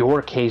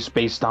your case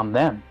based on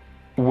them.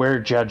 We're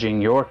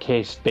judging your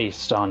case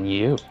based on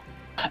you.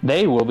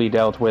 They will be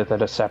dealt with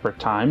at a separate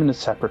time in a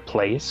separate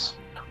place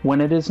when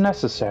it is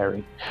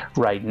necessary.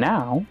 Right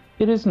now,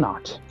 it is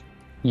not.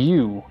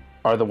 You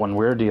are the one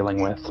we're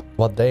dealing with.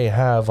 What they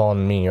have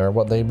on me, or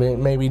what they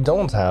maybe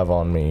don't have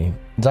on me,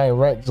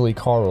 directly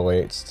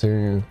correlates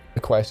to the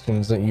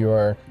questions that you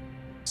are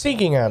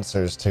seeking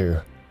answers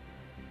to.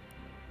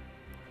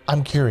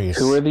 I'm curious.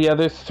 Who are the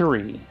other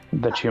three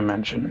that you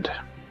mentioned?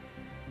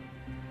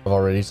 I've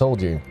already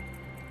told you.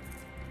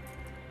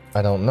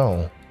 I don't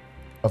know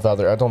of the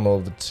other. I don't know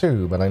of the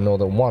two, but I know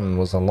that one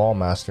was a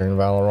lawmaster in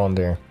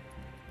Valorondir.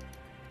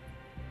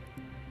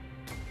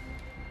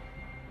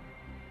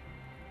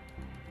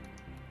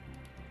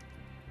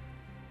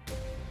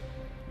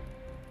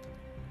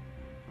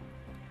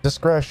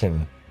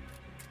 Discretion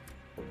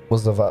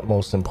was of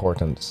utmost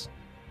importance.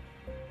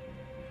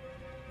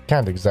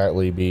 Can't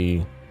exactly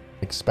be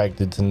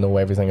expected to know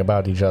everything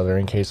about each other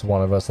in case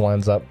one of us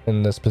lands up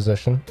in this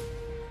position.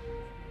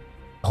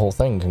 The whole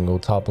thing can go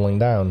toppling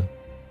down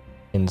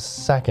in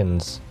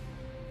seconds.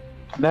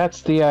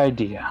 That's the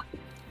idea.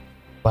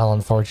 Well,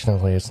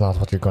 unfortunately, it's not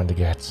what you're going to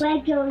get. Where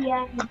do we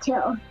have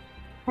to?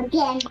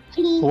 Again,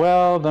 please.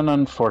 Well, then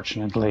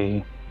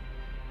unfortunately,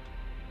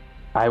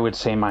 I would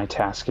say my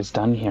task is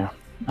done here.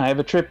 I have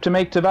a trip to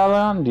make to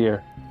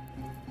Valandir.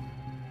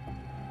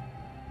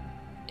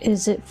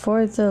 Is it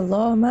for the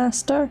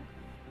Lawmaster?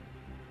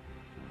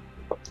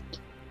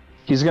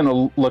 He's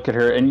gonna look at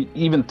her, and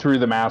even through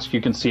the mask,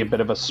 you can see a bit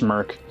of a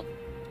smirk.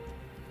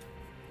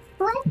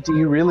 What? Do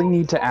you really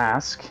need to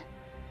ask?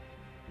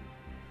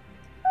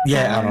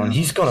 Yeah, Aaron,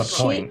 he's got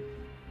a point.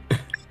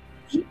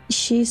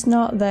 She's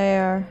not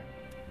there.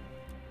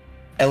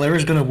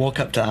 Elira's gonna walk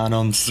up to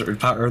Anon, sort of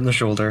pat her on the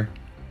shoulder.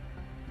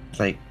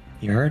 Like,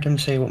 you heard him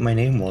say what my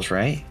name was,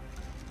 right?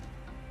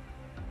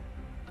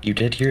 You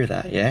did hear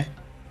that, yeah?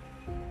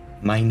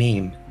 My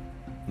name.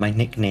 My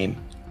nickname.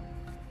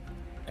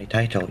 My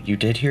title. You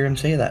did hear him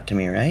say that to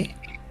me, right?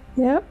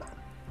 Yep.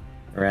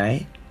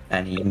 Right?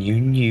 And he knew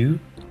you,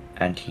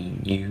 and he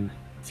knew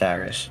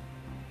Zaris.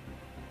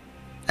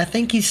 I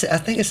think it's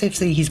safe to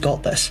say he's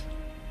got this.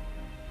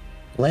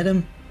 Let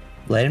him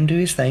do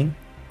his thing.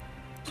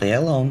 Play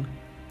along.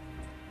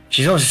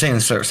 She's also saying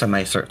this sort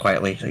of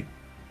quietly, like,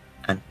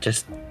 and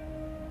just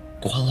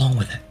go along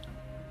with it.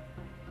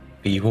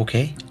 Are you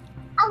okay?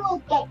 I will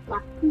get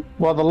one.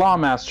 Well, the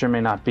Lawmaster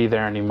may not be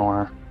there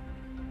anymore.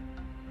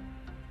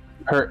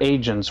 Her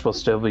agents will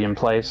still be in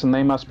place, and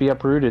they must be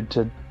uprooted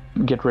to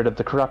get rid of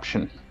the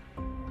corruption.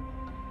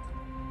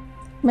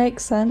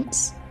 Makes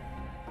sense.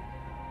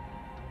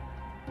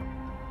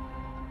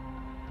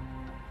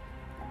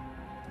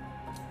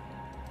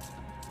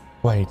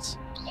 Wait.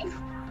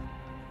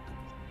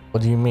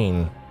 What do you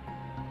mean?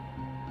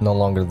 No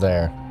longer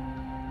there.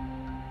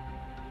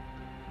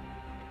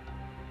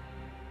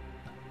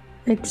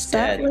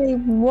 Exactly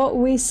what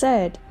we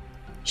said.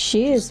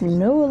 She is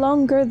no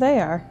longer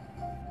there.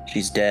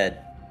 She's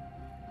dead.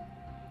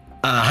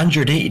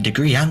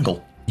 180-degree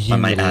angle. You I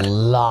might add.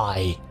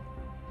 lie.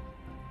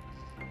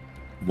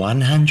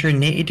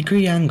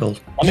 180-degree angle.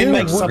 Let me You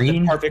make would-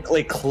 something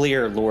perfectly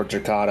clear, Lord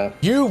Jakata.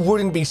 You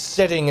wouldn't be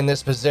sitting in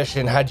this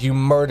position had you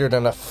murdered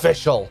an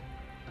official.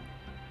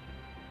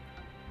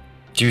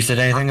 Did you say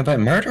anything about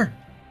murder?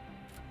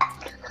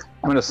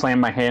 I'm going to slam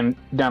my hand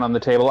down on the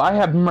table. I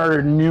have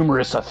murdered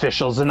numerous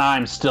officials, and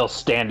I'm still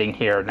standing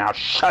here. Now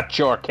shut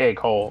your cake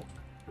hole.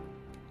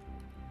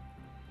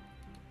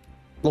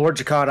 Lord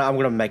Jakata, I'm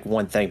going to make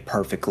one thing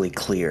perfectly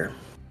clear.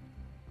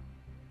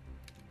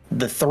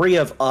 The three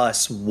of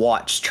us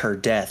watched her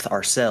death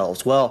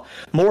ourselves. Well,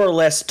 more or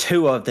less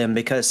two of them,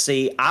 because,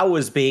 see, I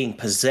was being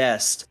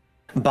possessed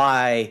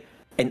by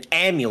an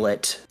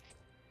amulet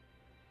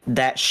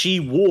that she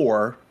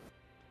wore,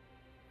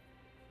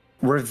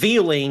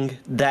 revealing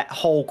that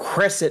whole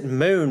crescent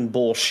moon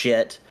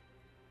bullshit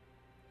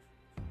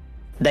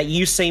that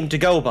you seem to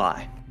go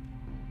by.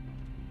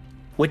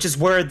 Which is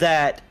where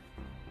that...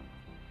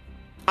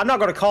 I'm not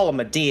going to call him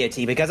a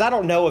deity, because I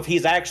don't know if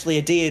he's actually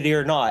a deity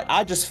or not.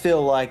 I just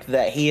feel like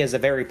that he is a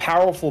very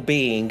powerful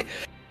being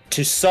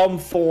to some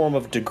form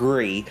of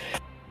degree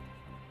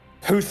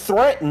who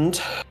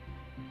threatened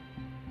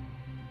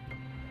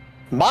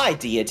my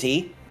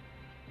deity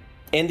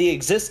and the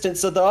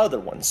existence of the other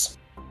ones.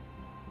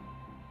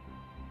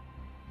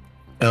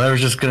 Well, I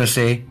was just gonna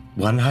say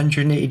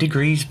 180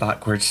 degrees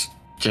backwards.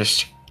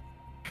 Just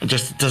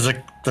does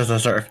a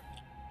sort of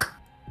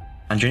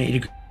 180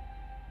 degrees.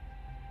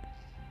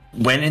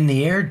 Went in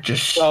the air,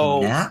 just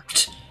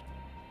snapped.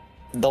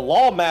 The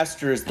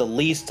Lawmaster is the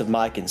least of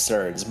my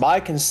concerns. My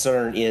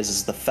concern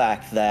is the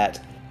fact that,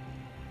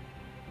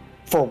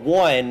 for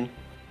one,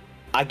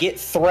 I get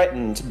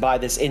threatened by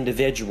this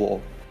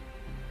individual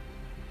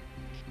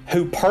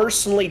who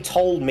personally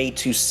told me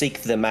to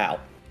seek them out.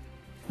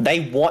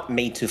 They want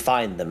me to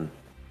find them.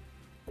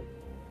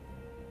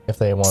 If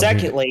they want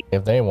Secondly,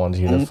 if they want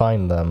you to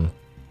find them.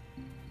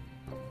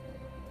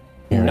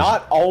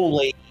 not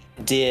only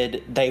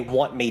did they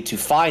want me to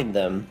find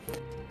them,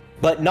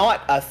 but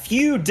not a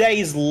few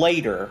days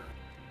later,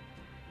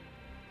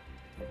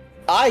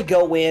 I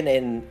go in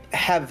and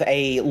have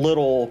a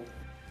little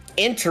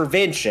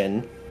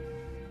intervention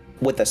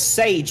with a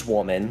sage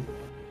woman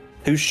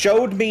who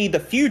showed me the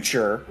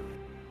future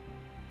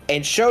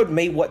and showed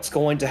me what's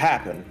going to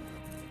happen.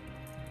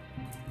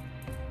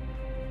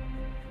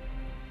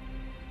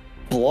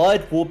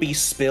 Blood will be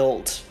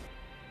spilt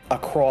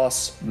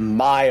across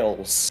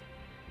miles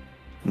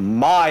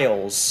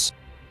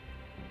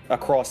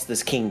across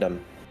this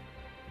kingdom.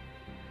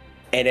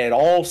 And it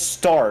all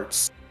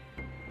starts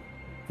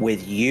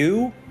with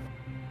you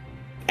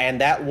and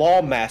that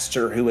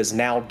lawmaster who is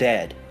now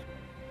dead.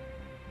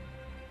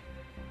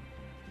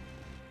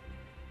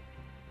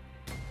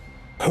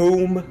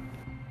 Whom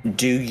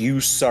do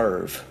you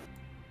serve?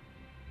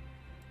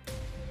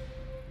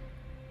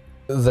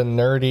 The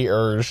nerdy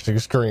urge to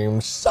scream,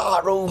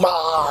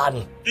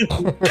 Saruman!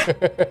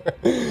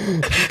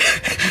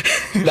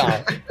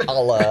 Nah,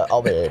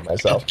 I'll behave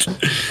myself.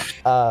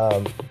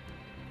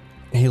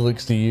 He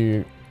looks to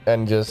you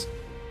and just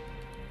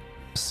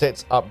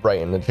sits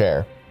upright in the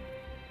chair.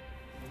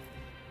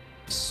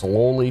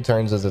 Slowly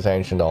turns his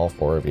attention to all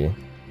four of you.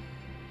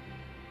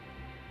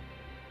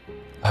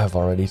 I've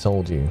already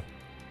told you.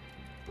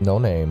 No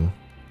name,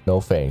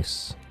 no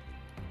face.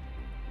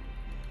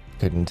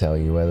 Couldn't tell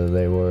you whether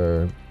they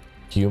were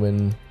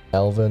human,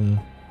 elven,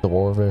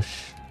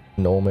 dwarvish,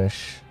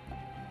 gnomish,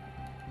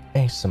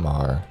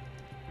 ASMR,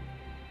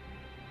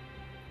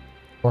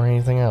 or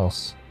anything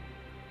else.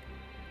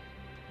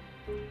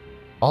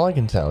 All I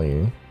can tell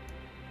you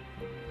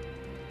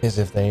is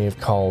if they have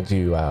called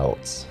you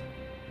out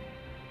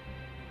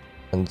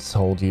and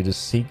told you to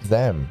seek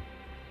them,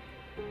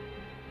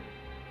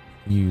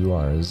 you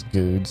are as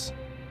good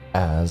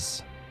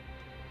as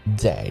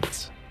dead.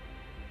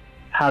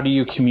 How do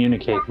you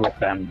communicate with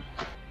them?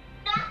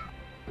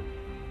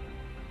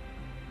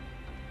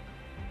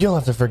 You'll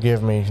have to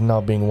forgive me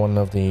not being one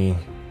of the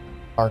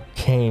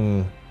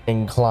arcane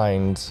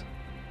inclined.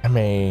 I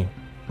may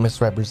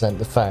misrepresent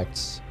the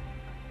facts,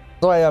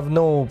 so I have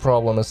no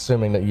problem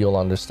assuming that you'll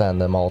understand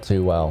them all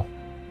too well.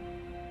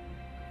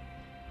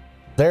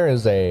 There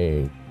is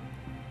a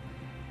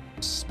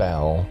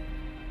spell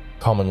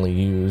commonly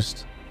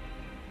used.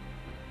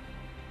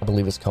 I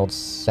believe it's called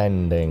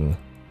Sending.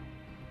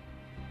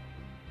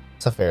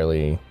 It's a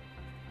fairly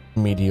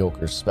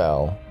mediocre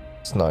spell.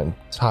 It's not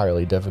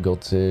entirely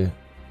difficult to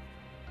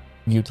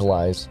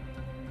utilize.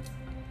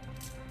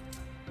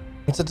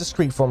 It's a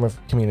discreet form of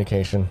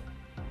communication.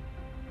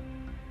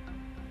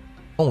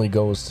 Only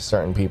goes to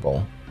certain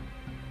people.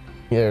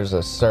 There's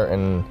a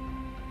certain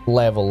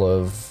level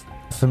of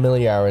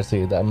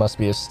familiarity that must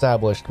be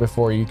established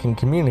before you can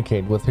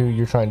communicate with who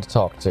you're trying to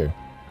talk to.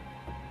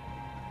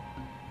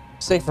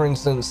 Say, for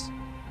instance,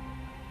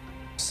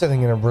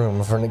 sitting in a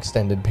room for an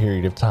extended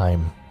period of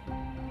time,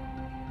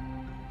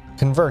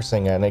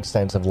 conversing at an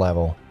extensive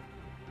level,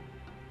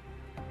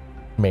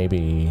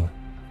 maybe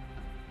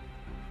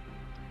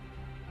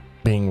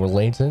being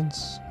related,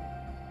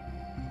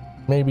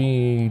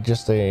 maybe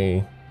just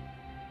a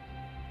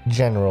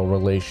general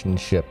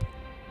relationship.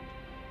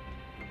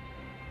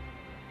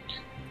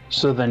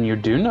 So then you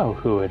do know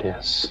who it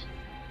is.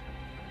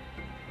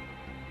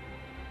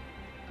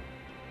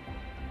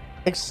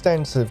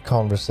 Extensive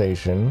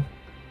conversation,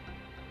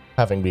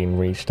 having been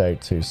reached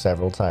out to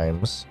several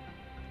times,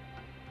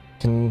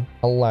 can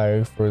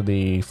allow for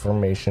the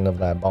formation of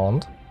that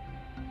bond.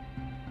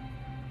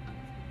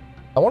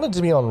 I wanted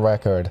to be on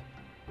record,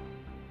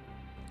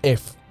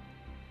 if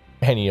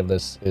any of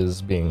this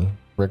is being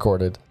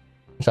recorded,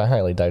 which I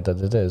highly doubt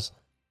that it is.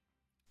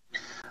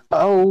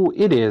 Oh,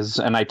 it is,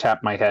 and I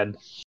tap my head.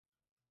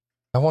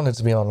 I wanted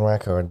to be on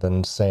record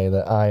and say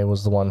that I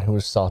was the one who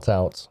was sought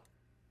out.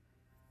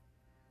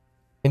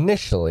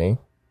 Initially,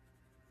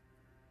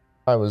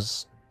 I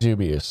was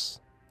dubious.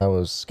 I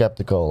was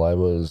skeptical. I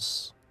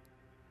was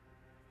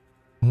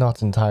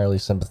not entirely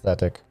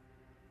sympathetic.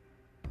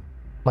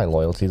 My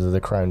loyalty to the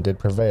crown did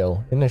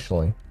prevail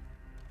initially.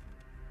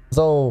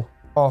 Though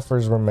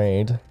offers were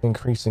made,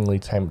 increasingly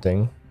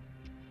tempting,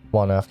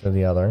 one after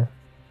the other.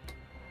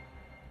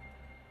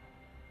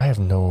 I have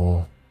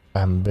no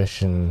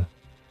ambition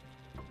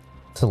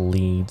to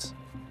lead,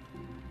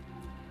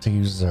 to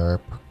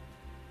usurp,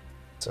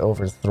 to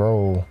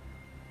overthrow.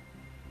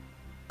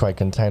 Quite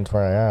content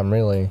where I am,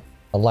 really.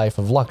 A life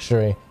of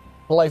luxury,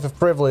 a life of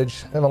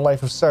privilege, and a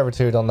life of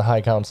servitude on the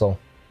High Council.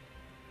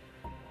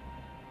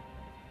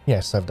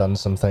 Yes, I've done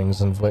some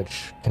things in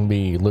which can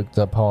be looked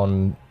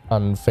upon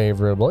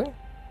unfavorably.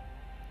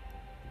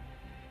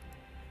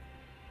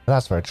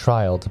 That's for a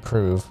trial to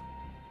prove,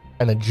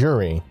 and a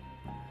jury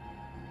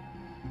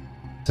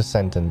to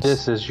sentence.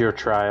 This is your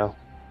trial.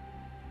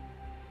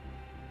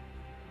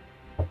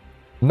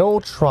 No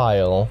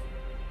trial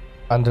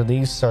under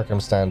these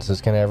circumstances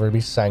can ever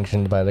be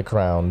sanctioned by the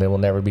crown. They will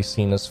never be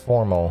seen as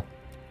formal.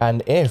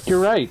 And if...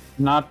 You're right,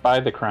 not by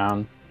the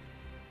crown.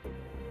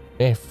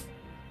 If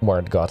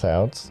word got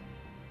out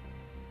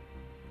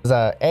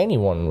that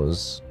anyone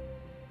was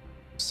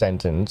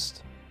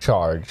sentenced,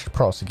 charged,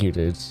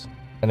 prosecuted,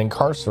 and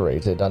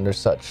incarcerated under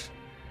such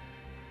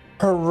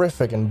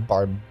horrific and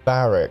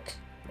barbaric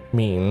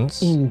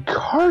means...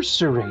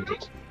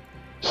 Incarcerated?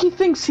 He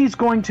thinks he's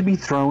going to be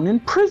thrown in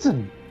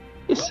prison.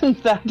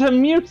 Isn't that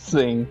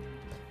amusing?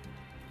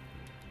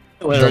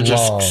 Or The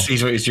just law.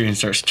 sees what he's doing and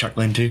starts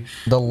chuckling too.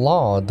 The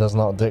law does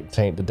not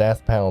dictate the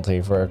death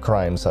penalty for a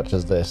crime such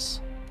as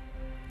this.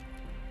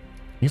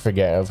 You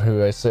forget of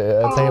who I sit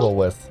at a table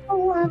with.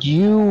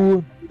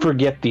 You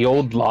forget the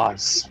old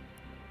laws.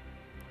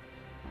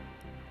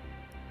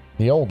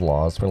 the old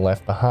laws were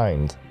left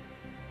behind.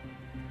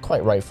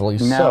 Quite rightfully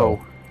so.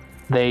 No,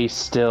 they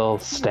still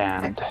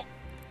stand.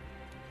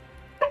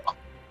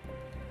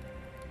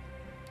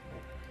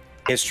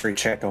 History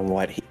check on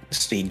what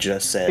Steve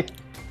just said.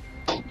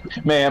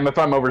 Ma'am, if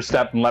I'm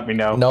overstepping, let me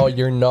know. No,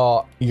 you're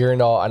not. You're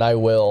not, and I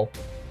will.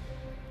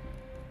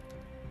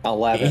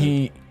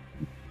 11.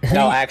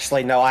 No,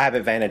 actually, no, I have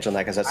advantage on that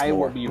because that's I will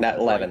more. be Not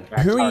 11. right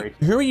back, sorry.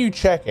 Who are you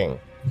checking?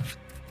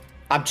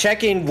 I'm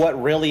checking what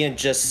Rillian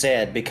just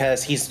said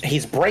because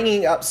he's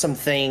bringing up some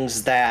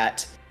things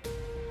that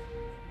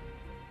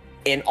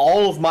in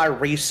all of my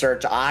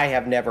research I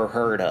have never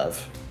heard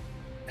of.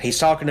 He's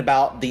talking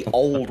about the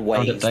old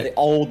ways, the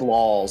old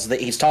laws.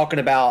 He's talking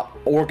about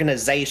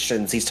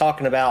organizations. He's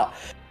talking about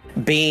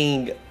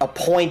being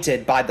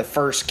appointed by the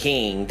first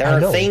king. There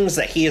are things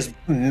that he is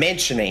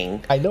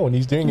mentioning. I know, and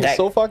he's doing it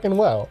so fucking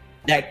well.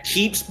 That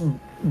keeps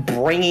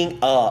bringing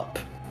up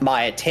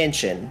my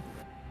attention.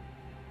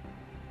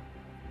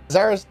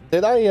 Zaris,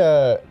 did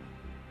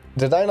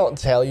I not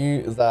tell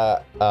you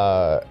that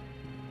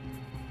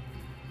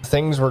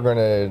things were going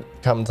to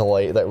come to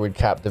light that would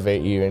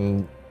captivate you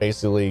and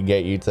basically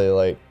get you to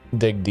like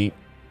dig deep?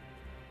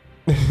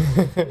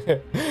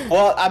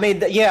 Well, I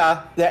mean,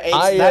 yeah,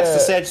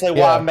 that's essentially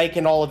why I'm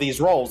making all of these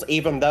rolls,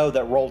 even though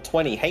that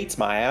Roll20 hates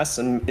my ass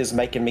and is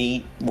making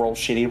me roll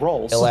shitty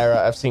rolls. Ilara,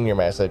 I've seen your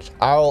message.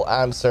 I'll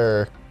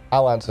answer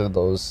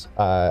those.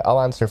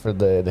 I'll answer for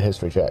the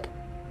history check.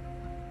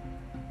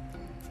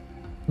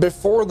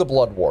 Before the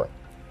Blood War,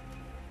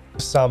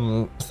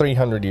 some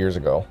 300 years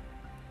ago,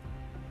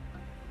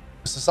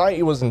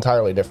 society was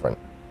entirely different.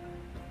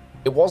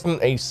 It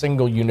wasn't a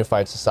single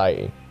unified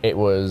society. It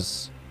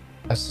was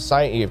a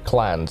society of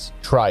clans,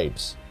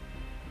 tribes,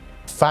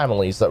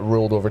 families that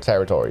ruled over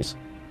territories.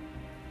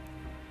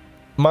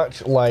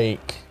 Much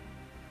like,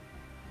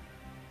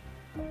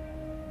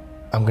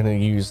 I'm gonna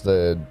use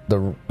the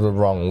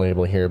wrong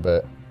label here,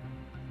 but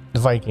the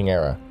Viking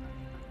era.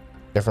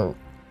 Different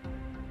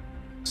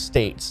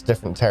states,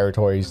 different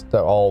territories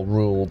that all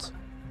ruled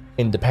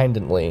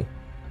independently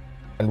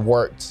and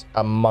worked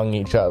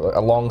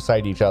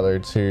alongside each other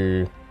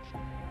to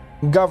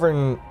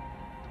govern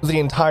the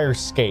entire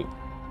scape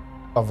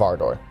of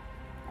Vardor.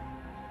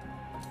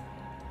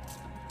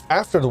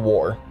 After the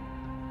war,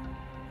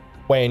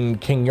 when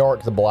King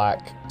York the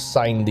Black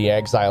signed the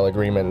exile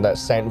agreement that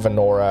sent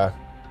Venora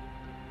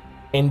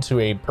into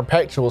a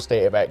perpetual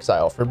state of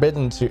exile,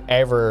 forbidden to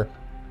ever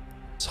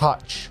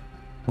touch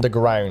the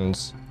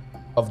grounds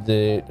of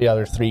the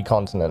other three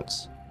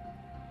continents.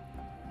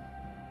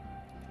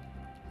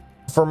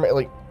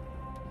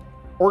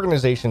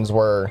 Organizations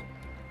were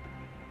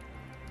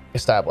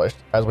established,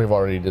 as we've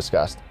already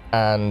discussed,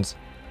 and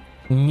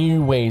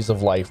new ways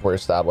of life were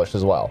established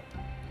as well.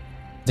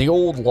 The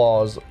old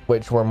laws,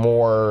 which were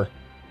more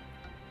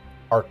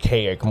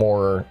archaic,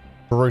 more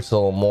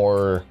brutal,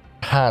 more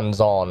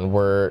hands-on,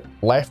 were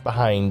left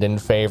behind in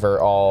favor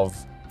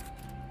of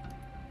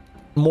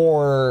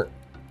more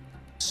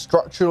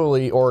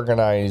structurally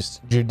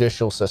organized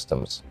judicial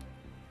systems.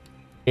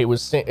 It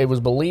was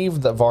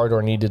believed that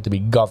Vardor needed to be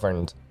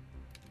governed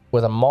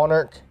with a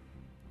monarch,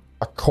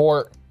 a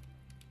court,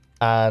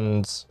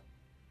 and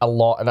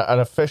an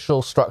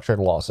official structured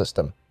law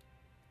system.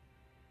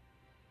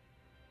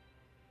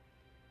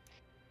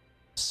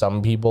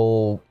 Some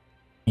people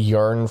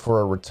yearn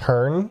for a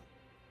return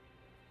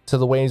to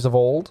the ways of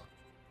old.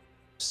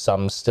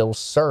 Some still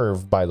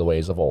serve by the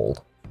ways of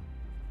old.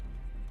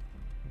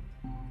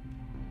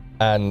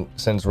 And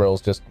since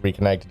Rill's just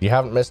reconnected, you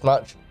haven't missed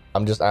much.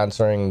 I'm just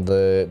answering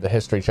the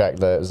history check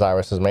that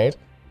Zaris has made.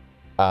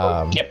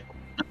 Yep.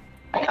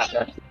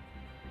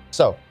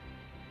 So,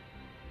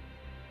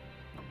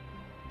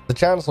 the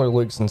Chancellor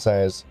looks and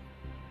says,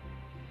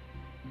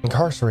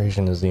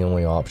 incarceration is the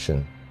only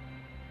option.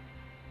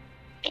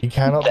 You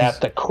cannot...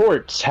 That the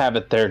courts have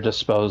at their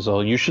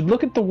disposal. You should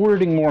look at the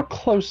wording more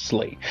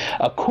closely.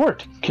 A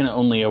court can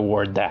only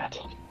award that.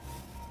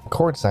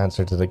 Courts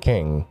answer to the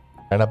king,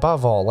 and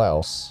above all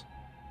else,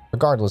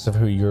 regardless of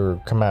who your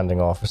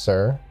commanding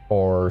officer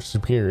or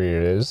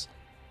superior is,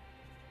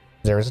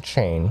 there is a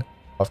chain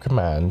of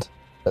command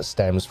that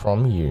stems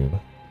from you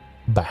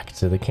back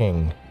to the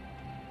king.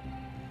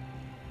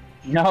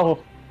 No,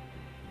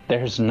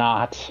 there's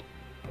not.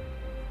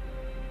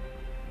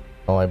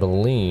 Well, I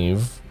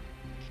believe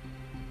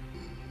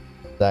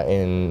that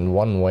in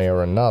one way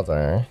or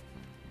another,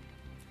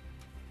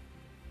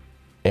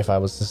 if I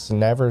was to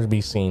never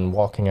be seen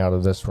walking out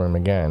of this room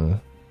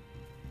again,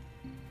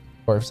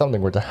 or if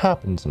something were to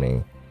happen to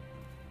me,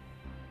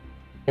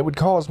 it would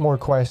cause more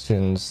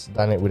questions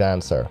than it would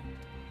answer.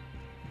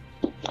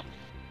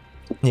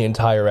 The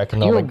entire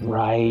economic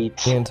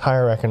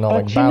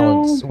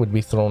balance would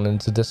be thrown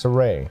into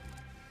disarray.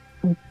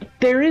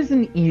 There is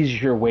an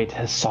easier way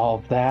to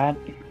solve that.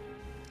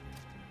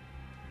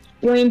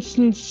 For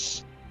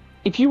instance,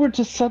 if you were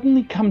to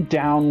suddenly come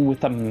down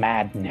with a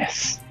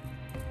madness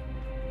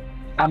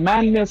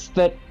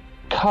that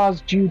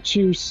caused you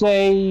to,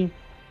 say,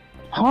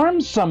 harm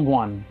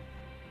someone,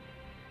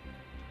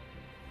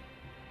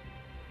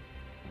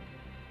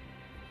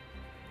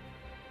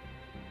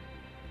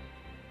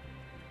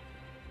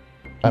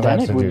 I've Then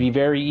it answered would your, be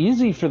very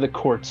easy for the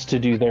courts to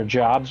do their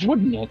jobs,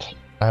 wouldn't it?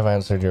 I've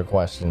answered your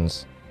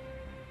questions.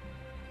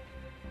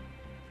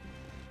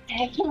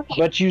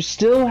 But you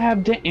still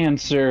have to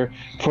answer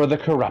for the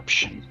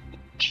corruption.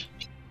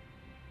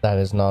 That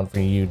is not for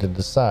you to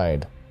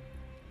decide.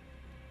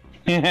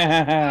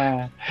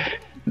 That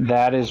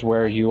is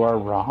where you are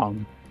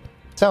wrong.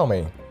 Tell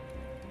me,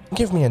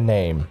 give me a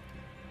name.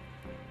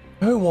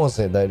 Who was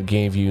it that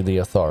gave you the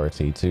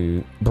authority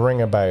to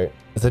bring about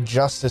the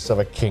justice of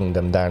a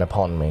kingdom down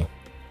upon me?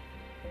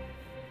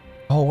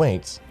 Oh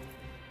wait,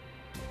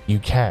 you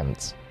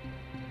can't.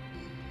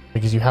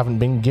 Because you haven't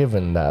been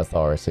given that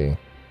authority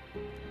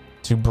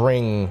to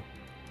bring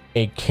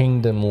a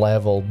kingdom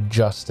level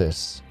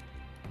justice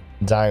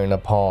down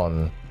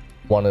upon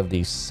one of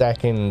the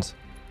second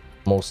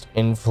most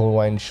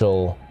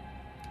influential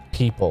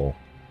people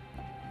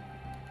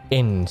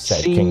in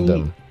said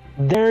kingdom.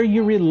 There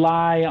you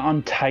rely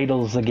on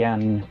titles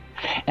again.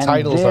 And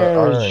Titles are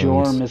there's earned.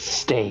 your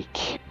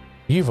mistake.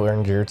 You've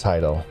earned your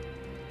title.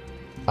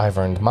 I've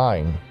earned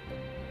mine.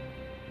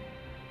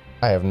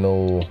 I have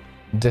no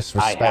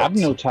disrespect. I have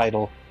no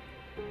title.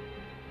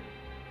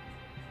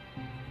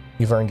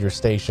 You've earned your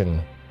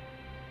station.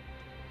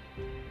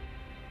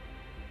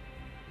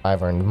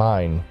 I've earned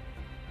mine.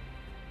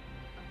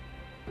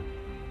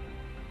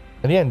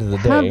 At the end of the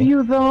day... Have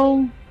you,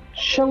 though?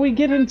 Shall we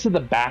get into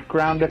the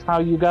background of how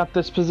you got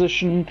this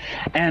position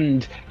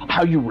and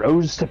how you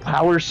rose to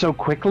power so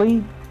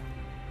quickly?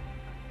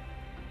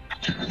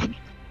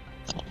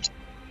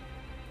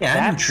 Yeah, I'm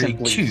That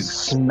intrigued simply too.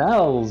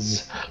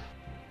 smells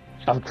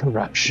of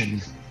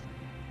corruption.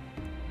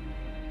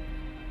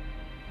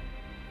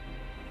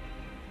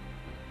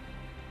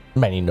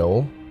 Many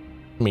know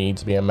me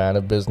to be a man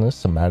of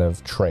business, a man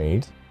of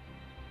trade.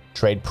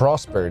 Trade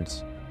prospered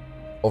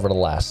over the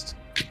last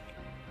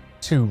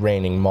 2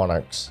 reigning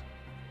monarchs.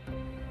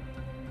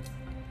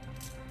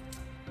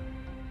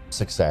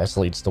 Success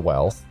leads to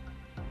wealth.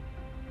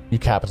 You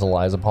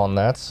capitalize upon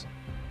that.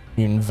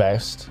 You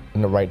invest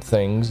in the right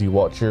things. You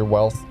watch your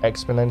wealth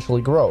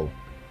exponentially grow.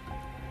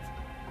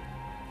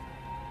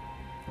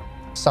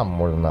 Some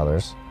more than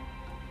others.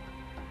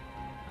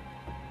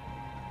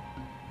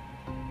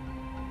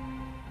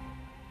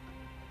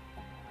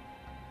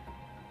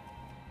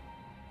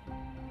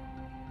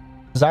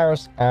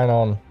 Zaros,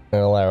 Anon,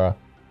 and Alara.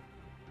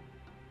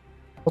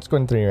 What's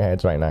going through your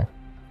heads right now?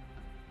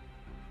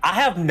 I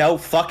have no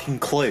fucking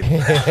clue. Good.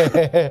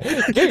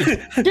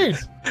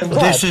 I'm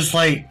glad. This is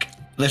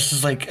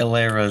like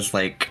Alera's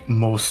like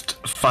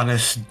most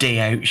funnest day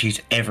out she's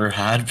ever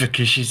had,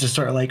 because she's just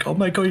sort of like, oh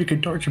my god, you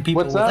can torture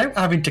people What's that?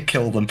 without having to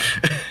kill them.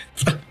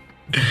 So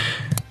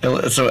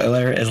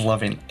Alera is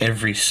loving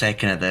every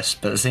second of this,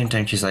 but at the same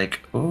time she's like,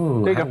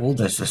 oh, There you how go.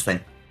 old is this thing?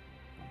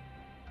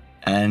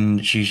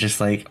 And she's just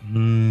like,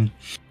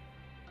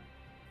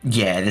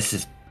 yeah,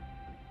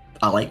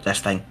 I like this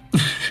thing.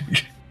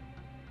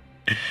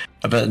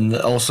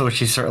 But also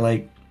she's sort of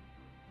like,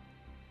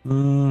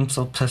 I'm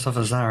so pissed off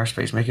at Zaros,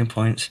 but he's making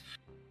points.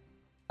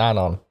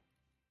 Anon.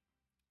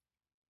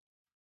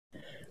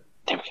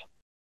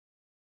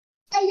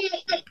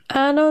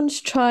 Anon's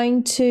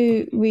trying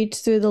to read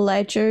through the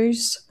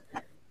ledgers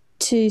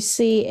to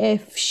see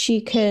if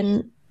she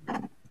can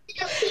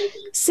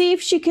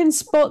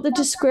spot the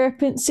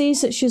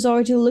discrepancies that she's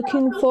already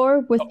looking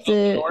for with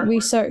the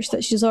research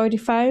that she's already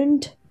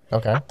found.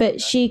 Okay. But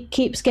she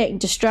keeps getting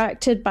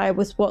distracted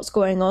with what's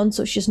going on,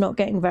 so she's not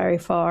getting very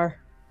far.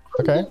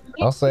 Okay.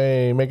 I'll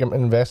say make an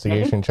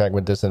investigation check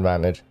with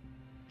disadvantage.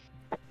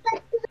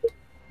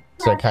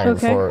 To account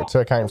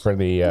for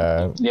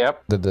the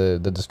Yep.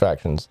 the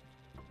distractions.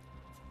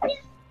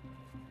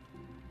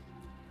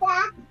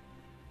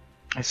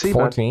 I see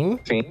 14.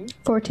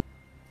 14.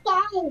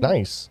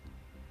 Nice.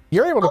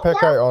 You're able to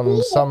pick out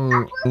on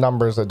some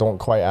numbers that don't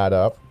quite add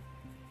up.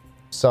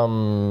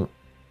 Some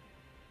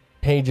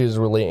pages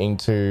relating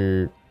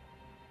to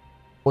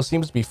what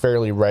seems to be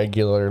fairly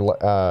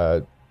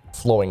regular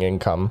flowing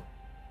income.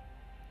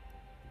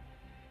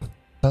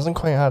 Doesn't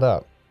quite add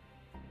up.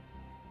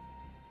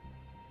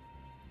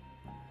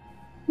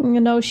 You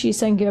know she's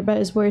thinking about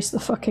is where's the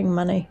fucking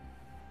money?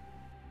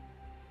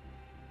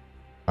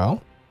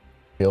 Well,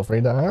 feel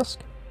free to ask.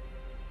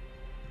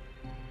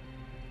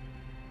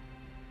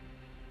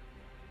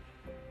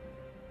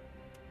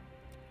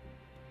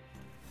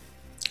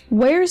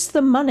 Where's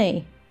the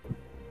money?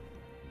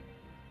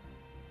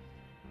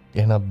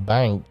 In a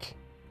bank.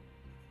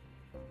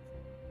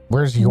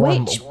 Where's your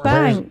Which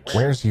bank?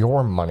 Where's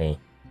your money?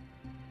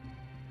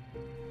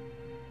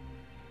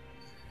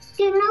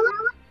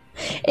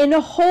 In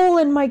a hole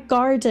in my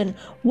garden.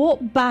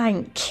 What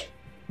bank?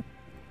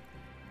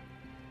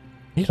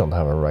 You don't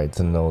have a right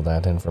to know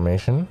that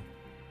information.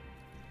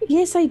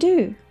 Yes, I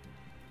do.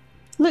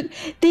 Look,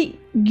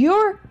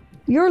 your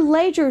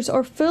ledgers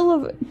are full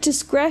of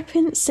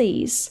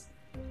discrepancies.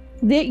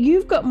 That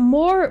you've got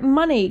more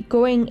money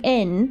going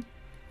in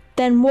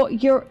than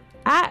what you're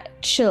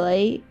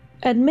actually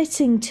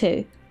admitting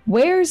to.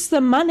 Where's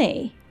the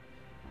money?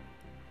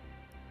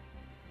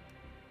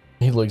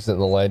 He looks at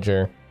the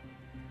ledger,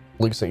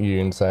 looks at you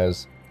and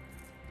says,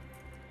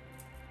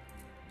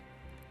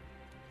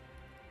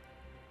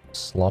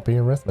 sloppy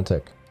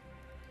arithmetic.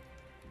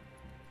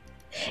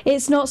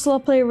 It's not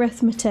sloppy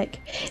arithmetic.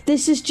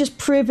 This is just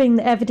proving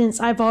the evidence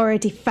I've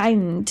already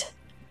found.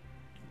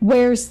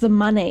 Where's the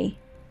money?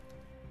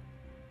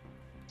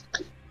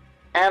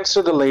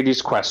 Answer the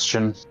lady's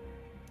question.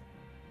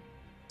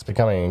 It's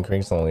becoming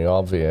increasingly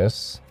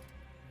obvious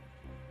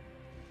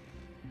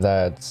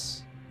that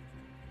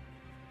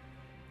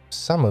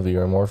some of you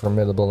are more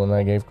formidable than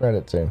I gave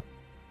credit to.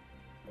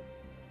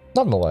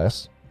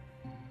 Nonetheless,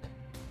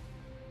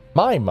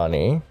 my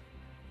money,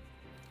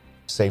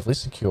 safely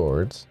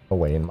secured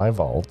away in my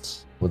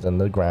vaults within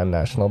the Grand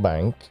National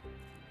Bank,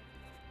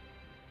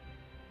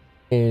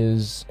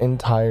 is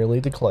entirely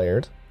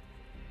declared.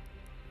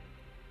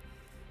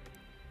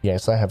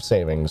 Yes, I have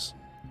savings.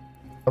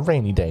 A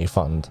rainy day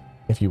fund,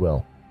 if you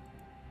will.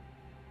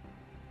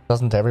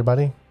 Doesn't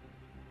everybody?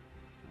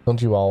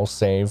 Don't you all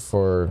save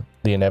for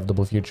the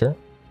inevitable future?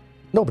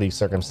 Nobody's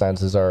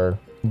circumstances are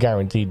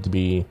guaranteed to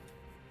be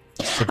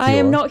secure. I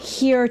am not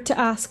here to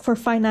ask for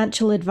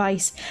financial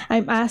advice.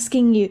 I'm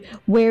asking you,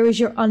 where is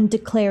your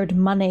undeclared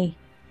money?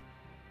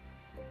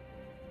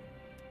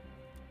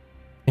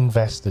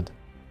 Invested.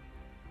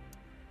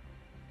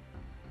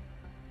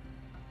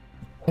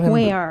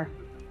 Where?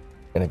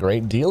 In a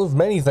great deal of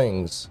many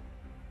things.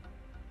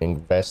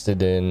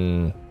 Invested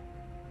in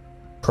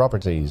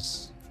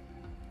properties,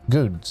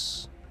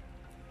 goods,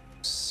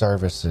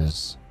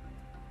 services.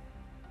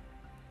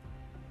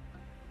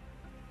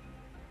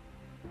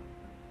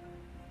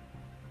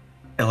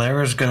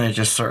 Illyra's gonna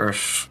just sort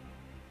of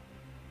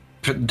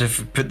put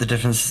the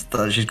difference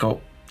that she's got,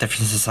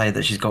 difference aside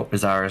that she's got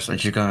with Zaris,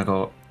 and she's gonna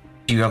go,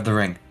 do you have the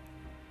ring?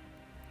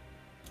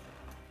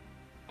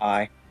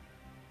 I.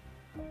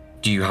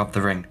 Do you have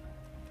the ring?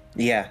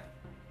 Yeah.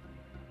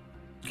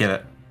 Give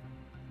it.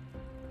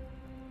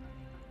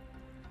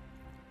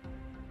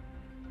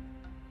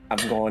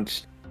 I'm going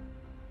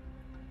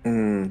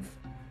to...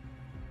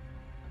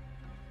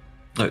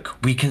 Look,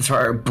 we can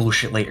sort out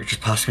bullshit later.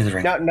 Just pass me the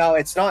ring. No,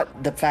 it's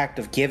not the fact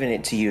of giving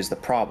it to you is the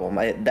problem.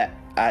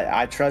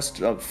 I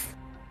trust of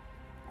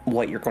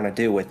what you're going to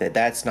do with it.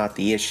 That's not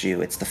the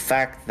issue. It's the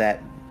fact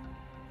that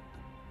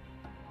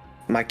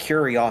my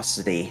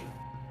curiosity,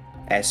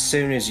 as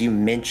soon as you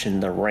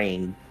mentioned the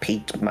ring,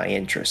 piqued my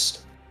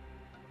interest.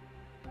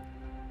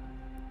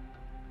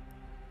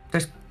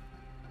 Just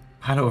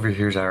hand it over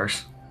here,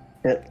 Zaris.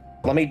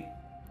 Let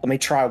me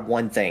try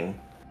one thing,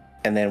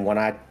 and then when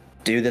I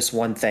do this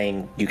one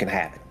thing, you can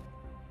have it.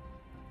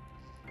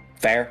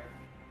 Fair?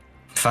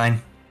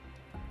 Fine.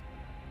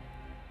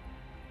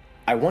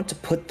 I want to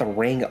put the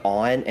ring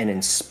on and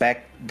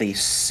inspect the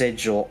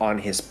sigil on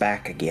his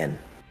back again,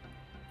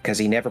 because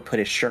he never put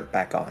his shirt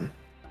back on.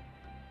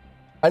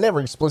 I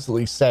never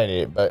explicitly said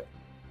it, but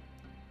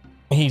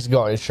he's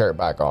got his shirt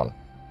back on.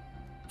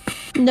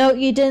 No,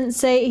 you didn't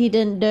say he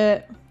didn't do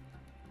it.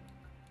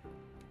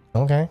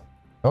 Okay.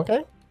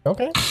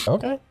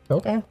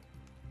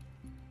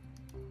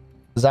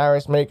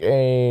 Zaris, make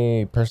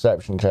a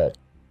perception check.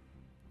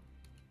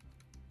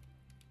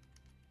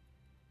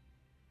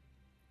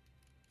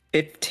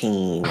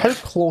 15. How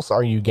close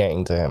are you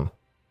getting to him?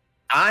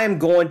 I'm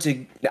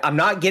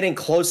not getting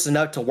close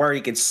enough to where he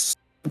could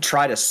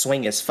try to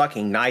swing his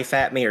fucking knife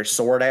at me or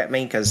sword at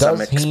me, because I'm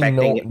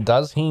expecting...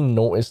 Does he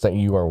notice that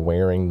you are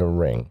wearing the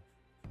ring?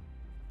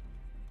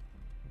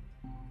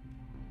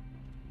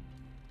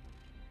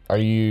 Are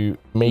you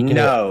making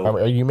No.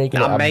 Are you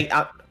making I'm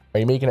Are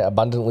you making it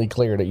abundantly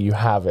clear that you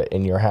have it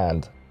in your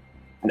hand?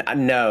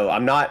 No,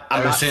 I'm not.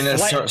 I was saying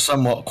it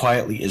somewhat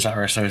quietly. Is that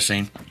what I was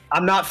saying?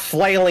 I'm not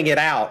flailing it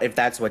out, if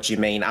that's what you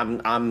mean.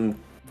 I'm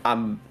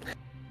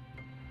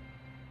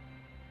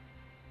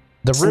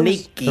The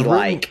sneaky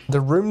like.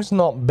 The room's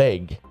not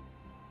big.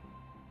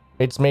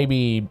 It's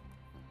maybe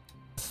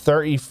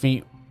 30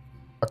 feet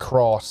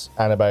across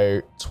and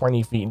about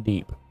 20 feet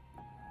deep.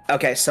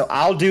 Okay, so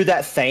I'll do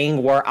that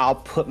thing where I'll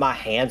put my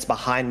hands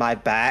behind my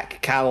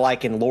back, kind of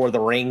like in Lord of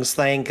the Rings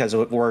thing, because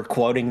we're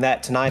quoting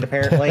that tonight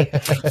apparently,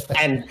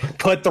 and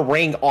put the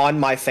ring on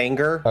my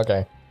finger.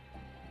 Okay.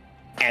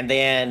 And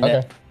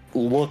then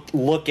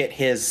look at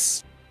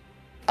his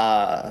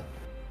back.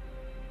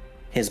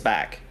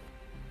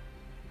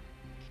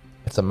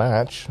 It's a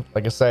match.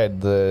 Like I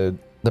said, the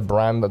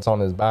brand that's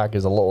on his back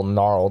is a little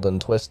gnarled and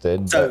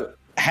twisted. So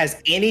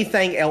has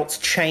anything else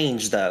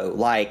changed though?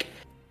 Like,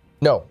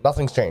 no,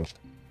 nothing's changed.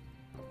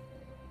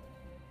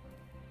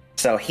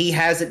 So he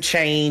hasn't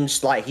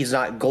changed, like he's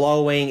not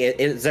glowing.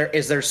 Is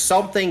there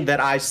something that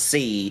I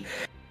see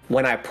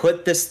when I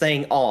put this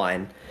thing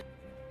on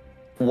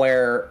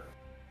where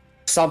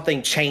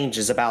something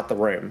changes about the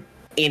room?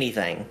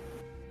 Anything?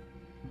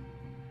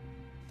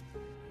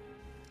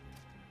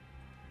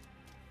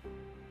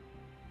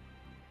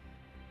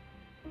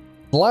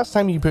 The last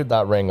time you put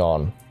that ring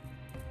on,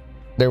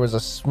 there was a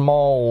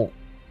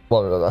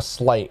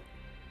slight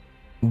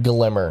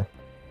glimmer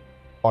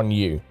on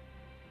you.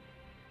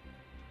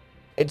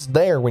 It's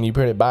there when you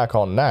put it back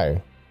on now.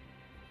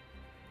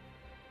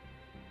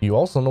 You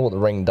also know what the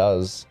ring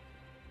does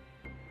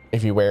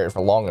if you wear it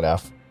for long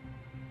enough.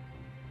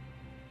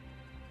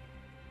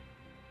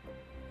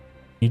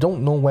 You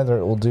don't know whether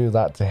it will do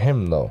that to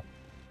him, though.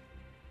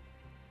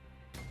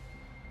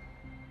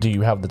 Do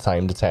you have the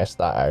time to test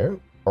that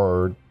out?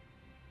 Or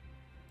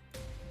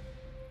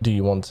do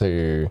you want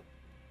to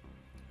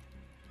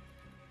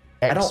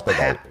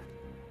expedite?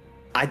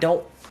 I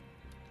don't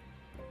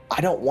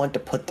want to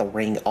put the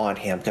ring on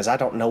him because I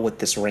don't know what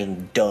this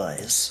ring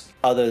does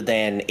other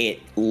than it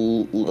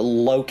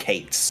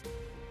locates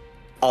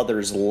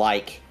others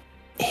like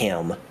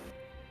him.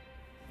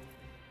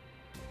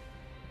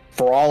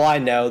 For all I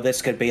know,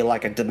 this could be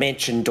like a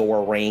dimension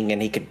door ring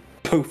and he could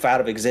poof out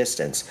of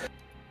existence.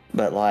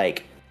 But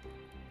like,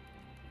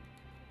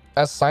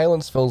 as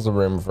silence fills the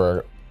room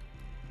for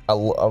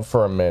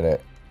a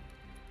minute,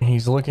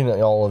 he's looking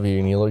at all of you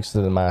and he looks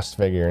to the masked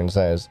figure and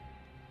says,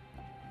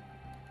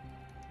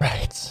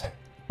 right,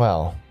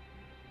 well,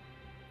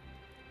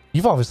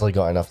 you've obviously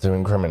got enough to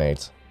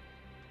incriminate.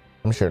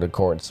 I'm sure the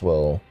courts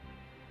will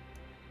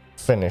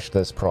finish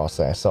this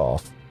process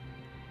off.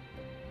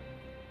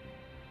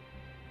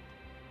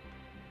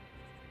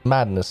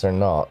 Madness or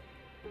not,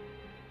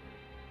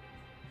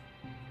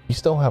 you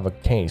still have a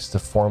case to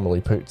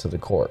formally put to the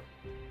court.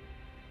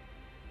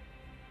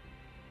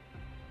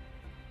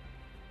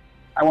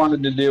 I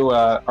wanted to do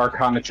a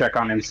Arcana check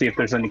on him, see if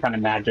there's any kind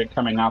of magic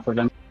coming off of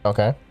him.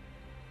 Okay.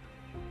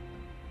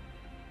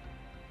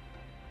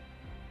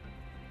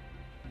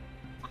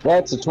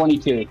 That's a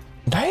 22.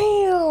 Damn!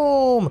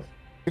 You're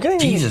gonna need,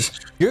 Jesus.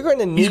 You're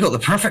gonna need. He's got the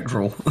perfect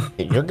roll.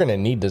 You're gonna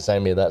need to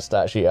send me that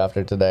stat sheet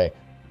after today.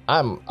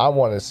 I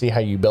want to see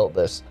how you built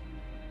this.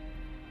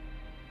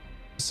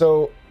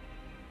 So,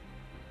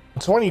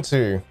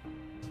 22.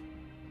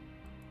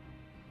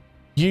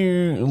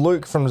 You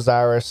look from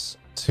Zaris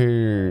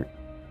to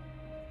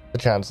the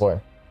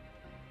Chancellor,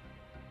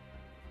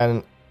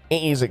 and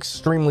it is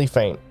extremely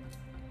faint,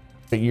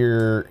 but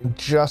you're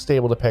just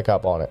able to pick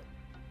up on it.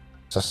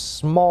 It's a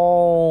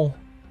small,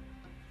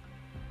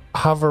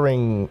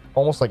 hovering,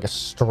 almost like a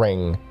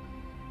string,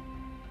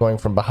 going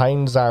from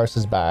behind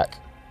Zaris's back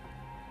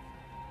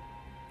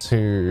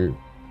to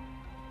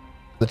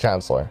the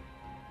Chancellor.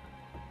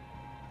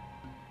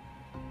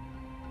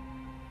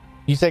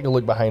 You take a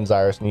look behind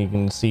Zaris and you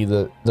can see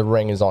the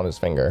ring is on his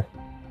finger.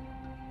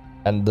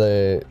 And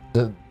the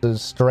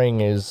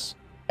string is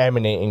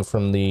emanating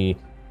from the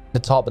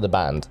top of the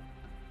band.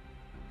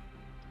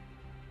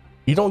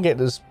 You don't get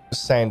this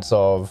sense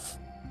of...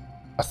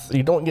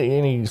 You don't get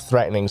any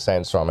threatening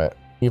sense from it.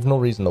 You have no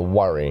reason to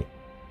worry.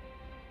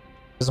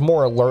 It's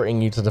more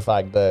alerting you to the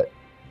fact that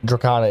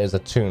Dracana is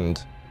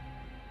attuned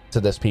to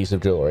this piece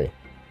of jewelry.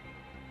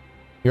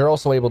 You're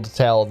also able to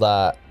tell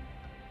that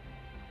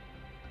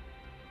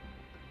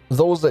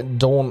those that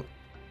don't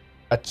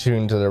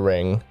attune to the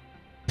ring,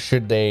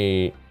 should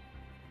they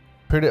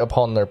put it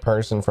upon their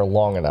person for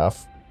long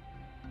enough,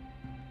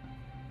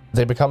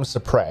 they become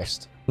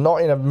suppressed.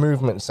 Not in a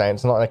movement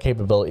sense, not in a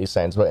capability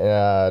sense, but in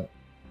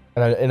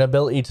an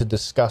ability to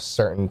discuss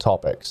certain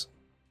topics.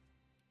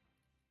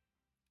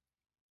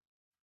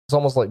 It's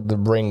almost like the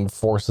ring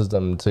forces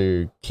them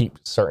to keep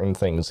certain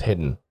things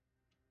hidden.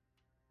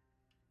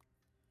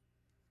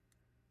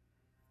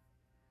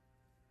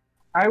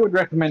 I would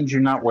recommend you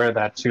not wear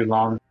that too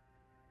long.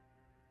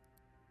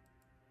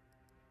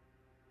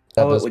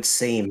 It would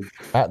seem.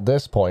 At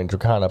this point,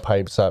 Dracana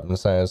pipes up and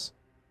says,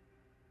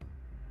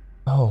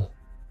 "Oh,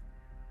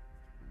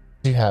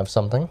 do you have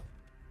something?"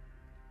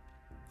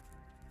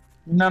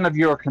 None of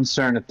your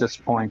concern at this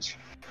point.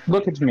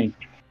 Look at me.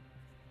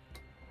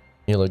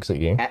 He looks at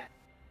you.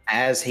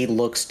 As he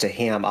looks to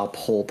him, I'll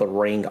pull the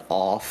ring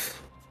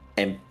off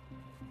and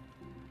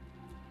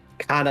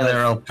kind of.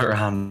 There, I'll put her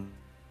hand.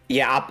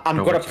 Yeah, I'm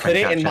gonna put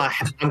it in my.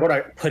 I'm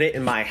gonna put it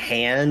in my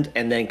hand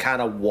and then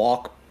kind of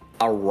walk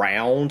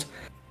around,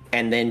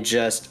 and then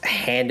just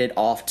hand it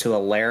off to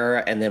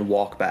Alara and then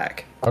walk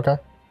back. Okay.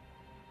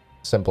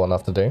 Simple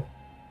enough to do.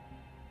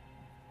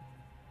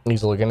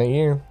 He's looking at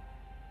you.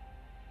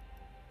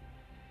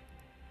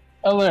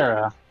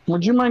 Alara,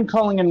 would you mind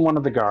calling in one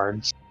of the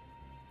guards?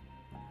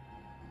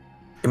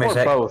 Give me a Or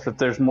sec. both, if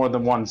there's more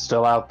than one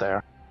still out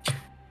there.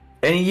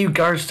 Any of you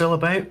guards still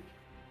about?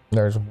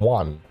 There's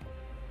one.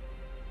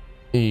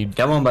 He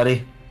Come on,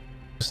 buddy.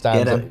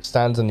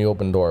 stands in the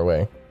open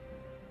doorway.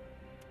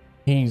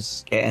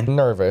 He's Get in.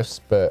 nervous,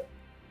 but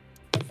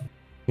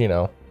you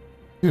know,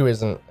 who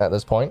isn't at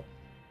this point?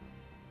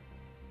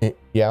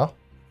 Yeah.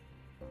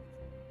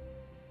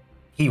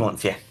 He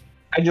wants you.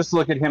 I just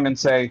look at him and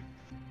say,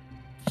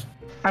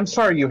 I'm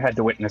sorry you had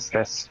to witness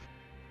this.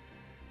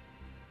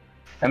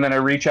 And then I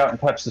reach out and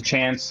touch the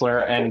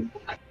Chancellor and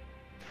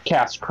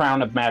cast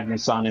Crown of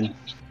Madness on him.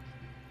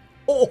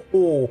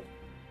 Oh.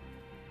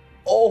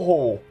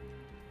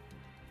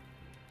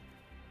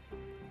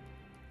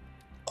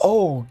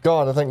 Oh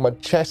god, I think my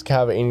chest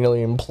cavity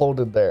nearly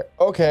imploded there.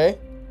 Okay.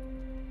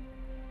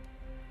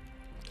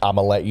 I'm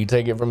gonna let you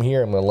take it from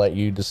here. I'm gonna let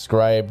you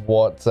describe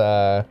what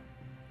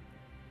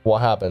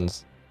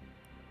happens.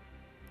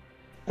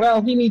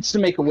 Well, he needs to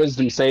make a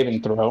wisdom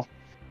saving throw.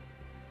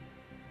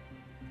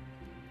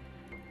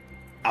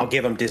 I'll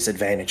give him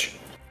disadvantage.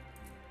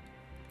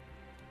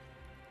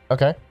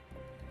 Okay.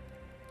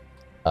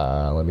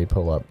 Let me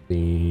pull up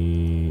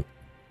the...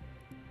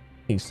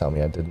 Please tell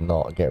me I did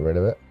not get rid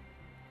of it.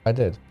 I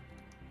did.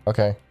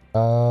 Okay.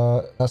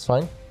 That's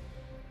fine.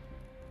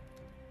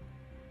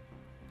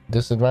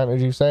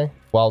 Disadvantage, you say?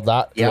 Well,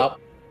 that... Yep.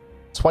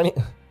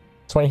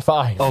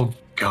 25. Oh,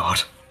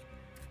 God.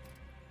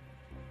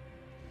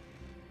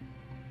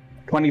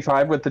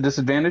 25 with the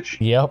disadvantage?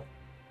 Yep.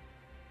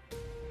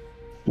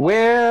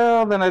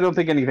 Well, then I don't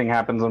think anything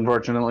happens,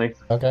 unfortunately.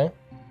 Okay.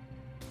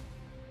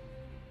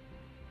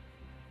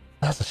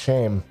 That's a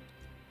shame.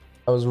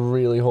 I was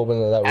really hoping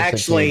that was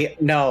Actually,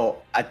 16.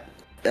 no.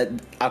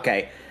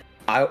 Okay.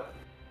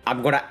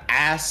 I'm going to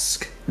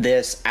ask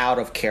this out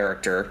of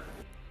character.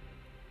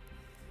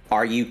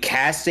 Are you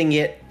casting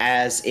it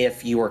as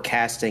if you were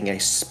casting a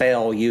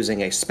spell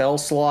using a spell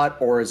slot,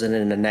 or is it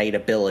an innate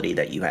ability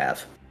that you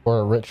have? Or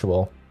a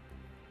ritual.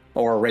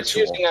 Or a It's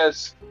ritual? using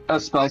as a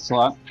spell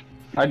slot.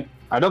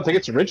 I don't think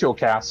it's a ritual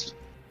cast.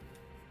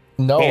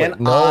 No, Can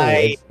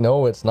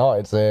it's not.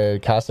 It's a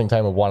casting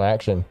time of 1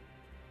 action.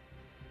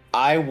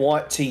 I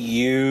want to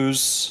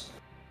use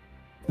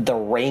the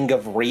Ring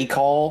of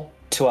Recall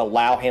to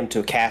allow him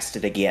to cast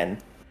it again.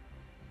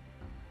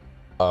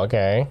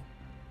 Okay.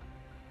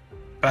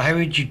 But how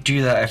would you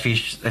do that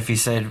if he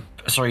said,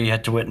 sorry, you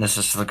had to witness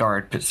this to the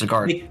guard, but it's the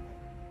guard? It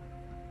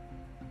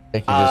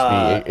could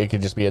just be. It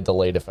could just be a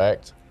delayed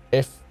effect.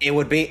 If It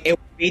would be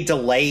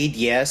delayed,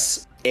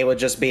 yes. It would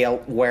just be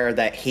aware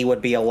that he would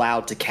be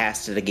allowed to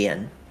cast it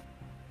again.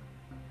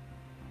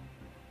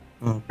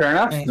 Fair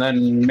enough. Okay.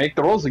 Then make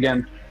the rolls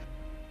again.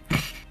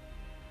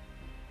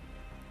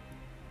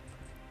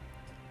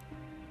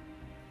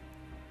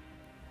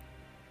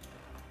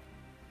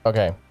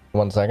 okay,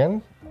 1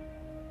 second.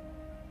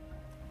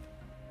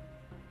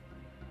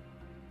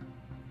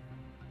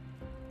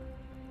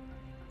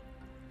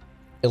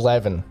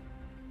 $11.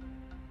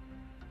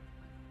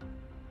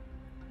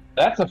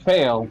 That's a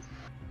fail.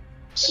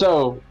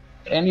 So,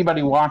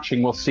 anybody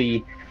watching will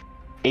see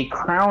a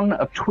crown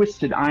of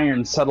twisted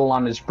iron settle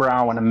on his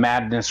brow and a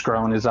madness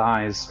grow in his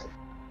eyes.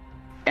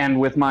 And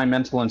with my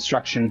mental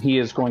instruction, he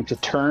is going to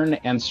turn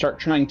and start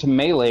trying to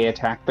melee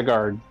attack the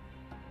guard.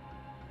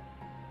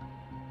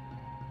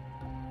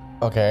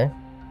 Okay.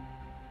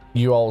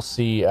 You all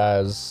see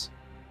as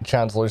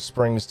Chancellor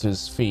springs to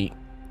his feet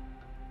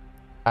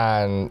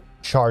and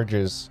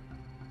charges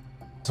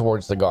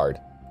towards the guard.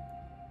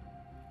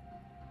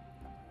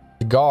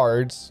 The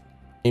guard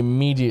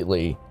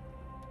immediately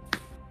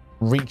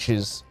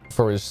reaches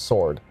for his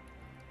sword.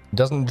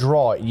 Doesn't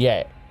draw it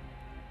yet.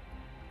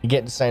 You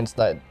get the sense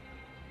that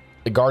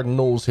the guard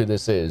knows who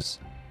this is,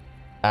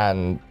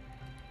 and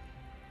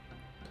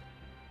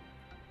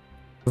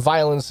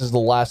violence is the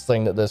last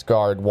thing that this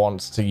guard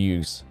wants to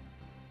use.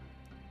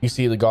 You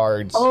see the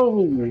guards.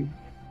 You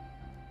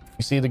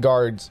see the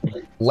guards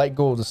let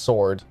go of the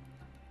sword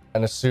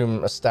and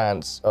assume a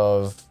stance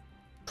of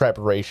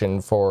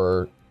preparation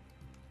for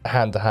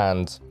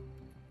hand-to-hand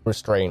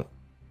restraint.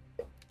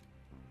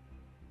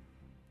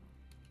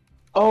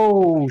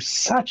 Oh,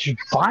 such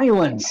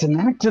violence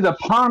enacted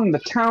upon the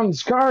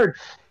town's guard.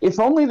 If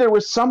only there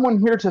was someone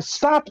here to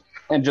stop.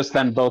 And just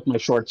then, both my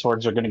short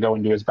swords are going to go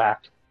into his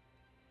back.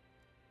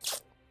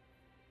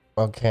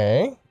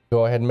 Okay.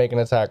 Go ahead and make an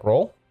attack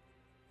roll.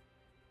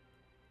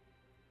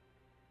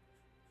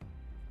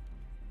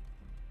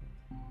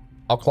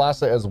 I'll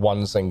class it as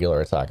 1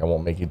 singular attack. I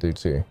won't make you do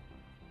 2.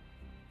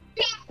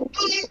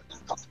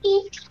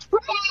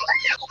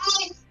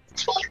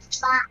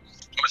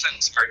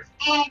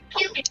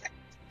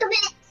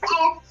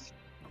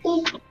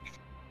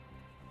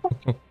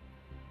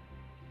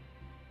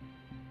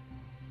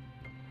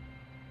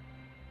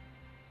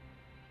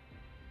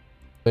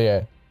 So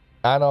yeah,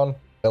 Anon,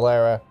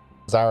 Ilera,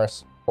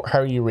 Zaris, how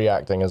are you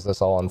reacting as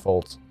this all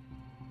unfolds?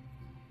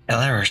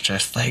 Elara's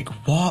just like,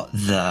 what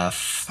the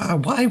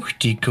why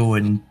would you go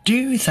and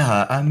do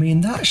that? I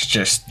mean, that's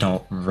just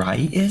not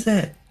right, is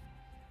it?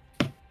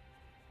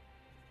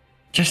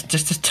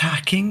 Just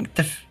attacking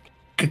the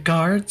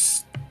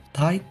guards,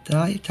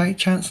 High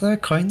Chancellor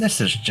Coin. This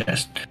is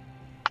just...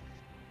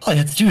 All you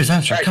have to do is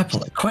answer a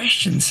couple of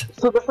questions.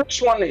 So the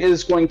first one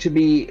is going to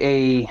be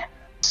a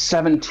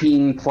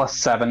 17 plus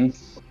 7.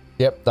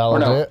 Yep, that'll Or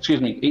do no, it. excuse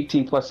me,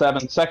 18 plus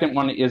 7. Second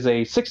one is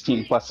a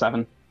 16 plus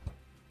 7.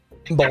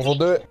 Both will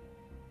do it.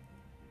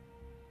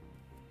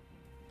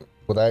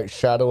 Without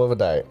shadow of a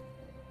doubt.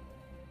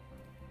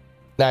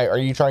 Now, are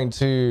you trying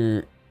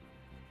to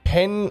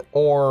pin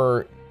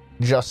or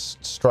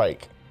just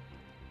strike?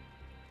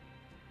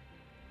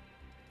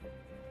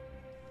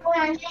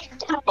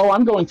 Oh,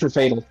 I'm going for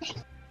fatal.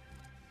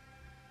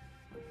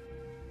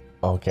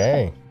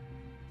 Okay.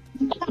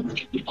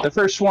 The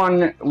first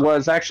one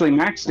was actually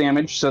max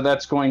damage, so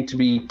that's going to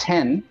be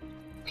 10.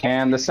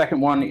 And the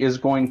second one is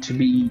going to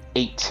be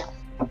 8.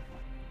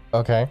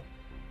 Okay.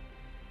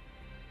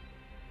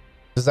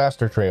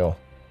 Disaster Trio.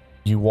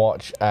 You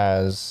watch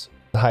as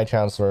the High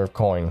Chancellor of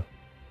Coin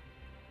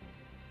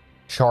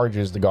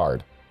charges the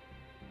guard.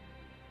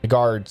 The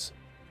guard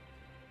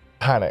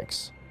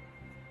panics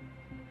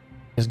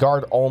His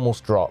guard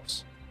almost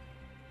drops.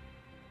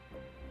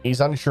 He's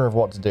unsure of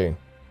what to do.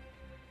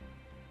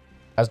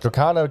 As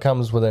Dracana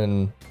comes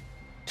within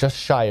just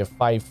shy of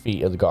 5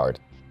 feet of the guard,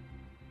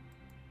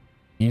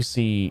 you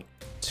see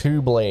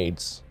 2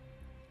 blades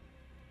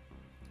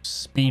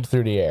speed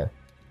through the air,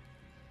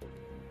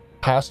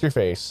 past your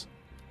face,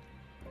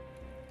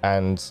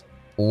 and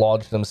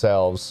lodge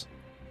themselves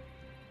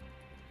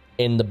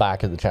in the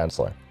back of the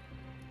Chancellor.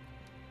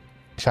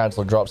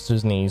 Chancellor drops to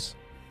his knees,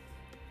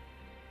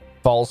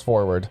 falls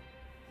forward,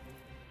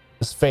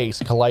 his face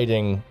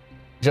colliding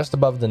just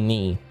above the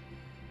knee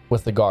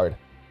with the guard.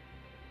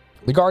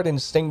 The guard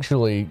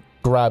instinctually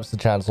grabs the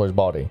Chancellor's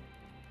body.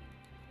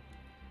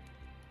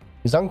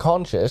 He's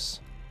unconscious,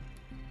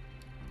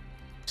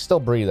 still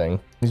breathing,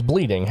 he's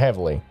bleeding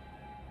heavily.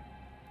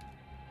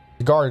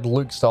 The guard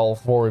looks to all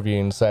 4 of you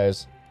and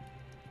says,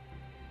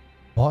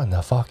 "What in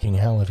the fucking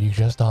hell have you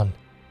just done?"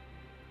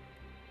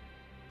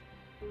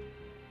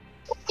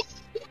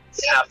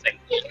 Nothing.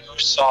 You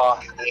saw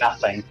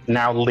nothing.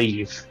 Now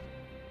leave.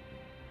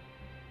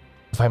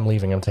 If I'm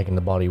leaving, I'm taking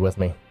the body with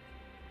me.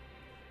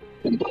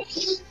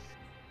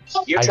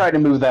 You try to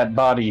move that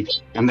body,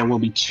 and there will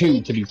be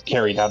 2 to be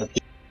carried out of here.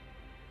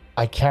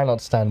 I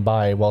cannot stand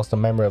by whilst a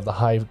member of the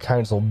High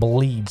Council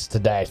bleeds to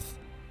death.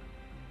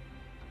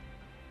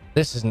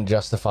 This isn't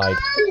justified.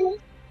 At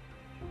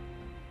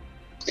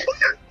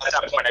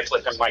that point, I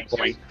flip him my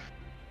coin.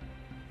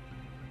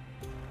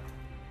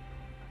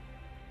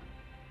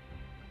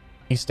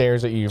 He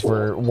stares at you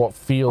for what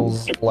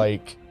feels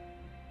like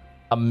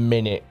a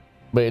minute,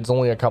 but it's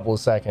only a couple of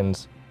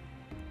seconds.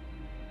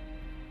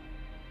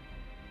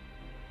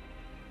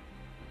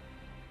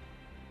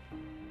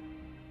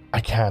 I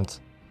can't.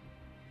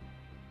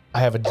 I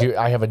have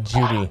a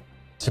duty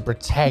to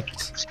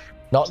protect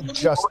not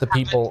just the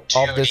people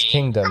of this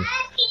kingdom.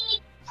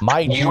 My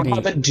You duty,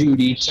 have a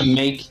duty to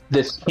make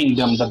this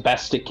kingdom the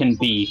best it can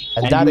be,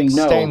 and that you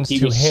know extends he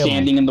to was him.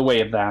 standing in the way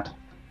of that.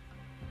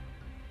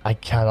 I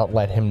cannot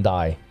let him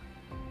die.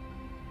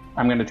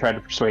 I'm going to try to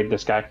persuade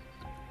this guy.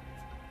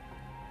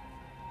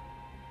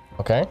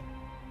 Okay?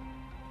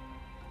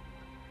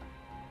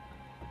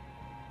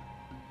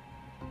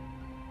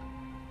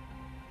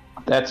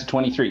 That's a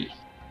 23.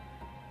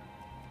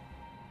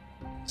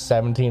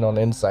 17 on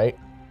insight.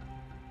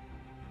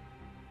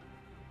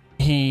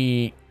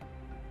 He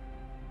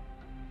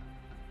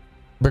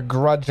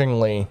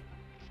begrudgingly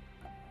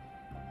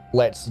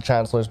lets the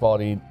Chancellor's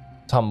body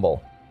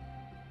tumble.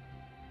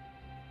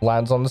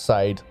 Lands on the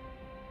side.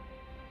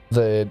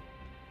 The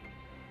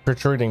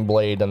protruding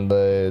blade and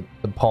the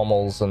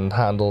pommels and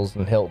handles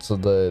and hilts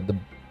of the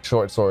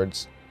short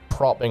swords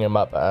propping him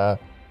up at a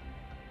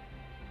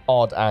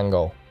odd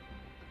angle.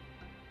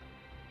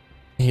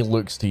 He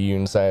looks to you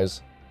and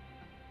says,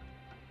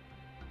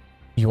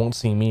 "You won't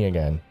see me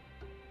again,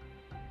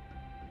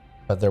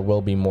 but there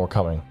will be more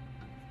coming."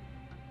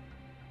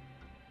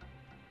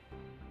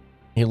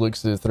 He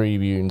looks to the 3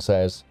 of you and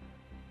says,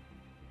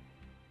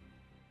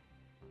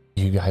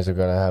 "You guys are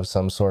gonna have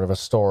some sort of a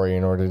story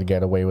in order to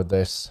get away with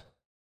this."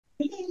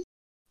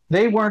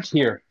 They weren't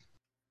here.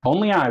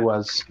 Only I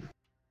was.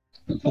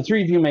 The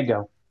 3 of you may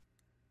go.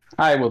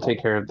 I will take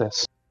care of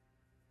this.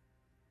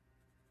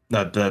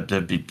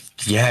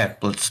 Yeah,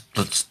 let's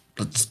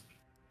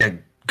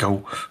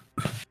go.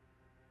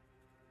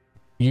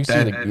 You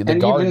see the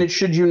And guard. even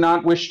should you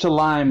not wish to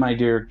lie, my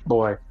dear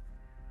boy,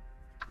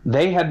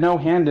 they had no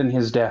hand in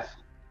his death.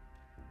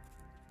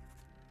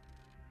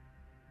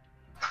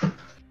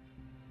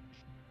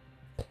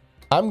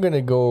 I'm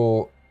gonna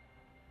go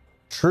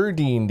true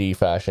D&D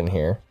fashion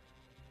here,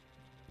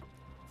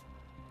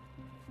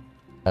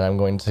 and I'm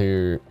going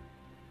to,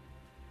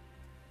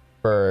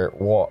 for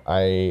what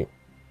I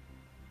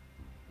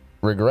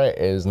regret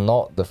is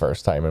not the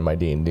first time in my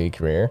D&D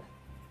career,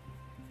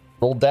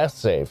 roll death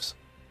saves.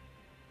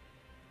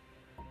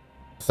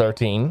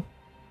 13.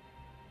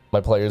 My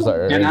players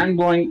are... And I'm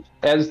going,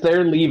 as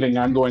they're leaving,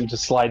 I'm going to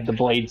slide the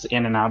blades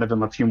in and out of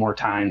him a few more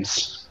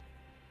times.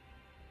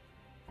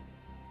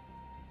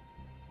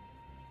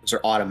 Those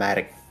are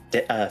automatic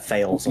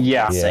fails.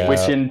 Yeah, Yeah.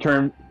 which in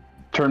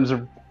terms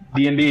of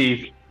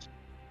D&D,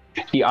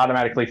 he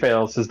automatically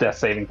fails his death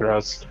saving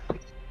throws.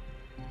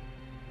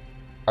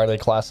 Are they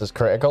classed as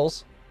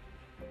criticals?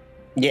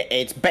 Yeah,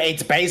 it's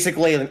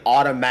basically an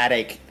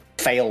automatic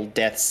failed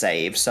death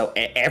save. So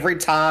every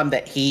time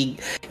that he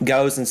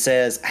goes and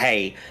says,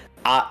 "Hey,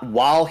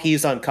 while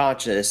he's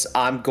unconscious,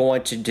 I'm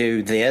going to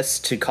do this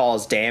to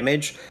cause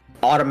damage,"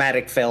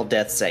 automatic failed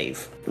death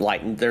save.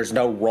 Like, there's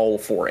no roll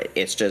for it.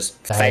 It's just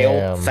fail,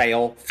 Damn.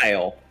 fail,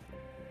 fail.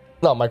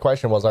 No, my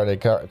question was, are they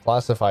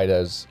classified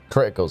as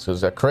criticals?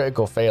 Because a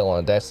critical fail on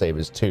a death save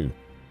is 2.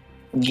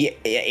 Yeah,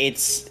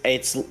 it's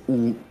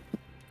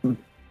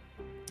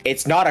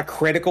not a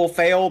critical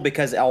fail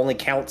because it only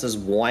counts as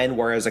 1,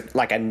 whereas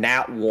a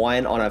nat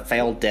 1 on a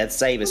failed death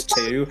save is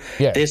 2.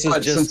 Yeah. This is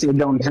But just since you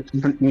don't have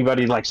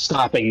anybody like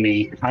stopping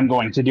me, I'm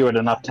going to do it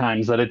enough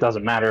times that it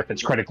doesn't matter if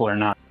it's critical or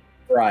not.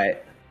 right.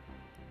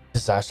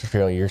 Disaster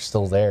failure, you're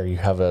still there. You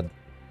have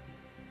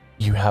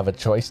a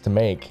choice to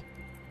make.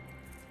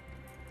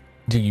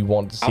 Do you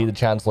want to see the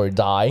Chancellor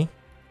die?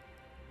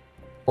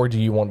 Or do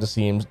you want to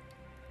see him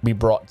be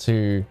brought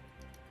to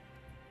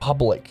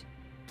public,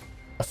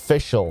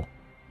 official,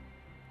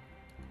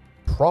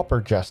 proper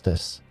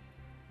justice?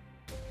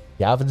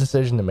 You have a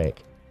decision to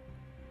make.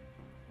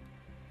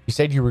 You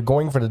said you were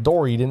going for the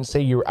door. You didn't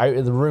say you were out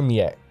of the room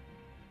yet.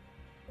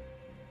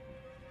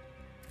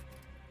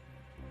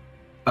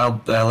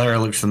 Lara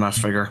looks at the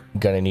masked figure.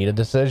 Gonna need a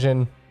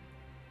decision.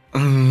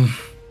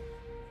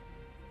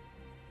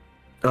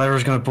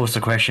 Lara's gonna post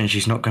a question.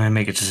 She's not gonna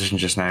make a decision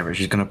just now, but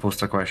she's gonna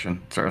post a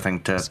question, sort of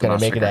thing. To It's gonna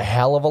make it a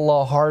hell of a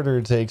lot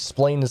harder to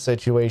explain the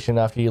situation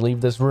after you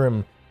leave this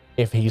room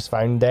if he's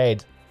found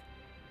dead.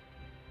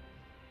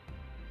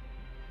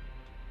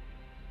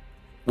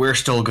 We're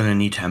still gonna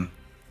need him.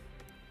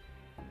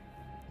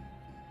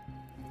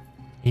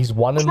 He's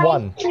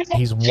 1-1.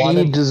 He's one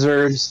He and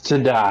deserves to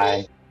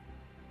die.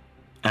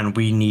 And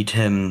we need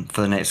him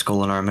for the next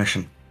goal on our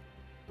mission.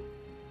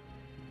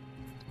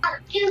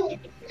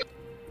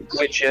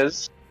 Which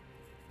is?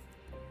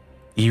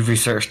 You've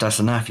researched us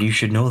enough. You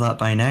should know that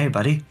by now,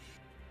 buddy.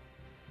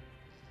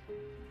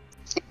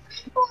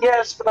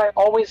 Yes, but I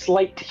always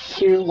like to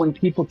hear when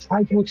people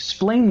try to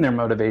explain their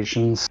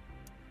motivations.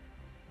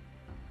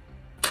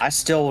 I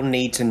still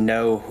need to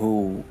know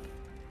who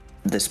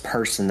this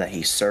person that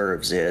he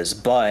serves is,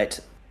 but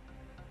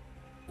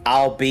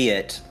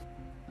albeit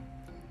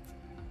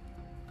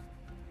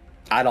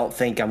I don't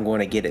think I'm going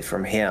to get it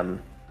from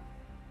him.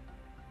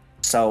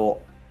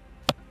 So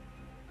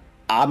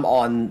I'm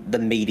on the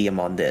medium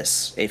on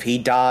this. If he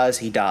dies,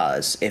 he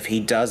dies. If he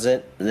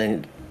doesn't,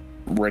 then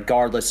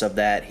regardless of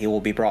that, he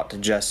will be brought to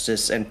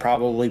justice and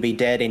probably be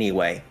dead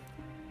anyway.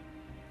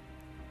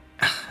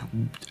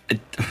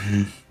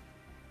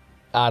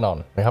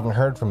 Anon, we haven't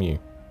heard from you.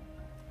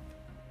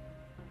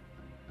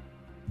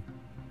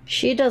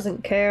 She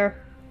doesn't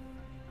care.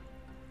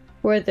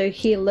 Whether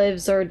he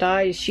lives or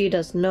dies, she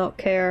does not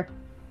care.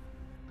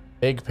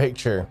 Big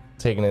picture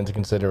taken into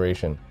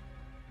consideration.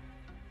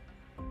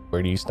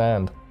 Where do you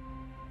stand?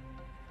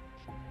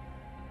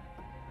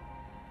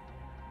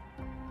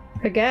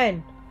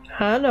 Again,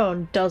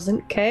 Hanon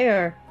doesn't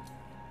care.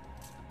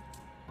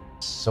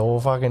 So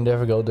fucking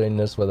difficult doing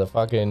this with a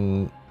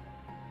fucking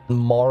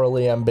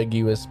morally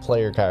ambiguous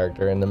player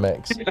character in the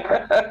mix.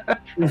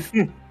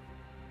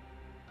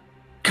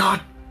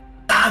 God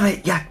damn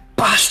it, you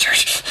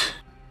bastard!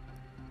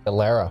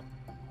 Lara,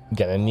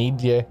 gonna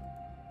need you.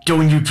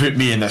 Don't you put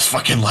me in this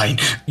fucking line.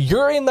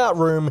 You're in that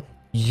room.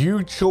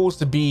 You chose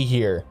to be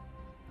here.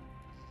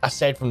 I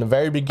said from the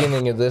very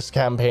beginning of this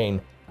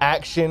campaign,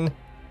 action,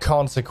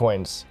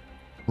 consequence.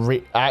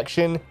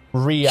 Action,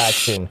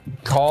 reaction.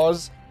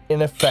 Cause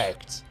and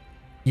effect.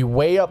 You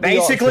weigh up the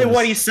Basically, options.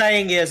 what he's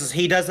saying is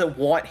he doesn't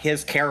want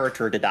his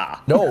character to die.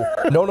 No.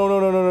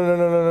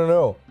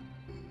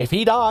 If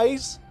he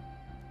dies,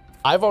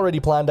 I've already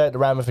planned out the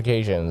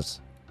ramifications.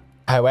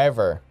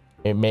 However,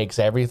 it makes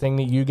everything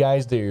that you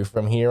guys do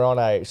from here on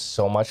out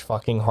so much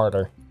fucking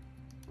harder.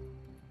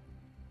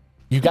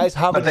 You guys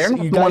have But they're not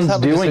the ones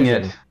doing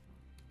it.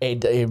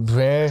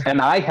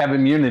 And I have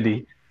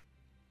immunity.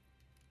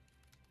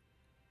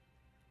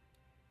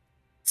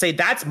 See,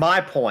 that's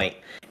my point,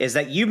 is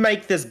that you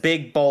make this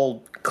big,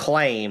 bold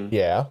claim,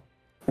 Yeah.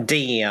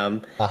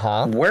 DM,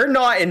 Uh-huh. we're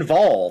not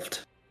involved.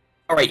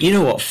 Alright, you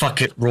know what?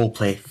 Fuck it.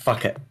 Roleplay.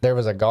 Fuck it. There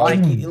was a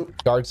guard.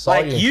 Guard saw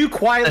Like, you. you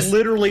quite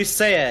literally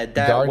said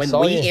that Guard when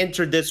saw we you.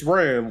 entered this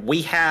room,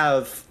 we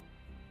have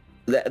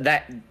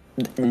that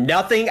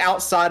nothing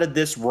outside of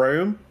this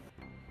room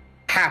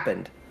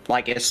happened.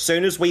 Like, as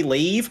soon as we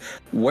leave,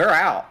 we're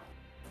out.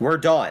 We're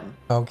done.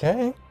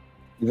 Okay.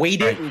 We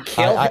didn't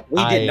kill.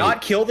 We did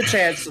not kill the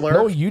Chancellor.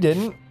 No, you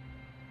didn't.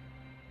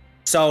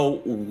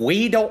 So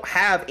we don't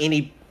have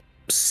any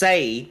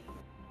say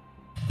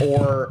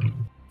or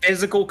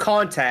physical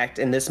contact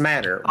in this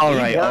matter.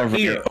 Alright, weren't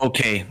here.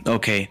 okay.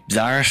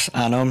 Zaris,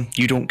 Anon,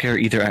 you don't care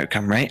either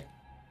outcome, right?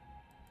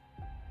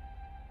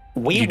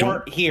 We You don't-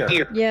 weren't here.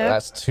 Yeah.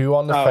 That's 2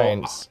 on the Oh.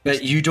 fence.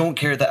 But you don't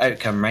care the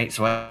outcome, right?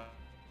 So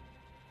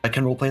I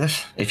can roleplay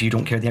this if you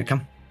don't care the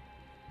outcome.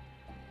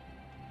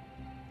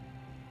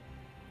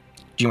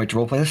 Do you want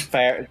me to roleplay this?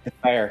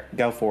 Fair.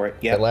 Go for it.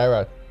 Yeah.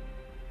 Lara,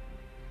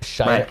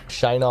 shine, Right.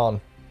 shine on.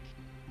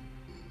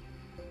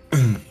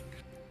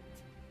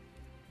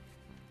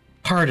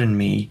 Pardon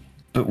me,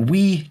 but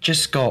we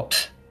just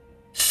got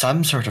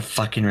some sort of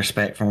fucking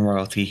respect from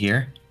royalty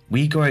here.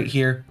 We go out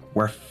here,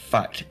 we're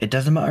fucked. It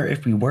doesn't matter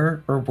if we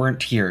were or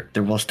weren't here.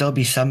 There will still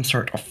be some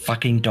sort of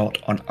fucking dot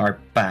on our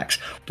backs.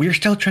 We're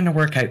still trying to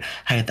work out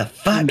how the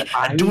fuck. And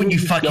And don't you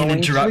I'm fucking going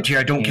interrupt to here.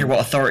 I don't care explain. what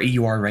authority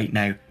you are right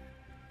now.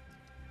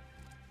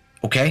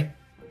 Okay?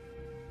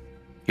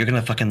 You're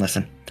gonna fucking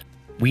listen.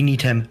 We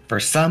need him for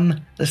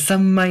some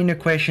minor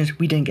questions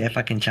we didn't get a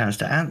fucking chance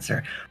to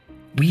answer.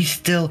 We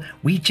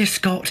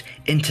just got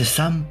into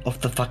some of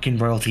the fucking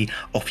royalty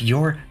of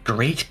your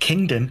great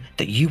kingdom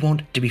that you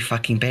want to be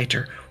fucking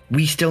better.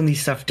 We still need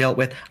stuff dealt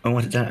with. I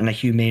want it done in a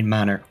humane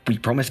manner. We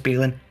promised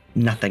Balin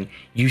nothing.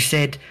 You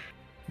said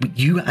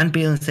You and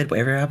Balin said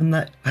whatever happened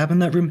in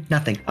that room.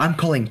 Nothing. I'm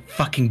calling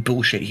fucking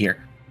bullshit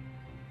here.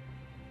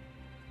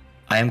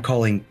 I am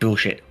calling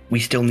bullshit. We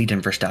still need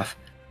him for stuff.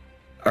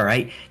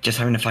 Alright? Just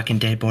having a fucking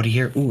dead body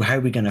here. Ooh, how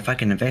are we gonna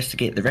fucking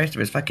investigate the rest of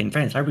his fucking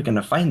friends? How are we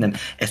gonna find them?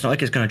 It's not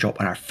like it's gonna drop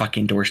on our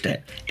fucking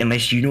doorstep.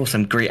 Unless you know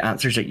some great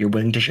answers that you're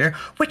willing to share,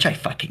 which I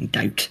fucking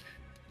doubt.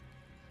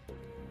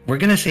 We're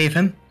gonna save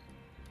him.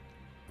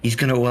 He's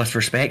gonna owe us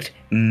respect.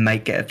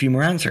 Might get a few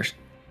more answers.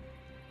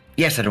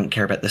 Yes, I don't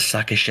care about this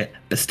sack of shit,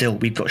 but still,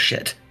 we've got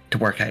shit to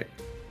work out.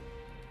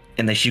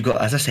 Unless you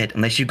got, as I said,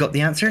 unless you got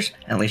the answers,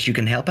 unless you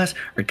can help us,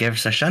 or give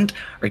us a shunt,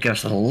 or give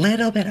us a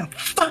little bit of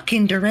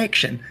fucking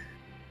direction,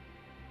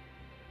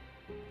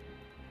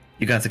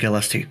 you got to kill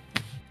us too.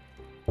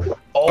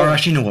 Or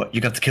actually, you know what?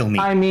 You got to kill me.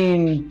 I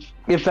mean,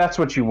 if that's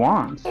what you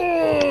want.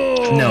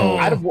 No.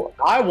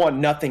 I want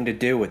nothing to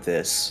do with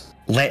this.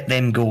 Let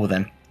them go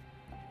then.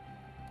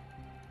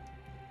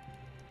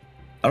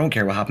 I don't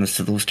care what happens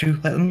to those two.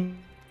 Let them.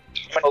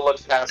 I'm gonna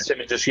look past him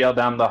and just yell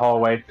down the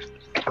hallway.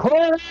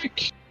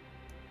 Cleric!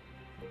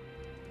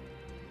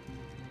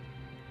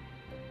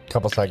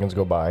 Couple seconds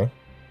go by.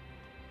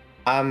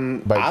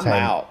 I'm About 10,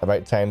 out.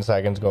 About 10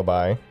 seconds go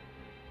by.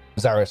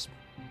 Zaris,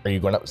 are you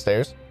going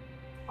upstairs?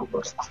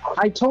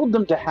 I told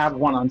them to have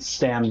one on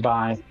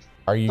standby.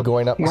 Are you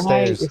going up the Why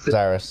stairs, is it-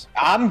 Zaris?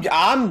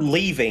 I'm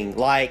leaving.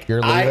 Like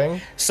You're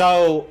leaving?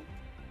 So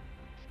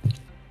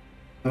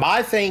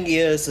my thing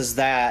is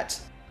that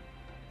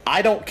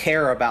I don't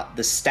care about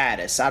the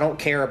status. I don't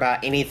care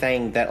about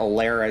anything that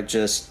Alara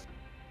just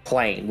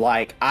claimed.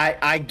 Like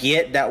I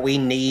get that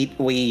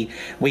we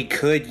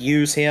could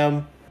use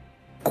him,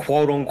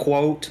 quote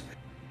unquote,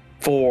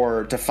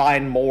 to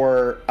find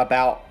more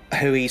about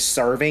who he's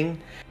serving,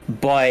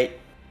 but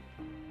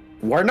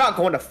we're not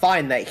going to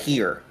find that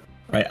here.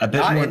 Right, a bit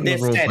Not more in into the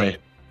this roleplay.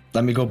 setting.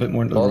 Let me go a bit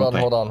more into the Hold on,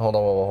 roleplay.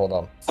 hold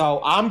on.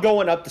 So I'm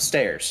going up the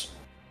stairs.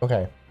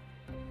 Okay.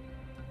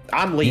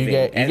 I'm leaving, you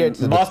get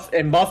to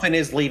and Muffin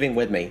is leaving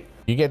with me.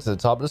 You get to the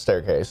top of the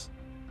staircase.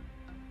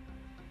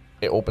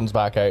 It opens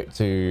back out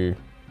to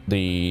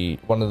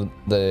one of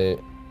the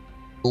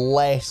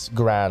less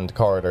grand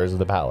corridors of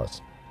the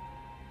palace.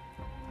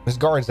 There's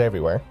guards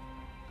everywhere.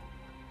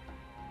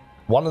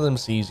 One of them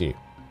sees you.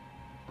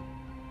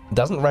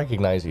 Doesn't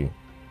recognize you.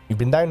 You've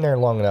been down there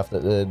long enough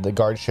that the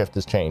guard shift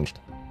has changed.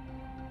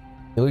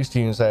 He looks to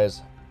you and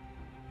says,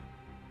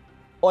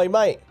 "Oi,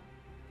 mate.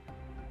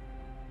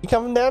 You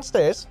coming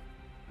downstairs?"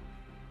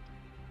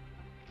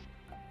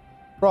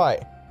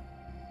 "Right.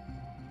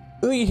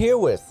 Who are you here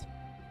with?"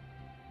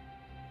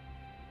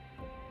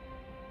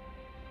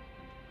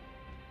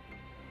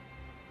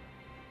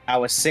 I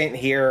was sent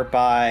here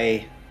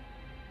by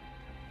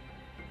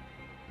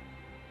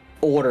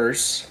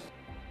orders.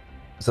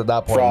 It's at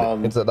that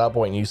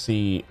point you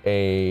see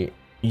a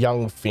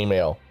young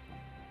female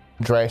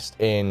dressed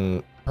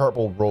in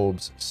purple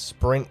robes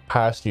sprint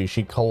past you.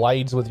 She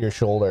collides with your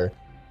shoulder,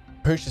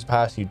 pushes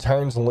past you,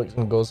 turns and looks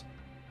and goes,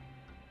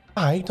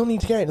 "I don't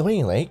need to get out of the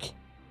way, like,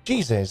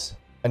 Jesus,"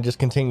 and just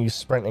continues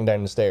sprinting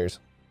down the stairs.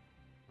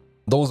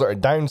 Those that are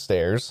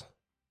downstairs,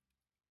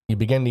 you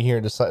begin to hear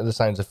the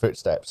sounds of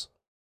footsteps.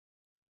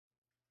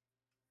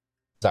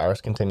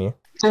 Zaris, continue.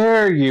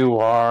 There you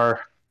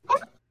are.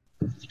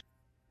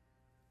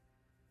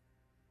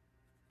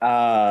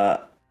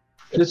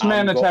 This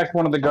man attacked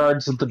one of the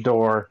guards at the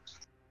door.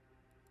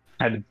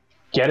 Had to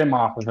get him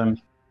off of him.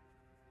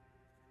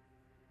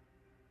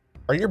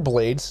 Are your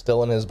blades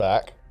still in his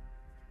back?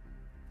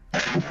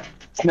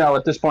 No,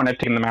 at this point I've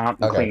taken them out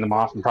and Okay. cleaned them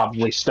off and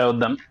probably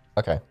stowed them.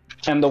 Okay.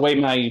 And the way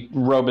my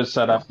robe is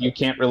set up, you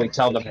can't really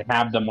tell that I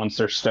have them once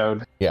they're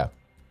stowed. Yeah.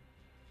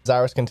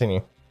 Zaris,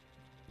 continue.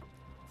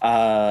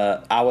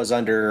 I was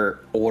under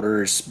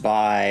orders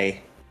by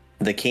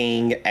the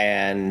king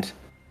and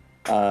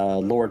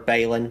Lord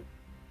Balin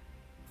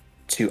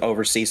to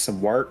oversee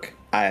some work.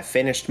 I have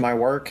finished my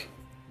work,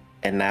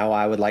 and now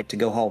I would like to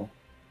go home.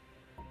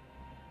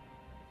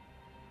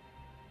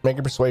 Make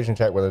a persuasion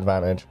check with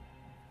advantage.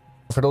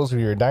 For those of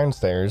you who are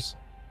downstairs,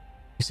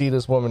 you see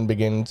this woman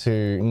begin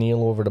to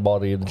kneel over the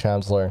body of the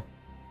Chancellor.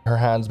 Her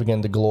hands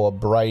begin to glow a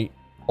bright,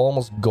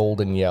 almost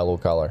golden yellow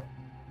color.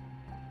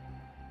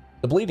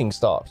 The bleeding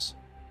stops.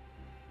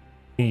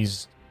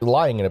 He's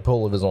lying in a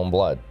pool of his own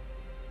blood.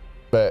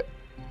 But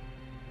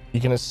you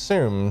can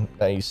assume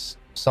that he's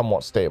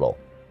somewhat stable.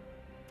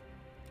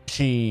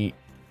 She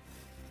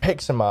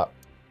picks him up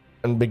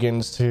and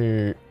begins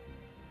to,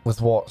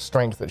 with what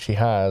strength that she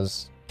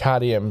has,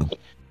 carry him.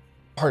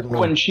 Pardon me.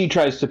 When she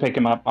tries to pick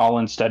him up, I'll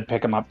instead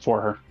pick him up for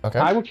her. Okay.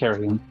 I will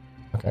carry him.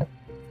 Okay.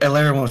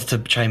 Alara wants to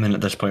chime in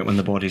at this point when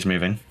the body's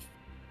moving.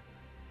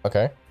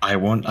 Okay. I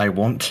want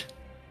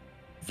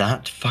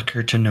that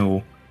fucker to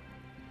know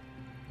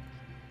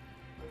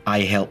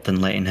I helped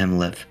in letting him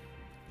live.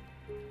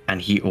 And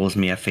he owes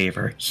me a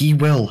favor. He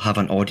will have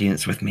an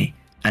audience with me,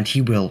 and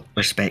he will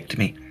respect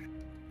me.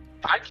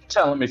 I can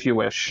tell him if you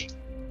wish.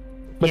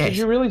 But Yes. did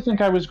you really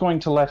think I was going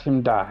to let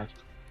him die?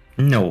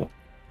 No.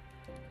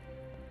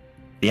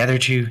 The other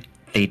two,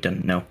 they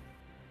don't know.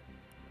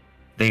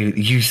 They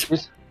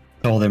use.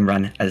 saw them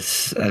run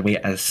away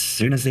as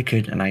soon as they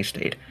could, and I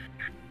stayed.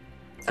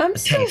 I'm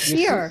still Tess.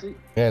 here.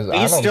 Yes, He's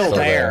Anon's still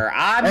there.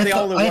 I'm I the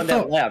thought- only I one that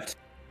thought- left.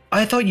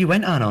 I thought you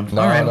went, Anon.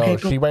 No, All right, no, okay,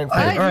 she cool. went for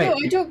I, the- Alright. No,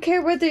 I don't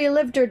care whether you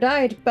lived or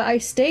died, but I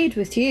stayed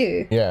with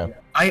you. Yeah.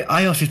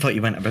 I also thought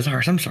you went to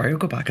Bazaars. I'm sorry. I'll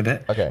go back a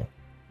bit. Okay.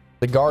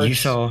 The guards. You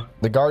saw.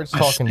 The guards I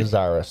talking to see.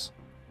 Zaris.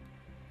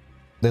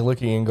 They look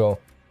at you and go,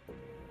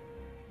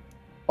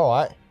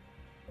 "Alright.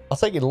 I'll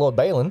take you to Lord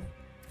Balin."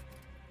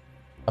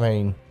 I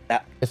mean,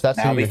 That- if that's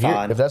who that'll you're be here,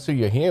 fine. if that's who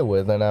you're here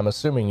with, then I'm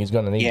assuming he's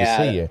gonna need Yeah.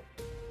 to see you.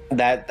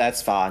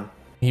 That's fine.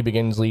 He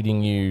begins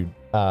leading you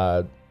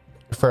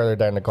further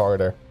down the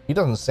corridor. He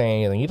doesn't say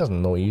anything. He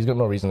doesn't know you. He's got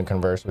no reason to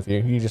converse with you.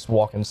 You just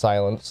walk in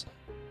silence.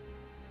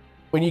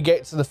 When you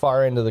get to the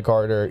far end of the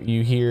corridor,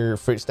 you hear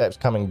footsteps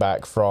coming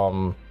back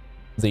from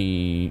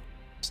the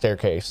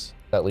staircase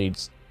that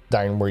leads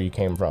down where you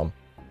came from.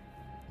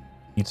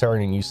 You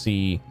turn and you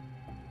see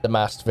the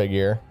masked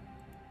figure,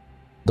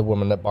 the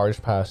woman that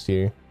barged past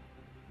you.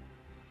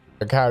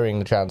 They're carrying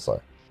the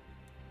Chancellor.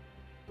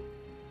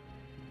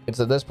 It's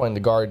at this point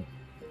the guard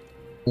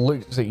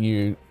looks at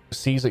you,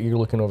 sees that you're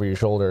looking over your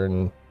shoulder,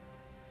 and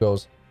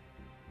goes,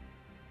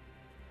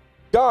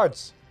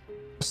 "Guards,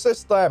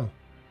 assist them.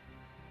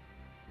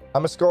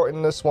 I'm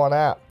escorting this one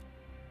out."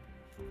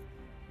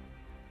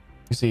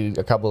 You see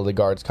a couple of the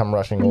guards come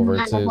rushing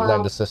over to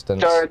lend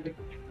assistance. Guard,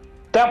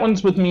 that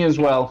one's with me as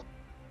well.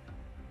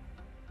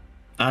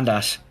 And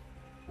us.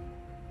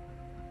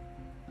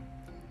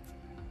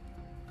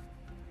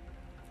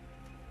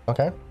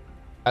 Okay.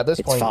 At this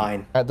It's point,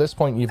 fine. At this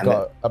point, you've I'm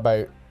got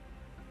about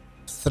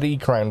 3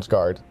 Crown's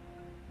Guard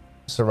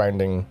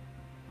surrounding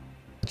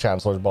the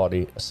Chancellor's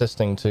body,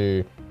 assisting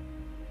to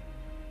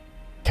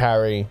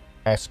carry,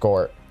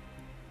 escort,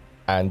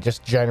 and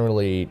just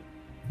generally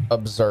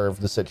observe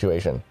the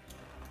situation.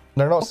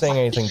 They're not saying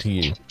anything to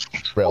you,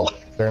 Brill.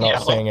 They're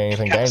not saying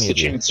anything to Pass any the of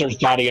you. Chancellor's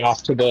body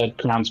off to the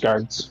Crown's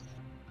Guards.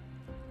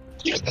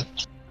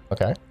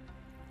 Okay.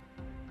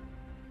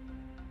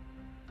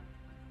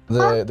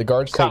 The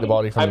guards take the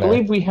body from I there.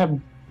 believe we have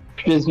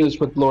business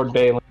with Lord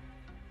Balin.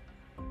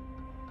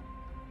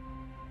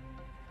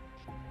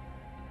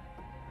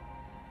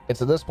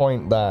 It's at this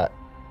point that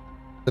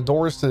the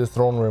doors to the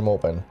throne room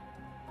open.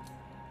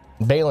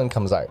 Balin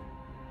comes out.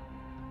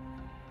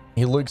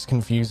 He looks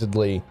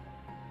confusedly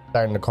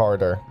down the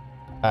corridor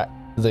at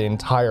the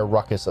entire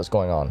ruckus that's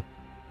going on.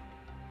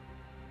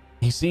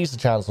 He sees the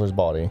Chancellor's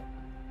body.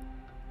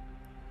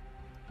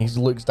 He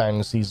looks down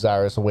and sees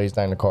Zaris a ways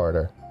down the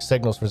corridor.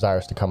 Signals for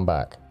Zaris to come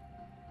back.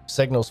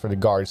 Signals for the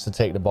guards to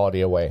take the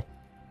body away.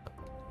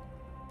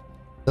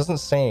 Doesn't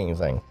say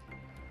anything.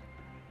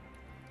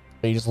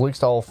 But he just looks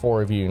to all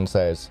 4 of you and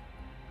says,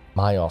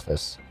 "My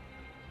office.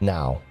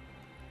 Now."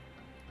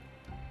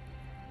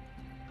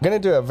 I'm going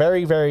to do a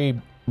very,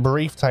 very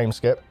brief time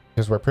skip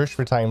because we're pushed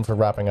for time for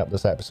wrapping up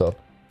this episode.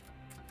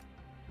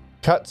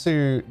 Cut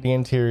to the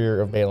interior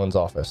of Balin's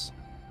office.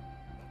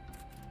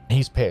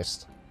 He's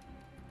pissed.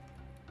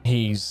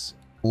 He's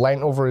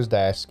leant over his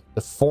desk,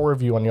 the 4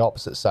 of you on the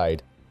opposite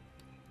side.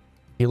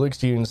 He looks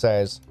to you and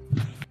says,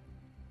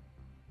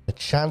 "The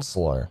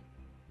Chancellor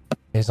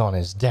is on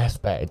his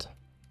deathbed.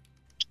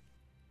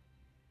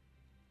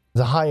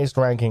 The highest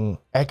ranking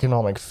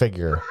economic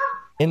figure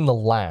in the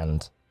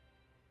land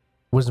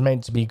was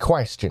meant to be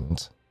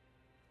questioned,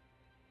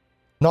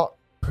 not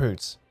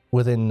put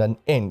within an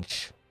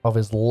inch of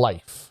his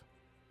life."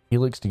 He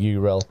looks to you,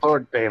 Rill.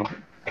 Lord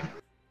Balin.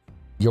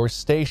 Your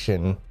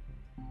station,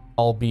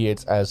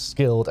 albeit as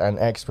skilled and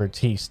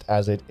expertised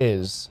as it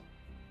is,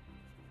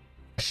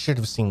 should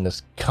have seen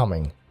this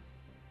coming.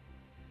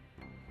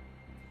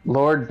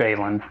 Lord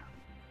Balin.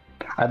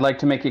 I'd like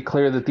to make it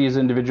clear that these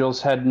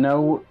individuals had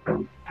no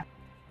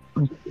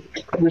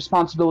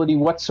responsibility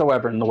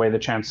whatsoever in the way the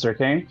Chancellor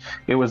came.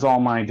 It was all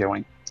my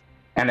doing.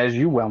 And as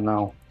you well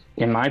know,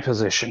 in my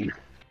position,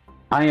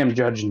 I am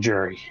judge and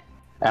jury,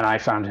 and I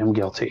found him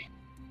guilty.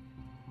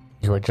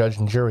 You are judge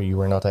and jury, you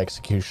are not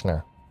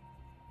executioner.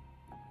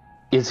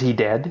 Is he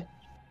dead?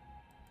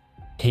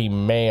 He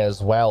may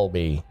as well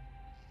be.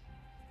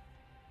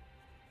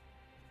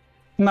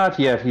 Not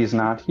yet, he's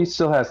not. He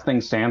still has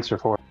things to answer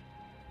for.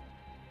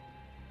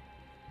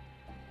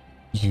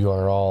 You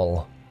are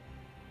all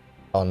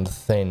on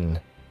thin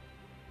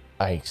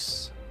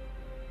ice.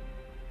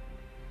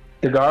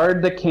 The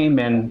guard that came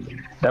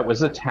in that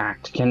was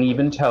attacked can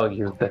even tell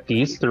you that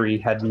these 3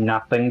 had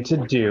nothing to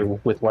do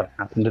with what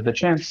happened to the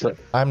Chancellor.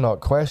 I'm not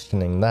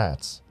questioning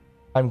that.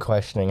 I'm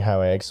questioning how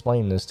I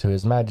explain this to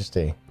His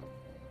Majesty.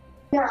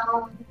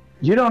 No.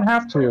 You don't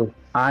have to.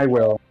 I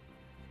will.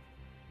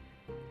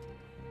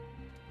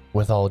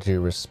 With all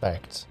due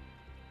respect,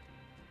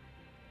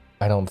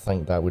 I don't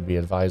think that would be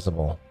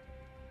advisable.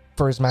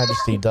 For His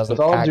Majesty doesn't With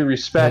all act- due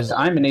respect, his-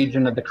 I'm an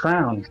agent of the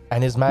Crown.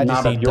 and His not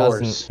Majesty of yours.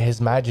 doesn't. His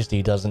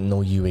Majesty doesn't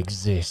know you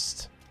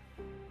exist.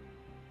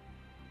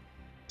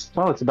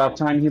 Well, it's about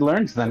time he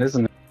learns then,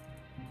 isn't it?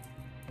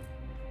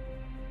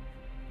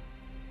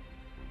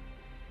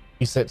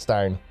 He sits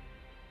down,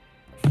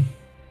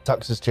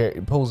 tucks his chair,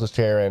 pulls his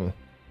chair in,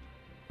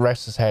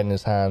 rests his head in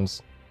his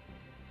hands,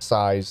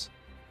 sighs.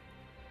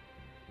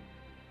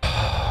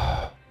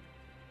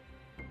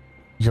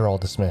 You're all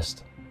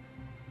dismissed.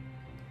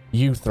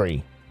 You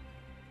three.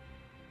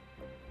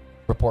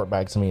 Report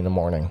back to me in the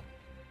morning.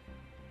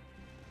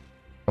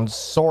 And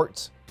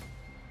sort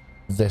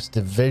this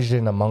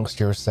division amongst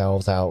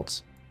yourselves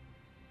out.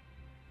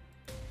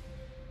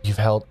 You've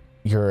held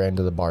your end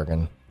of the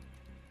bargain.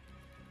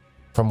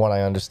 From what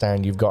I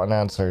understand, you've gotten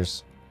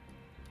answers.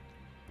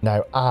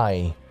 Now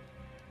I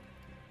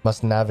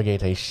must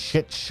navigate a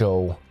shit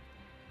show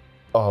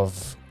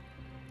of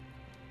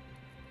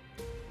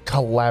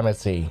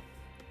calamity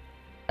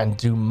and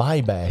do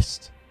my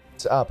best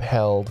to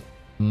uphold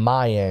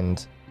my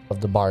end of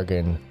the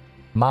bargain,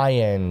 my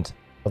end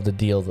of the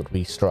deal that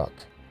we struck.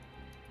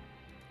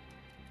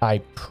 I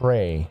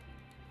pray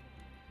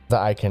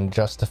that I can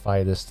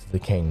justify this to the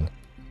king.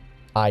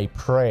 I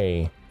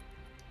pray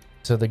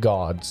to the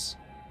gods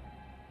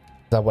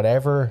that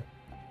whatever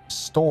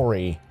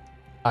story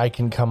I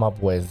can come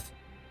up with,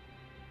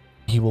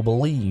 he will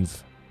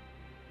believe.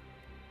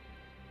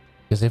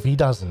 Because if he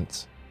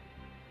doesn't,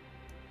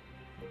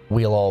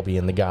 we'll all be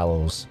in the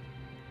gallows.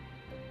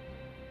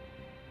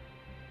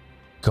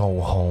 Go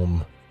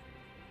home.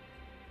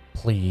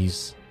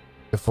 Please,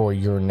 before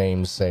your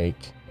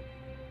namesake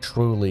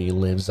truly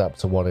lives up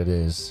to what it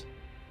is.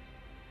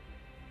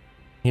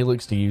 He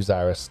looks to you,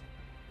 Zaris.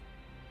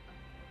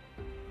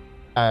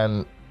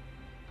 And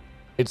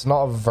it's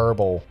not a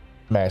verbal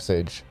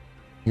message.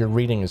 You're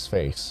reading his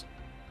face.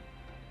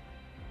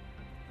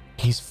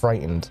 He's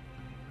frightened.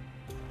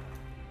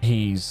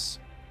 He's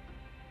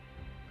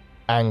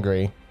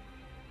angry.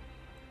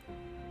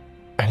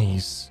 And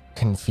he's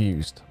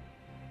confused.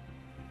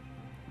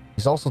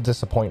 He's also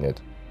disappointed.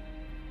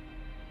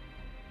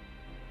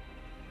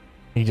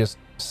 He just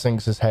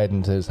sinks his head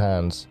into his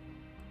hands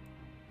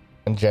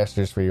and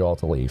gestures for you all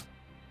to leave.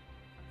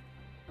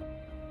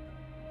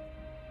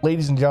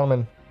 Ladies and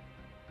gentlemen,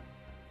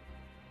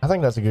 I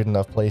think that's a good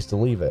enough place to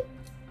leave it.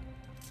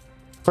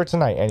 For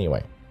tonight,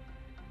 anyway.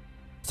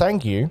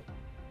 Thank you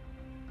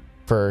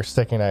for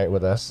sticking out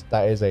with us.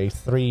 That is a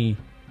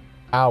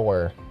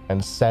 3-hour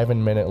and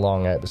 7-minute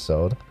long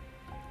episode,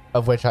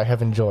 of which I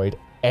have enjoyed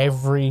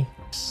every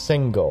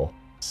single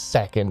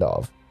second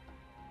of.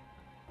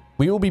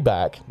 We will be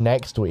back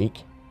next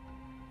week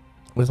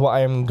with what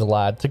I am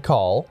glad to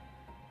call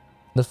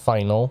the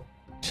final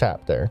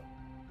chapter.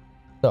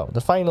 No,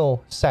 the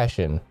final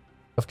session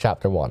of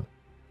chapter 1.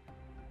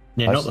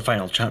 Yeah, not the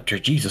final chapter,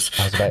 Jesus.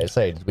 I was about to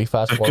say, did we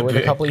fast forward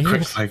a couple of Quick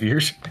years? 5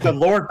 years. The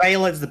Lord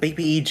Balin's the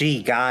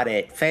BBEG. Got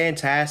it.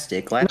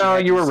 Fantastic. Glad No,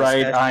 had you were this right.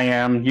 discussion. I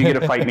am. You get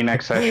to fight me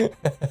next session.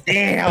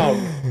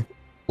 Damn.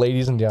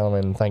 Ladies and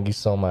gentlemen, thank you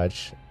so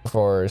much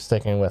for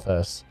sticking with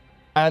us.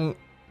 And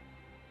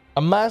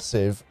a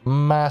massive,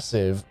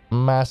 massive,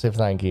 massive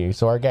thank you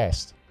to our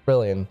guest,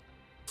 Brilliant,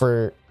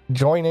 for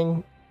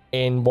joining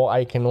in what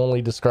I can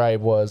only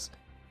describe was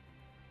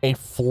a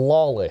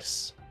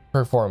flawless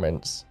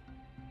performance.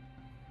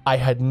 I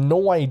had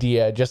no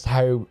idea just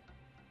how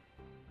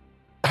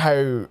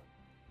I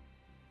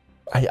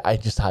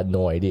just had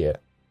no idea.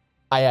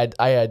 I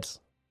had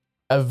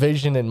a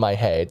vision in my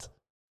head,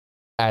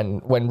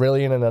 and when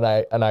Brilliant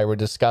and I were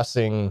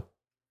discussing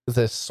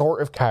the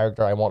sort of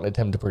character I wanted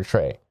him to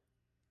portray,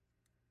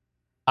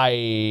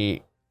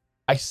 I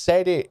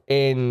said it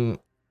in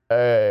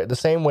the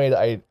same way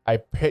that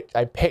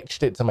I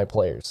pitched it to my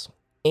players.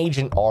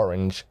 Agent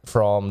Orange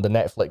from the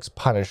Netflix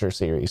Punisher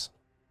series.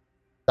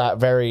 That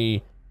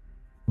very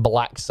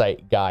black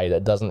site guy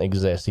that doesn't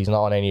exist. He's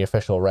not on any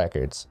official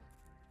records.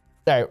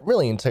 Now,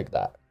 Rillian took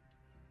that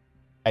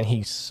and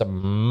he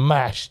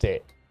smashed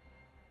it.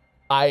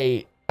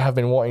 I have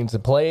been wanting to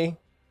play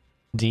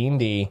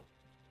D&D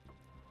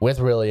with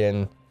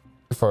Rillian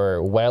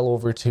for well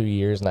over 2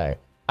 years now.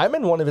 I'm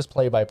in one of his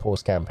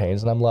play-by-post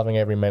campaigns and I'm loving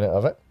every minute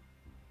of it.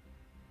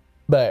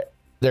 But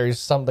there's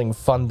something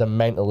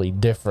fundamentally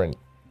different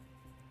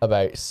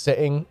about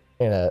sitting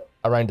in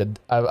around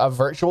a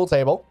virtual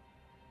table,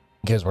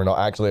 because we're not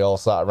actually all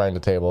sat around the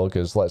table,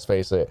 because let's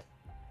face it,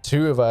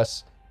 2 of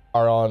us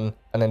are on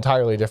an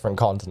entirely different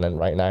continent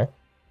right now.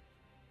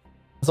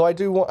 So I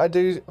do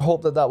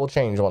hope that will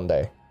change one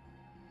day.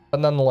 But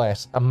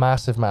nonetheless, a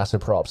massive,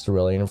 massive props to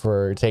Rillian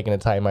for taking the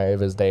time out of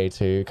his day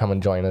to come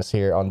and join us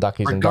here on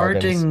Duckies and Dargans.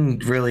 Regarding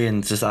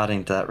Brilliant, just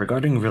adding to that,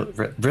 regarding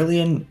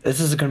Brilliant, this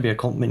is going to be a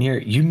compliment here.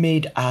 You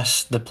made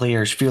us, the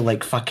players, feel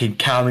like fucking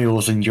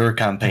cameos in your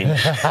campaign. Okay.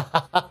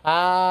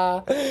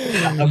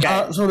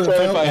 That's what it Sorry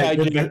felt if I like.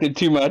 hijacked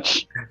too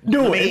much.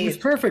 No, it was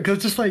perfect. I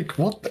was just like,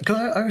 what?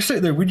 Because I was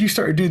sitting there when you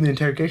started doing the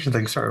interrogation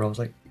thing. I was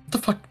like, what the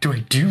fuck do I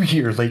do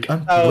here? Like,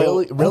 I'm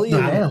Really, what the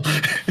hell?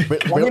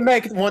 Let me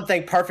make one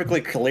thing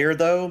perfectly clear,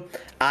 though.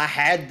 I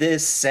had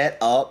this set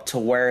up to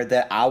where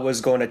that I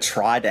was going to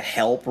try to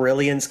help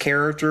Rillian's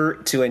character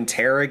to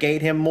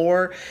interrogate him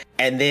more.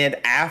 And then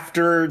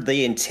after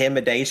the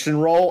intimidation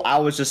roll, I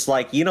was just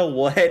like, you know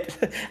what?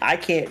 I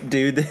can't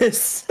do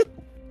this.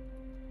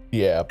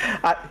 Yeah.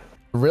 It was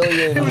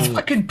Rillian,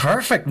 fucking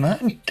perfect,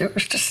 man. It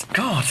was just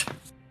God.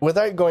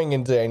 without going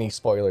into any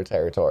spoiler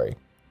territory,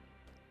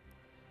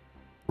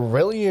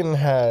 Rillian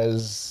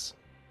has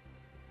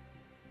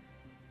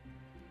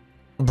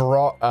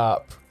brought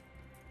up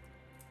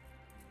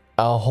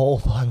a whole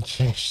bunch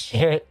of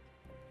shit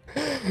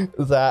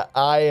that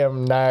I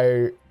am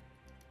now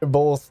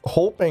both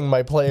hoping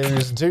my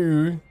players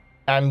do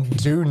and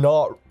do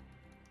not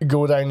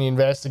go down the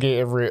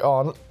investigative route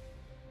on.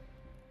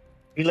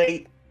 Too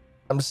late.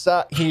 I'm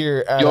sat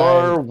here and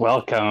You're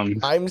welcome.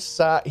 I'm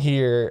sat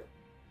here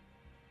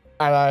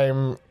and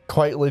I'm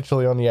quite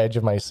literally on the edge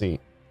of my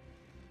seat.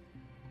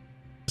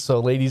 So,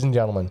 ladies and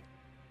gentlemen,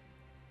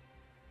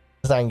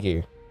 thank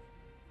you.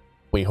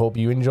 We hope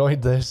you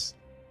enjoyed this,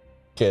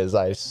 because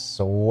I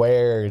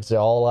swear to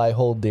all I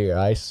hold dear,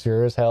 I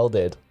sure as hell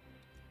did.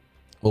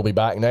 We'll be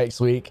back next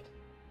week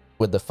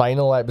with the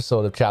final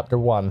episode of Chapter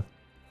 1.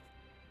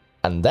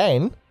 And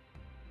then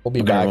we'll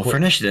be We're gonna back roll for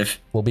initiative.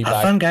 we'll be Have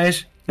back fun,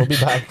 guys. we'll be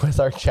back with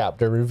our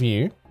chapter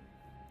review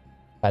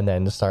and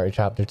then the start of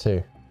Chapter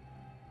 2.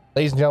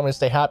 Ladies and gentlemen,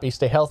 stay happy,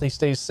 stay healthy,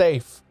 stay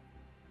safe.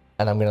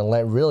 And I'm gonna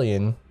let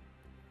Rillian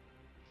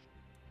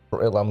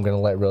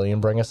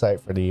bring us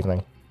out for the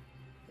evening.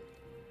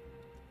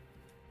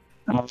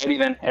 Alrighty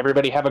then.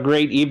 Everybody have a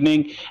great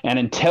evening. And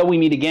until we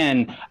meet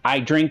again, I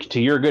drink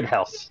to your good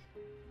health.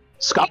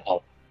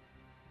 Skull.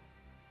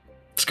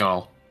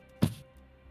 Skull.